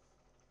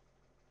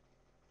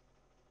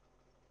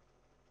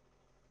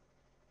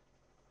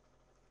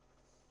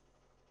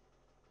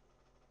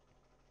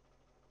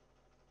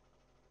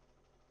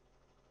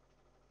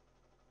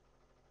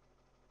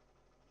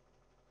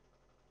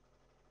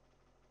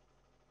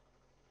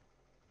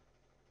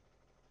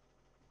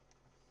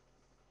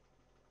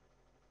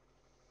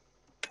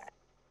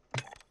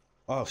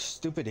 Oh,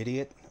 stupid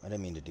idiot. I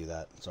didn't mean to do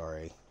that.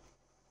 Sorry.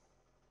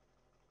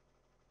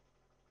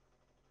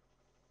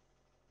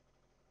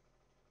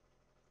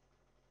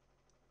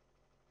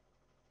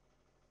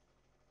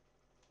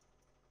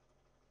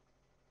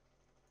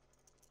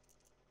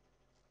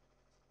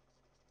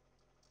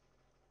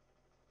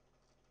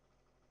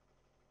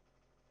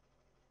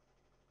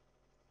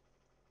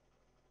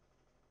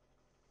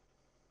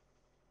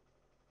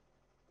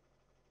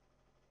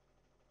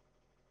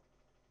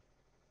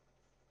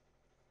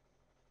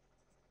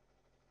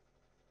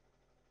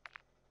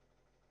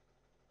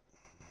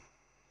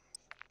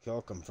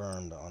 Kill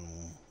confirmed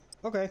on...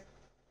 Okay. I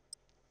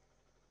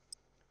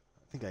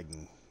think I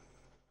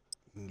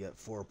can get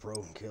 4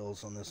 pro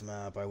kills on this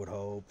map, I would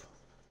hope.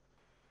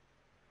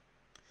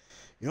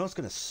 You know what's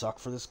gonna suck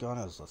for this gun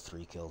is the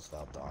 3 kills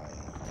without dying.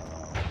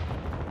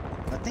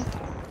 I think...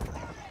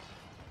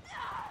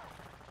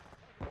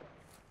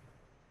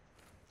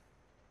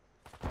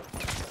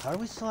 How do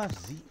we still have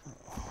Z...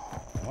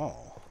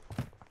 Oh.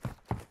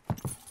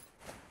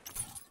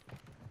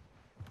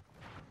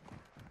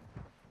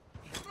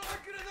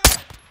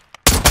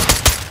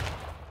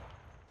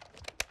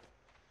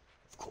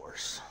 Of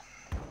course.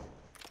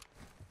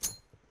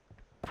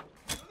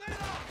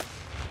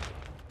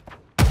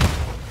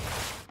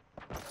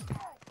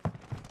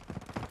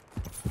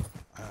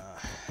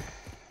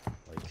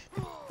 Like...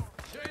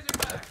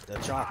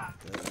 The shot...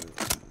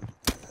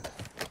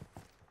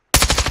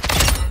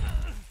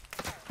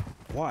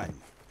 1.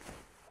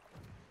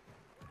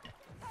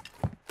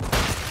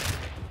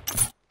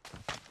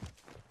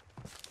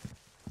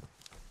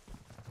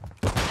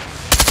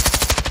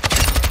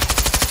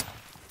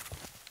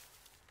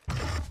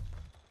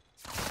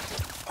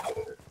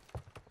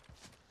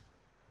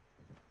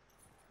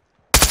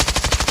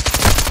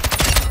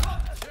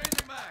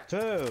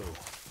 Two.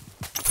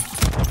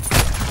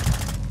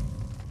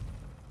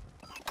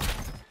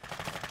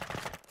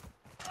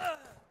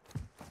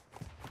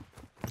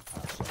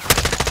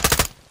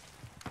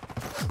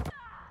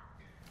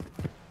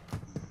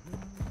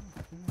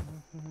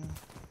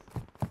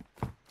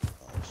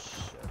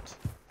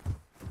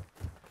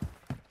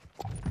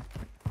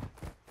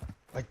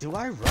 Like, do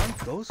I run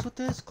ghosts with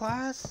this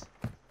class?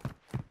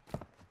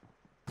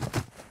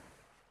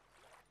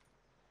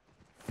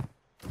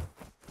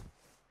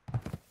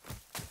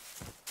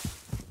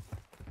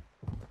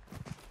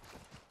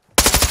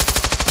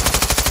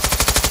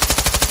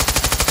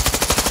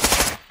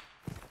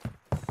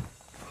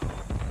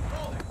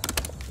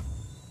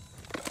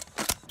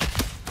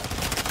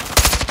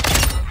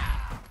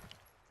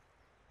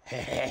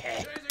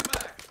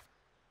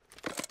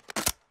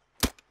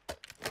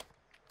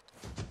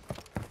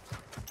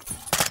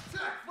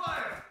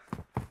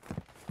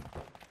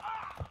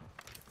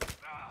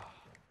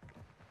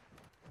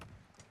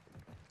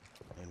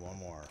 One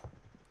more.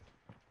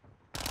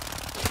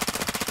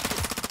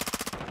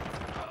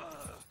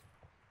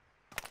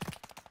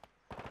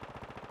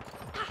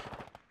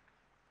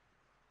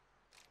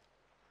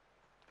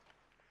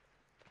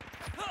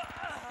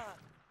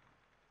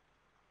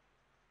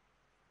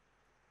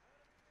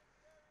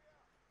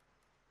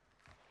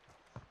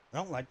 I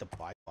don't like the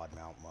bipod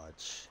mount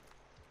much.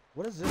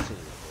 What is this idiot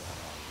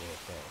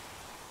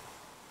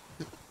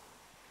doing?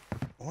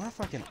 I wonder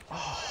if I can...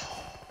 Oh.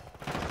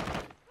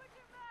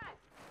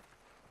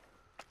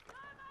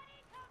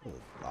 Ooh,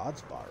 odd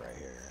spot right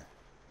here.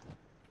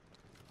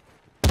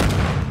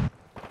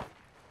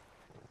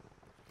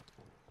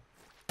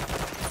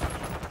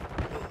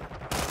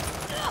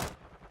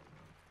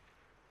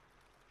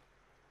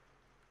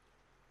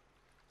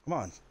 Come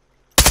on.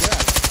 Yeah.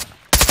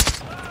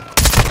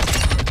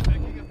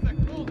 Taking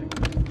effect.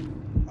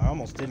 Holding. I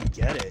almost didn't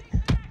get it.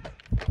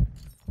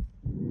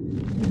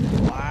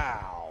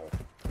 Wow.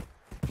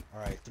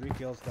 Alright, 3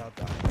 kills without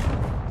dying.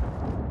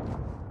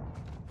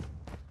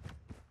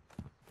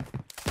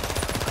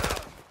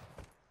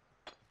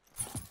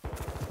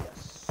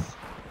 Yes.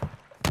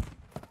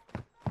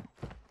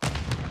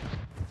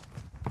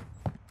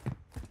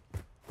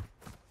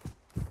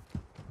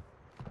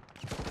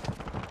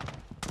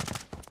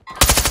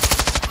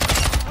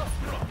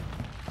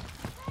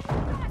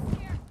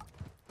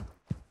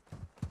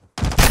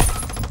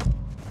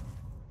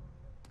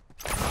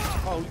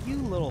 Oh, you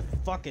little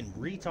fucking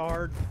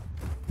retard.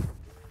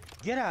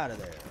 Get out of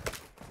there.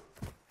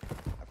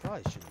 I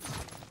probably shouldn't say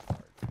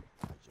retard.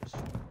 I just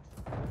shouldn't.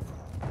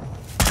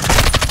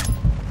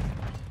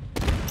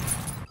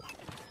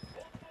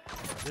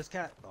 This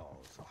cat, oh,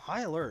 it's a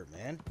high alert,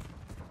 man.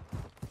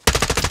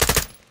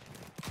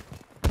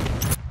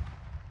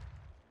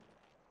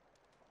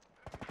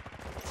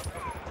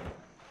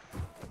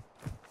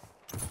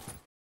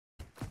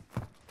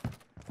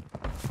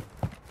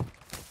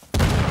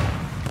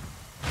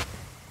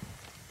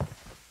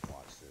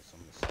 Watch this, I'm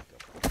gonna suck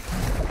up.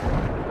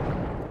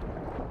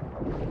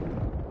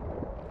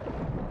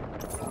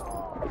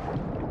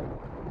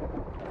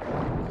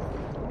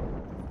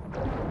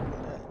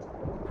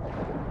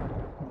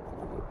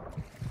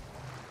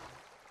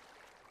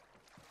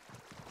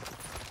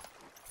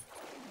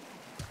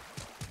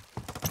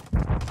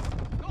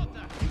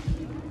 Contact.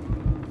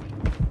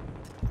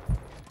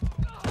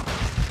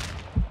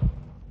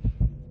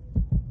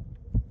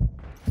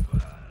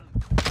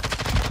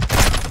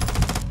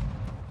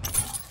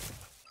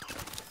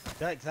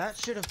 That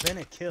should have been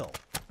a kill.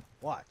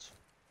 Watch.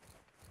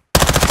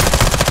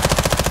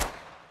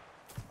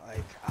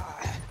 Like,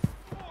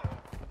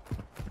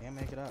 can't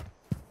make it up.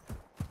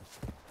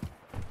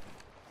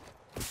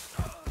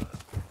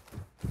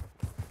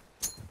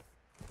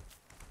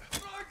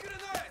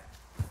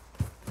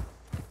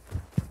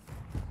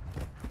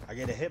 I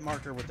get a hit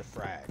marker with the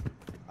frag.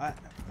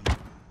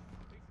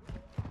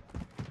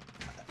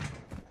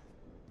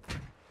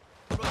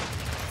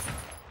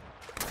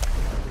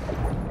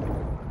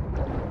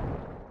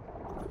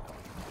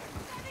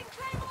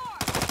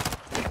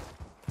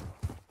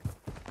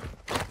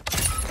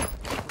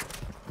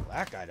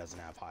 That guy doesn't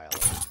have high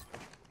alert.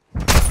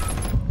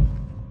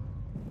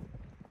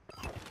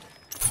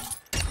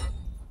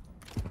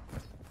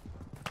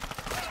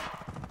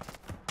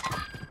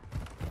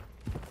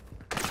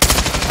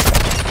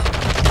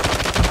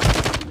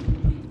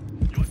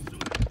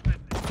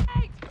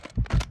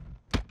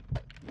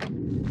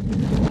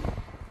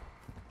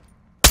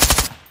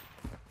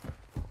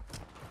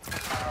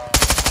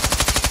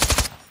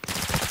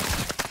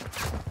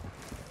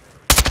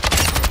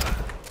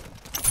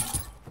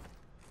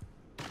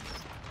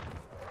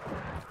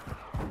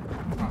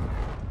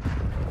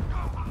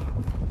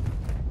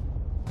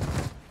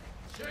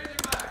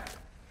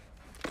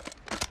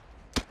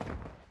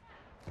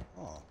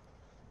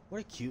 What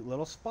a cute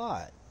little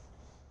spot.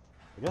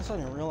 I guess I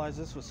didn't realize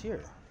this was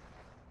here.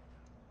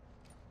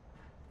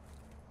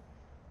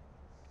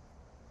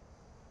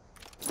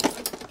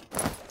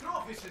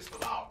 Trophy system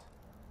out.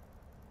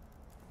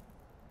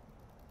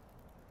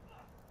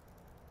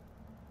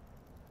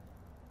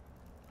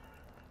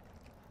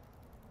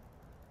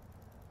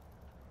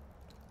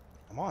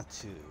 I'm on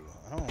 2.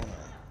 I don't want to...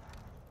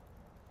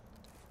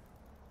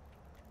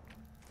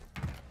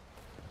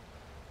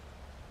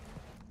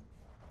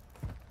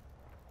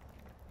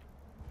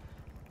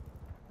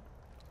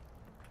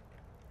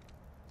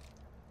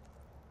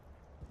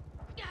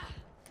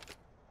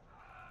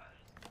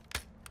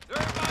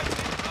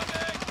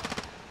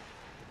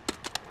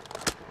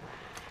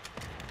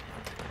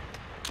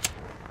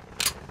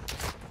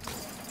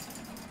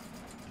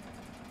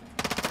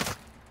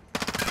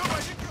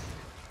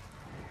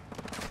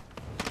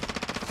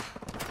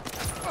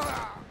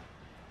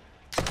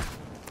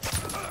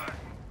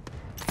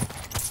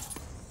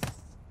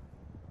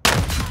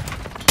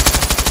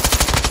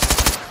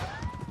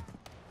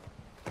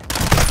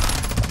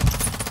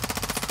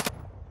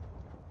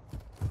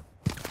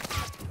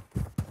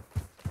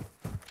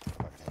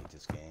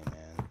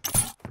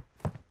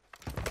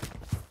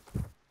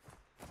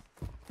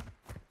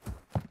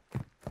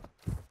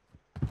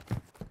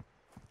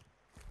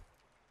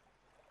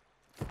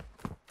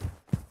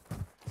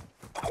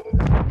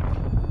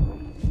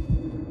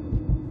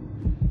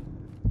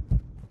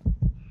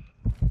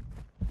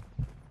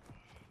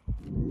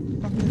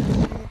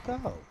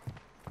 Go.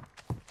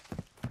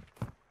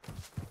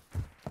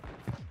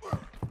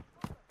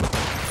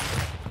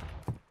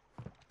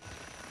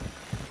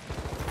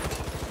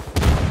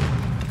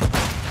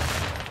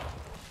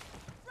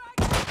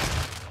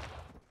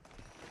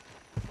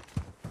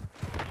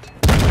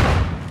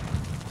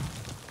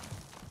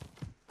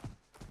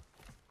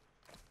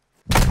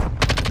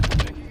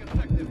 Taking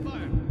effective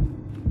fire.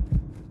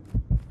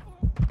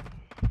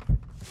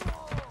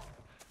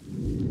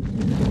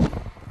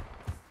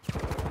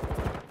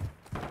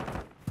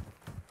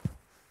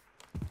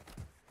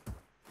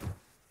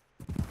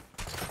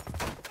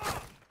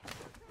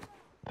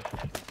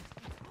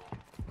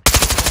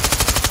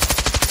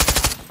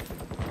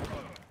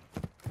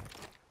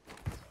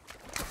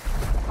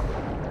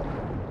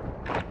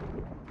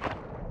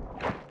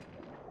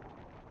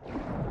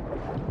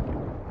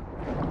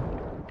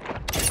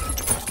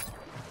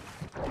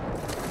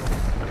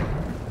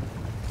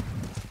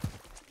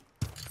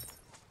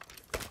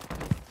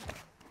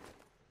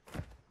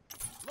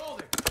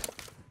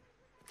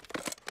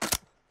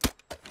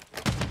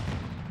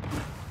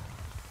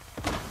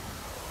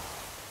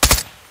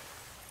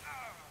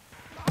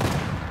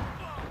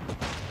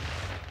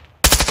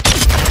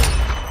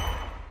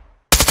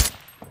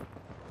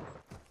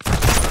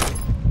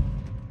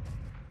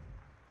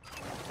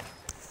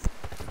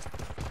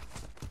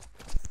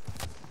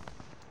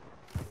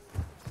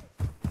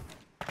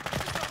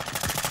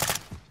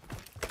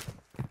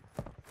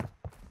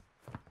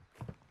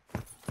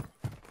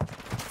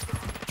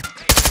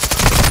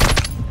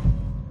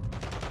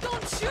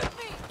 Shoot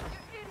me, you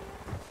idiot!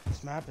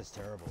 This map is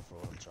terrible for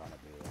what I'm trying to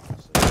do,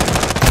 honestly.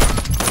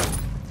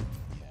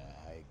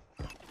 Yeah,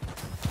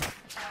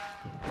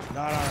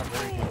 not on a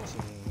very good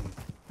team.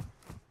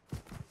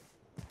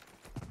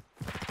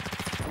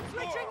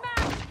 Switching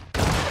back!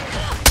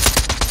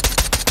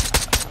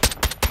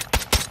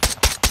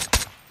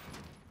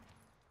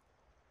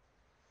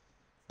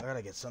 I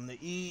gotta get something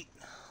to eat.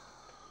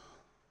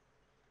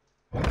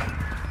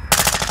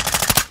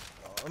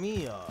 Let me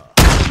see what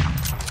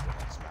the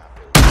next map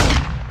is.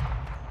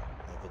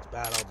 And if it's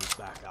bad, I'll just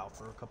back out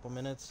for a couple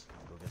minutes.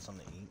 Go get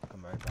something to eat.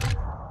 Come right back.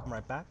 Come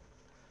right back.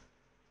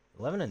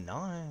 11 and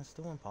 9,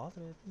 still in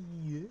positive.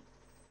 Yeah.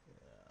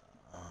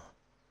 I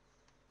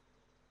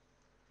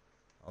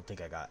don't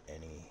think I got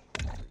any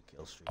free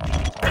kill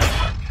streaks.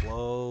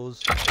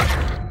 Close.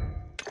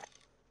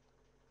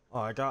 Oh,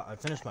 I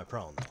finished my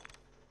prone though.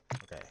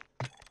 Okay.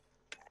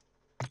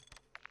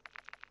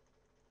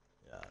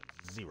 Yeah,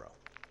 0.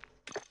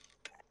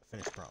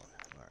 Finished prone.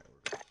 Alright,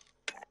 we're good.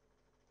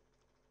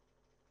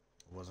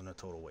 It wasn't a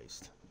total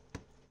waste.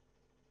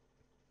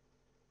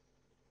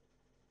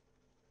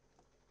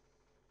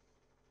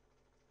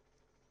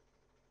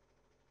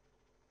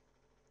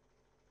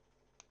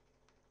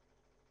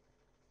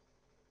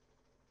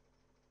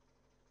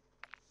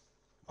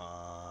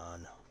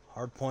 On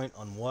hardpoint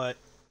on what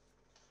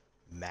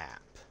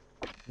map?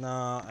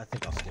 Nah, I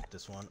think I'll skip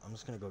this one. I'm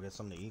just gonna go get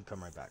something to eat,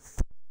 come right back.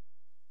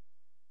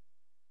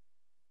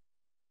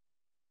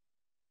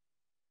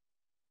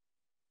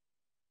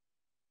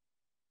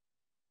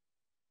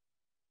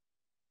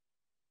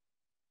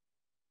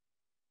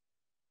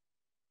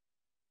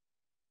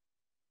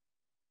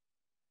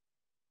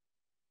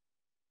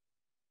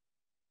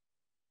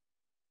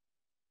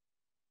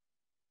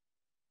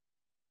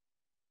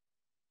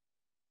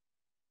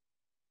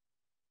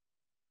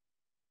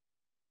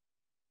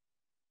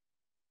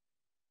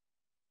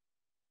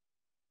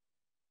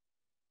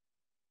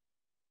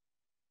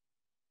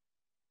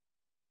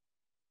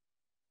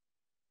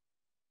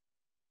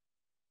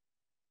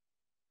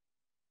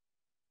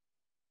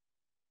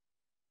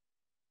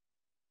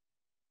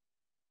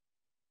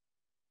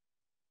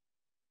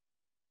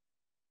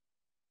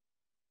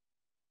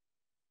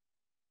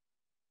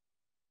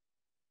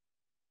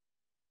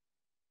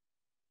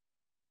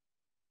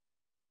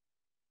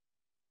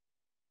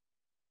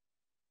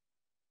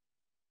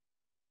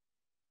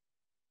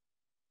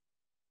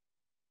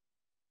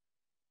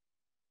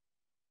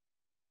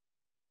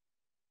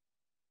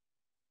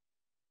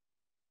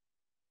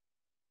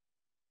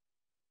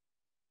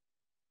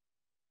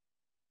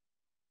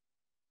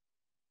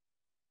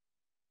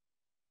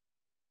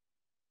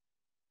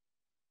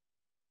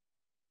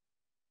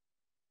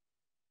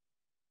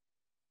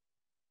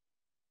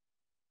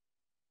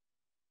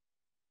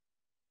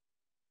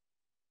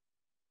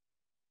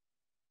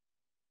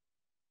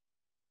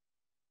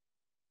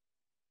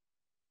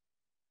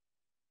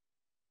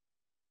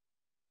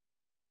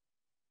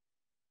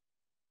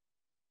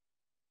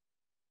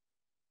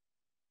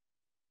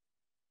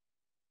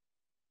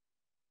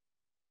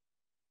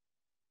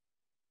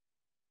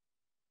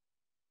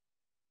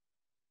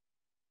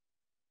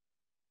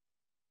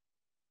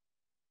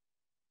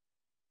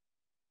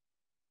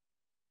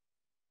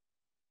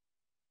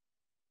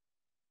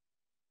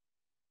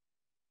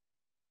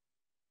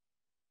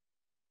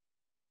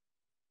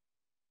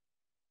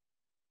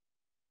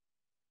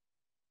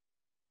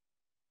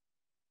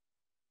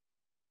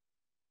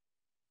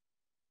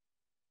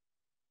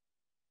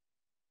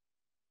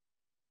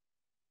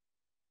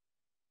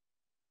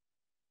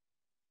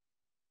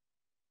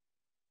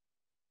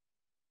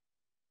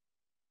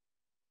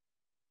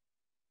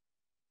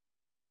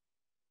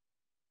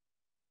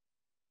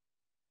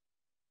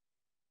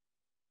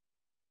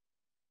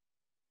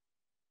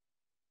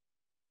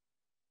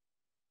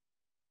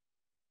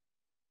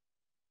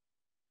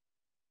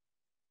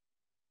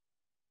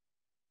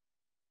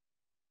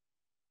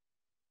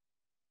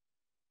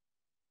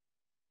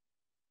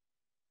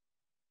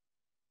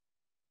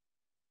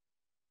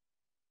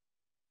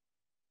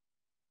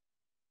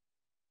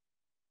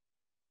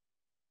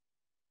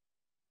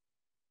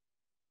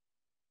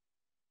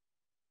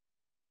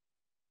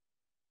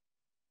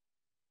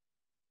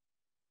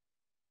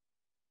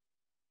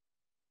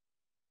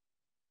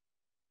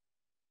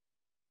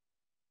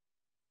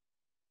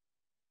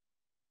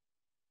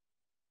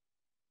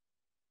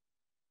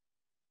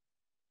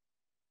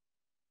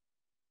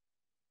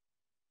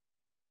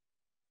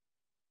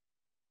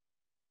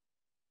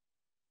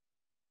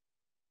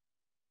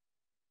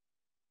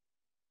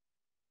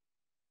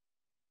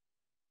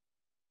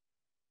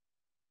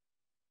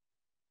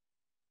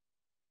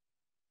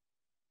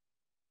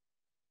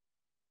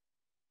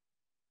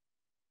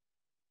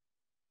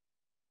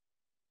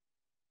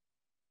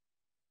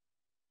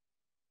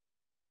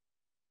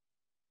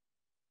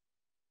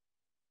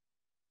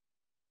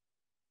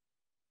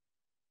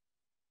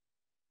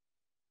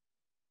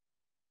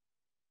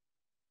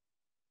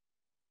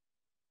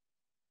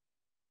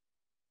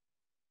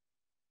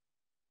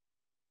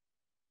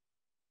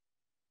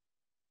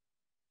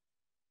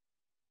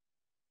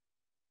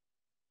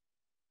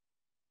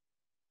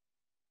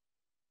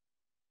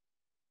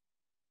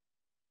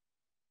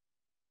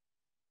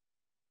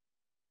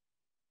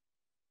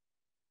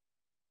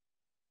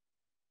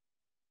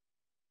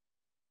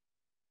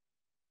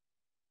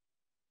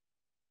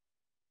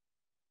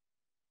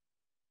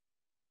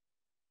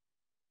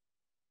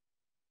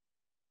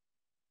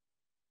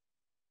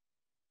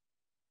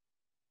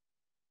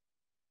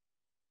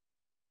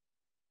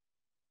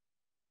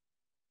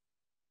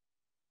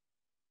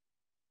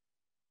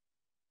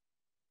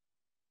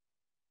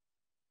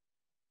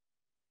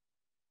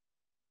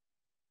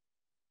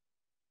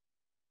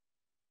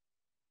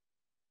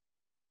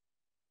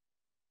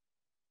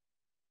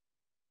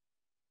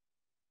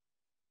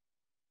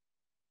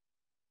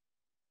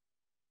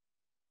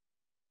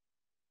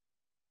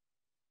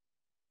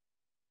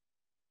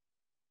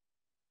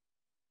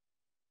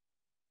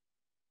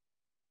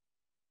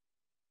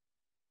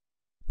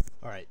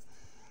 Alright,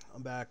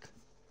 I'm back.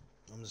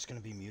 I'm just gonna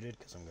be muted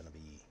because I'm gonna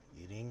be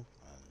eating.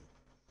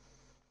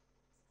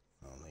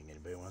 I don't think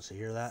anybody wants to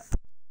hear that.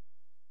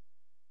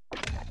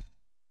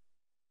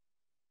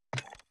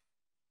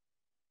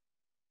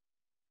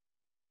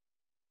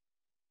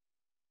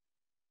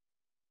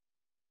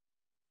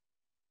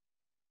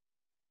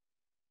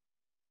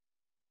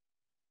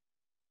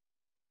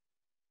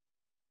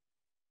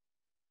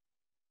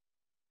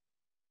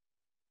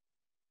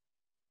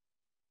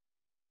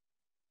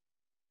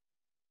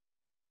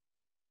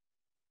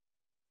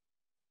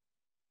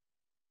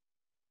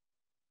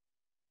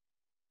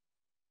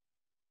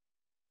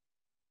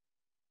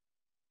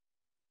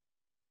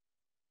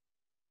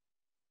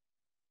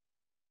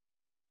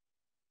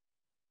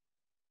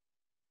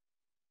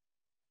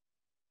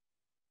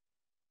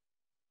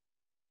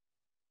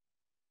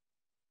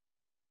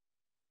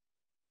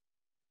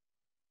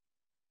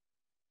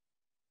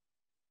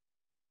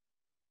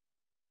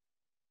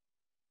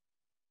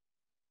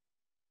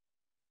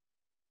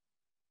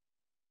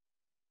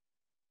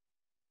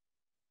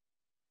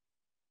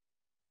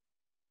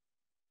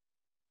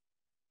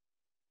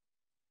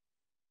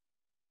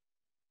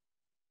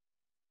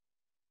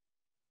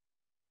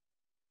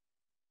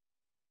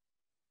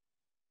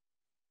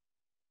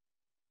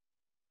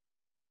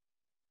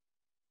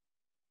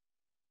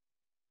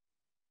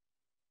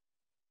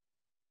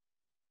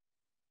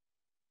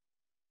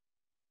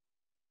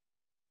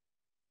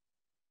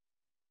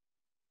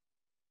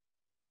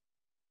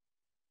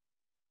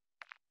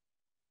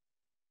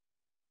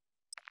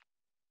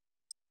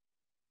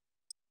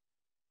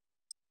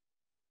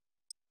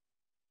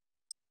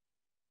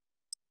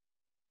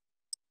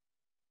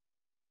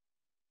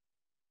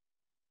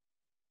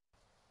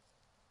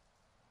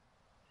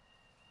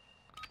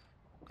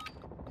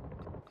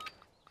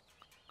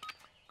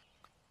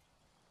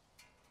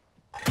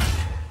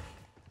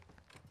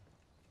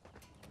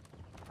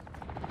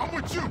 I'm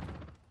with you!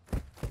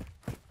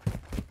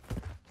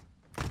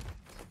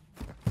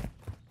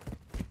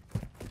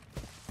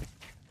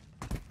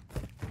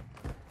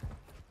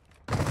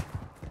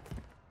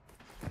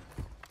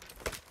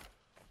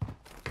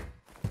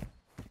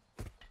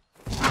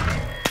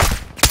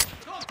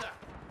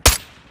 Contact!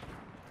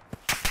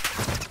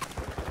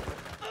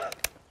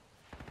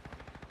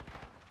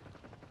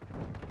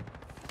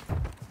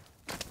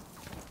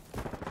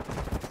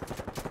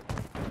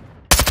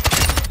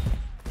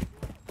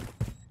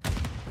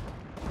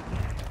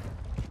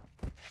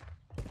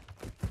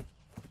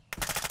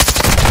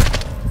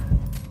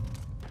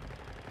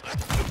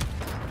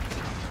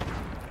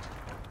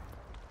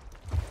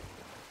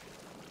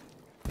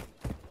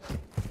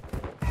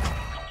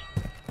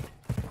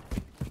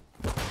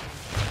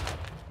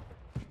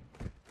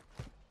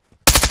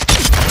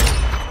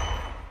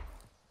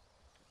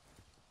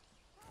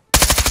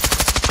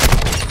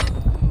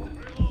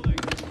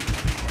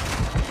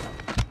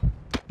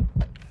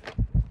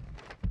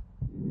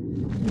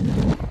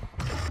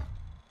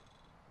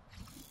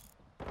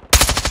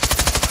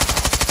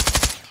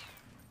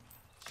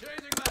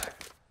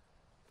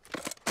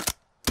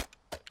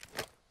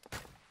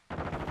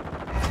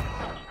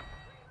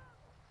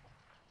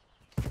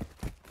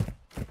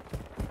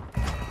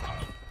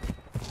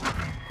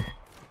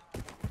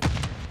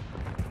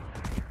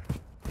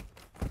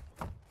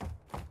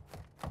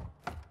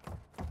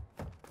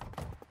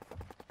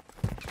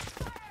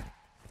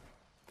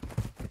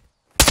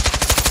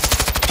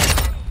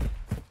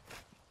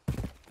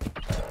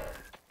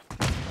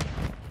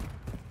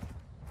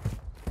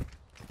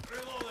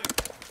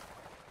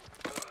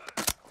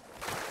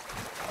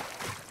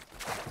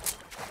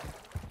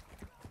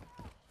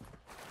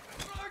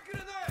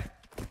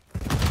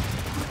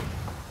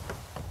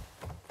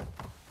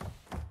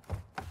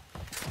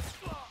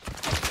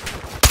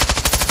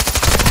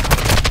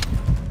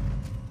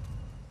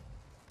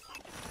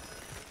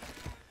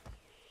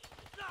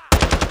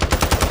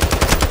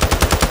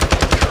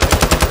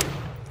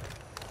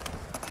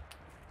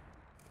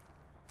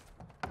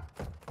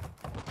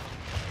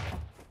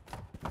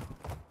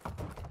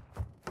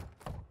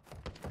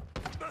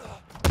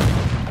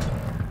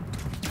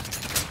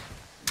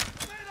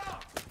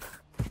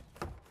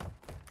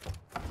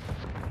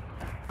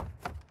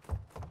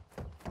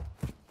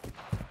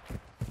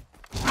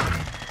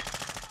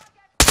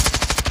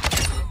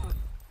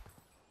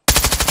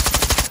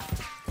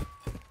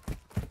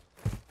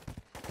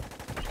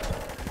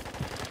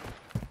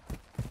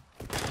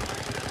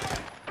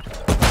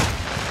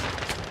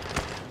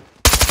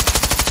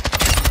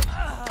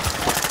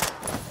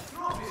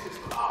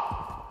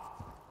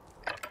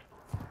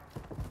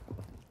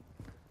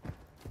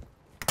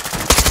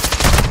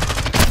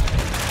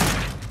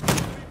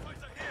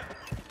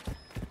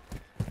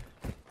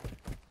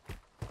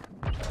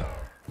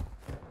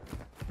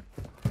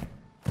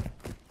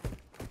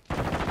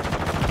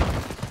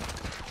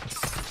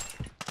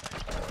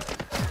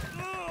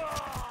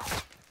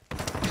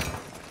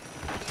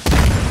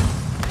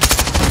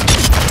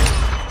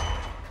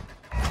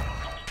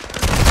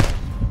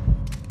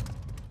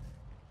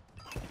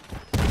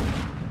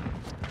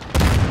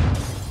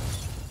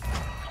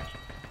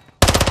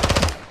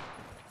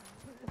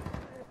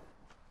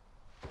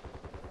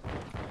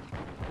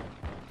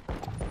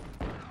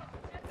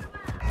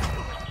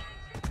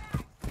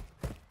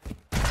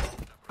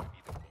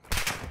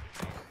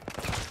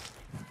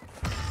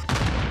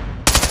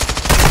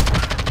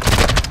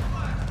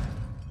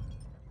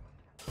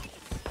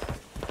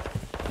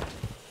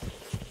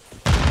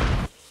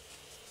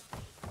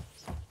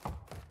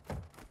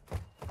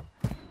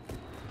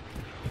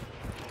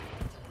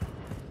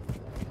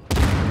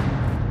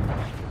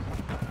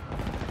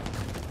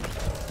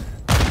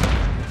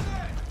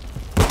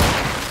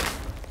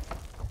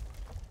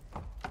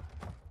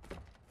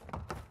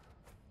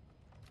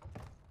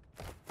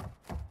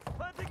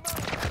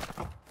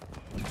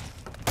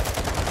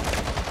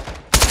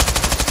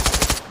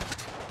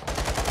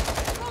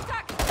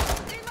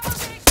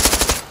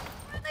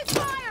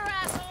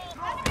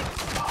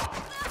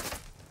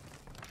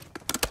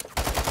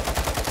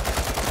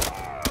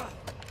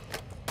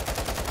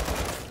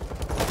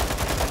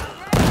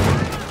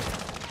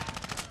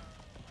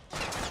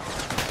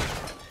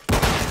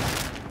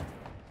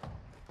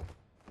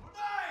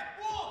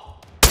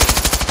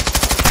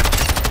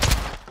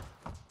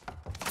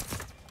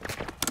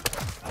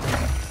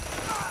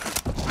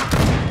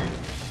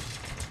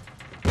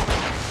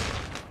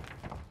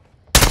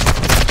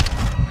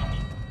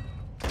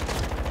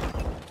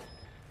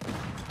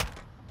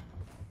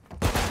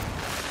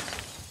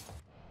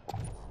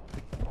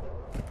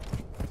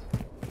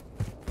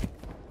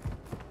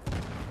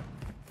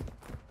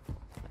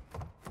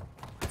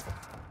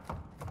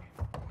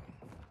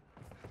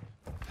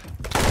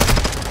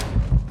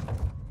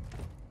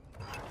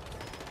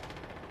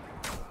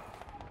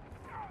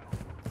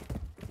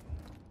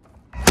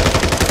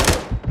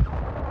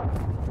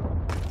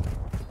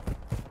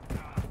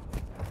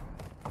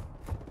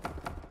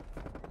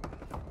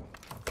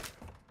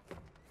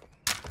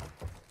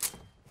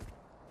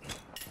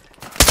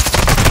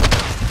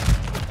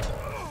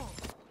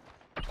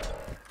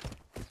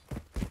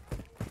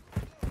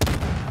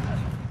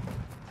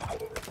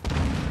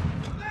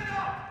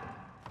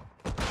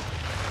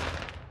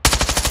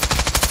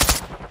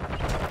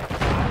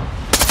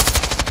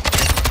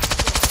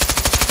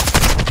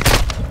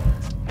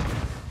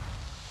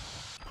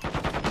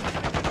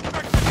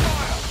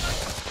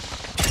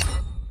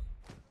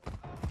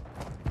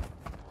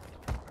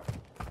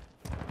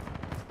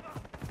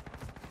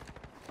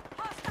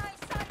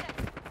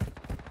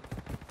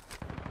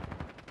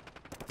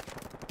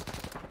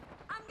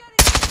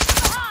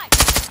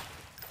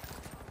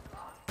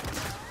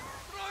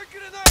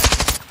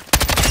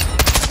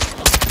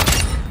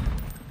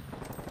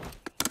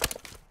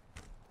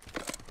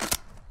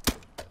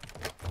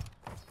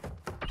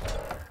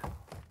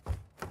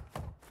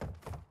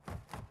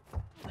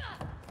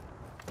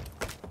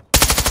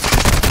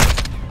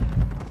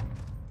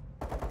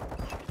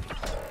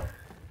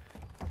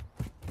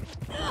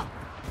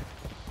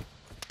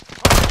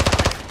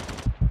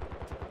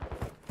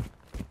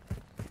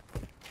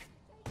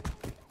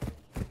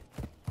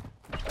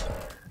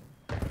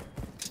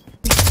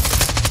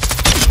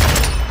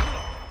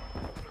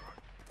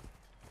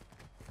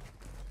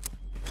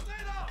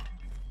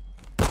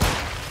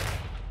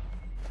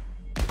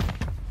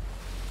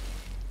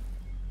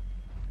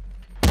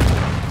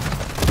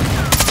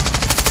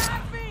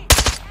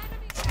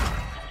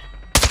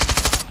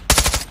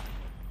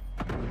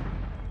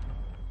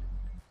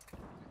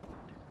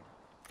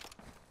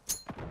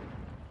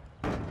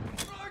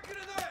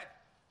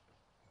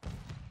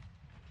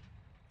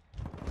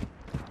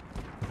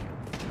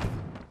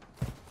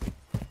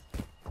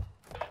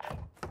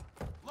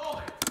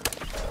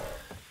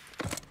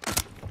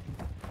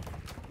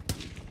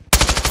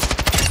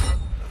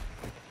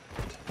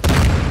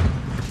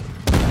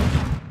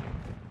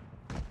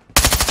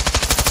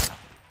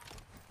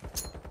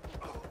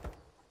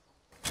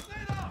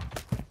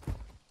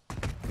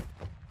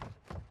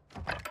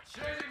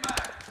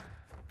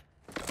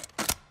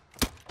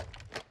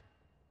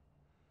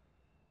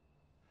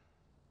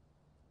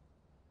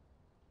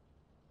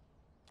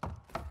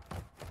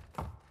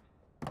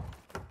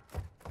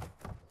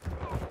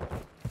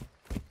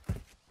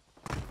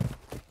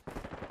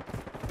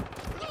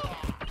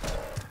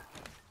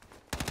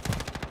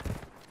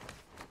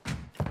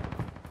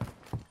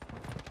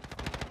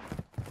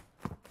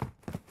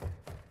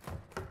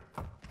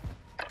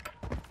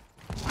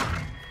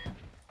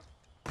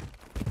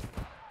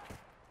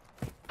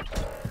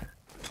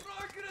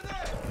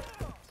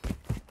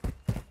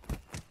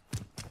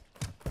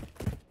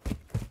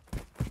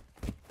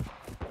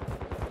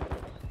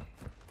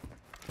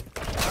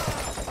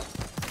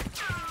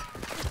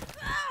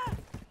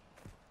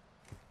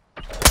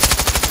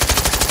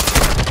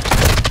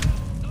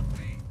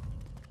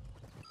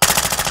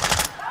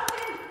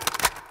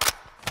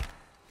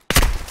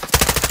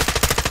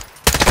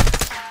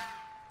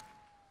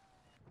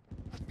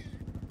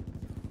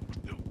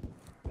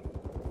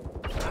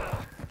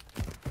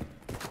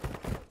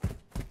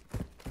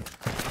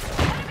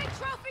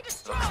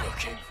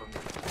 anything from me.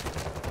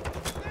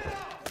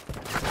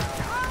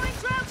 Throwing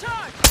drone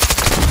charge!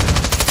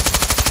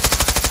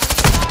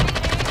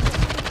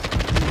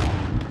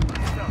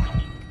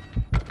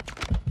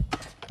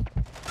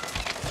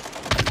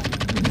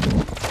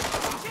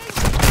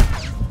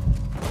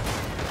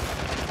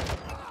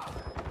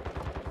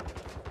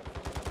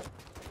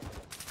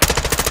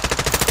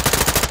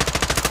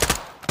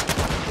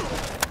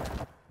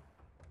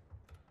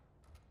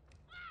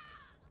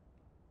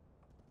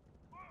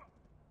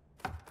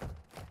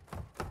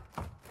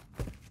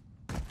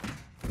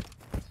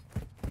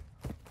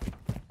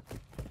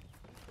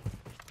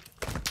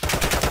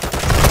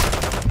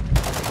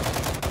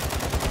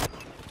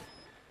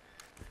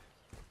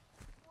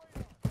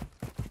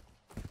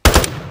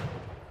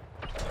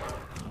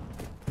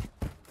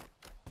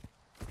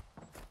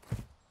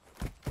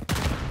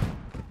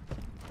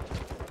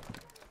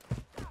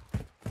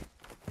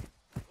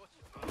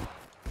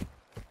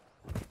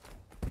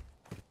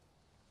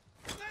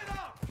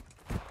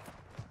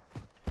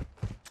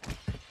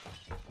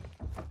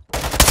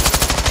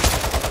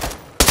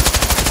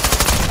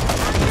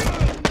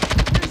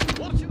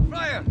 Watch your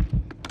fire!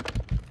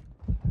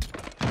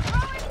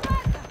 Throwing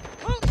plasma!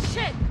 Oh,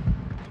 shit!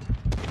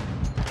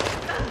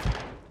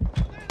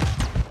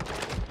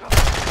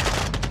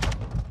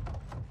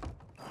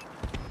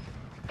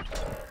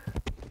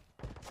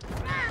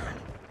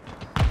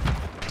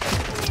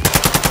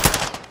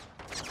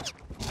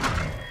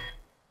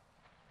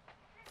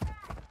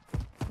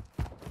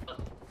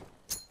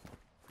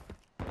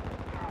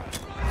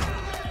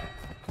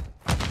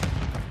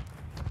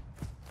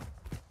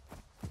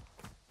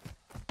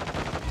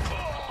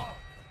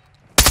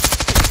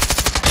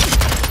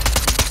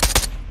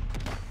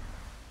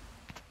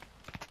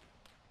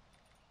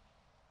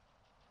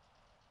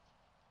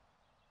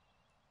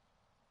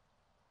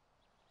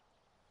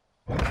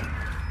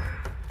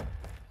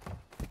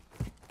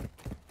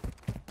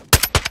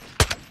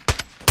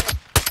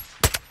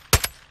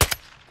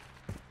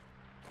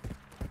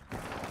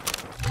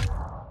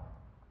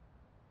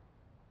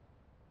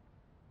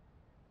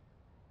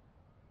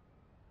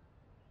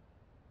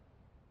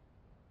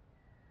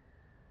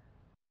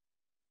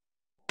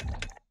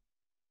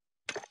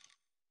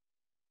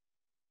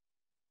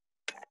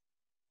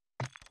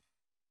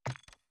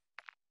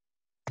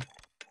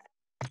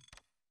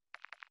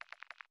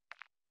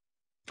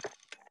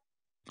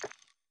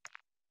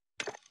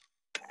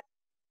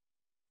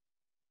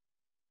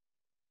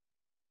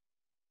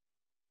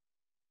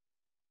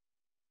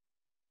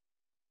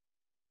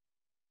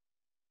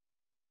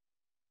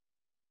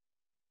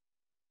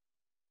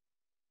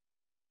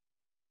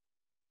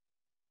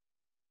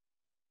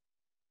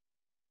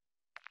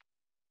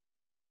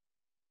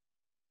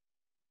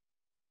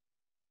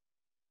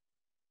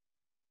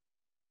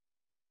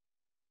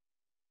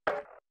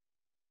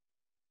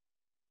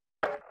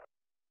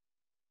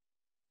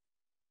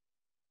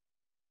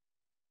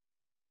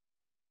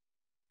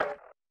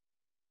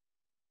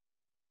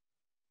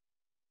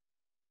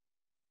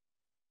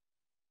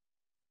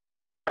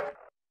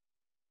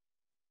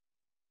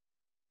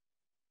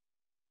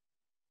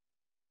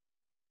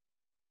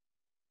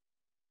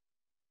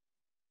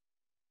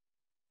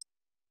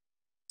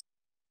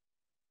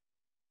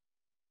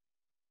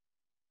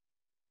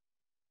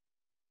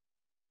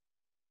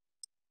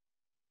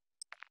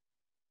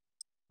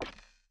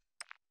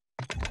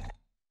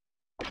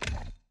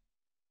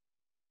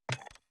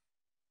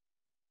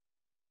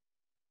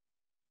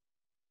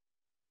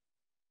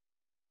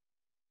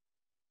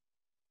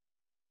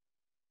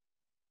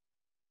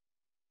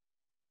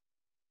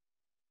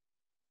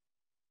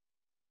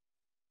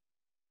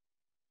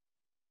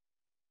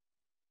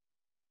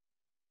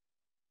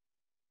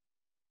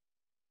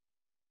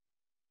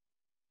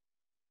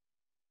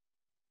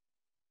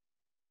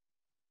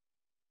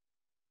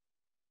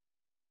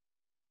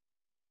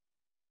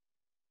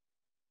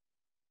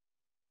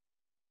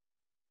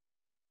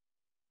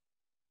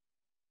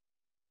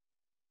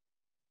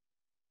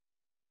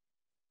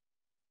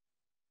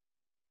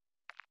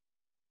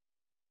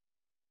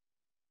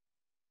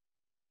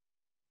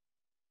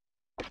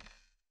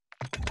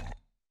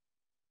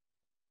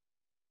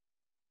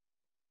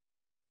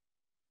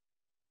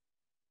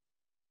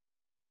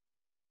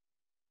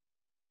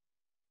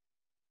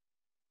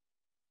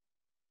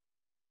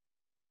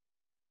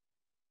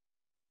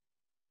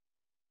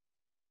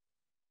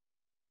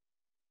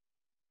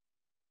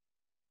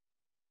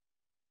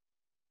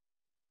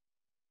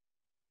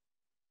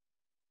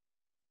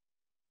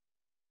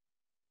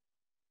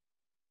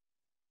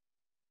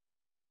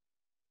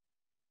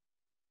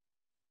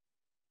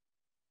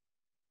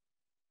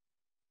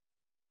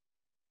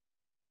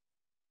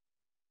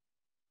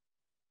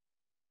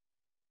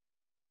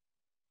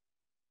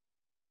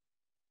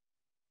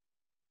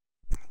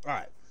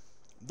 Alright.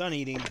 Done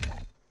eating.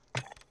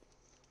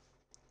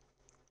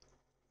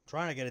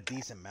 Trying to get a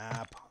decent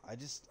map. I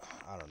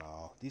don't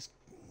know.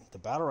 The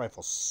battle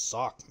rifles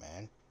suck,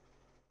 man.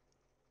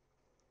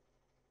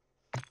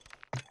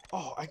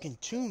 Oh, I can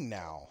tune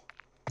now.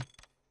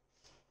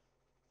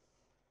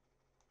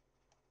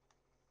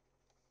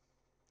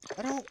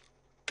 I don't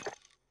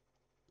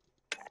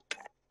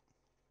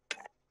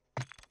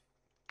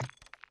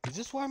Is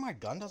this why my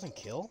gun doesn't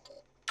kill?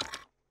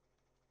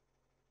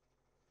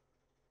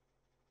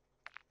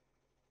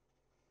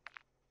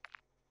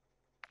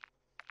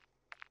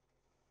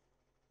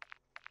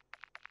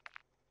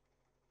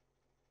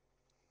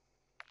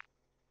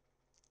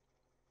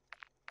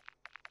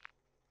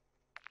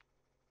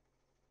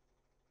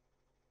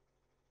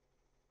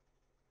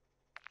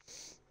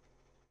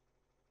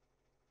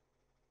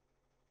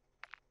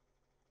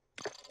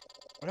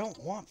 I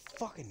don't want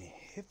fucking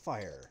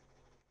hipfire.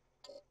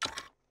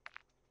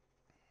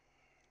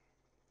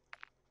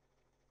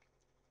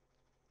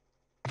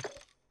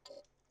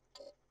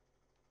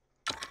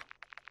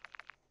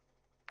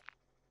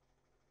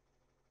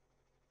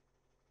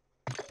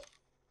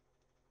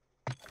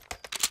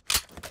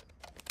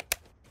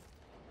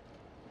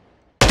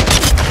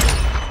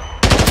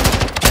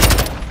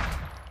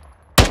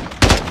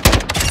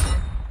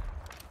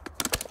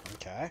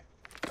 Okay,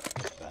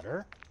 that's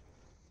better.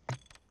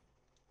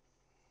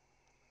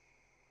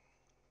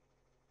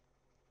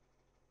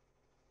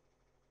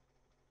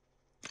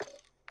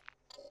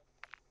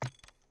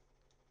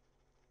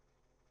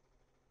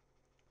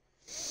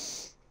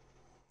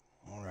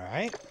 All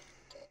right.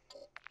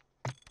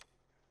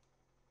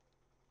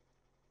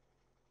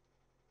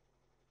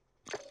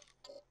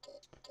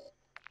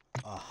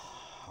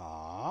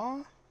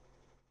 Uh-huh.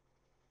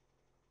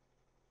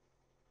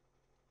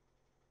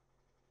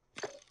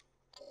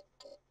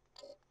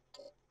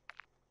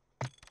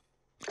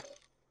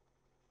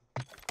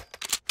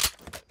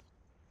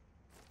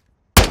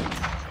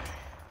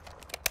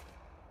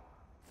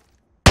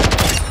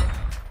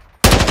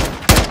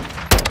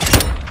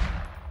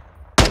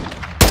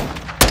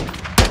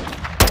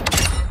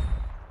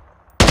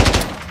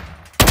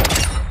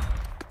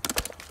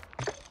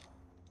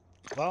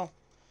 Well,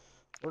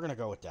 we're gonna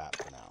go with that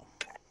for now.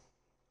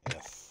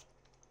 If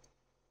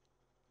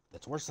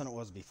it's worse than it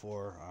was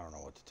before, I don't know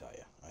what to tell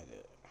you.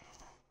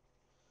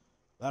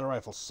 Battle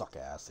rifles suck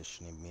ass. They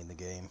shouldn't even be in the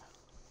game.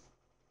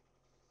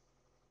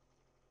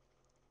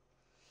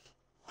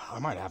 I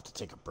might have to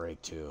take a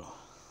break too.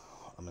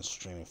 I've been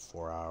streaming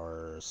 4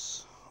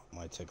 hours.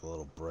 Might take a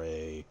little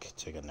break,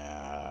 take a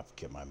nap,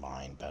 get my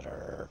mind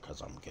better,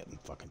 because I'm getting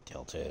fucking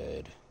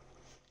tilted.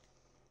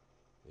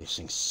 These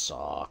things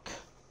suck.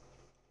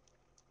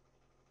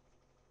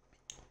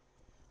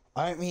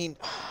 I mean,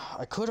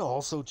 I could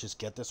also just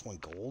get this one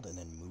gold and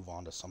then move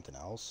on to something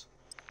else.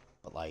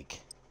 But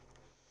like,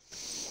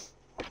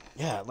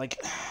 yeah,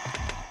 like,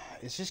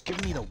 it's just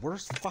giving me the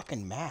worst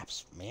fucking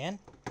maps, man.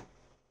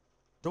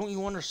 Don't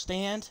you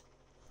understand?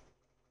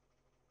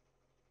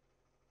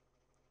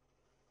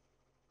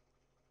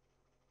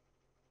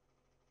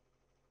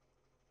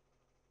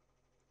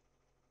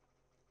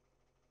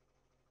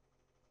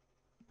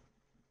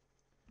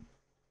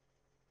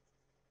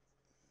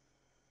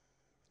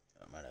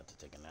 I might have to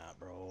take a nap,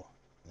 bro,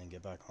 and then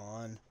get back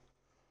on.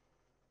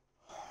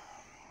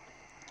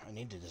 I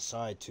need to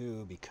decide,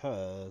 too,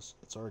 because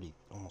it's already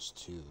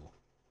almost 2.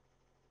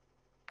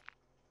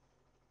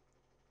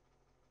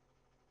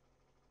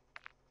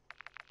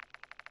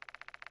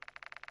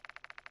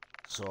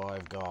 So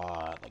I've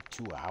got, like,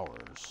 2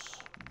 hours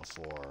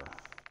before...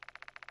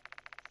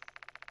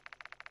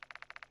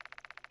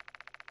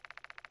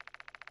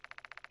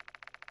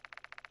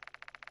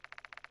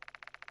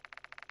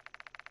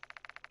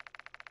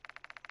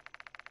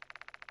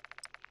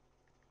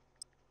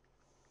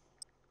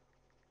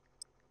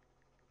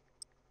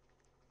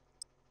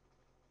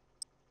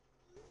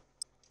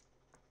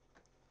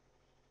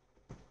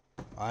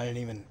 I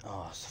didn't even...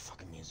 Oh, it's a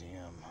fucking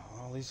museum.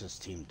 Well, at least it's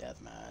team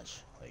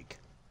deathmatch. Like...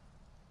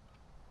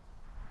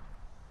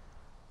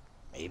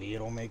 Maybe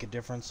it'll make a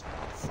difference? I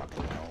don't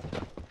fucking know.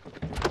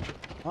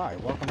 Hi,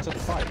 welcome to the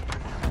fight.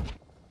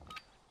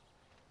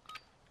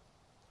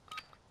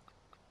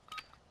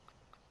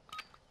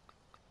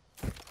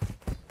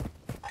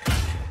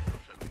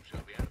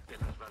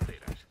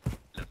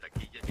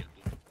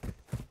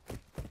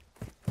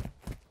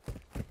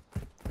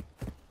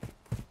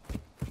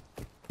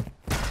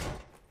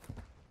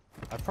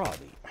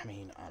 I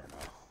mean, I don't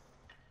know.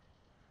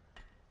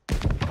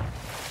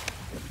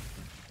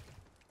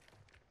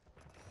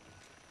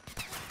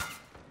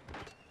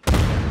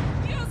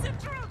 Use a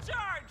drill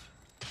charge!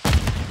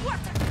 What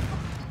the?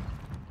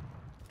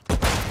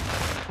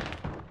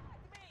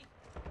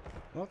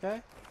 Okay.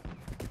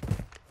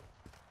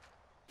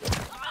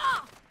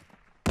 Ah!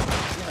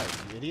 Yeah,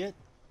 you idiot.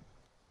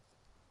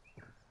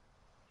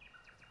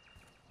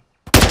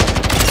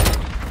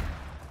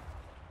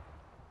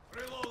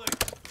 Reloading.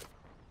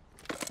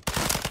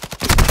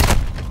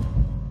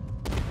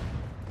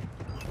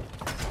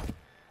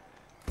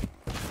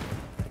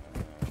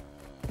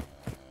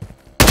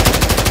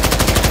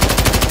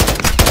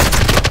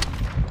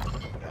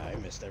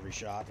 Every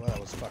shot. Well, that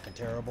was fucking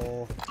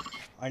terrible.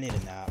 I need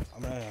a nap.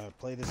 I'm gonna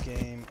play this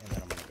game and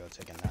then I'm gonna go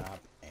take a nap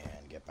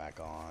and get back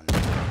on in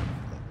an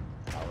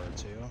hour or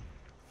 2.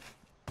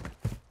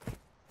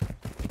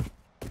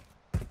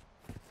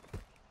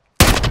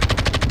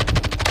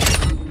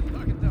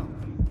 Knock it down.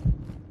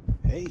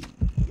 Hey,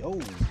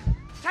 yo.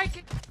 Take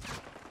it!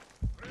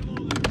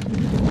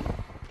 Reloading.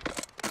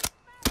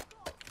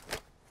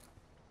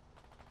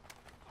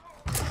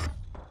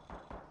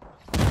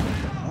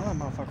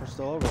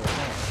 still over there.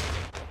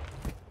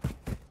 Huh?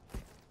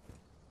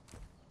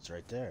 It's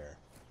right there.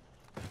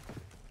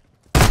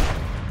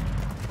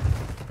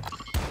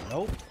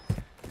 Nope.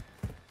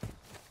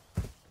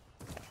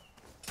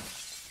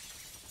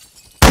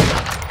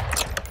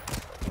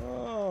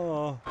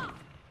 Oh.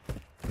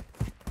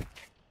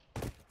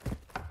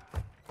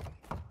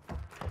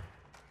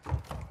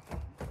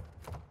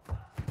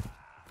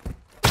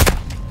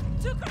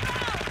 Took him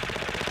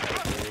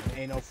out! Dude,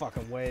 ain't no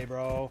fucking way,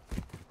 bro.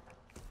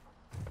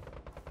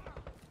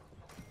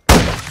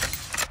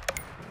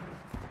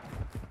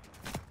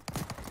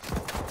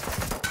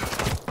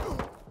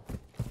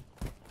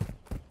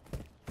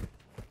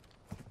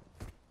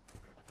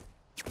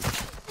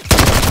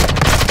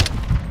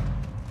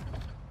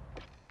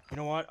 You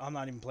know what? I'm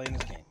not even playing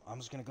this game. I'm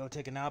just gonna go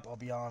take a nap. I'll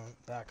be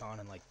back on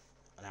in like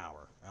an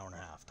hour and a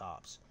half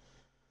tops.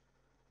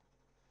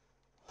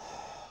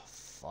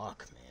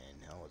 Fuck, man,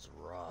 that was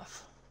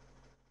rough.